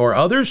Coleman, or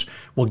others.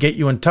 We'll get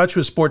you in touch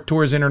with Sport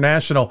Tours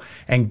International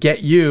and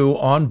get you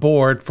on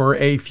board for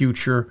a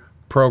future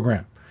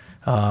program.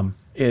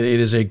 It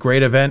is a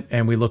great event,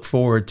 and we look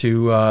forward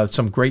to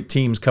some great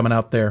teams coming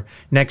out there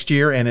next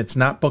year. And it's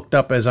not booked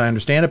up as I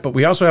understand it, but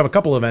we also have a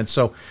couple events.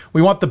 So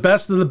we want the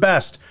best of the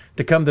best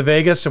to come to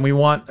Vegas, and we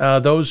want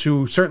those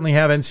who certainly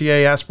have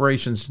NCAA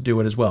aspirations to do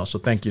it as well. So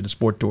thank you to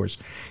Sport Tours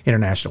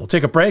International. We'll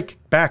take a break,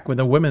 back with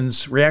the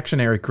women's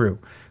reactionary crew.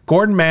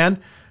 Gordon Mann,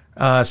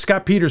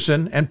 Scott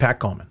Peterson, and Pat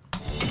Coleman.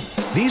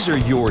 These are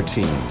your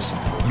teams,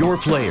 your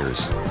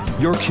players,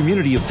 your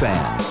community of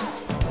fans.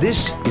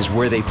 This is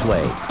where they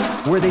play,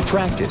 where they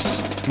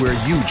practice, where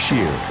you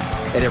cheer.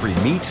 At every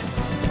meet,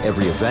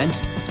 every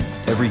event,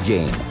 every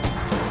game.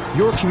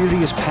 Your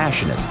community is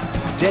passionate,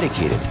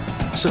 dedicated,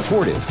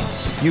 supportive.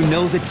 You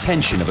know the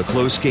tension of a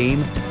close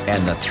game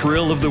and the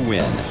thrill of the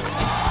win.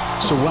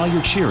 So while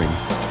you're cheering,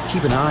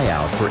 keep an eye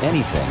out for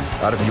anything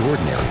out of the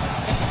ordinary.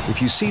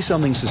 If you see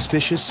something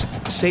suspicious,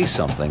 say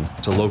something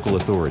to local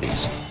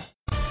authorities.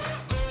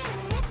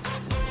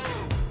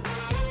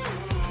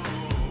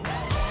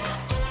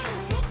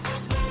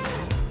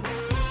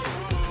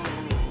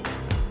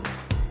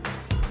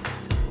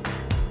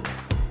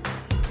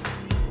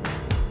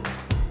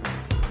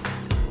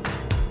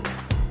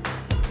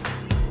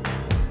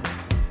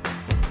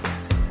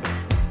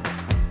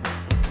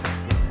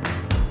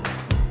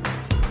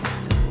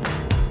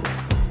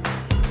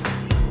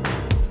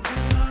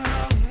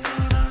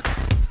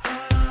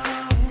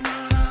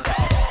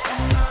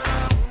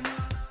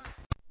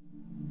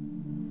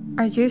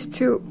 I used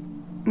to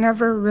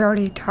never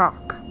really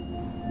talk.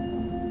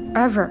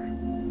 Ever.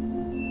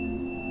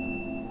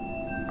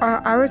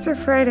 I was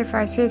afraid if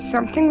I said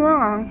something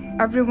wrong,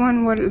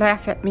 everyone would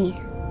laugh at me.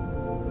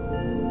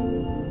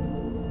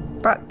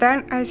 But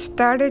then I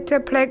started to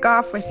play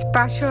golf with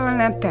Special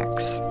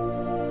Olympics.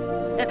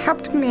 It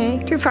helped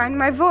me to find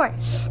my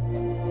voice.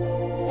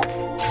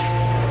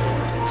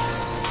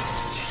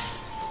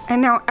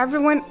 And now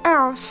everyone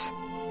else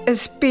is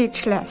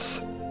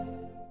speechless.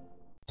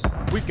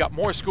 We've got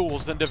more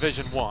schools than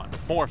Division I,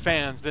 more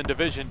fans than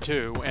Division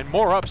II, and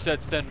more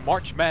upsets than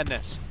March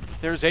Madness.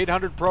 There's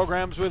 800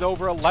 programs with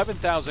over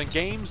 11,000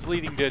 games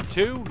leading to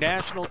 2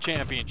 national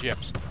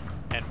championships.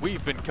 And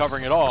we've been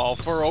covering it all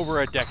for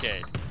over a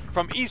decade.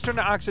 From Eastern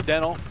to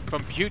Occidental,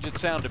 from Puget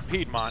Sound to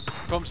Piedmont,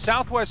 from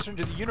Southwestern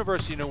to the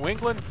University of New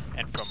England,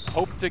 and from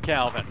Hope to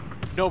Calvin.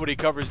 Nobody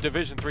covers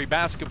Division III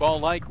basketball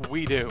like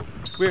we do.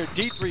 We're at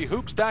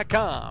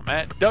D3Hoops.com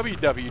at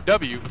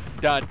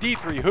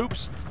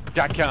www.d3hoops.com. I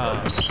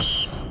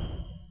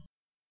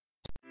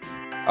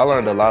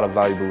learned a lot of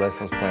valuable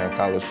lessons playing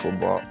college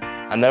football.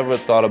 I never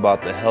thought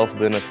about the health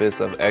benefits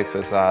of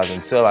exercise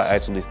until I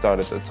actually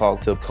started to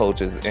talk to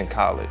coaches in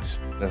college.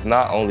 It's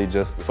not only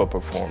just for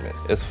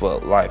performance, it's for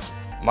life.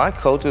 My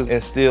coaches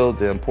instilled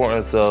the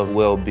importance of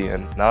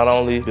well-being, not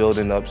only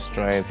building up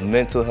strength,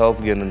 mental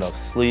health, getting enough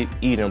sleep,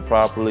 eating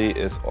properly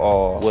is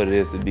all what it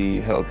is to be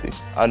healthy.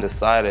 I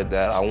decided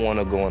that I want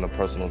to go into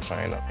personal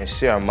trainer and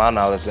share my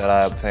knowledge that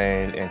I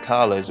obtained in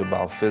college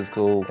about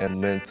physical and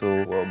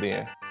mental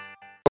well-being.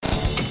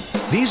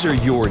 These are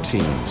your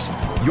teams,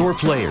 your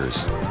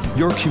players,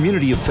 your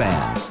community of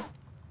fans.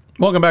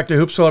 Welcome back to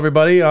Hoopsville,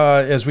 everybody.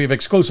 As we've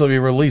exclusively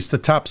released the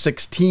top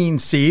 16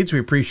 seeds, we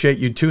appreciate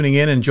you tuning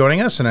in and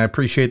joining us, and I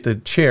appreciate the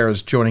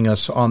chairs joining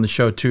us on the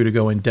show, too, to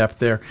go in depth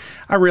there.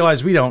 I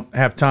realize we don't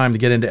have time to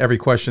get into every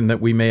question that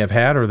we may have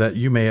had or that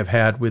you may have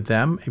had with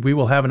them. We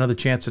will have another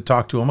chance to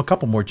talk to them, a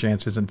couple more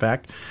chances, in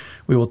fact.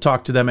 We will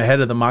talk to them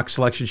ahead of the mock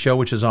selection show,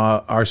 which is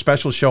our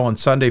special show on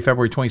Sunday,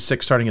 February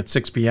 26th, starting at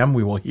 6 p.m.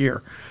 We will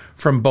hear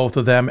from both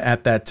of them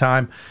at that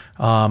time.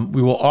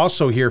 We will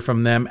also hear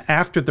from them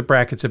after the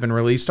brackets have been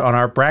released on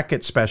our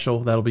bracket special.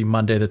 That'll be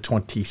Monday the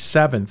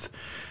 27th.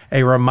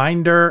 A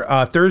reminder,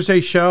 Thursday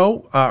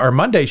show, or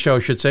Monday show, I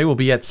should say, will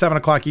be at 7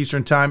 o'clock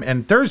Eastern time,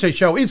 and Thursday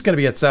show is going to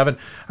be at 7.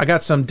 I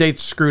got some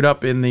dates screwed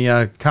up in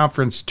the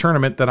conference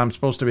tournament that I'm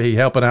supposed to be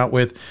helping out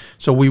with,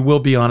 so we will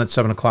be on at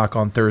 7 o'clock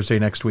on Thursday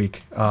next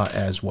week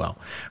as well.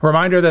 A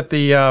reminder that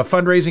the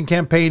fundraising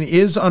campaign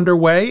is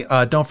underway.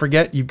 Don't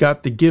forget, you've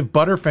got the Give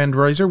Butter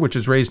fundraiser, which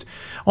has raised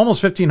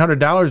almost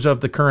 $1,500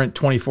 of the current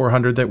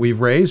 $2,400 that we've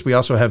raised. We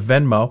also have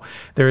Venmo.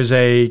 There's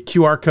a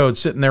QR code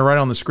sitting there right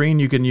on the screen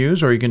you can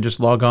use, or you can just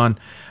log on.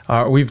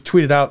 We've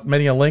tweeted out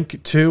many a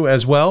link too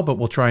as well, but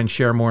we'll try and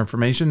share more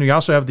information. We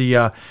also have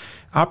the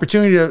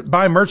opportunity to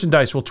buy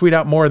merchandise. We'll tweet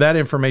out more of that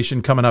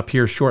information coming up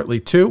here shortly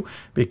too,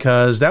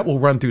 because that will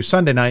run through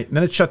Sunday night and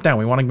then it's shut down.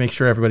 We want to make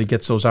sure everybody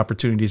gets those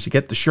opportunities to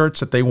get the shirts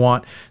that they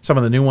want. Some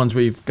of the new ones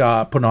we've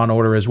got put on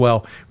order as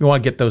well. We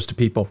want to get those to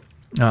people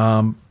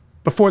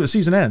before the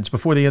season ends,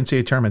 before the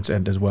NCAA tournaments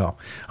end as well.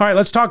 All right,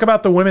 let's talk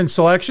about the women's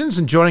selections.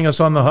 And joining us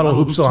on the Huddle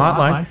Hoopsville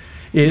hotline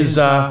is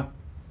we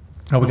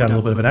got a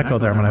little bit of an echo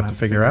there. I'm going to have to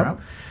figure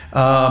out.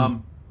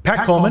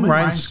 Pat Coleman,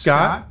 Ryan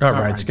Scott.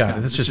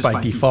 That's just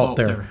by default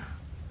there.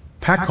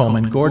 Pat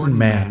Coleman, Gordon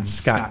Mann,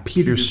 Scott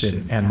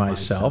Peterson, and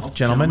myself.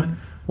 Gentlemen,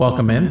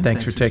 welcome in.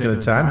 Thanks for taking the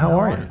time. How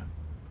are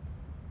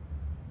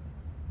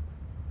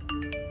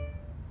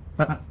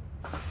you?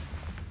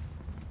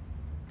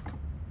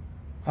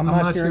 I'm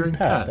not hearing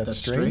Pat. That's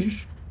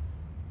strange.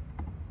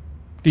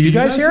 Do you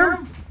guys hear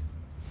him?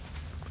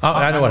 Oh,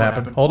 I know what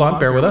happened. Hold on.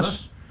 Bear with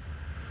us.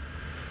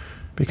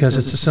 Because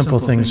it's the simple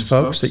things,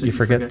 folks, that you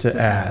forget to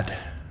add.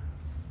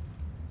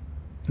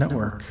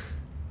 Network.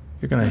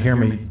 You're going to hear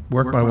me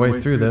work my way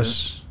through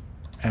this.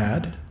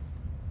 Add.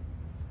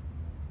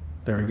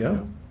 There we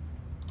go.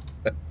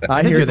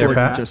 I think hear you're there,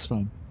 Gordon Pat. just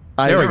fine.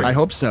 There we go. I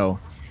hope so.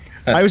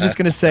 I was just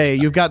going to say,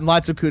 you've gotten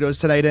lots of kudos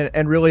tonight,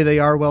 and really they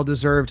are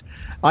well-deserved.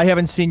 I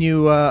haven't seen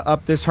you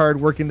up this hard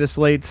working this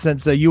late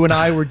since you and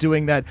I were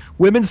doing that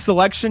women's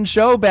selection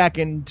show back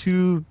in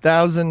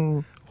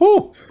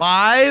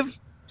 2005,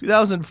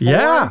 2004?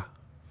 Yeah.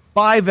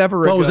 5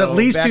 ever ago. Well, it was at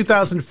least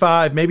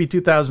 2005, maybe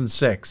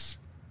 2006.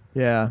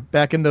 Yeah,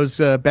 back in those,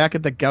 back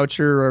at the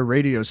Goucher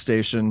radio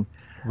station.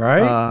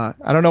 Right.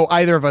 I don't know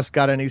either of us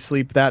got any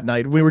sleep that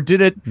night. We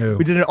did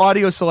an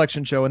audio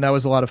selection show, and that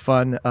was a lot of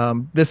fun.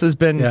 This has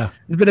been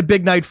it's been a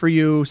big night for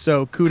you,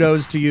 so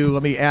kudos to you.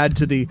 Let me add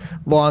to the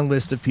long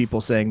list of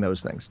people saying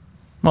those things.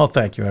 Well,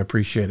 thank you. I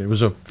appreciate it. It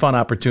was a fun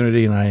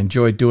opportunity, and I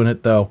enjoyed doing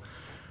it, though.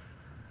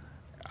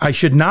 I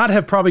should not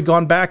have probably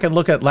gone back and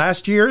looked at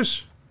last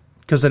year's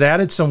because it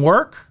added some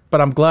work,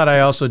 but I'm glad I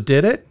also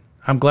did it.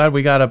 I'm glad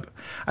we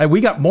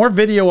got more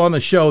video on the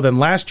show than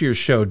last year's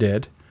show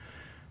did.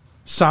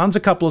 Sans a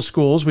couple of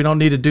schools. We don't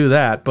need to do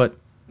that, but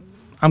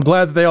I'm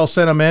glad that they all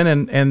sent them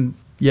in, and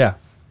yeah,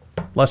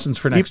 lessons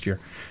for next year.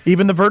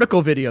 Even the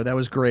vertical video, that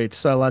was great.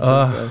 So lots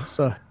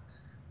of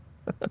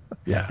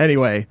yeah.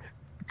 Anyway,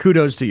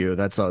 kudos to you.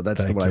 That's what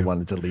you. I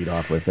wanted to lead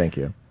off with. Thank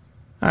you.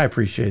 I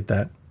appreciate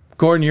that.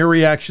 Gordon, your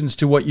reactions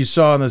to what you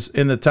saw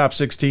in the top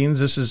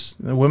 16s.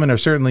 The women are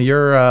certainly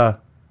your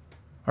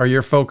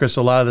focus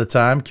a lot of the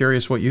time.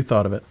 Curious what you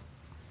thought of it.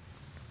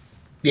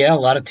 Yeah, a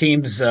lot of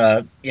teams,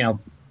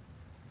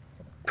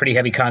 pretty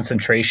heavy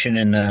concentration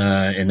in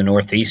the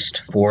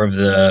Northeast. Four of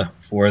the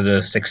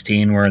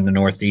 16 were in the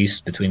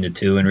Northeast, between the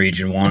 2 in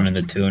Region 1 and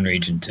the 2 in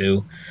Region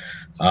 2.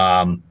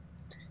 I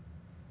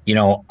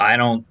know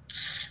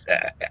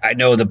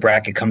the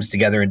bracket comes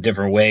together in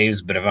different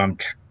ways, but if I'm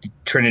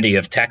Trinity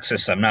of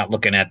Texas, I'm not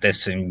looking at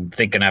this and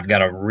thinking I've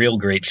got a real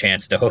great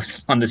chance to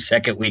host on the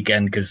second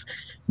weekend, because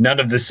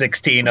none of the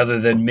 16 other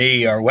than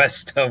me are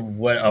west of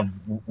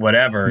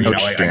whatever. No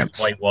I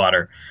guess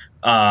Whitewater.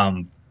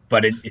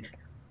 But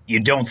you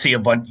don't see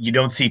you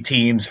don't see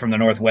teams from the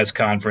Northwest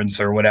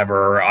Conference or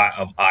whatever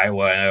of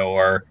Iowa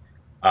or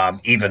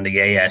even the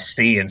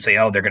ASC and say,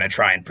 oh, they're going to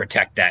try and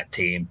protect that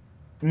team.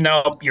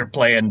 Nope, you're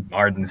playing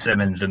Arden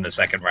Simmons in the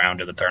second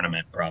round of the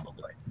tournament,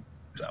 probably.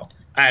 So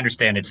I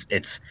understand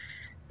it's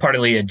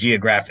partly a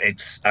geographic.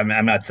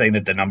 I'm not saying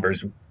that the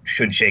numbers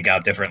should shake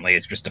out differently.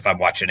 It's just if I'm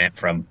watching it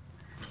from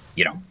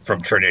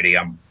Trinity,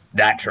 I'm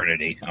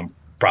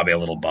probably a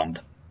little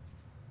bummed.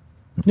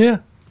 Yeah,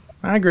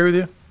 I agree with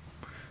you.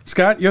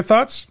 Scott, your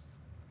thoughts?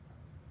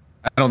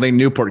 I don't think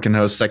Newport can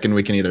host second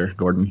weekend either,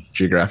 Gordon,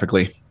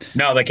 geographically.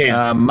 No, they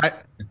can't.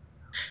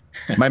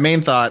 My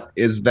main thought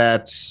is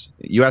that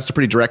you asked a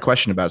pretty direct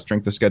question about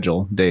strength of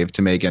schedule, Dave,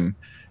 to Megan.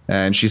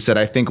 And she said,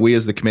 I think we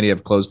as the committee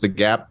have closed the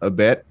gap a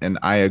bit. And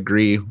I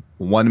agree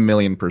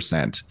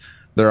 1,000,000%.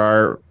 There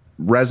are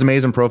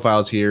resumes and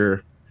profiles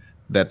here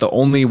that the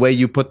only way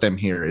you put them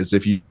here is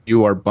if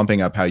you are bumping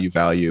up how you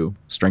value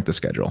strength of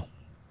schedule.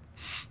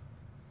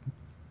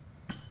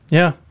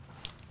 Yeah.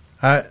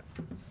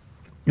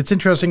 It's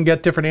interesting to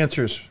get different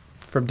answers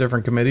from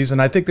different committees,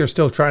 and I think they're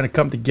still trying to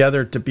come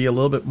together to be a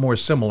little bit more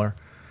similar.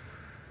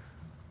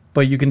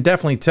 But you can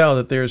definitely tell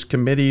that there's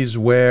committees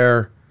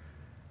where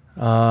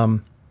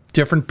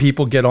different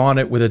people get on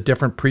it with a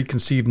different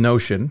preconceived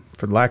notion,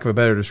 for lack of a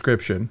better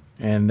description,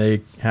 and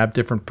they have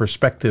different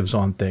perspectives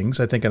on things.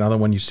 I think another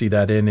one you see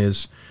that in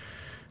is,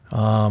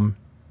 well,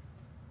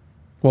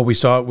 we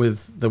saw it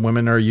with the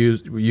women are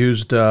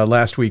used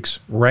last week's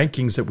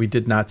rankings that we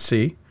did not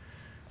see.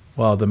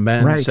 Well, the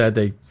men said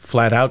they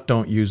flat out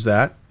don't use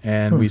that,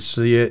 and we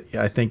see it,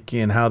 I think,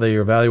 in how they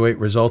evaluate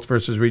results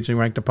versus regionally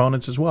ranked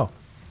opponents as well.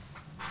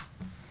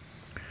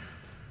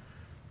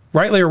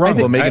 Rightly or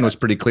wrongly. Well, Megan was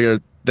pretty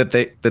clear that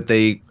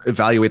they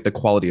evaluate the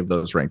quality of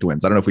those ranked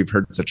wins. I don't know if we've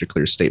heard such a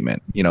clear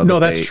statement. No,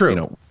 that's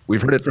true.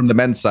 We've heard it from the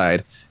men's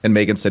side, and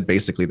Megan said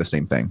basically the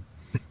same thing.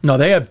 No,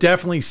 they have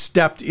definitely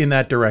stepped in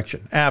that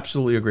direction.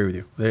 Absolutely agree with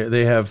you.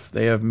 They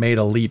have made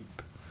a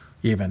leap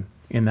even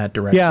in that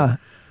direction.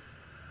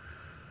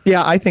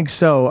 Yeah, I think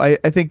so. I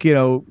think,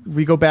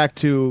 we go back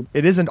to,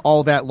 it isn't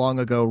all that long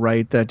ago,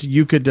 right, that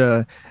you could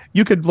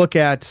look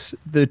at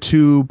the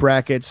two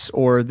brackets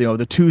or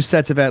the two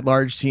sets of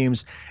at-large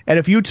teams, and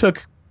if you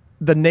took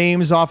the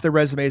names off the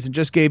resumes and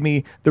just gave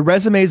me the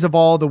resumes of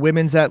all the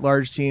women's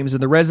at-large teams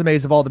and the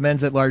resumes of all the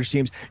men's at-large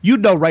teams,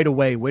 you'd know right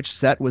away which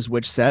set was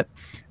which set,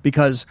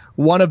 because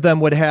one of them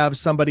would have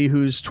somebody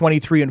who's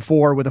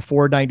 23-4 with a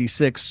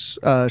 496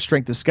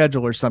 strength of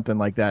schedule or something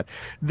like that.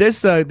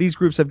 These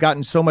groups have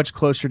gotten so much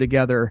closer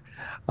together.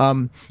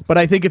 But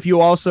I think if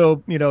you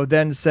also,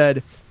 then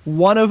said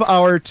one of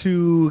our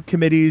two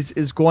committees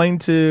is going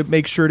to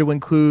make sure to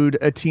include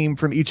a team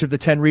from each of the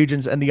 10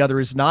 regions and the other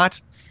is not,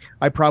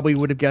 I probably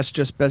would have guessed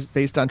just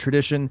based on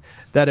tradition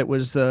that it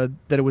was the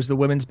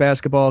women's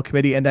basketball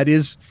committee, and that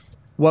is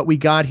what we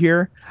got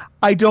here.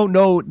 I don't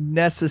know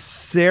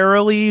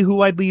necessarily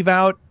who I'd leave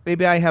out.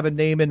 Maybe I have a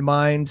name in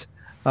mind.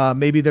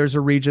 Maybe there's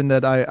a region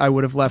that I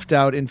would have left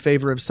out in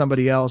favor of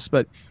somebody else.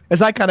 But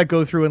as I kind of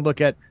go through and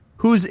look at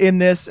who's in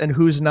this and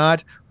who's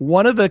not,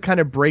 one of the kind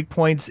of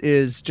breakpoints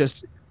is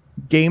just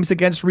games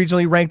against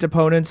regionally ranked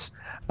opponents.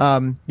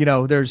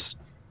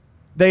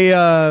 They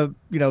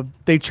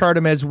chart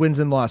them as wins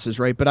and losses,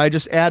 right? But I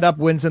just add up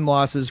wins and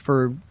losses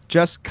for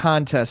just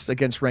contests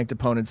against ranked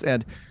opponents.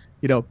 And,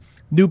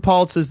 New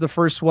Paltz is the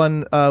first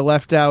one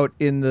left out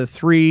in the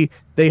 3.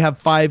 They have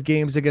 5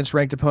 games against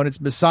ranked opponents.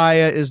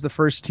 Messiah is the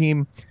first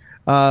team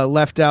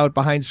left out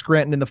behind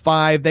Scranton in the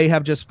 5. They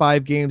have just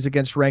 5 games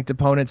against ranked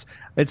opponents.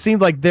 It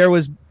seemed like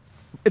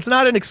it's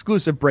not an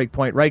exclusive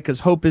breakpoint, right? Because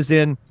Hope is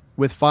in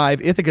with 5.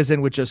 Ithaca's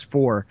in with just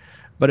 4.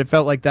 But it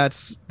felt like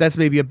that's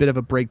maybe a bit of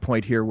a break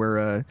point here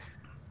where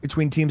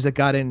between teams that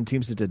got in and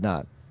teams that did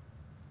not.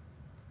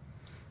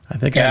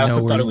 I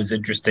also thought it was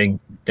interesting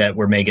that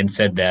where Megan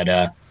said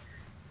that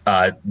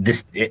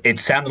it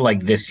sounded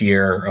like this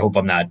year, I hope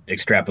I'm not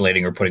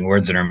extrapolating or putting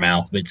words in her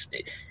mouth, but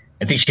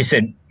I think she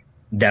said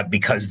that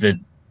because the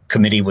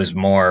committee was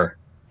more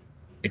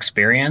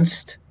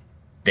experienced,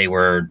 they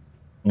were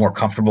more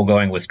comfortable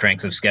going with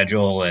strength of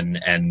schedule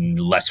and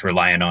less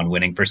reliant on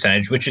winning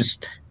percentage, which is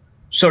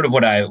sort of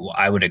what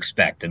I would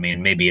expect. I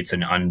mean, maybe it's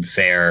an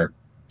unfair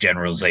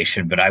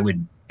generalization, but I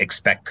would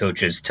expect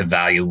coaches to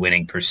value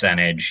winning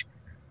percentage,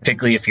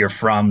 particularly if you're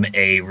from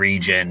a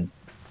region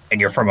and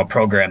you're from a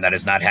program that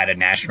has not had a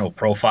national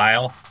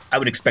profile. I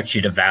would expect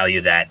you to value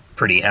that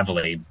pretty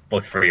heavily,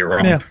 both for your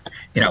own,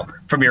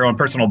 from your own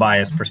personal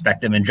bias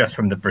perspective and just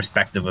from the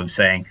perspective of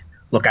saying,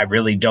 look, I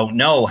really don't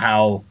know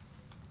how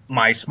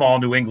my small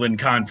New England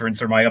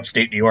conference or my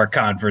upstate New York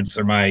conference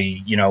or my,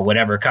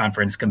 whatever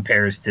conference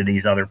compares to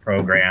these other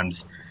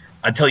programs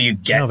until you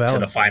get to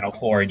the Final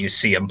Four and you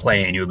see them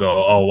play and you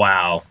go, oh,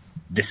 wow,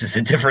 this is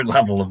a different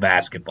level of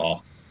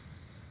basketball.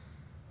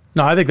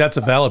 No, I think that's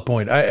a valid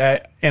point.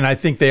 And I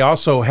think they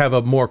also have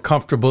a more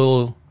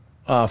comfortable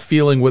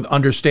feeling with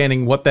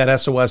understanding what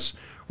that SOS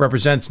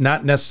represents,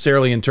 not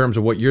necessarily in terms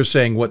of what you're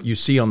saying, what you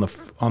see on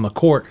the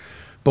court,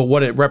 but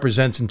what it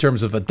represents in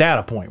terms of a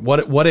data point,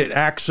 what it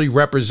actually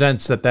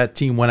represents that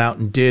team went out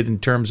and did in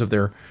terms of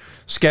their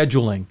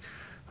scheduling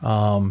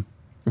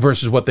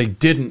versus what they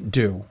didn't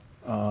do.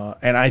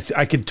 And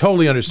I can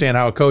totally understand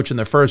how a coach in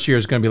their first year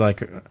is going to be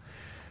like,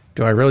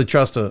 do I really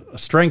trust a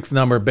strength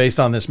number based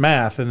on this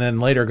math? And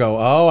then later go,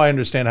 oh, I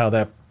understand how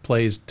that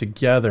plays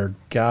together.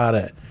 Got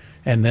it.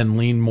 And then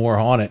lean more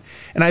on it.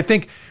 And I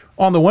think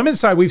on the women's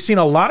side, we've seen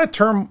a lot of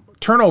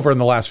turnover in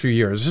the last few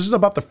years. This is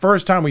about the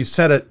first time we've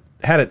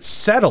had it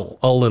settle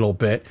a little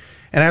bit.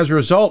 And as a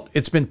result,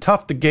 it's been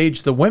tough to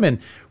gauge the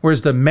women,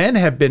 whereas the men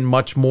have been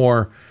much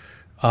more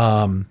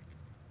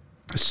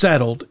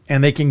settled,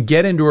 and they can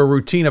get into a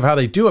routine of how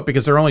they do it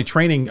because they're only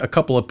training a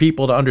couple of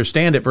people to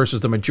understand it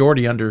versus the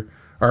majority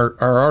are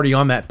already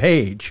on that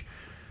page.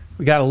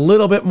 We got a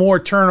little bit more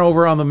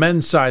turnover on the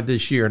men's side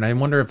this year, and I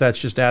wonder if that's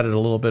just added a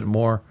little bit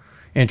more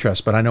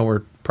interest. But I know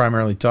we're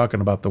primarily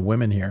talking about the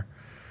women here.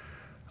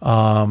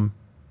 I'm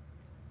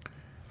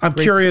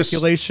curious.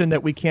 Speculation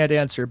that we can't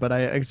answer, but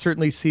I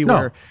certainly see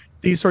where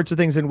these sorts of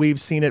things, and we've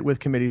seen it with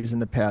committees in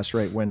the past,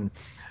 right? When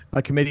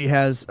a committee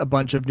has a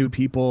bunch of new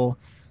people,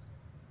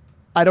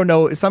 I don't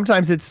know.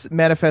 Sometimes it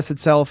manifests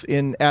itself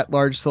in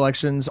at-large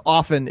selections.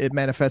 Often it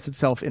manifests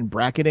itself in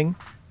bracketing,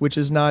 which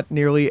is not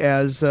nearly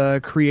as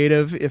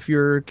creative if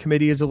your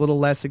committee is a little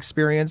less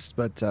experienced.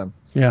 But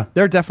there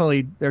are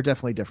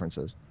definitely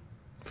differences.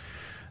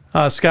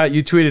 Scott,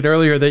 you tweeted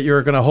earlier that you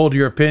were going to hold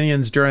your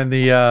opinions during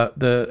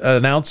the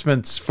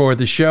announcements for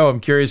the show. I'm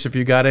curious if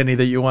you got any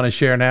that you want to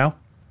share now.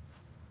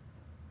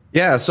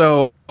 Yeah,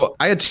 so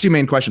I had two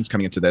main questions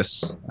coming into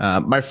this.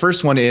 My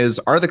first one is,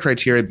 are the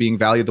criteria being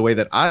valued the way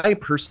that I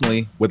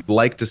personally would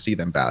like to see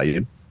them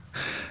valued?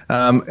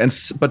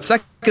 But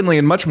secondly,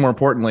 and much more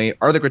importantly,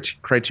 are the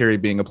criteria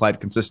being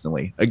applied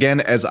consistently? Again,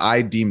 as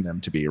I deem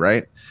them to be,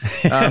 right?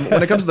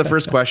 When it comes to the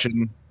first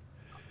question,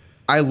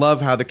 I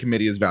love how the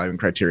committee is valuing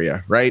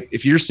criteria, right?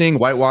 If you're seeing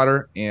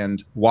Whitewater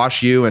and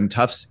Wash U and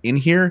Tufts in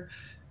here,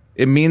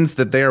 it means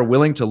that they are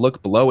willing to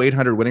look below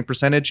 800 winning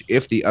percentage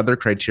if the other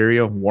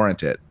criteria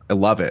warrant it. I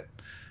love it.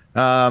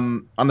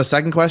 On the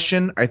second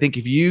question, I think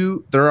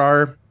there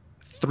are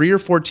 3 or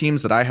 4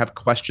 teams that I have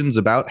questions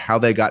about how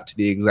they got to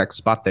the exact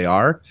spot they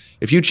are.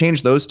 If you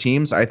change those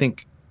teams, I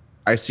think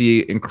I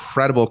see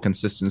incredible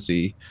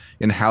consistency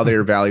in how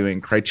they're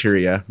valuing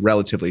criteria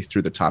relatively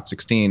through the top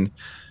 16.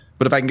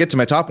 But if I can get to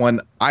my top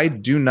one, I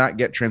do not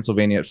get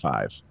Transylvania at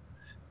 5.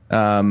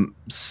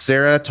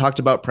 Sarah talked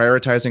about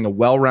prioritizing a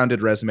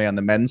well-rounded resume on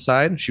the men's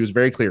side. She was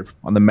very clear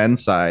on the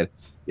men's side.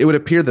 It would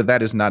appear that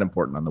that is not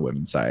important on the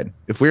women's side.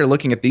 If we are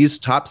looking at these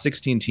top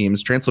 16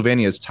 teams,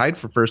 Transylvania is tied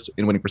for first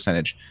in winning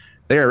percentage.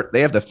 They have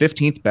the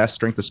 15th best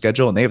strength of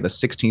schedule, and they have the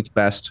 16th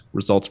best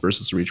results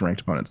versus region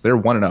ranked opponents. They're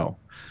 1-0.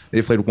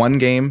 They've played one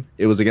game.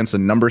 It was against a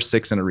number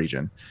 6 in a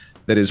region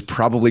that is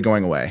probably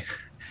going away.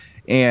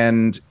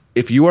 And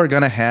if you are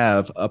going to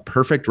have a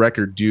perfect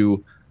record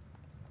do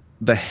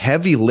the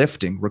heavy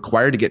lifting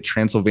required to get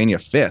Transylvania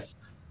 5th,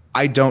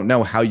 I don't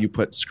know how you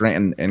put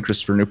Scranton and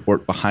Christopher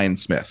Newport behind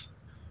Smith.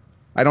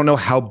 I don't know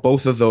how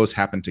both of those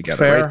happen together.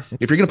 Fair. Right?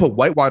 If you're going to put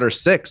Whitewater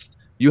 6th,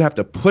 you have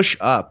to push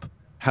up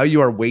how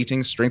you are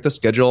weighting strength of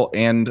schedule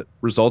and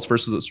results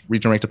versus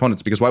regional ranked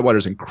opponents, because Whitewater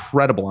is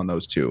incredible on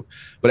those two,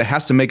 but it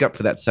has to make up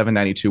for that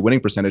 792 winning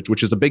percentage,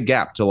 which is a big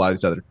gap to a lot of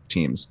these other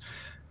teams.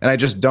 And I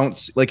just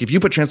don't like, if you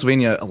put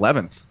Transylvania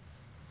 11th,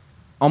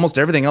 almost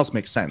everything else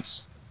makes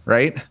sense,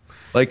 right?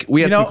 Like,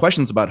 we had some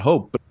questions about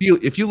Hope, but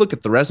if you look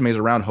at the resumes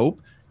around Hope,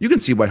 you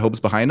can see why Hope's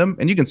behind them,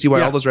 and you can see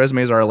why all those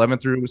resumes are 11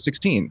 through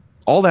 16.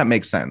 All that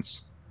makes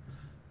sense.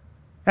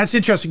 That's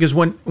interesting, because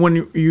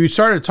when you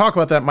started to talk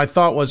about that, my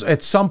thought was,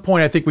 at some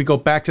point, I think we go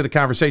back to the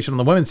conversation on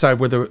the women's side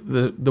where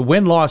the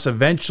win-loss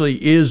eventually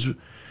is,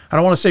 I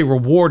don't want to say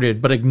rewarded,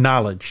 but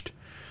acknowledged.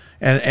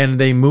 And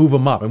they move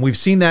them up. And we've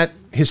seen that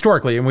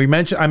historically. And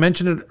I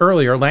mentioned it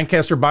earlier,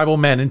 Lancaster Bible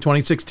men in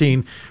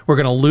 2016 were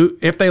going to lose.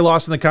 If they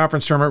lost in the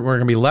conference tournament, we're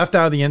going to be left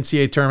out of the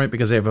NCAA tournament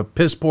because they have a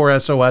piss poor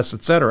SOS,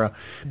 etc.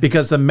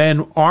 Because the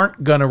men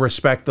aren't going to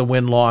respect the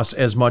win-loss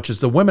as much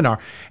as the women are.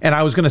 And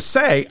I was going to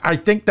say, I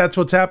think that's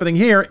what's happening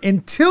here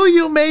until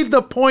you made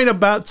the point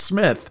about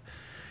Smith.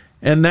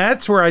 And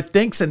that's where I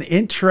think's an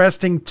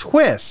interesting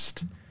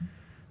twist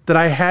that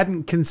I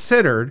hadn't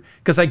considered,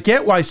 because I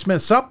get why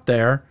Smith's up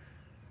there.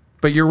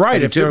 But you're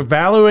right. If they're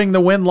valuing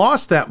the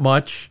win-loss that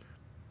much,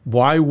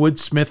 why would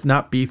Smith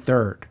not be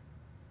third?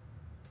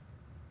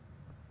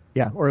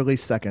 Yeah, or at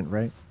least second,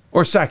 right?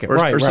 Or second,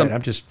 right.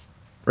 I'm just...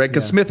 Right,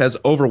 because Smith has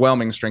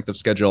overwhelming strength of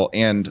schedule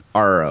and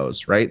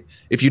ROs, right?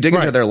 If you dig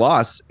into their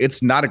loss,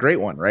 it's not a great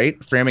one, right?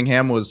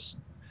 Framingham was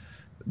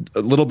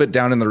a little bit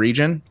down in the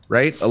region,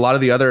 right? A lot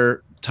of the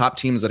other top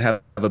teams that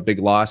have a big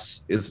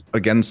loss is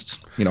against,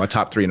 a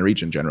top 3 in the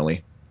region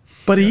generally.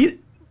 But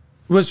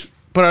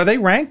but are they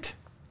ranked?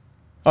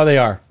 Oh, they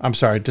are. I'm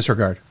sorry.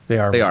 Disregard. They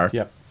are. They are.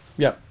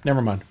 Yep.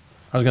 Never mind.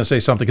 I was going to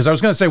say something, because I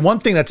was going to say one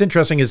thing that's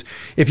interesting is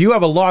if you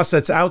have a loss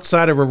that's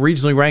outside of a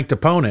regionally ranked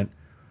opponent,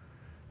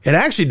 it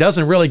actually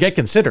doesn't really get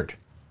considered.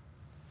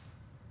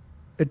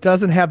 It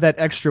doesn't have that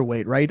extra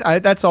weight, right?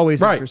 That's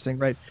always interesting,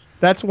 right?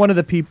 That's one of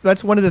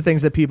the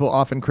things that people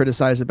often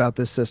criticize about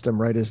this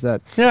system, right? Is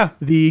that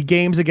the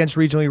games against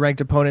regionally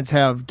ranked opponents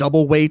have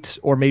double weight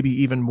or maybe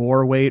even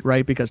more weight,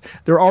 right? Because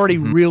they're already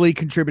really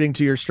contributing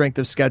to your strength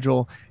of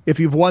schedule. If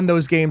you've won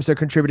those games, they're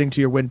contributing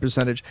to your win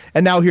percentage.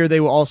 And now here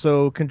they will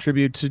also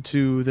contribute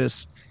to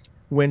this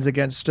wins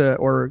against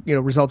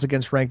results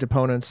against ranked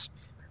opponents.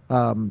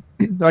 I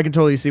can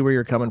totally see where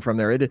you're coming from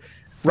there.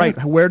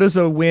 Right. Where does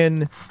a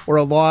win or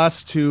a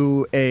loss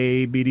to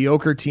a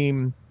mediocre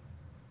team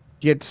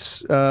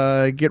get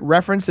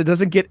referenced? It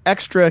doesn't get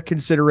extra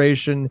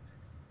consideration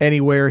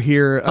anywhere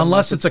here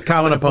unless it's a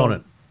common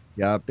opponent.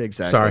 Yeah,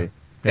 exactly. Sorry.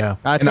 Yeah,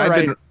 that's all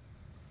right.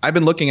 I've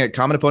been looking at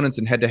common opponents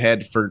and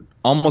head-to-head for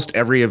almost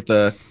every of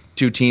the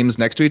two teams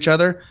next to each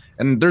other,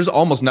 and there's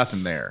almost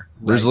nothing there.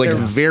 There's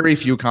very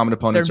few common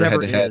opponents or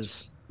head-to-head.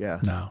 Yeah.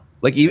 No.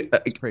 Like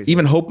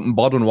even Hope and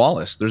Baldwin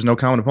Wallace, there's no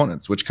common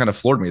opponents, which kind of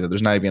floored me that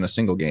there's not even a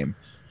single game.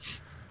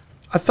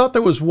 I thought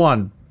there was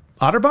one.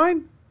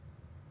 Otterbein?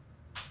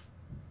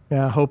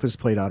 Yeah, Hope has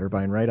played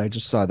Otterbein, right? I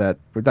just saw that.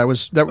 That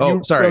was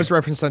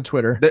referenced on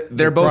Twitter.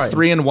 They're both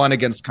 3-1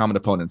 against common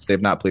opponents.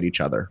 They've not played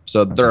each other,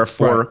 so there are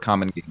 4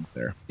 common games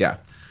there. Yeah.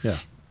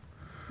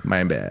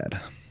 My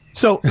bad.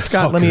 So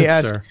Scott, let me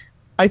ask. Sir.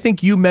 I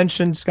think you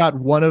mentioned, Scott,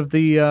 one of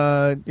the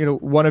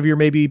one of your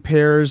maybe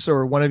pairs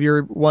or one of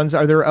your ones.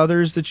 Are there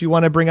others that you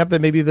want to bring up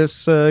that maybe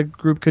this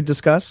group could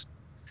discuss?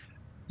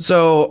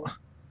 So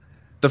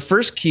the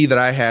first key that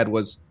I had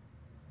was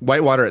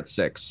Whitewater at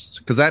 6,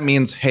 because that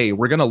means, hey,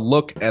 we're going to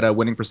look at a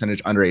winning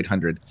percentage under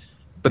 800.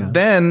 But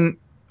then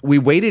we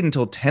waited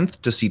until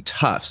 10th to see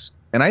Tufts.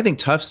 And I think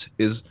Tufts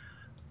is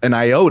an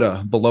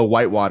iota below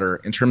Whitewater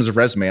in terms of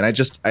resume.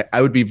 And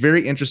I would be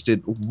very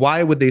interested.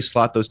 Why would they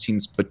slot those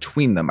teams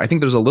between them? I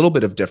think there's a little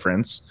bit of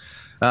difference.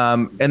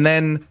 And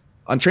then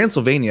on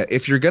Transylvania,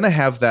 if you're going to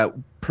have that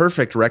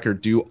perfect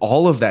record, do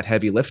all of that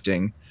heavy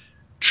lifting,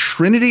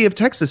 Trinity of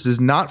Texas is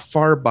not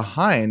far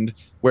behind,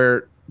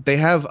 where they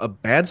have a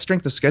bad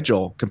strength of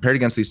schedule compared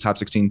against these top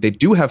 16. They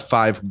do have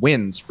 5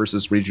 wins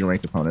versus regional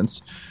ranked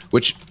opponents,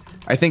 which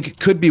I think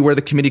could be where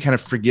the committee kind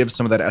of forgives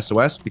some of that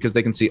SOS, because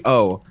they can see,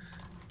 oh,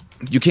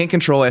 you can't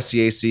control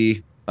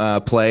SCAC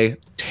play.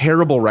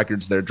 Terrible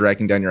records there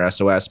dragging down your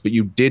SOS, but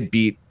you did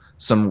beat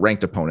some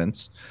ranked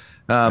opponents.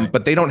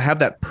 But they don't have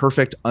that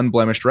perfect,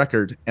 unblemished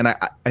record. And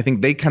I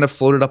think they kind of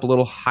floated up a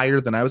little higher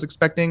than I was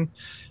expecting.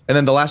 And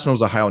then the last one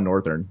was Ohio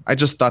Northern. I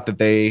just thought that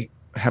they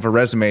have a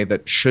resume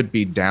that should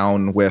be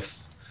down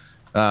with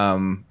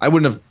I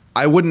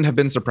wouldn't have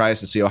been surprised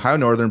to see Ohio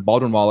Northern,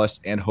 Baldwin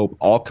Wallace, and Hope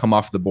all come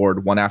off the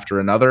board one after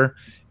another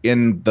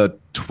in the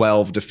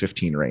 12 to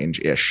 15 range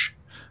ish.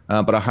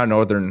 But Ohio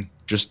Northern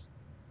just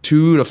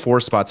 2 to 4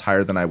 spots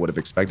higher than I would have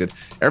expected.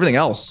 Everything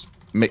else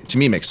to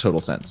me makes total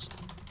sense.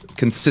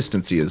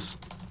 Consistency is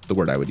the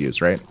word I would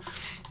use, right?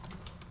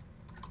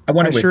 I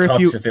wonder with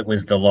Tufts if it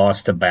was the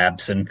loss to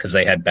Babson, because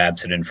they had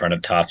Babson in front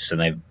of Tufts, and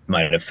they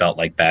might have felt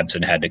like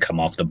Babson had to come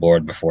off the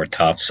board before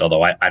Tufts.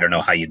 Although I don't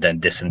know how you then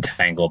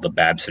disentangle the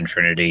Babson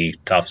Trinity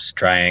Tufts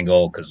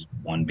triangle, because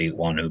one beat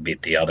one who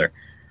beat the other.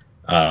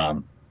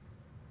 I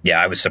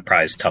was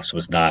surprised Tufts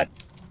was not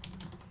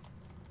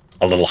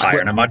a little higher,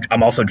 and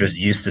I'm also just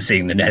used to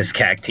seeing the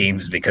NESCAC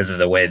teams, because of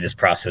the way this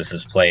process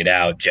has played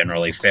out,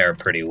 generally fare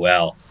pretty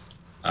well.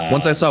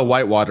 Once I saw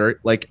Whitewater,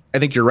 I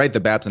think you're right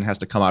that Babson has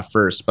to come off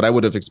first, but I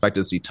would have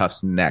expected to see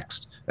Tufts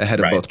next, ahead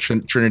of both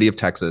Trinity of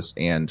Texas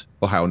and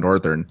Ohio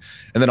Northern.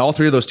 And then all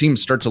 3 of those teams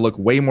start to look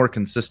way more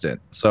consistent.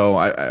 So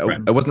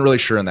I wasn't really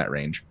sure in that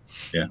range.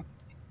 Yeah.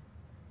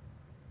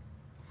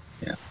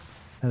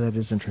 That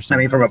is interesting. I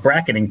mean, from a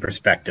bracketing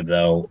perspective,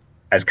 though,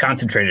 as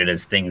concentrated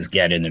as things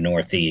get in the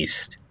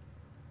Northeast,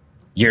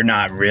 you're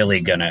not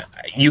really going to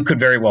 – you could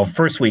very well –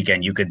 first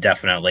weekend, you could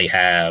definitely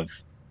have –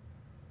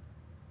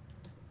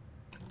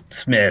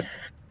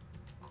 Smith,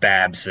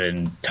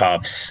 Babson,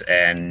 Tufts,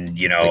 and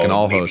they can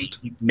all host.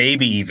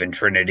 Maybe even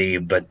Trinity,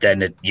 but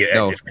then it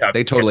just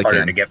they totally it's harder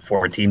can. to get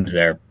 4 teams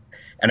there.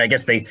 And I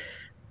guess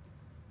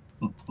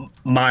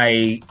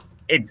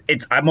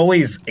I'm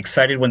always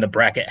excited when the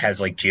bracket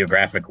has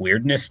geographic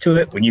weirdness to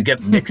it. When you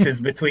get mixes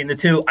between the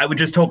two, I would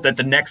just hope that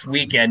the next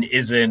weekend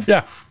isn't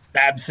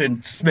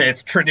Babson,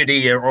 Smith,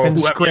 Trinity, or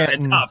whoever,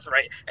 and Tufts,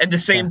 right? And the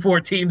same 4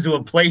 teams who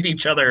have played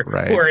each other,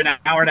 who are an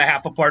hour and a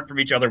half apart from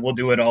each other, will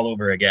do it all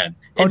over again.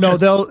 They'll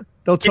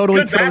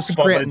totally throw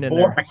Scranton in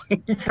there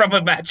from a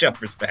matchup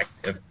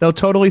perspective. They'll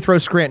totally throw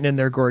Scranton in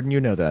there, Gordon.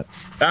 You know that.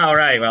 All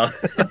right, well,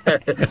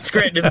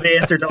 Scranton is the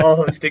answer to all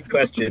hosting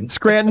questions.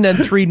 Scranton and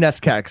 3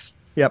 NESCACs.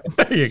 Yep.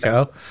 There you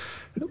go.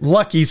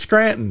 Lucky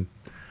Scranton.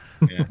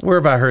 Yeah. Where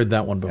have I heard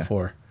that one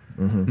before?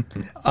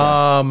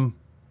 Mm-hmm.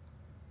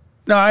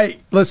 No,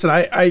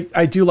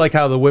 I do like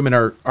how the women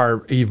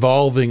are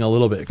evolving a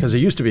little bit, because it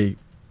used to be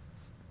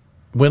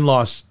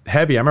win-loss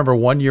heavy. I remember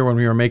one year when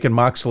we were making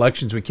mock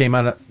selections, we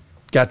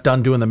got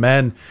done doing the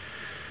men,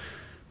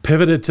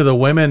 pivoted to the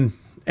women,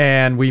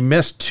 and we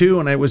missed 2,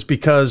 and it was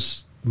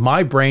because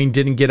my brain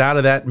didn't get out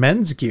of that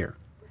men's gear.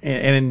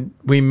 And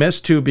we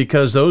missed 2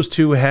 because those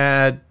 2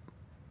 had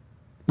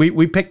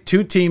we picked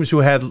 2 teams who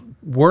had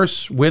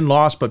worse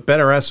win-loss but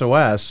better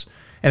SOS.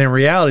 And in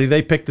reality,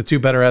 they picked the 2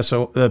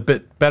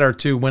 better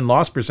 2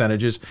 win-loss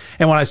percentages.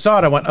 And when I saw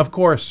it, I went, of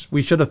course,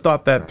 we should have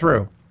thought that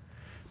through.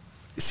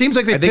 It seems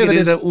like they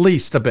pivoted at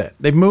least a bit.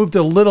 They've moved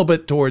a little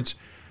bit towards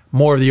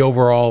more of the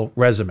overall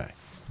resume.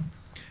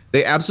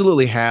 They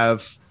absolutely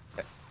have.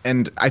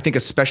 And I think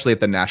especially at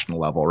the national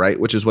level, right,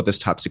 which is what this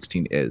top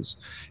 16 is.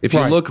 If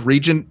you look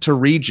region to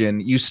region,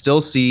 you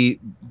still see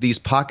these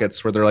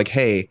pockets where they're like,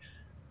 hey,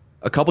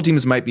 a couple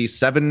teams might be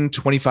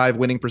 725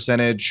 winning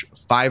percentage,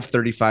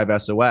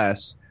 535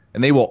 SOS,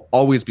 and they will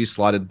always be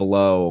slotted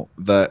below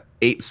the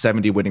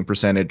 870 winning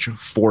percentage,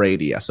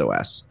 480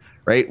 SOS,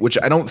 right? Which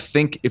I don't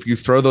think if you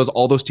throw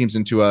all those teams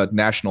into a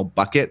national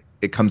bucket,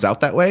 it comes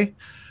out that way,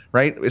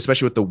 right?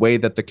 Especially with the way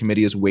that the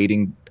committee is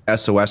weighting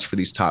SOS for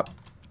these top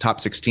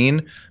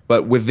 16.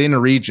 But within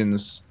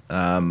regions,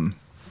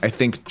 I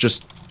think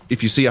just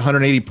if you see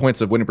 180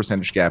 points of winning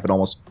percentage gap, it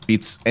almost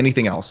beats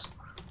anything else.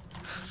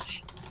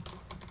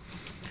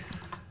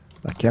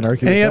 I can't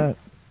argue with that.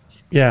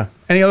 Yeah.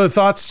 Any other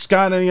thoughts,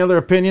 Scott? Any other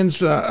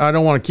opinions? I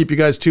don't want to keep you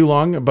guys too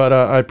long, but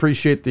I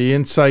appreciate the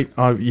insight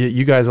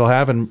you guys will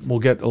have, and we'll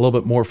get a little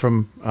bit more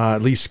from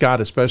at least Scott,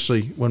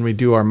 especially when we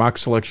do our mock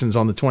selections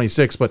on the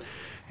 26th. But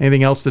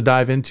anything else to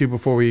dive into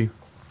before we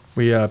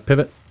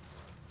pivot?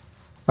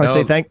 I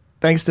would say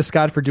thanks to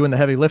Scott for doing the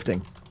heavy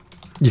lifting.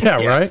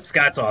 Yeah, right?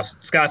 Scott's awesome.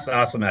 Scott's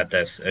awesome at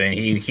this. I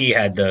mean, he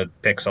had the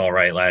picks all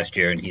right last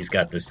year, and he's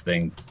got this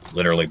thing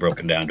literally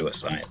broken down to a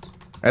science.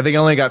 I think I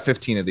only got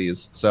 15 of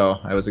these, so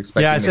I was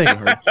expecting to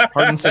see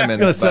Hardin Simmons.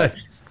 I was going to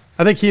say,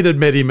 I think he'd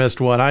admit he missed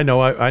one. I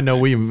know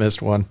we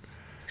missed one.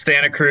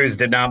 Santa Cruz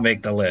did not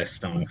make the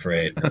list, I'm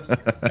afraid.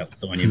 That was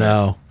the one you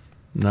missed.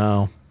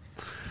 No.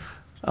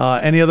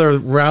 Any other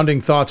rounding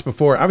thoughts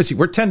before? Obviously,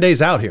 we're 10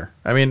 days out here.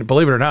 I mean,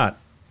 believe it or not,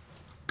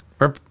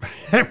 we're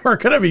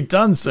going to be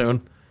done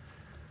soon.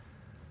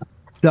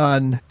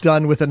 Done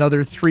with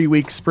another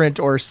 3-week sprint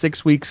or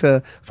 6 weeks,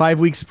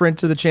 5-week sprint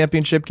to the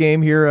championship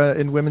game here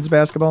in women's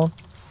basketball.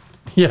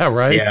 Yeah,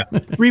 right. Yeah,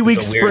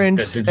 3-week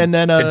sprint, and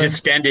then the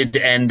distended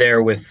end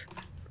there with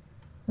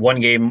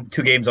 1 game,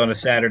 2 games on a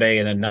Saturday,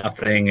 and then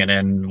nothing, and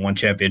then 1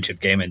 championship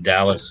game in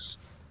Dallas.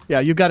 Yeah,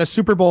 you've got a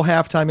Super Bowl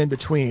halftime in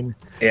between,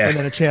 yeah, and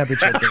then a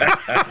championship game.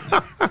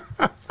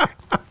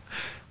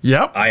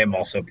 Yep. I am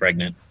also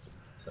pregnant.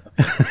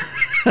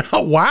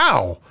 So.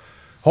 Wow.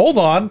 Hold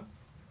on.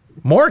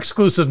 More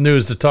exclusive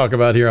news to talk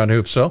about here on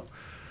Hoopsville.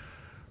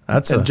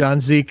 And John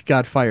Zeke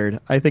got fired.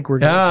 I think we're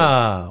good.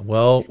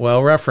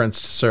 Well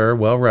referenced, sir.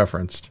 Well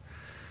referenced.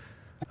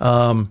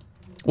 Well,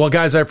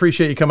 guys, I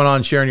appreciate you coming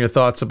on, sharing your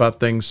thoughts about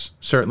things.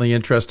 Certainly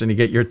interesting to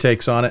get your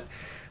takes on it,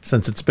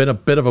 since it's been a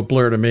bit of a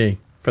blur to me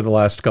for the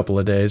last couple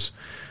of days.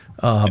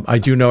 I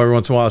do know every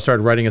once in a while I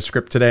started writing a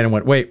script today and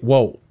went, wait,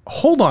 whoa,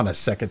 hold on a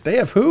second. They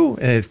have who?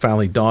 And it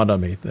finally dawned on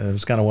me. It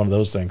was kind of one of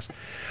those things.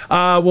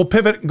 We'll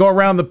pivot and go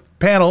around the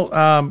panel.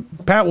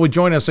 Pat will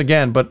join us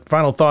again, but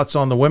final thoughts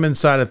on the women's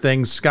side of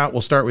things. Scott,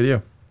 we'll start with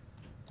you.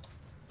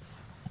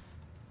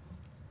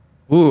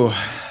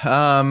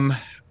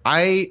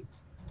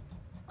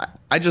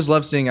 I just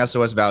love seeing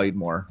SOS valued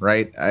more,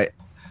 right?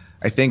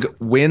 I think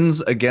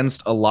wins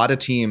against a lot of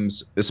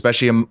teams,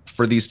 especially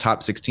for these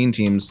top 16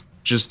 teams,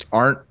 just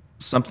aren't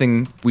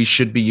something we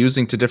should be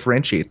using to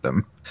differentiate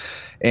them.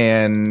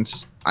 And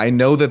I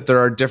know that there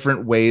are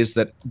different ways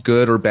that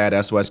good or bad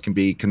SOS can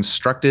be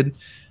constructed,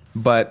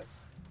 but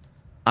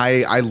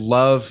I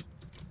love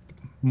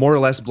more or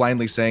less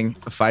blindly saying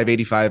a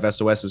 585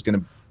 SOS is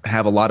going to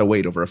have a lot of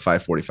weight over a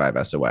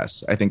 545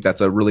 SOS. I think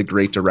that's a really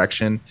great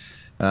direction.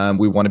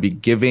 We want to be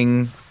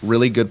giving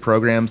really good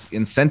programs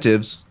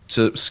incentives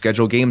to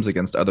schedule games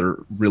against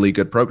other really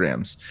good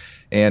programs.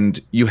 And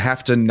you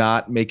have to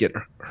not make it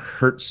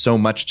hurt so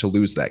much to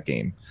lose that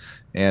game.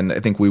 And I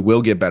think we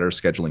will get better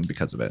scheduling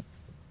because of it.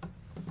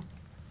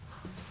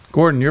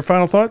 Gordon, your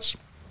final thoughts?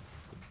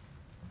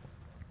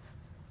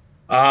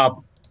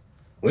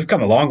 We've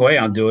come a long way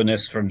on doing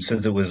this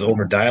since it was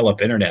over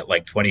dial-up internet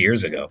like 20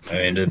 years ago.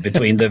 I mean,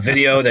 between the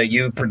video that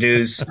you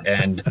produced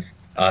and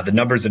the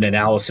numbers and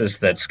analysis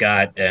that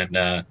Scott and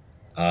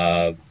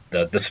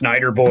the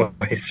Snyder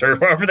boys, or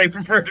whoever they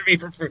prefer to be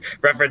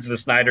referenced, the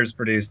Snyders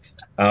produced.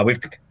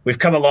 We've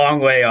come a long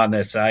way on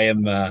this. I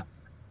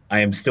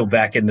am still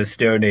back in the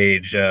Stone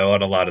Age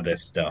on a lot of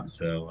this stuff.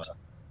 So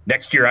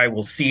next year I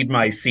will cede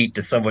my seat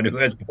to someone who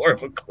has more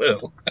of a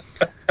clue.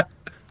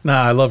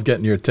 Nah, I love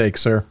getting your take,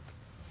 sir.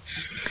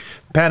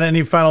 Pat,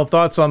 any final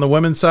thoughts on the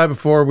women's side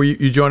before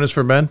you join us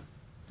for men?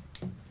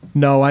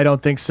 No, I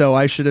don't think so.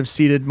 I should have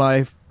ceded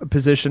my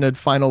position at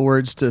final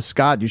words to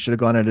Scott. You should have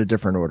gone in a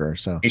different order.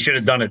 So you should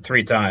have done it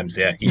 3 times.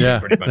 Yeah.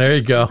 There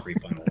you go.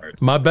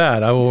 My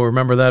bad. I will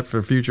remember that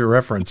for future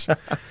reference.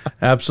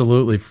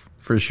 Absolutely,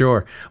 for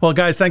sure. Well,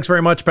 guys, thanks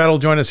very much. Pat will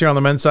join us here on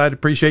the men's side.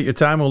 Appreciate your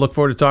time. We'll look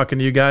forward to talking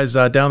to you guys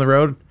down the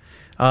road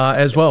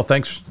as well.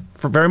 Thanks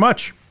very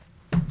much.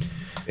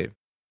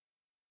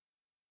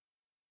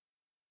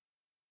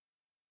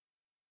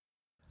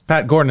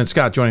 Pat, Gordon, and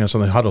Scott joining us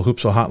on the Huddle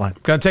Hoopsville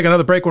Hotline. Going to take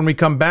another break. When we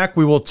come back,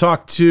 we will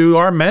talk to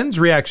our men's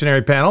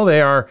reactionary panel. They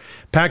are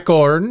Pat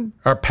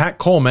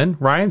Coleman,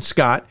 Ryan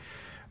Scott,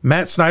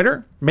 Matt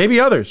Snyder, maybe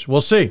others.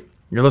 We'll see.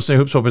 You're listening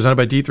to Hoopsville, presented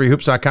by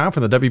D3Hoops.com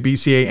from the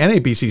WBCA and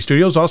ABC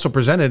studios. Also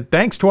presented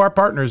thanks to our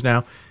partners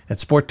now at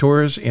Sport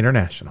Tours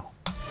International.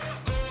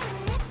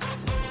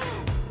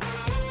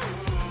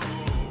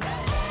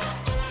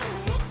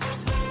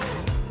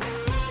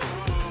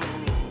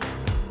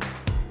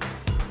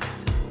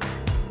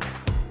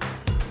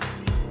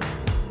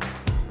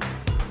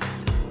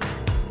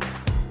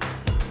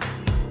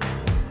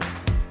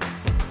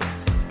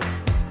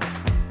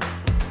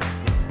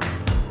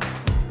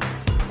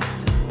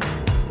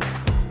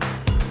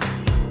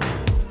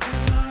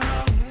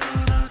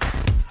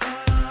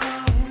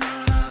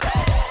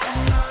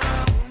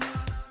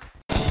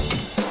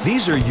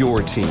 These are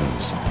your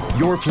teams,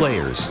 your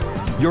players,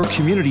 your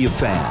community of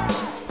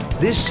fans.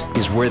 This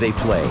is where they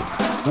play,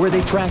 where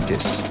they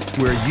practice,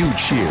 where you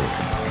cheer.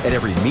 at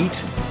every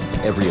meet,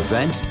 every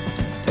event,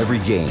 every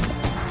game.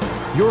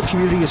 Your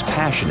community is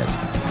passionate,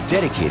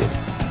 dedicated,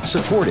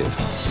 supportive.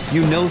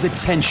 You know the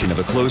tension of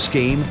a close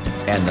game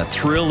and the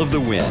thrill of the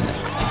win.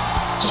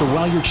 So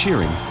while you're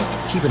cheering,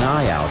 keep an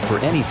eye out for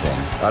anything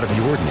out of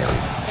the ordinary.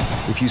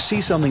 If you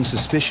see something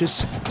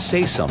suspicious,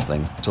 say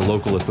something to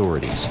local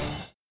authorities.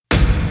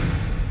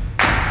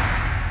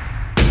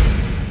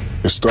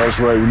 It starts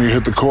right when you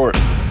hit the court.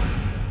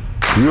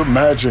 You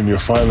imagine your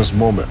finest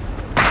moment.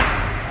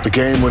 The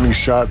game-winning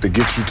shot that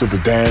gets you to the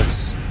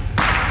dance,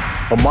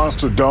 a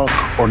monster dunk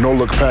or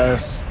no-look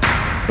pass,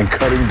 and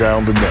cutting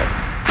down the net.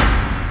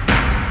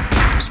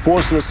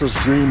 Sports lets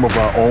us dream of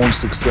our own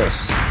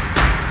success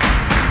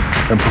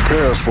and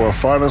prepare us for our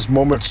finest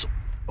moments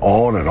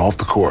on and off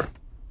the court.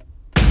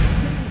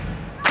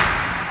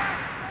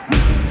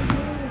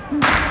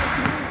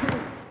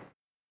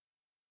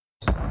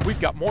 We've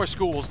got more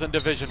schools than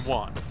Division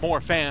I,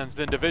 more fans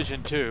than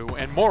Division II,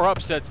 and more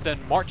upsets than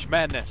March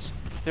Madness.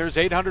 There's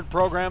 800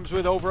 programs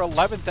with over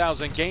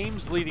 11,000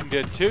 games leading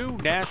to 2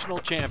 national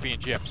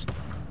championships.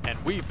 And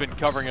we've been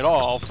covering it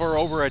all for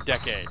over a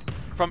decade.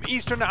 From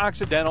Eastern to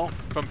Occidental,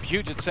 from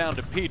Puget Sound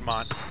to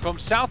Piedmont, from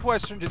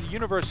Southwestern to the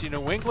University of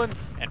New England,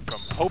 and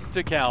from Hope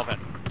to Calvin.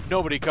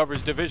 Nobody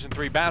covers Division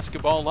III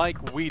basketball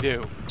like we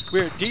do.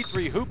 We're at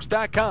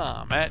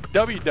D3Hoops.com at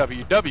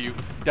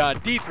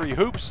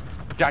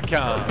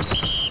www.d3hoops.com.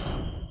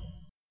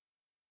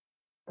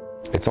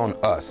 It's on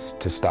us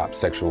to stop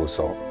sexual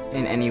assault.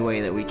 In any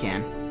way that we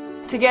can.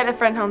 To get a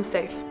friend home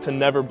safe. To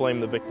never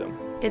blame the victim.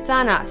 It's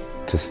on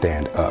us. To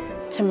stand up.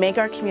 To make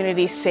our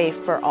community safe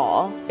for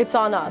all. It's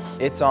on us.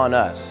 It's on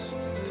us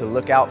to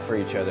look out for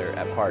each other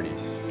at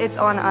parties. It's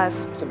on us.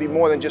 To be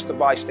more than just a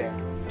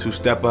bystander. To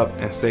step up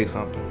and say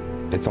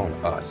something. It's on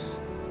us.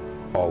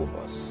 All of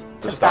us.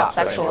 To stop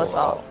sexual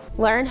assault.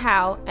 Learn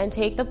how and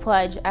take the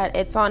pledge at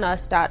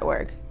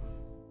itsonus.org.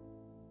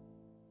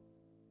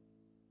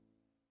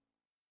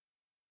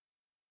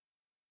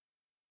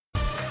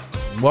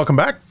 Welcome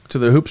back to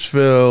the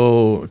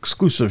Hoopsville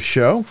exclusive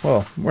show.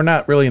 Well, we're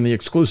not really in the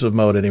exclusive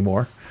mode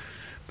anymore,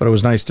 but it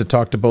was nice to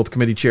talk to both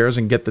committee chairs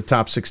and get the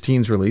top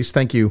 16s released.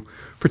 Thank you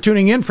for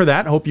tuning in for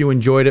that. Hope you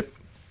enjoyed it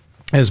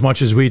as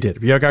much as we did.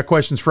 If you got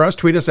questions for us,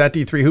 tweet us at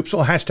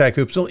D3Hoopsville, hashtag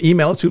Hoopsville,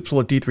 email us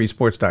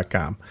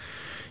hoopsville@d3sports.com.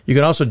 You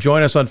can also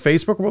join us on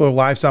Facebook. We're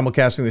live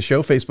simulcasting the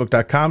show,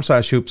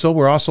 facebook.com/Hoopsville.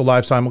 We're also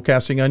live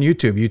simulcasting on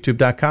YouTube,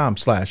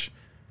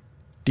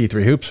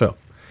 youtube.com/D3Hoopsville.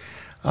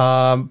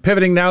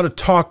 Pivoting now to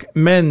talk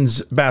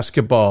men's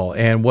basketball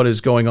and what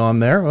is going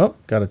on there. Oh,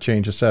 got to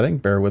change the setting.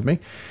 Bear with me.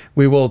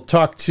 We will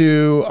talk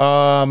to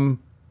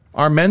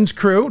our men's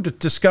crew to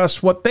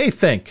discuss what they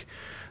think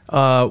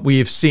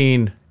we've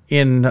seen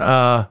in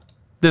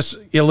this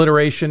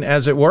alliteration,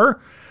 as it were,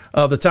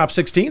 of the top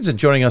 16s. And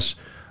joining us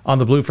on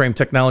the Blue Frame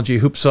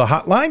Technology Hoopsville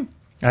hotline,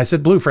 I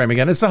said Blue Frame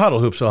again. It's the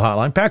Huddle Hoopsville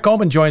hotline. Pat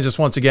Coleman joins us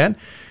once again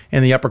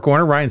in the upper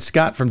corner. Ryan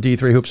Scott from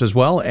D3 Hoops as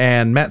well.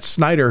 And Matt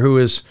Snyder, who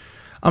is...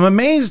 I'm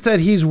amazed that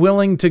he's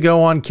willing to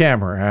go on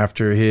camera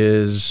after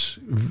his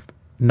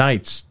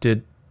Knights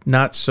did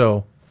not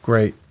so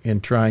great in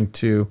trying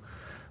to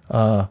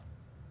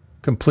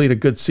complete a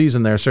good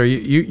season there. So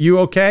you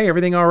okay?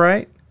 Everything all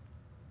right?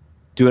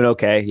 Doing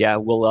okay. Yeah,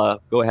 we'll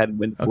go ahead and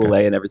win Pool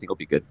A and everything will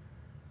be good.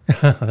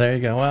 There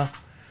you go. Well,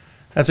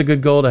 that's a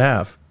good goal to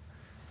have.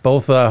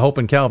 Both Hope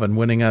and Calvin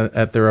winning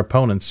at their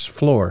opponent's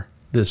floor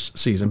this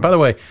season. By the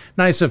way,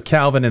 nice of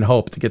Calvin and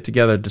Hope to get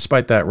together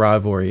despite that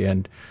rivalry,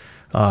 and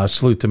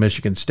salute to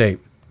Michigan State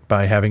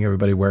by having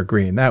everybody wear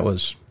green. That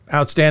was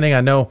outstanding.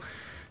 I know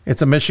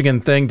it's a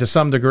Michigan thing to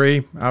some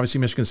degree. Obviously,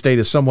 Michigan State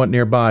is somewhat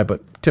nearby, but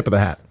tip of the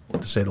hat,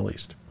 to say the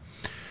least.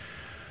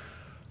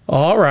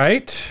 All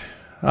right.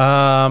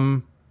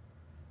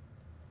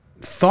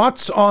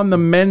 Thoughts on the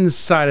men's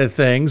side of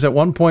things. At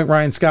one point,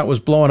 Ryan Scott was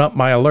blowing up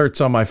my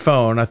alerts on my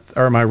phone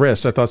or my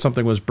wrist. I thought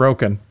something was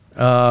broken.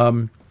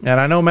 And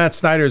I know Matt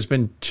Snyder has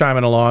been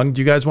chiming along.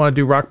 Do you guys want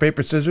to do rock,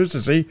 paper, scissors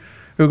to see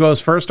who goes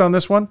first on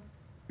this one?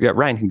 Yeah,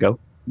 Ryan can go.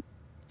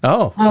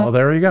 Oh, well,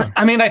 there you go.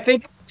 I mean, I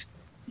think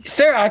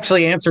Sarah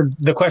actually answered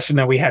the question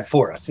that we had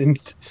for us in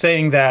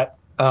saying that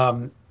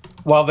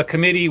while the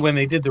committee, when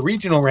they did the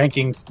regional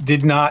rankings,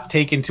 did not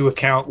take into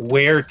account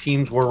where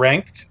teams were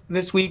ranked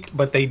this week,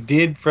 but they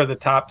did for the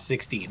top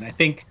 16. I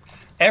think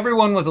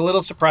everyone was a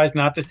little surprised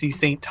not to see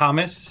St.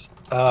 Thomas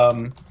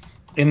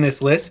in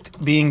this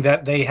list, being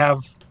that they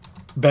have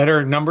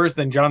better numbers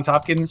than Johns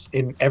Hopkins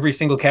in every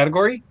single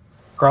category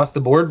across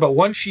the board. But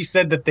once she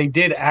said that they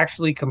did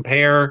actually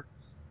compare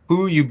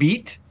who you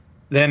beat,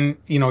 then,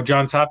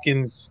 Johns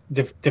Hopkins'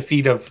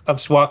 defeat of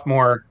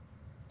Swarthmore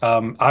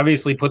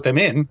obviously put them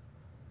in.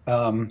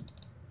 The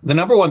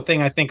number one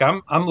thing I think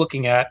I'm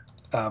looking at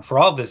for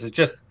all of this is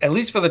just, at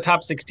least for the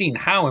top 16,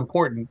 how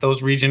important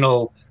those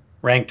regional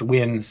ranked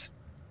wins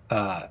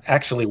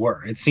actually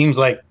were. It seems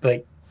like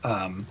that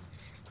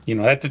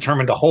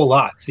determined a whole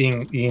lot.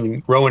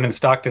 Seeing Rowan and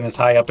Stockton as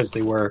high up as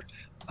they were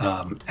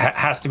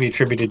has to be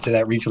attributed to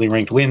that regionally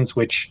ranked wins,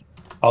 which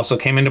also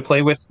came into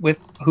play with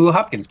who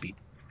Hopkins beat.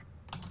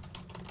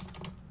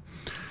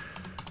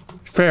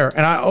 Fair.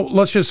 And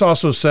let's just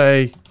also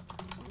say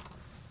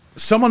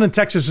someone in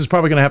Texas is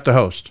probably going to have to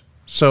host.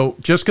 So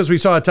just because we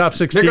saw a top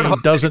 16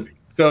 doesn't.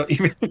 So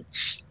right.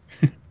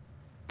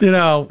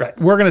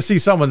 We're going to see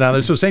someone down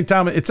there. So St.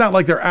 Thomas, it's not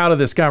like they're out of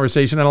this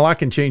conversation, and a lot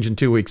can change in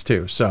 2 weeks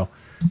too. So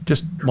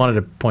just wanted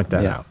to point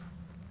that out.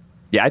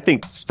 Yeah, I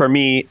think for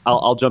me,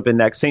 I'll jump in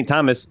next. St.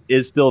 Thomas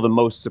is still the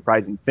most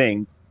surprising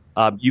thing.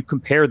 You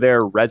compare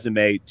their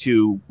resume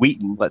to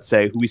Wheaton, let's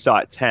say, who we saw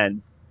at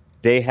 10.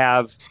 They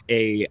have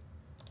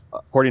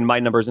according to my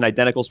numbers, an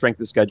identical strength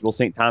of schedule.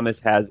 St. Thomas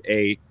has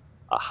a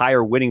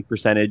higher winning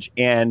percentage,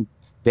 and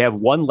they have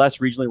one less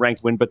regionally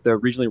ranked win, but the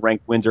regionally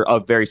ranked wins are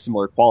of very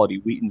similar quality.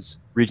 Wheaton's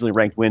regionally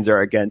ranked wins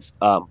are against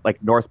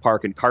like North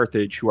Park and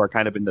Carthage, who are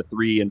kind of in the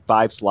 3 and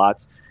 5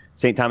 slots.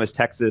 St. Thomas,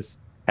 Texas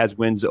has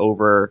wins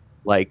over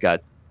I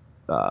got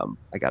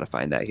to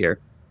find that here.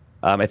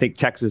 I think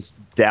Texas,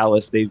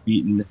 Dallas, they've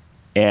beaten,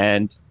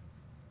 and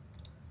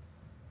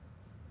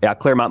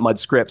Claremont, Mudd,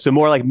 Scripps. So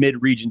more like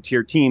mid-region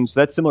tier teams.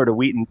 So that's similar to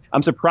Wheaton.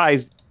 I'm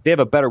surprised they have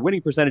a better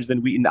winning percentage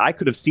than Wheaton. I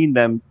could have seen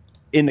them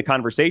in the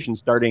conversation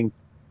starting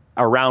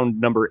around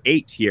number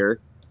 8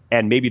 here,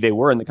 and maybe they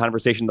were in the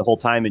conversation the whole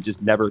time and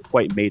just never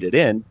quite made it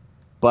in.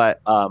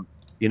 But,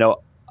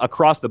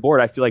 across the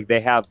board, I feel like they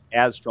have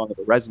as strong of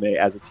a resume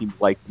as a team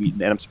like Wheaton,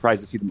 and I'm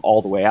surprised to see them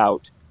all the way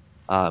out,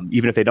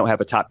 even if they don't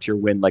have a top-tier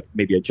win like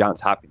maybe a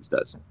Johns Hopkins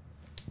does.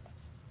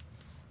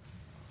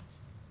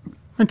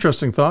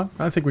 Interesting thought.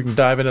 I think we can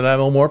dive into that a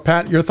little more.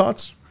 Pat, your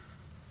thoughts?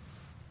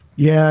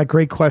 Yeah,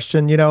 great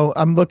question.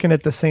 I'm looking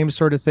at the same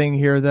sort of thing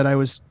here that I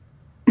was,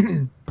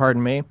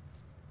 pardon me,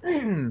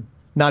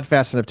 not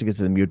fast enough to get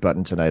to the mute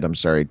button tonight. I'm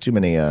sorry. Too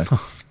many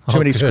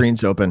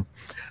screens open.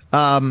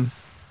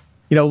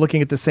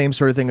 Looking at the same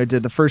sort of thing I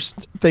did. The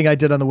first thing I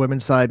did on the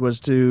women's side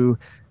was to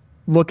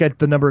look at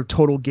the number of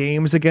total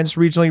games against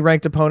regionally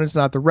ranked opponents,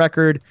 not the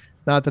record,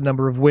 not the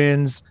number of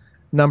wins,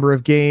 number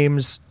of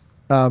games.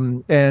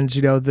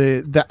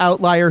 The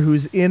outlier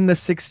who's in the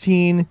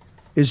 16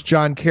 is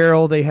John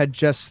Carroll. They had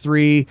just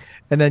 3.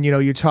 And then,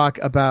 you talk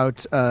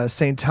about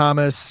St.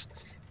 Thomas.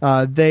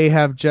 They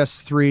have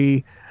just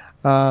 3.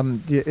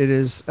 It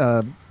is,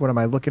 what am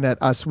I looking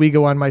at?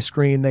 Oswego on my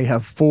screen. They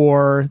have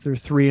 4. They're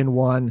 3 and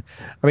 1.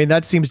 I mean,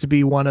 that seems to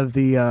be one of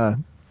the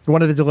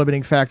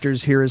delimiting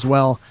factors here as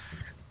well.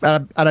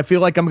 And I feel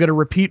like I'm going to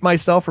repeat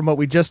myself from what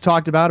we just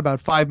talked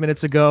about 5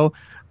 minutes ago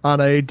on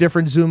a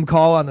different Zoom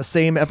call on the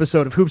same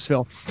episode of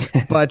Hoopsville.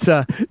 But,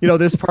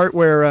 this part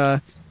where,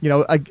 a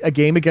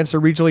game against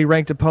a regionally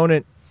ranked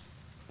opponent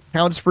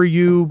counts for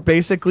you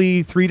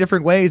basically 3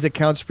 different ways. It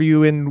counts for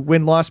you in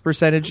win-loss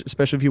percentage,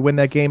 especially if you win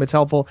that game, it's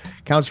helpful.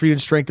 It counts for you in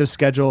strength of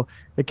schedule.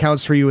 It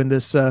counts for you in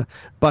this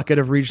bucket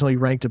of regionally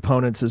ranked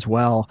opponents as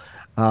well.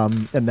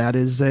 And that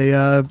is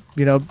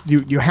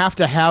you have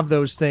to have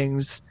those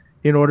things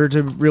in order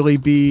to really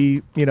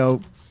be,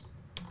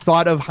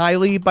 thought of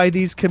highly by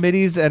these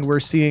committees. And we're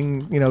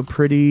seeing,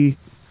 pretty,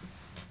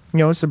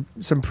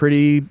 some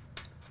pretty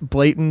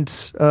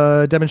blatant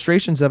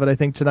demonstrations of it, I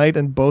think, tonight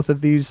in both of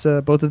these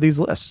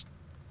lists.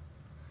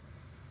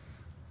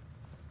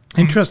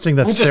 Interesting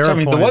that Sarah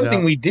pointed the one out.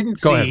 thing we didn't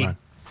see,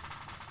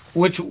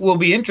 which will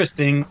be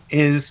interesting,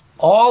 is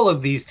all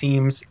of these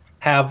teams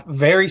have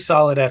very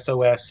solid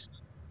SOS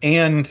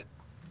and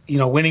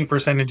winning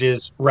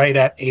percentages right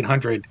at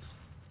 800.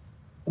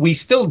 We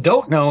still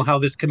don't know how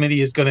this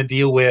committee is going to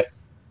deal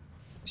with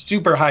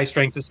super high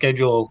strength of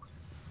schedule.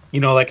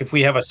 Like if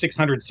we have a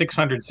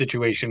 600-600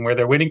 situation where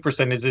their winning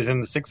percentage is in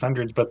the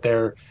 600s, but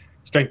their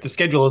strength of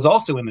schedule is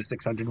also in the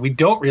 600. We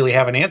don't really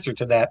have an answer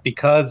to that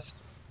because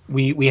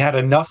we had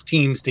enough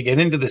teams to get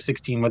into the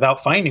 16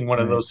 without finding one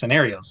of those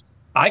scenarios.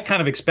 I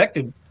kind of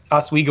expected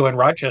Oswego and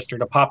Rochester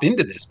to pop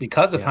into this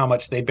because of how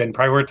much they've been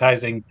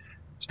prioritizing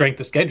strength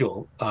of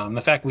schedule.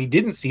 The fact we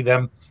didn't see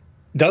them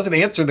doesn't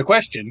answer the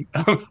question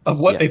of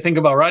what they think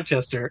about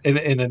Rochester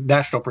in a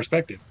national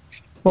perspective.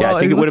 Well, I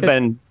think it would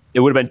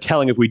have been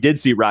telling if we did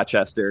see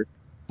Rochester,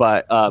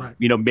 but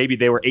maybe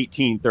they were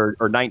 18th or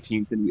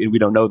 19th, and we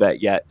don't know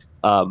that yet.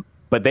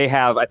 But they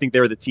have, I think they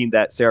were the team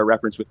that Sarah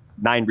referenced with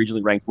 9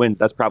 regionally ranked wins.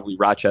 That's probably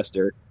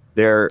Rochester.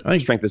 Their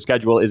strength of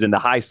schedule is in the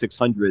high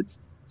 600s.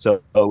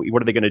 So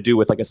what are they going to do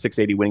with like a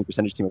 680 winning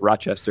percentage team of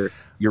Rochester?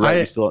 You're right.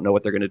 We still don't know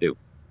what they're going to do.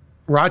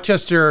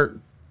 Rochester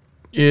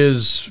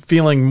is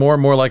feeling more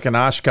and more like an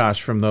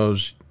Oshkosh from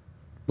those,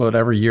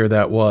 whatever year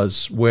that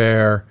was,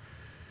 where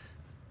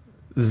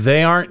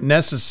they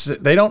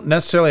don't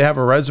necessarily have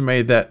a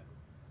resume that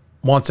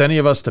wants any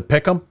of us to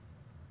pick them,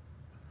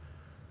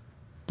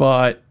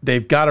 but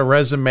they've got a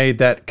resume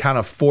that kind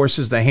of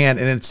forces the hand,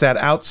 and it's that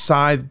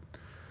outside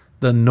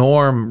the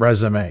norm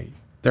resume.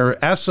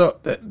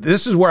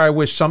 This is where I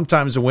wish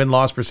sometimes the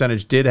win-loss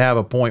percentage did have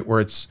a point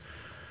where it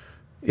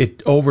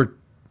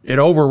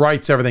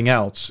overwrites everything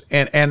else.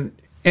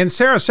 And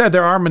Sarah said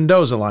there are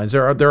Mendoza lines.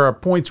 There are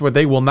points where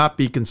they will not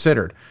be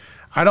considered.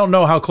 I don't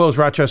know how close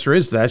Rochester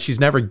is to that. She's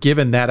never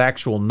given that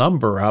actual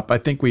number up. I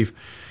think we've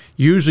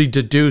usually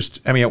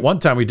deduced. I mean, at one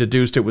time we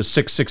deduced it was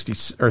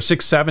 660 or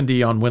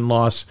 670 on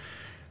win-loss.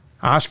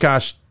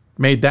 Oshkosh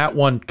made that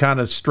one kind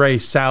of stray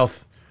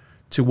south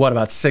to what,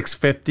 about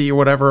 650 or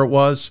whatever it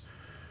was.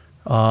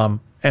 And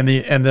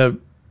the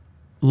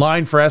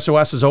line for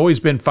SOS has always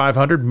been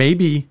 500,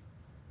 maybe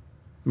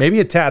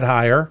a tad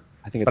higher.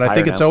 I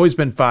think it's always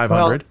been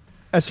 500.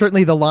 Well,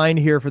 certainly the line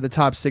here for the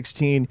top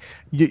 16.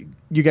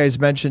 You guys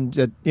mentioned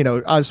that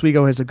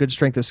Oswego has a good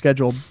strength of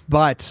schedule,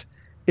 but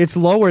it's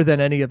lower than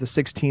any of the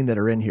 16 that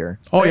are in here.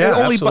 Oh yeah,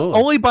 absolutely.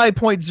 Only by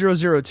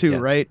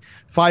 0.002, right?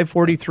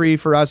 543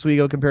 for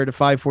Oswego compared to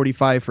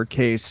 545 for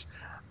Case.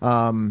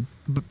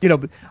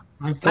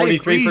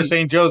 43 for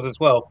St. Joe's as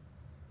well.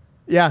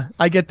 Yeah,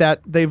 I get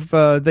that.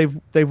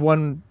 They've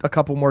won a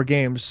couple more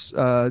games.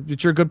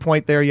 It's your good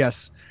point there.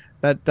 Yes,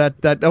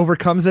 that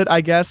overcomes it,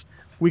 I guess.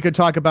 We could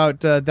talk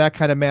about that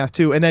kind of math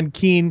too. And then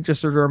Keene,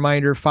 just as a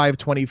reminder,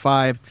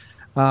 525.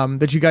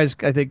 That you guys,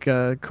 I think,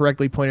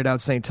 correctly pointed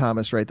out St.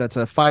 Thomas, right? That's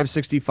a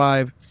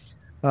 565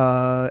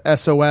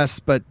 SOS,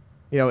 but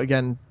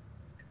again,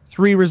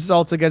 3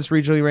 results against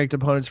regionally ranked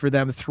opponents for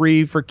them,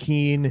 3 for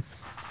Keene,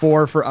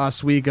 4 for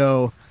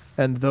Oswego,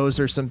 and those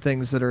are some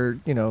things that are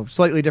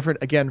slightly different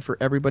again for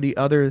everybody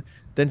other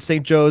than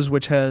St. Joe's,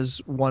 which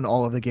has won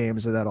all of the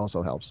games, and that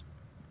also helps.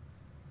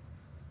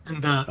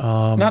 And,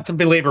 not to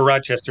belabor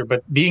Rochester,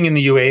 but being in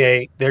the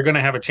UAA, they're going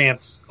to have a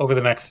chance over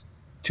the next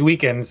 2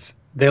 weekends.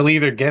 They'll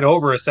either get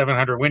over a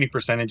 700 winning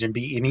percentage and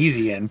be an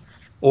easy in,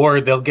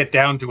 or they'll get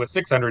down to a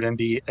 600 and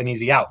be an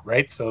easy out,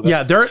 right? So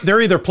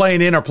they're either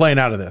playing in or playing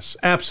out of this.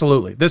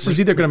 Absolutely, this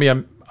is either going to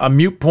be a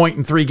mute point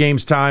in 3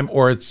 games time,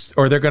 or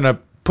they're going to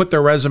put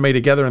their resume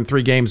together in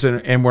 3 games,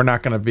 and we're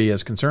not going to be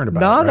as concerned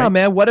about it. No,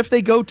 man. What if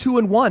they go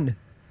 2-1?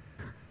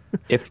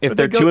 If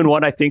they're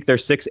 2-1, I think they're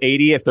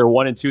 680. If they're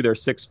 1-2, they're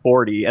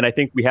 640. And I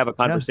think we have a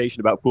conversation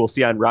about who we'll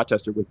see on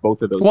Rochester with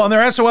both of those. Well, and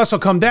their SOS will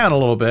come down a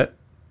little bit.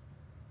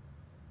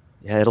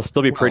 Yeah, it'll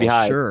still be pretty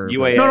high. Sure,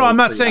 UAA no, I'm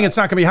not saying it's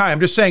not going to be high. I'm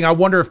just saying I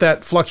wonder if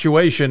that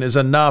fluctuation is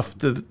enough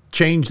to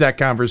change that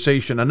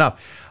conversation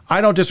enough.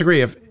 I don't disagree.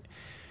 If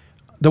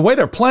the way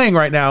they're playing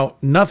right now,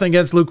 nothing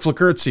against Luke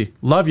Flakurtzy.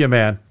 Love you,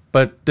 man.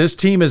 But this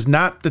team is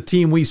not the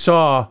team we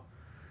saw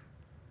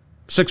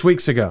 6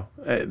 weeks ago.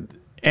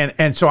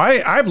 And so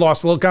I've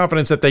lost a little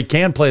confidence that they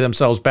can play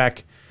themselves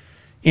back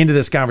into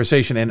this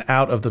conversation and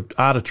out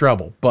of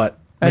trouble. But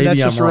maybe that's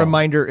just I'm wrong. A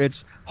reminder.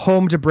 It's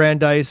home to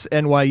Brandeis,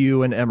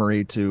 NYU, and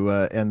Emory to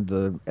end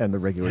the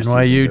regular season.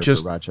 NYU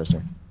just for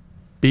Rochester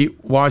beat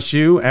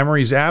WashU.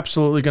 Emory's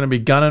absolutely going to be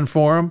gunning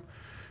for them.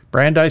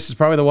 Brandeis is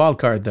probably the wild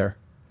card there.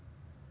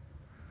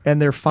 And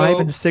they're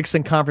 5-6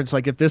 in conference.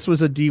 Like if this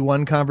was a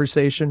D1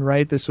 conversation,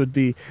 right? This would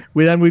be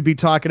we'd be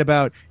talking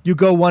about you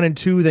go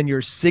 1-2, then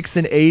you're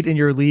 6-8 in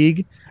your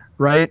league,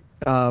 right?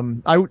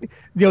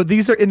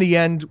 These are in the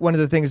end one of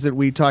the things that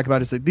we talk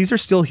about is that these are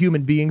still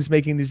human beings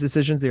making these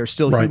decisions. They are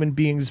still human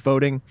beings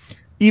voting,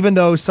 even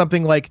though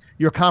something like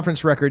your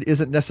conference record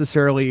isn't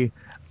necessarily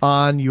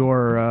on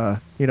your on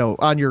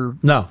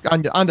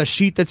the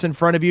sheet that's in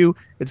front of you.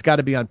 It's got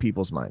to be on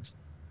people's minds.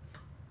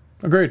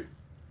 Agreed.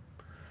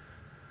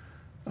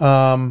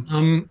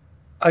 Another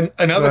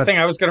thing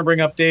I was going to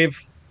bring up,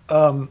 Dave,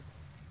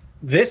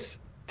 this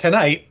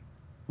tonight,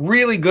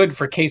 really good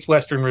for Case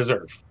Western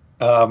Reserve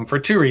for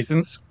 2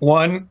 reasons.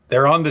 One,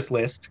 they're on this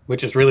list,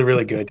 which is really,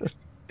 really good.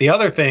 The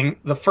other thing,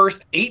 the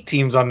first 8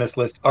 teams on this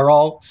list are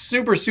all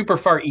super, super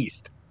far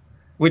east,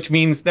 which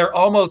means they're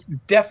almost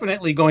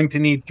definitely going to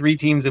need 3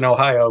 teams in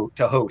Ohio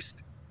to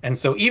host. And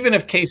so even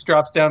if Case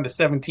drops down to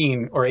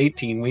 17 or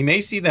 18, we may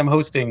see them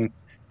hosting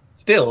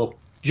still,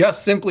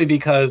 just simply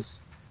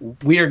because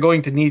we're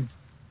going to need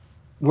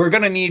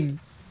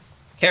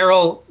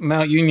Carroll,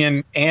 Mount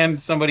Union,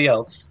 and somebody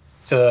else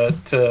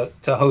to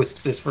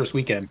host this first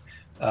weekend.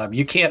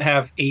 You can't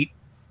have eight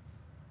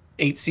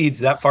seeds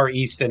that far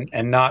east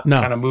and not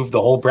kind of move the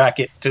whole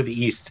bracket to the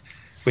east,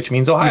 which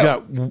means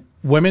Ohio. You got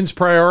women's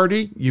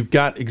priority. You've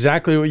got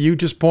exactly what you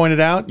just pointed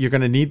out. You're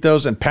going to need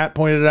those, and Pat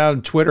pointed it out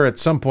on Twitter at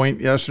some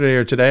point yesterday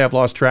or today. I've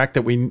lost track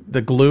that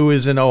the glue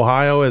is in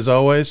Ohio as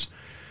always.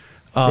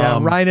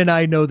 Ryan and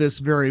I know this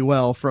very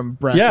well from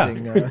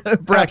bracketing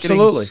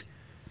absolutely.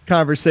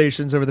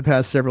 Conversations over the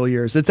past several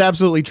years. It's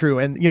absolutely true.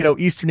 And,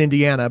 Eastern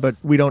Indiana, but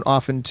we don't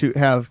often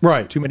have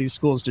too many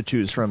schools to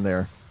choose from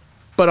there.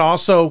 But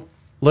also,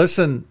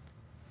 listen,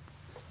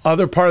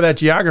 other part of that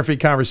geography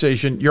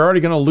conversation, you're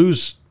already going to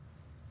lose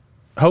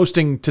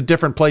hosting to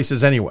different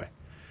places anyway.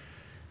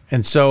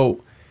 And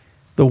so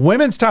the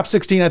women's top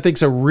 16, I think,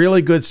 is a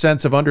really good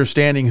sense of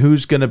understanding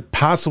who's going to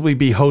possibly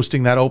be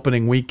hosting that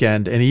opening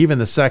weekend and even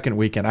the second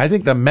weekend. I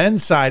think the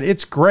men's side,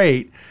 it's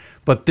great,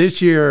 but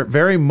this year,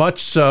 very much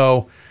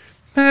so,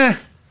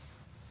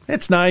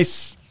 it's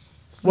nice.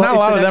 Well, not a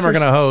lot of them are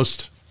going to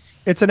host.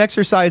 It's an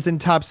exercise in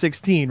top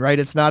 16, right?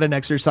 It's not an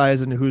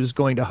exercise in who's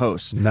going to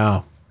host.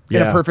 No.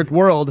 In a perfect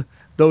world,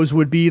 those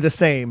would be the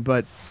same,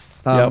 but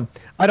I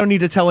don't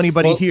need to tell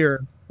anybody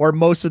here or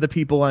most of the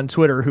people on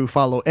Twitter who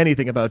follow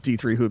anything about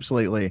D3 Hoops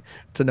lately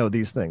to know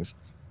these things.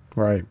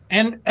 Right.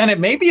 And it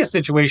may be a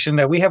situation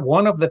that we have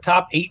one of the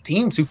top 8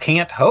 teams who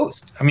can't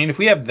host. I mean, if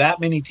we have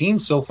that many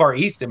teams so far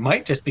east, it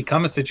might just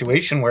become a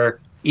situation where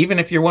even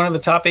if you're one of the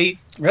top 8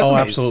 resumes,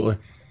 absolutely.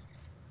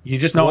 you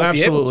just won't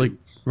be able to.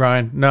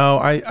 Ryan. No,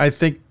 I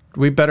think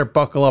we better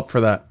buckle up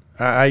for that.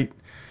 I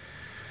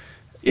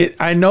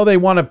know they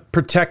want to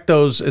protect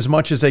those as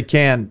much as they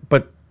can,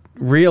 but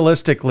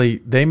realistically,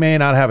 they may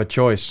not have a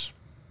choice.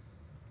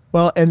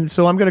 Well, and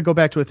so I'm going to go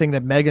back to a thing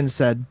that Megan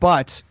said,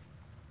 but,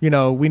 we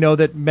know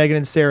that Megan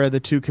and Sarah, the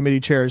two committee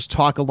chairs,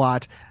 talk a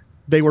lot.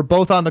 They were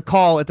both on the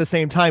call at the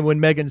same time when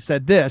Megan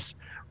said this,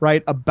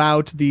 right,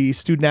 about the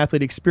student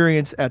athlete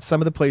experience at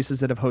some of the places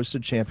that have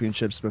hosted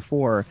championships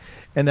before,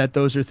 and that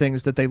those are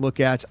things that they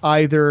look at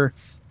either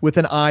with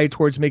an eye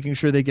towards making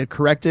sure they get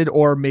corrected,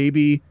 or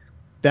maybe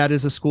that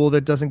is a school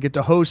that doesn't get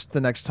to host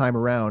the next time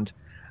around.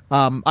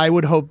 I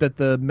would hope that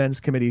the men's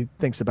committee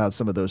thinks about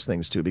some of those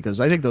things too, because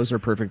I think those are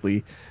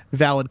perfectly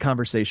valid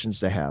conversations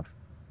to have.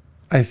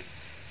 I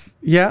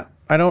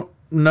don't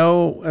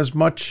know as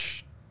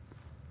much.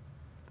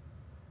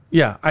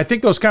 Yeah, I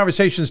think those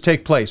conversations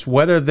take place.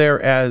 Whether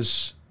they're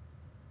as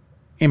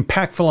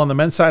impactful on the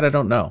men's side, I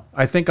don't know.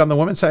 I think on the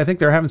women's side, I think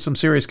they're having some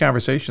serious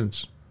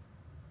conversations,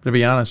 to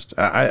be honest.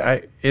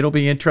 It'll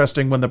be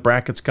interesting when the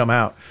brackets come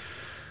out.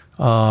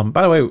 By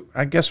the way,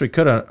 I guess we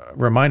could have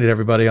reminded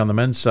everybody on the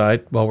men's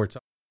side while we're talking.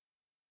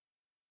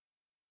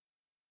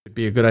 It'd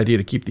be a good idea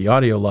to keep the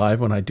audio live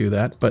when I do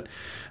that, but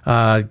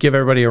give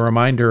everybody a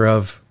reminder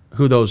of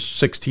who those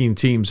 16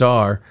 teams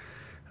are.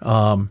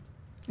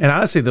 And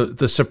honestly,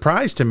 the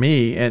surprise to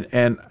me,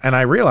 and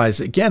I realize,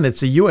 again, it's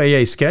the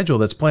UAA schedule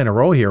that's playing a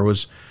role here,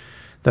 was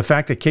the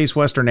fact that Case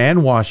Western and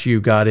WashU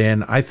got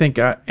in. I think,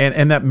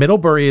 and that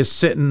Middlebury is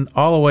sitting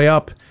all the way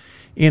up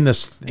in the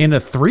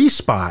 3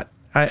 spot.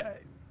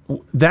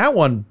 That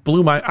one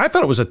blew I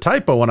thought it was a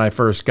typo when I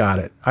first got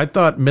it. I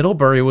thought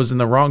Middlebury was in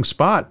the wrong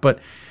spot, but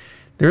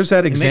there's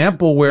that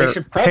example where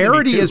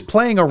parity is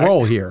playing a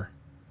role here.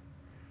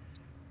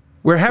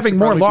 We're having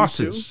more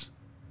losses.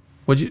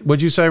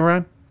 What'd you say,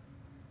 Ryan?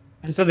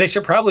 So they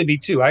should probably be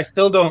 2. I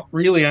still don't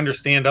really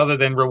understand, other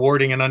than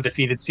rewarding an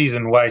undefeated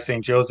season, why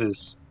St. Joe's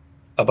is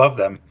above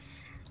them.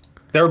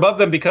 They're above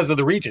them because of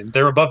the region.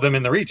 They're above them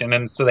in the region,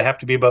 and so they have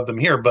to be above them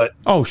here. But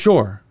oh,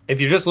 sure. If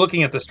you're just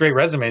looking at the straight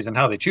resumes and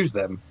how they choose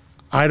them,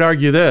 I'd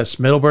argue this: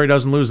 Middlebury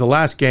doesn't lose the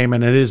last game,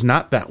 and it is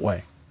not that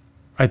way.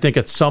 I think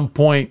at some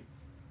point,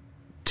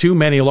 too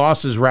many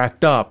losses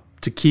racked up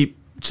to keep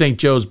St.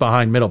 Joe's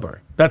behind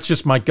Middlebury. That's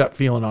just my gut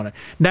feeling on it.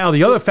 Now,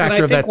 the other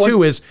factor of that,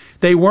 too, is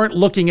they weren't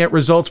looking at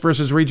results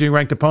versus regionally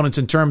ranked opponents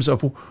in terms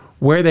of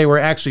where they were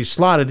actually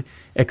slotted,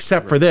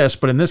 except for this.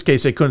 But in this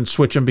case, they couldn't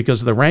switch them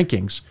because of the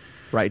rankings.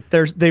 Right.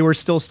 They were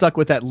still stuck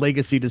with that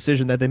legacy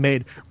decision that they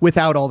made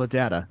without all the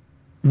data.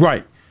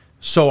 Right.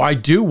 So I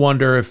do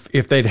wonder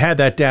if they'd had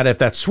that data, if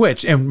that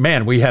switched. And,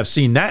 man, we have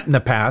seen that in the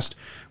past,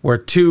 where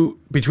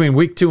between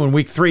week 2 and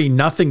week 3,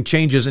 nothing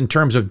changes in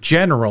terms of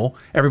general.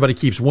 Everybody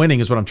keeps winning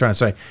is what I'm trying to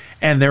say.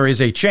 And there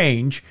is a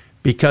change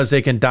because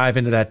they can dive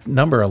into that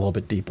number a little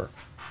bit deeper.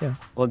 Yeah.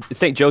 Well,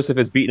 St. Joseph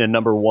has beaten a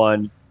number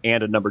 1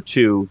 and a number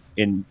 2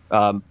 in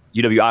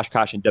UW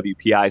Oshkosh and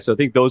WPI. So I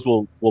think those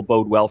will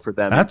bode well for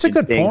them. That's a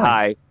good staying point.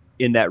 High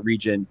in that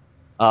region.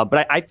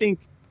 But I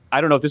think, I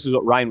don't know if this is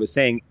what Ryan was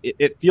saying.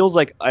 It feels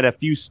like at a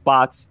few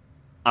spots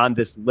on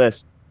this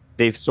list,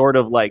 they've sort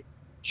of like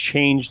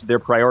changed their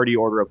priority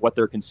order of what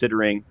they're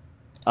considering.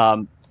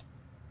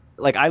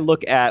 Like I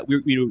look at,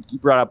 you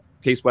brought up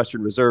Case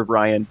Western Reserve,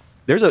 Ryan.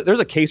 There's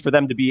a case for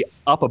them to be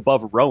up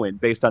above Rowan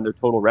based on their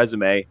total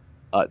resume.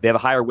 They have a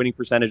higher winning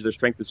percentage. Their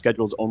strength of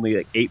schedule is only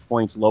like 8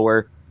 points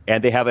lower,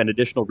 and they have an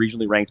additional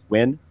regionally ranked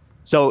win.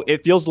 So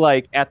it feels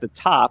like at the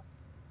top,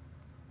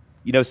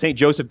 St.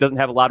 Joseph doesn't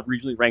have a lot of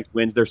regionally ranked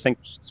wins. Their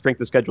strength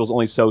of schedule is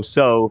only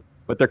so,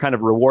 but they're kind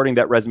of rewarding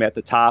that resume at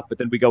the top. But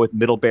then we go with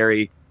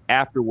Middlebury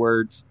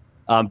afterwards.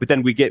 But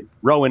then we get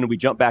Rowan and we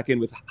jump back in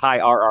with high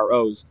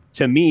RROs.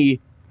 To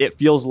me, it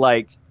feels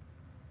like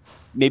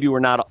maybe we're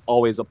not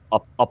always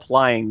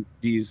applying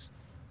these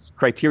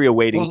criteria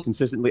weightings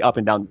consistently up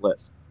and down the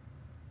list.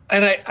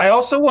 And I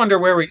also wonder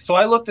so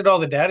I looked at all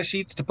the data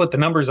sheets to put the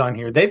numbers on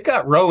here. They've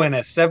got Rowan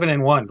as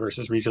 7-1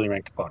 versus regionally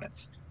ranked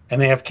opponents,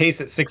 and they have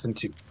Case at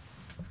 6-2.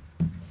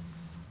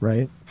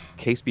 Right.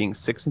 Case being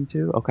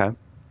 6-2. Okay.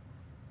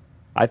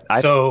 I'm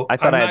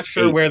not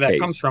sure where that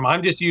comes from.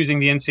 I'm just using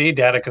the NCAA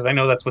data because I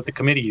know that's what the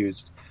committee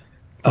used.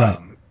 Right.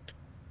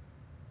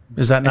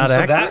 Is that not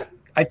accurate? That,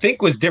 I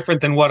think, was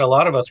different than what a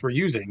lot of us were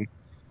using.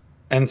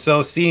 And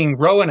so seeing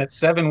Rowan at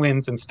 7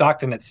 wins and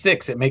Stockton at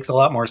 6, it makes a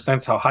lot more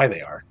sense how high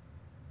they are.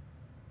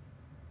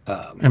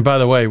 And by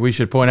the way, we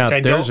should point out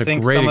there's a great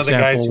example. Some of the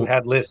guys who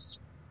had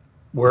lists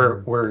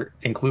were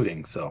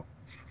including. So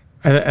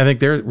I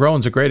think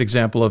Rowan's a great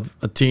example of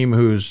a team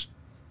who's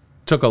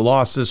took a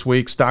loss this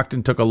week.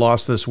 Stockton took a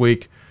loss this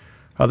week.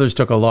 Others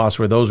took a loss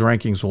where those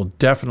rankings will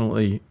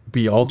definitely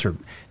be altered.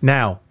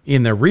 Now,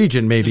 in the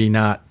region, maybe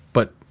not,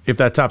 but if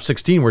that top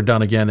 16 were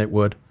done again, it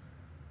would.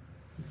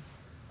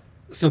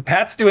 So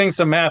Pat's doing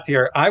some math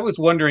here. I was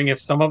wondering if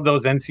some of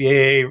those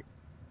NCAA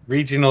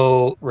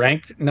regional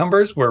ranked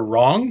numbers were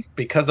wrong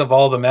because of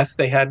all the mess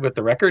they had with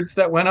the records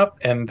that went up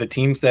and the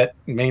teams that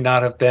may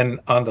not have been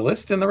on the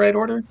list in the right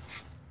order.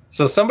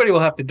 So somebody will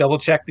have to double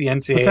check the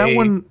NCAA. But that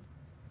one...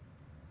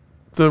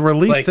 the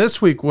release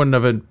this week wouldn't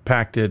have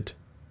impacted.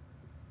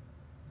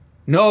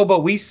 No,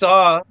 but we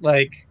saw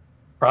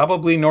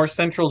probably North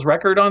Central's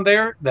record on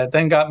there that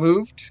then got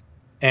moved,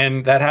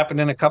 and that happened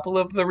in a couple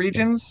of the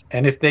regions.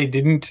 And if they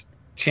didn't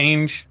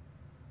change,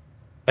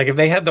 if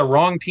they had the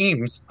wrong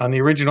teams on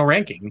the original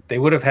ranking, they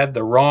would have had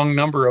the wrong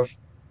number of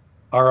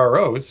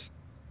RROs.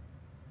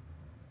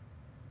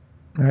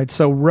 All right,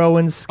 so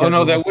Rowan's schedule. Oh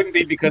no, that wouldn't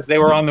be because they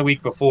were on the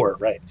week before,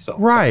 right? So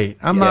right,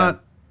 I'm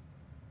not.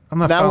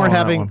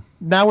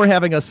 Now we're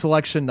having a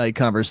selection night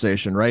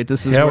conversation, right?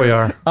 This is we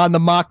are on the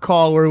mock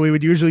call where we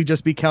would usually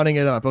just be counting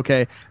it up.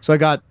 Okay, so I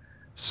got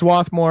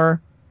Swarthmore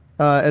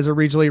as a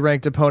regionally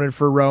ranked opponent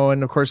for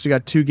Rowan. Of course, we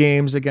got 2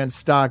 games against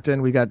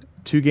Stockton. We got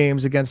 2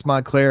 games against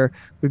Montclair.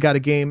 We've got a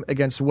game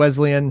against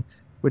Wesleyan,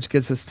 which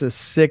gets us to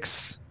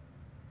 6.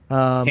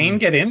 Kane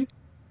get in?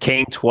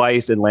 Kane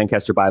twice and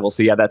Lancaster Bible.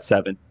 So yeah, that's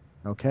 7.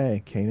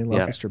 Okay, Kane and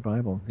Lancaster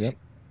Bible. Yep.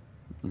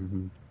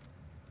 Mm-hmm.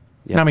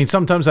 Yep. I mean,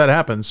 sometimes that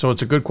happens, so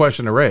it's a good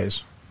question to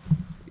raise.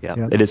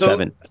 Yeah, it is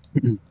 7.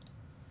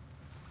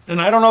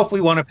 And I don't know if we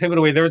want to pivot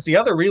away. There was the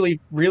other really,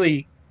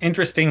 really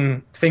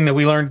interesting thing that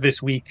we learned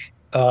this week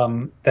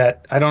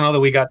that I don't know that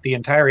we got the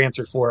entire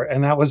answer for,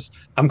 and that was,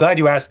 I'm glad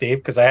you asked, Dave,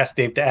 because I asked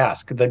Dave to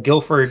ask. The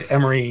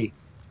Guilford-Emory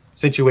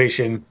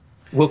situation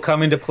will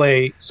come into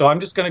play. So I'm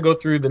just going to go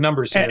through the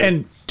numbers here.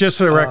 And just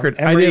for the record,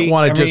 I didn't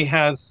want to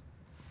just...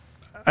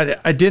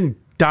 I didn't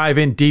dive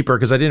in deeper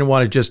because I didn't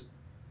want to just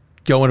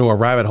go into a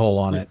rabbit hole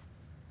on it.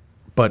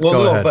 But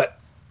go ahead. But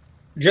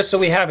just so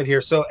we have it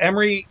here. So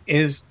Emory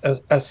is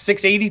a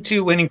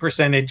 682 winning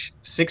percentage,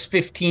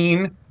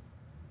 615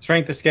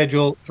 strength of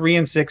schedule,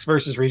 3-6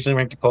 versus regionally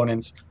ranked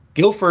opponents.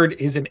 Guilford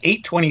is an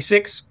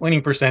 826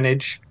 winning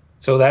percentage.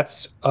 So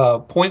that's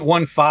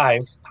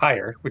 0.15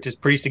 higher, which is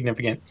pretty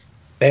significant.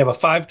 They have a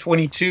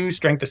 522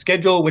 strength of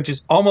schedule, which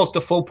is almost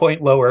a full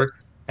point lower.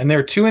 And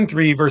they're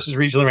 2-3 versus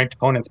regionally ranked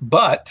opponents.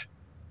 But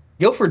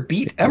Guilford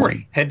beat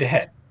Emory head to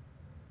head.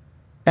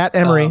 At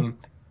Emory.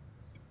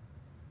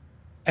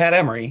 At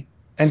Emory.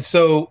 And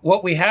so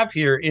what we have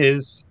here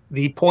is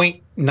the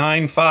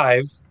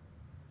 0.95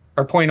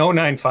 or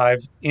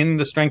 0.095 in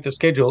the strength of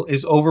schedule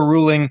is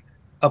overruling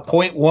a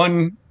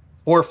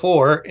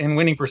 0.144 in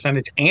winning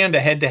percentage and a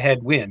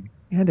head-to-head win.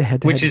 And a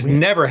head-to-head which has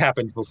never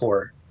happened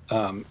before.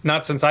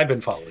 Not since I've been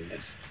following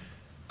this.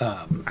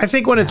 I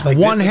think when it's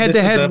one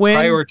head-to-head win,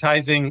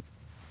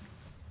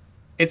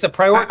 it's a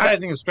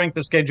prioritizing of strength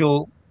of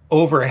schedule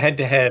over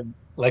head-to-head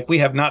like we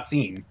have not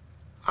seen.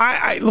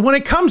 When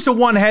it comes to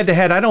one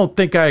head-to-head, I don't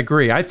think I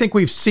agree. I think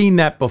we've seen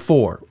that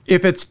before.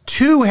 If it's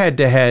 2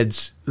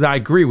 head-to-heads, I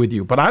agree with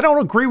you, but I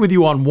don't agree with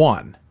you on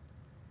one.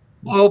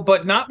 Well,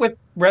 but not with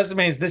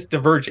resumes this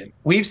divergent.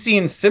 We've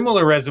seen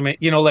similar resume,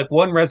 like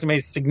one resume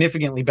is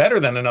significantly better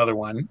than another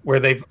one where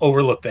they've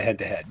overlooked the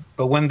head-to-head.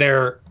 But when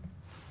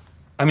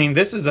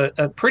this is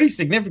a pretty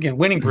significant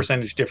winning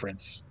percentage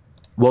difference.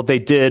 Well, they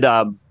did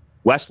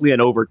Wesleyan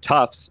over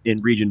Tufts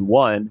in Region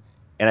 1,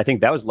 and I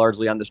think that was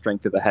largely on the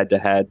strength of the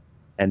head-to-head.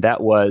 And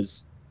that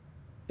was,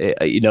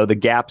 the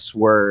gaps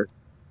were,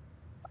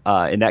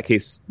 in that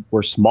case,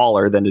 were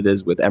smaller than it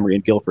is with Emory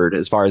and Guilford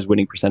as far as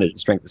winning percentage and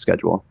strength of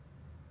schedule.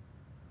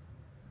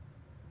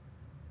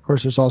 Of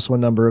course, there's also a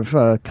number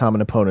of common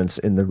opponents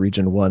in the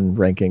Region 1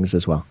 rankings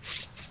as well.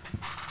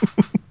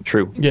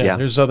 True. Yeah.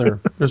 There's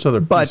other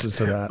pieces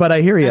to that. But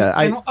I hear you.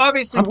 And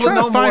obviously, we'll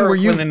know more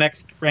when the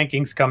next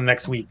rankings come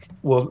next week.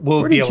 We'll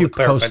be able to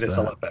clarify this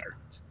a lot better.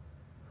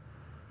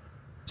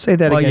 Say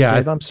that again,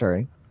 Dave. I'm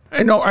sorry.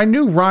 I know. I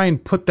knew Ryan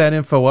put that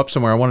info up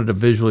somewhere. I wanted to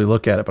visually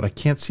look at it, but I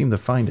can't seem to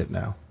find it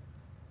now.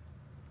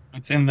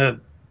 It's in the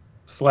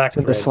Slack. It's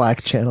in the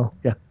Slack channel.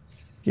 Yeah.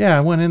 Yeah,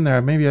 I went in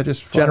there. Maybe I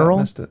just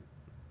missed it.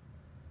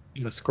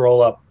 You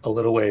scroll up a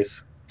little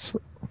ways.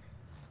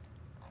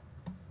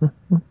 You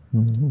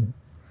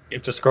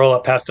have to scroll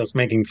up past us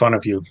making fun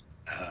of you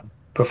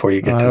before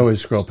you get to it. I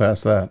always scroll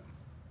past that.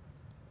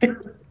 I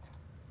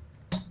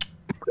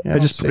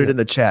just put it in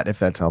the chat if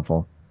that's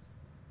helpful.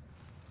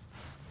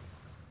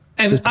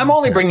 And I'm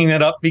only bringing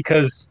that up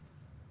because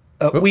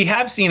we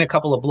have seen a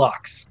couple of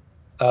blocks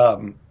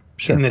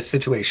in this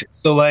situation.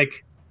 So, I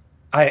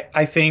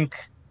think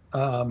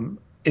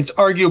it's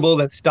arguable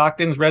that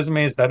Stockton's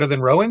resume is better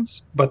than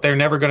Rowan's, but they're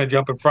never going to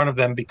jump in front of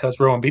them because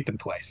Rowan beat them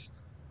twice.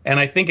 And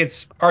I think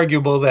it's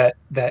arguable that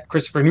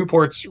Christopher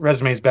Newport's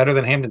resume is better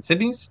than Hampden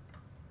Sydney's,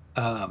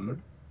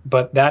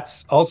 but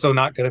that's also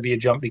not going to be a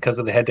jump because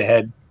of the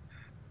head-to-head.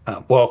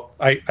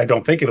 I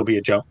don't think it'll be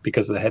a jump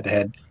because of the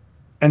head-to-head.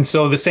 And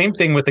so the same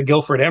thing with the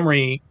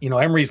Guilford-Emory,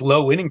 Emory's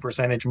low winning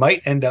percentage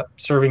might end up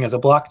serving as a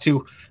block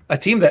to a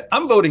team that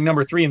I'm voting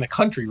number 3 in the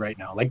country right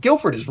now. Like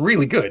Guilford is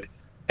really good.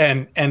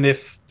 And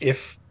if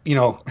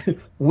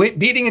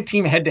beating a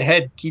team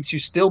head-to-head keeps you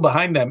still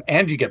behind them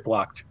and you get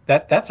blocked,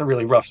 that's a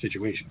really rough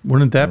situation.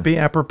 Wouldn't that be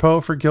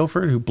apropos for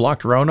Guilford, who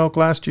blocked Roanoke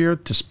last year?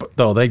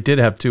 Though they did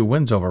have 2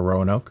 wins over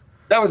Roanoke.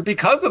 That was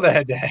because of the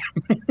head-to-head.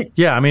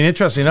 Yeah, I mean,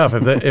 interesting enough,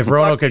 if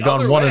Roanoke had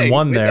gone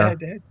 1-1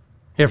 there,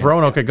 if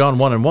Roanoke had gone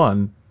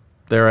 1-1,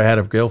 they're ahead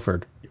of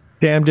Guilford.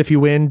 Damned if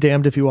you win,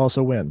 damned if you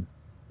also win.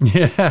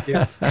 Yeah.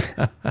 Yes.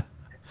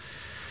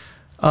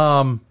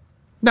 No,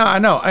 I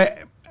know.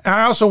 I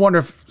also wonder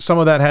if some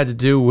of that had to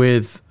do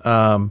with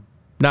not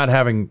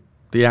having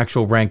the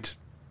actual ranked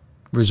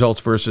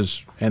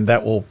results and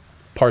that will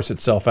parse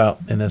itself out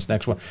in this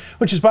next one.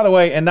 Which is, by the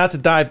way, and not to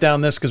dive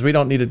down this because we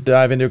don't need to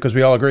dive into it because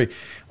we all agree.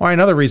 Why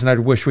another reason I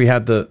wish we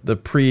had the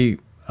pre-ranking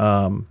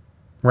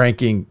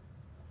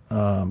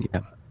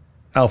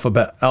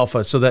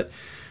alpha so that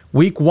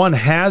week 1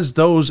 has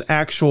those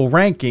actual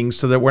rankings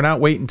so that we're not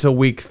waiting until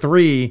week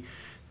 3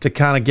 to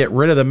kind of get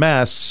rid of the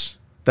mess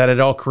that it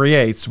all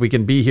creates. We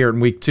can be here in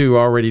week 2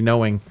 already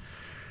knowing.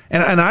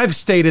 And I've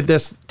stated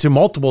this to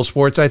multiple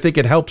sports. I think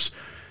it helps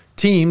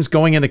teams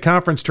going into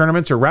conference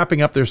tournaments or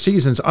wrapping up their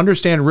seasons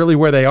understand really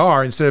where they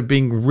are instead of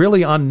being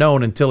really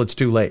unknown until it's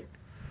too late.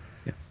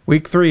 Yeah.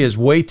 Week 3 is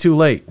way too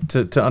late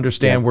to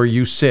understand where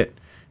you sit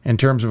in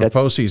terms of a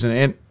postseason.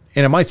 And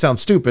it might sound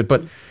stupid,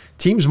 but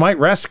teams might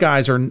rest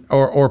guys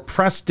or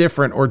press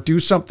different or do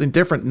something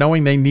different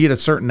knowing they need a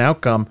certain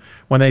outcome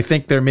when they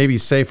think they're maybe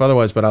safe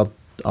otherwise, but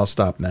I'll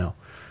stop now.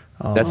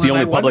 That's the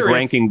only public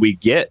ranking we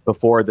get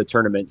before the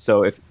tournament.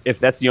 So if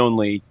that's the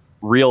only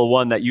real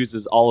one that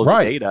uses all of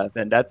the data,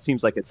 then that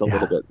seems like it's a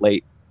little bit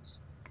late.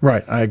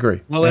 Right, I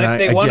agree. Well, and if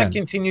they want to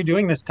continue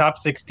doing this top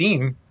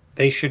 16,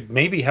 they should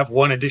maybe have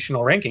one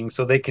additional ranking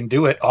so they can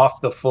do it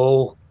off the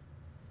full...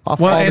 all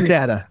the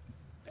data.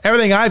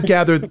 Everything I've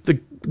gathered,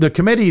 the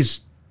committees,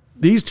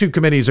 these two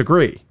committees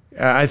agree.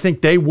 I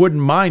think they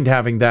wouldn't mind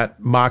having that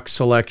mock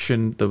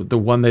selection, the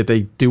one that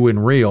they do in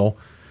real,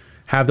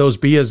 have those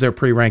be as they're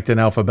pre-ranked in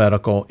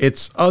alphabetical.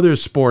 It's other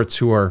sports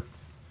who are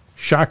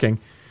shocking.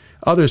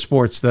 Other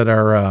sports that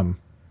are a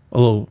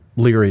little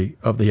leery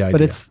of the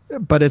idea.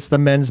 But it's the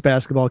men's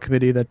basketball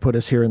committee that put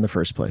us here in the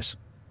first place.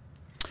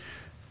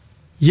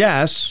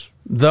 Yes,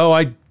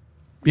 though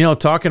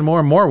talking more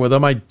and more with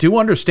them, I do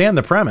understand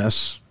the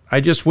premise.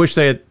 I just wish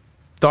they had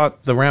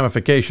thought the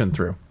ramification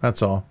through.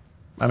 That's all.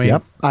 I mean,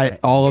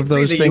 all of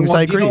those things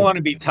I agree. You don't want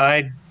to be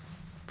tied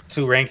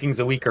to rankings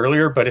a week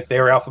earlier, but if they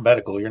were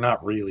alphabetical, you're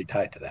not really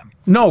tied to them.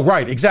 No,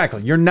 right,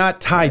 exactly. You're not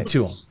tied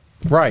to them.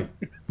 Right.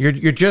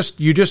 You're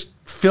just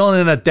filling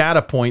in a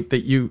data point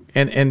that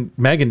and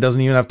Megan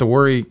doesn't even have to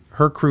worry.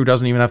 Her crew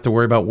doesn't even have to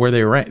worry about where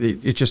they rank.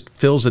 It just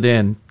fills it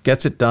in,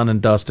 gets it done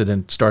and dusted,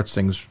 and starts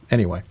things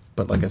anyway.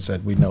 But like I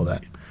said, we know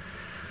that.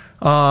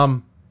 I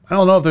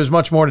don't know if there's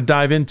much more to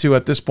dive into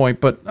at this point,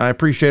 but I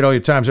appreciate all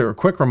your time. So a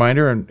quick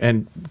reminder,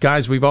 and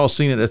guys, we've all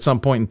seen it at some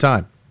point in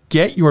time.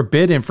 Get your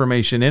bid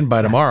information in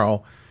by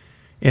tomorrow,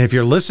 and if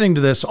you're listening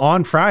to this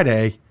on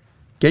Friday,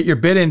 get your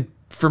bid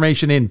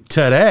information in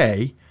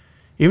today.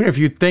 Even if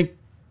you're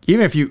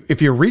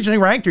regionally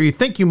ranked or you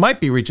think you might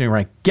be regionally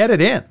ranked, get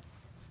it in.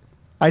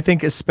 I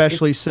think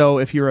especially so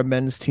if you're a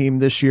men's team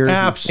this year.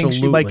 Absolutely.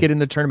 You might get in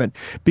the tournament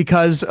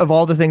because of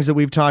all the things that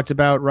we've talked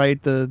about,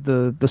 right?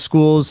 The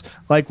schools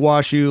like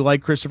WashU,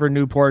 like Christopher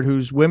Newport,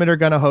 whose women are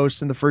going to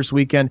host in the first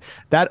weekend.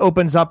 That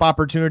opens up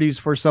opportunities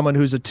for someone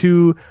who's a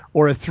 2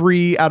 or a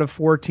 3 out of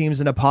 4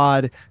 teams in a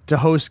pod to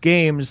host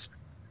games.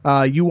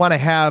 You want to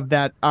have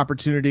that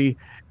opportunity.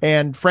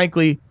 And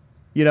frankly,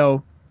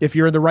 if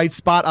you're in the right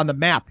spot on the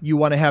map, you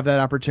want to have that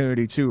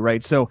opportunity too,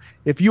 right? So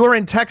if you are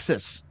in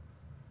Texas,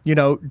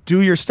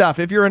 do your stuff.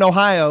 If you're in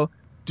Ohio,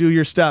 do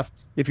your stuff.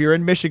 If you're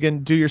in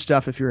Michigan, do your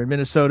stuff. If you're in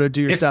Minnesota,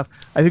 do your stuff.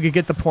 I think you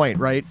get the point,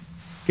 right?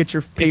 Get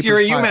your papers. If you're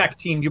a UMAC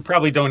team, you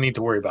probably don't need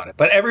to worry about it.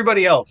 But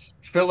everybody else,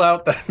 fill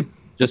out the...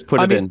 Just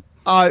put it in.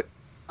 I'm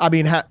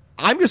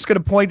just going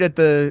to point at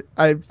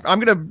I'm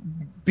going to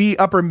be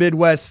Upper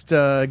Midwest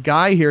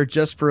guy here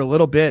just for a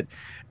little bit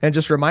and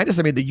just remind us.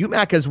 The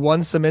UMAC has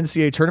won some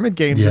NCAA tournament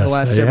games in the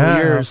last several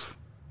years.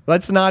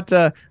 Let's not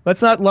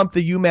lump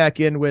the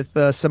UMAC in with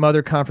some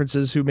other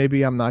conferences who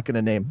maybe I'm not going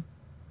to name.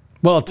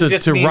 Well,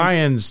 to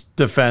Ryan's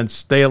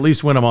defense, they at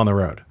least win them on the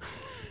road.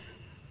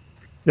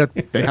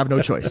 They have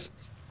no choice.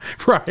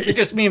 Right. It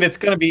just means it's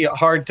going to be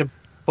hard to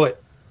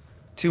put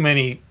too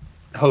many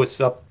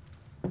hosts up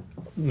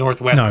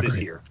Northwest this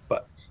year.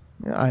 But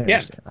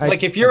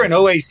like if you're an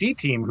OAC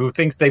team who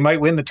thinks they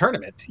might win the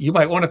tournament, you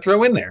might want to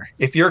throw in there.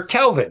 If you're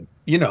Calvin,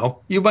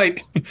 you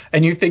might,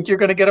 and you think you're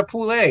going to get a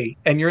Pool A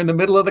and you're in the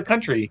middle of the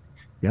country,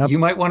 you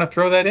might want to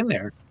throw that in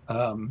there.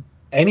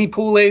 Any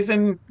Pool A's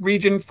in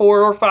region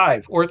 4 or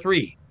 5 or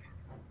 3,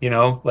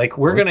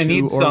 we're going to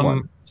need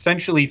some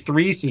essentially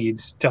 3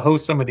 seeds to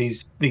host some of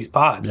these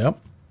pods. Yep.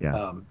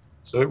 Yeah.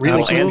 So it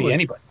really can be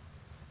anybody.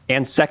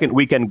 And second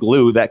weekend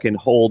glue that can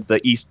hold the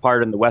east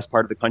part and the west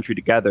part of the country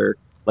together.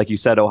 Like you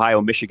said,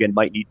 Ohio, Michigan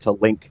might need to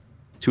link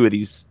 2 of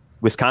these.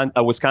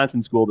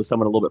 Wisconsin school to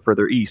someone a little bit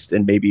further east,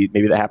 and maybe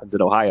that happens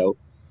in Ohio.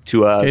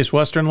 To Case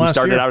Western last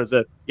started year. out as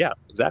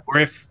exactly. Or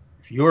if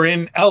you're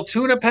in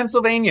Altoona,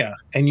 Pennsylvania,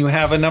 and you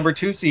have a number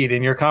 2 seed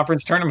in your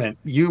conference tournament,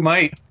 you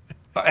might,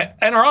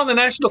 and are on the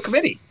national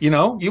committee.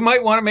 You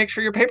might want to make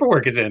sure your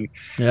paperwork is in.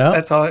 Yeah,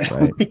 that's all.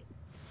 Right.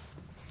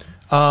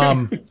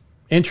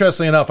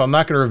 Interestingly enough, I'm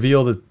not going to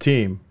reveal the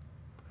team,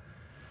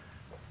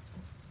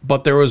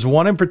 but there was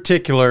one in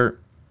particular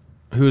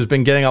who's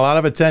been getting a lot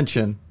of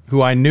attention,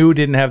 who I knew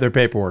didn't have their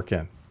paperwork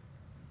in.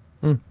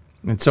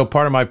 And so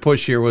part of my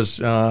push here was,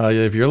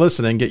 if you're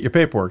listening, get your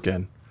paperwork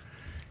in.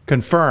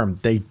 confirmed.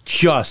 They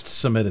just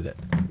submitted it.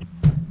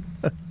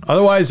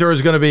 Otherwise, there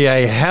was going to be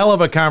a hell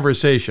of a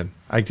conversation.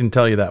 I can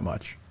tell you that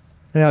much.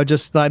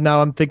 Just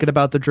now I'm thinking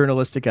about the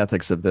journalistic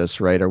ethics of this,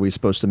 right? Are we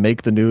supposed to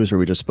make the news or are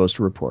we just supposed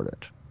to report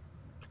it?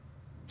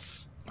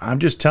 I'm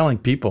just telling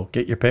people,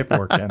 get your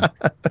paperwork in.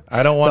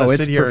 I don't want to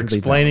sit here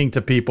explaining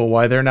to people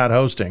why they're not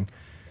hosting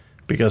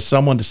because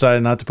someone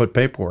decided not to put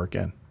paperwork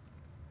in.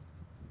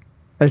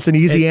 It's an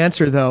easy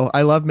answer, though.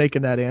 I love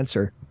making that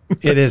answer.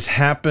 It has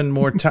happened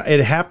more times.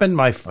 It happened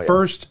my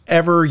first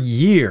ever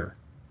year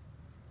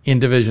in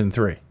Division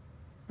III.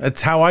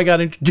 That's how I got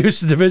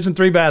introduced to Division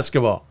III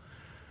basketball.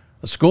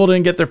 The school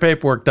didn't get their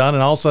paperwork done,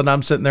 and all of a sudden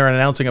I'm sitting there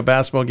announcing a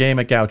basketball game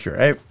at Goucher.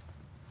 Hey,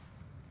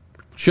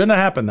 shouldn't have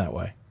happened that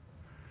way.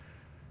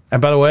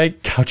 And by the way,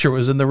 Goucher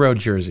was in the road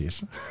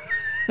jerseys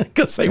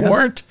because they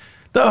weren't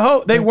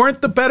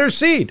the better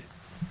seed.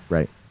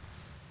 Right.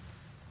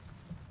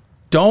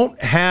 Don't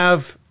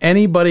have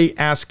anybody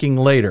asking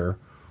later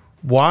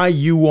why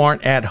you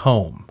aren't at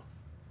home.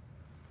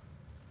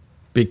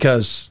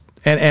 Because,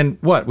 and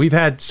what? We've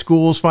had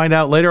schools find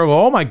out later,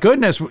 oh my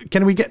goodness,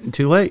 can we get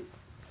too late?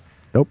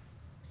 Nope.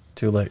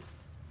 Too late.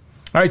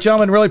 All right,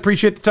 gentlemen, really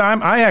appreciate the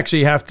time. I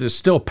actually have to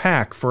still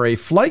pack for a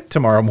flight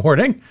tomorrow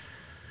morning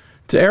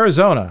to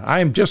Arizona. I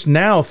am just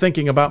now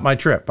thinking about my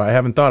trip. I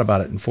haven't thought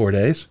about it in 4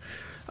 days.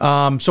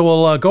 So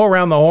we'll go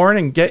around the horn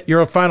and get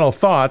your final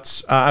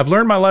thoughts. I've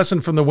learned my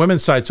lesson from the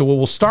women's side, so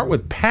we'll start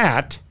with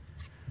Pat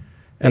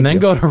and then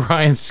go to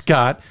Ryan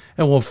Scott,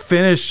 and we'll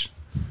finish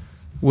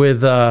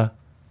with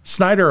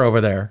Snyder over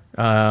there,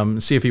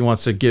 see if he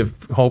wants to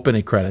give Hope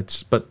any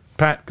credits. But,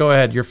 Pat, go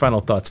ahead. Your final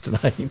thoughts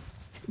tonight.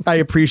 I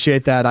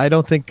appreciate that. I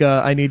don't think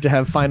I need to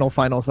have final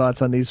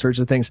thoughts on these sorts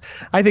of things.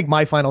 I think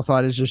my final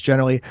thought is just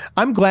generally,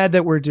 I'm glad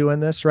that we're doing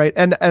this, right?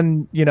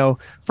 And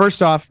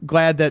first off,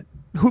 glad that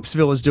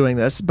Hoopsville is doing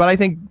this, but I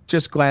think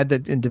just glad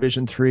that in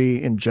Division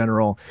III in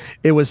general,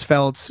 it was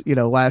felt,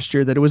 last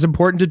year that it was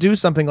important to do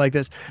something like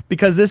this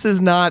because this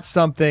is not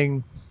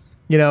something,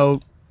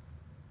 the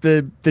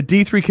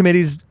D3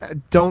 committees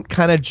don't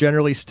kind of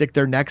generally stick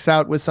their necks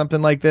out with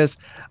something like this.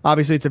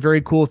 Obviously, it's a very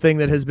cool thing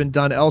that has been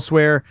done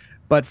elsewhere,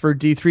 but for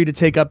D3 to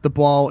take up the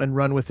ball and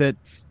run with it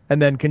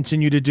and then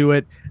continue to do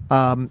it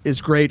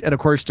is great. And of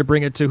course, to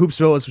bring it to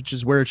Hoopsville, which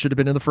is where it should have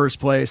been in the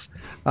first place,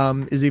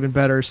 is even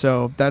better.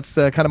 So that's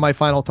kind of my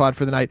final thought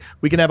for the night.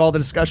 We can have all the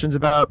discussions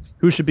about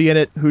who should be in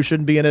it, who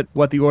shouldn't be in it,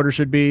 what the order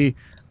should be,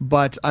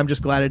 but I'm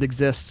just glad it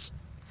exists.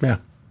 Yeah.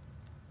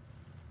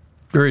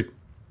 Agreed.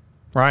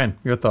 Ryan,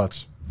 your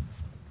thoughts?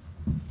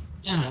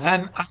 Yeah,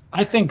 and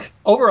I think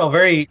overall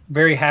very,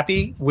 very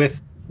happy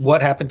with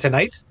what happened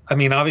tonight. I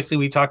mean, obviously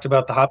we talked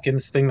about the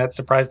Hopkins thing that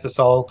surprised us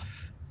all,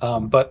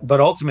 but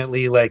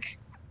ultimately, like,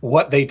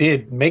 what they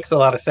did makes a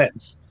lot of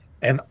sense.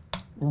 And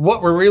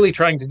what we're really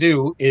trying to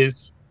do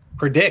is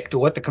predict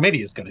what the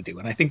committee is going to do.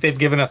 And I think they've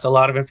given us a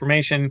lot of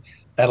information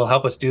that'll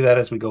help us do that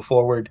as we go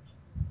forward.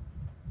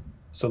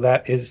 So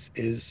that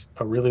is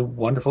a really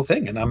wonderful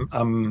thing. And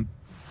I'm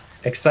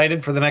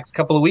excited for the next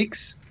couple of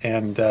weeks.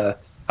 And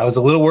I was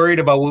a little worried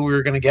about what we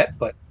were going to get,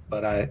 but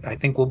I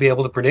think we'll be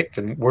able to predict,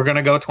 and we're going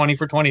to go 20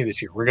 for 20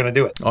 this year. We're going to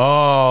do it.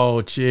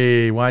 Oh,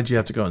 gee. Why'd you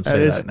have to go and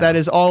say that? That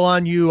is all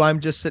on you. I'm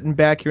just sitting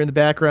back here in the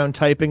background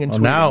typing and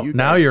tweeting.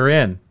 Now you're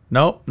in.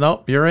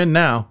 Nope, you're in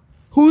now.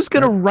 Who's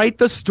going to write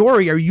the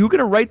story? Are you going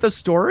to write the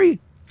story?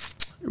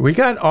 We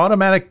got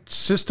automatic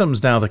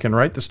systems now that can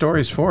write the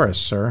stories for us,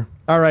 sir.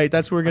 All right,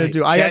 that's what we're going to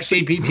do.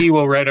 ChatGPT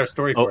will write our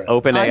story for us.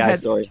 OpenAI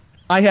story.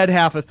 I had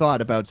half a thought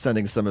about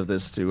sending some of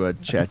this to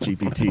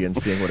ChatGPT and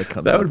seeing what it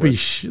comes up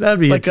with. That'd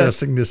be like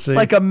interesting to see.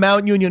 Like a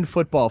Mount Union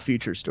football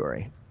feature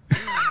story.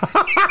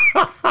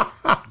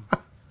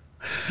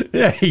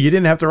 Yeah, you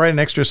didn't have to write an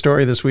extra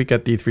story this week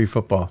at D3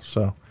 football.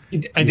 So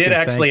I did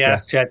actually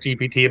ask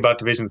ChatGPT about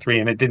Division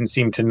III, and it didn't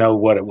seem to know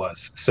what it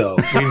was. So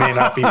we may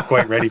not be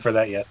quite ready for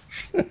that yet.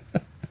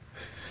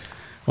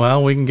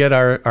 Well, we can get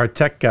our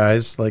tech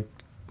guys like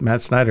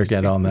Matt Snyder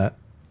get on that.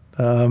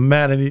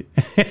 Matt,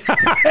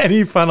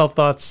 any final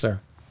thoughts, sir?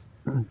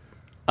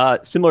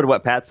 Similar to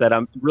what Pat said,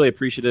 I'm really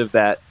appreciative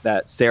that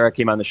Sarah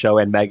came on the show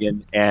and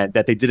Megan, and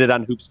that they did it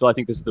on Hoopsville. I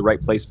think this is the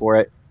right place for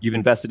it. You've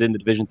invested in the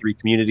Division III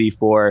community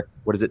for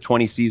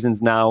 20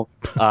 seasons now.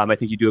 I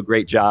think you do a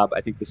great job.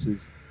 I think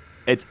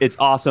it's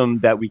awesome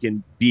that we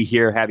can be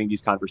here having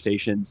these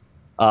conversations.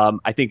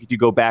 I think if you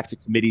go back to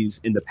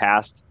committees in the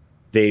past,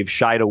 they've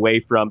shied away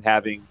from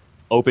having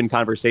open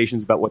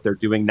conversations about what they're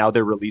doing. Now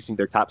they're releasing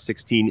their top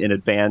 16 in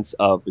advance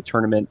of the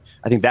tournament.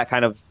 I think that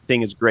kind of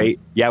thing is great.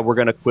 Yeah, we're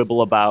going to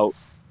quibble about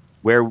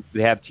where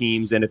they have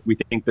teams and if we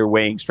think they're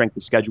weighing strength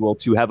of schedule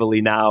too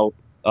heavily now,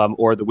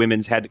 or the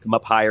women's had to come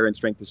up higher in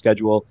strength of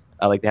schedule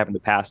like they have in the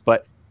past.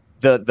 But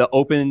the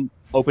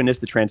openness,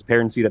 the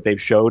transparency that they've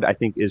showed, I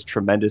think is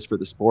tremendous for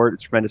the sport.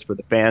 It's tremendous for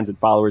the fans and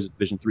followers of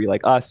Division III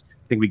like us.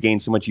 I think we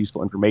gained so much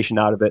useful information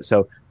out of it.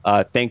 So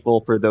thankful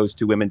for those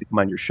two women to come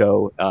on your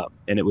show.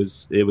 And it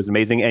was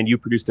amazing. And you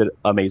produced it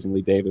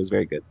amazingly, Dave. It was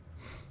very good.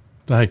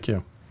 Thank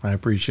you. I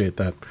appreciate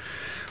that.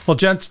 Well,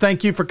 gents,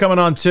 thank you for coming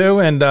on too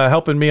and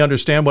helping me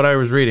understand what I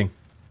was reading.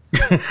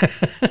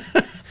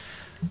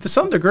 To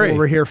some degree. What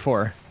we're here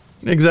for.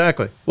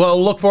 Exactly.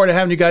 Well, look forward to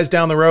having you guys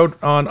down the road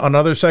on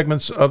other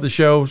segments of the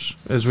shows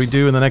as we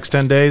do in the next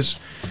 10 days.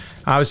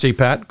 Obviously,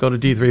 Pat, go to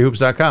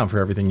d3hoops.com for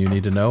everything you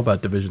need to know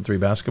about Division III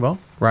basketball.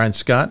 Ryan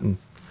Scott and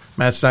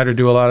Matt Snyder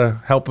do a lot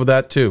of help with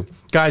that, too.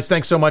 Guys,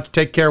 thanks so much.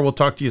 Take care. We'll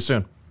talk to you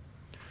soon.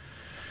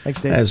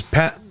 Thanks, Dave. As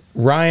Pat,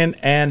 Ryan,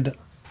 and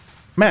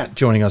Matt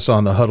joining us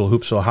on the Huddle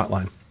Hoopsville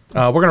hotline.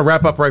 We're going to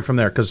wrap up right from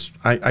there because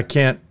I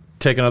can't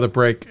take another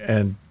break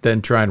and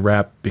then try and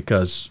wrap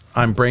because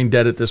I'm brain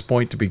dead at this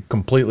point, to be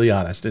completely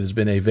honest. It has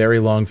been a very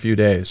long few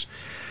days.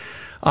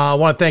 I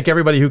want to thank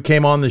everybody who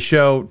came on the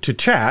show to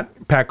chat.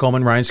 Pat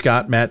Coleman, Ryan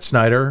Scott, Matt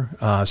Snyder,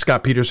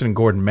 Scott Peterson, and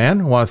Gordon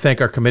Mann. I want to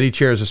thank our committee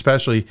chairs,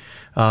 especially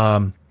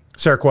Sarah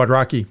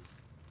Quadracki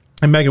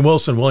and Megan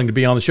Wilson, willing to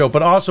be on the show,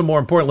 but also, more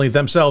importantly,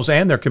 themselves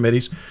and their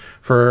committees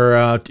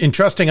for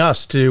entrusting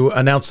us to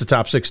announce the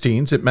top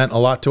 16s. It meant a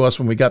lot to us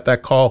when we got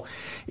that call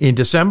in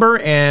December,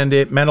 and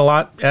it meant a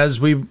lot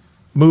as we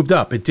moved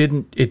up. It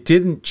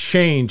didn't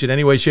change in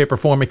any way, shape, or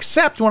form,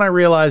 except when I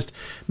realized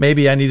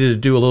maybe I needed to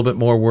do a little bit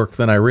more work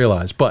than I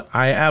realized. But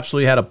I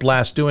absolutely had a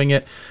blast doing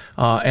it,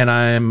 and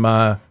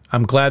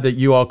I'm glad that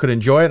you all could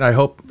enjoy it. I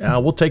hope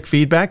we'll take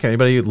feedback.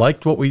 Anybody who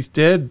liked what we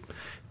did,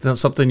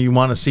 something you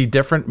want to see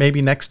different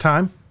maybe next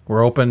time,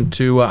 we're open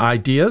to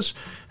ideas,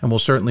 and we'll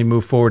certainly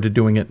move forward to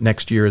doing it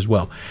next year as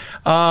well.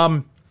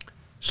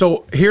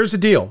 So here's the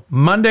deal.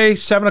 Monday,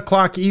 7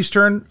 o'clock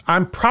Eastern,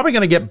 I'm probably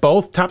going to get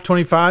both top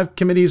 25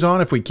 committees on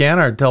if we can,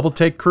 our double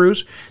take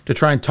crews, to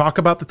try and talk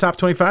about the top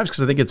 25s because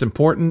I think it's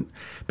important.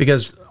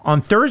 Because on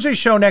Thursday's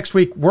show next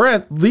week, we're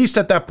at least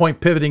at that point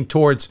pivoting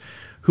towards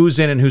who's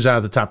in and who's out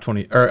of the top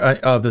 20 or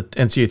of the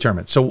NCAA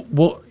tournament. So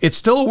it's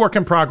still a work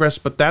in progress,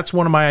 but that's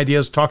one of my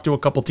ideas. Talk to a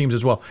couple teams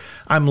as well.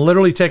 I'm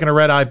literally taking a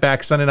red eye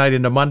back Sunday night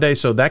into Monday,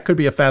 so that could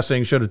be a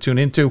fascinating show to tune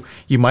into.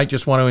 You might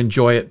just want to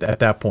enjoy it at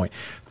that point.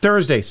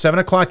 Thursday, 7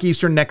 o'clock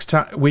Eastern next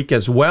week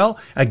as well.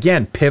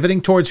 Again, pivoting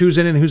towards who's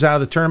in and who's out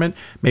of the tournament.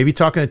 Maybe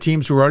talking to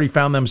teams who already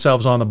found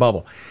themselves on the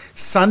bubble.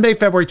 Sunday,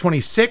 February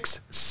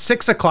 26th,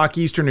 6 o'clock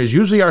Eastern is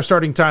usually our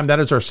starting time.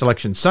 That is our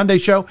Selection Sunday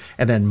show.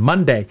 And then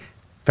Monday,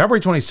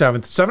 February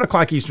 27th, 7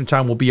 o'clock Eastern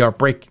time will be our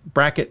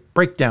bracket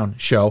breakdown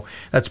show.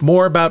 That's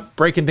more about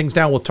breaking things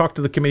down. We'll talk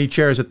to the committee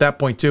chairs at that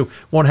point, too.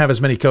 Won't have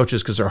as many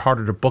coaches because they're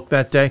harder to book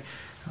that day.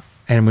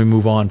 And we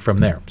move on from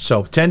there.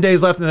 So 10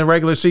 days left in the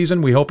regular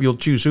season. We hope you'll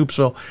choose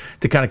Hoopsville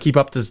to kind of keep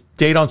up to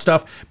date on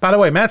stuff. By the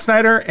way, Matt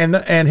Snyder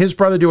and his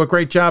brother do a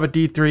great job at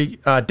D3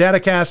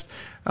 Datacast.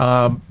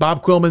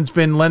 Bob Quillman's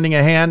been lending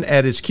a hand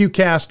at his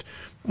QCast.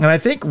 And I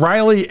think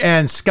Riley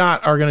and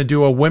Scott are going to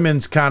do a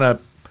women's kind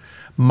of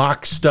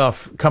mock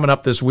stuff coming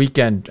up this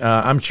weekend.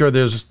 I'm sure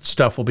there's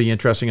stuff will be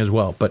interesting as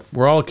well. But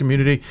we're all a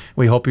community.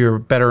 We hope you're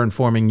better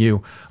informing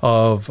you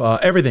of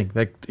everything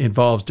that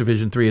involves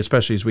Division III,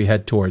 especially as we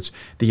head towards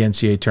the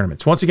NCAA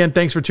tournaments. Once again,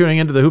 thanks for tuning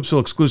into the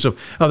Hoopsville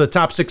exclusive of the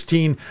top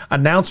 16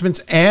 announcements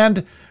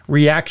and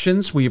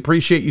reactions. We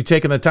appreciate you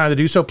taking the time to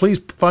do so. Please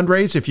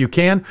fundraise if you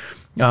can.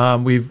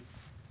 We've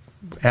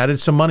added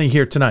some money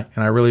here tonight,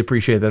 and I really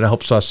appreciate that. It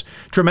helps us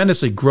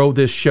tremendously grow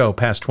this show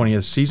past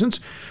 20th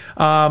seasons.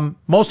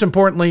 Most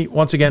importantly,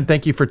 once again,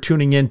 thank you for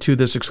tuning in to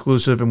this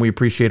exclusive, and we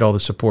appreciate all the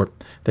support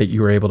that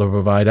you were able to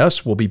provide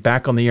us. We'll be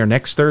back on the air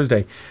next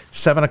Thursday,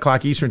 7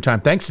 o'clock Eastern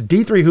time. Thanks to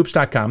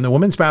D3Hoops.com, the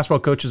Women's Basketball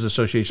Coaches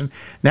Association,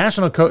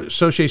 National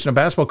Association of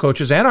Basketball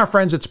Coaches, and our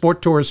friends at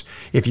Sport Tours.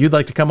 If you'd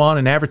like to come on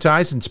and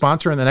advertise and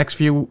sponsor in the next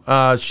few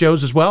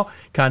shows as well,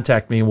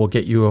 contact me and we'll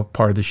get you a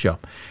part of the show.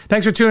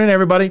 Thanks for tuning in,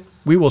 everybody.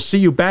 We will see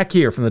you back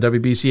here from the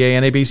WBCA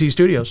and ABC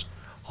studios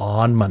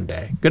on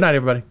Monday. Good night,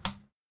 everybody.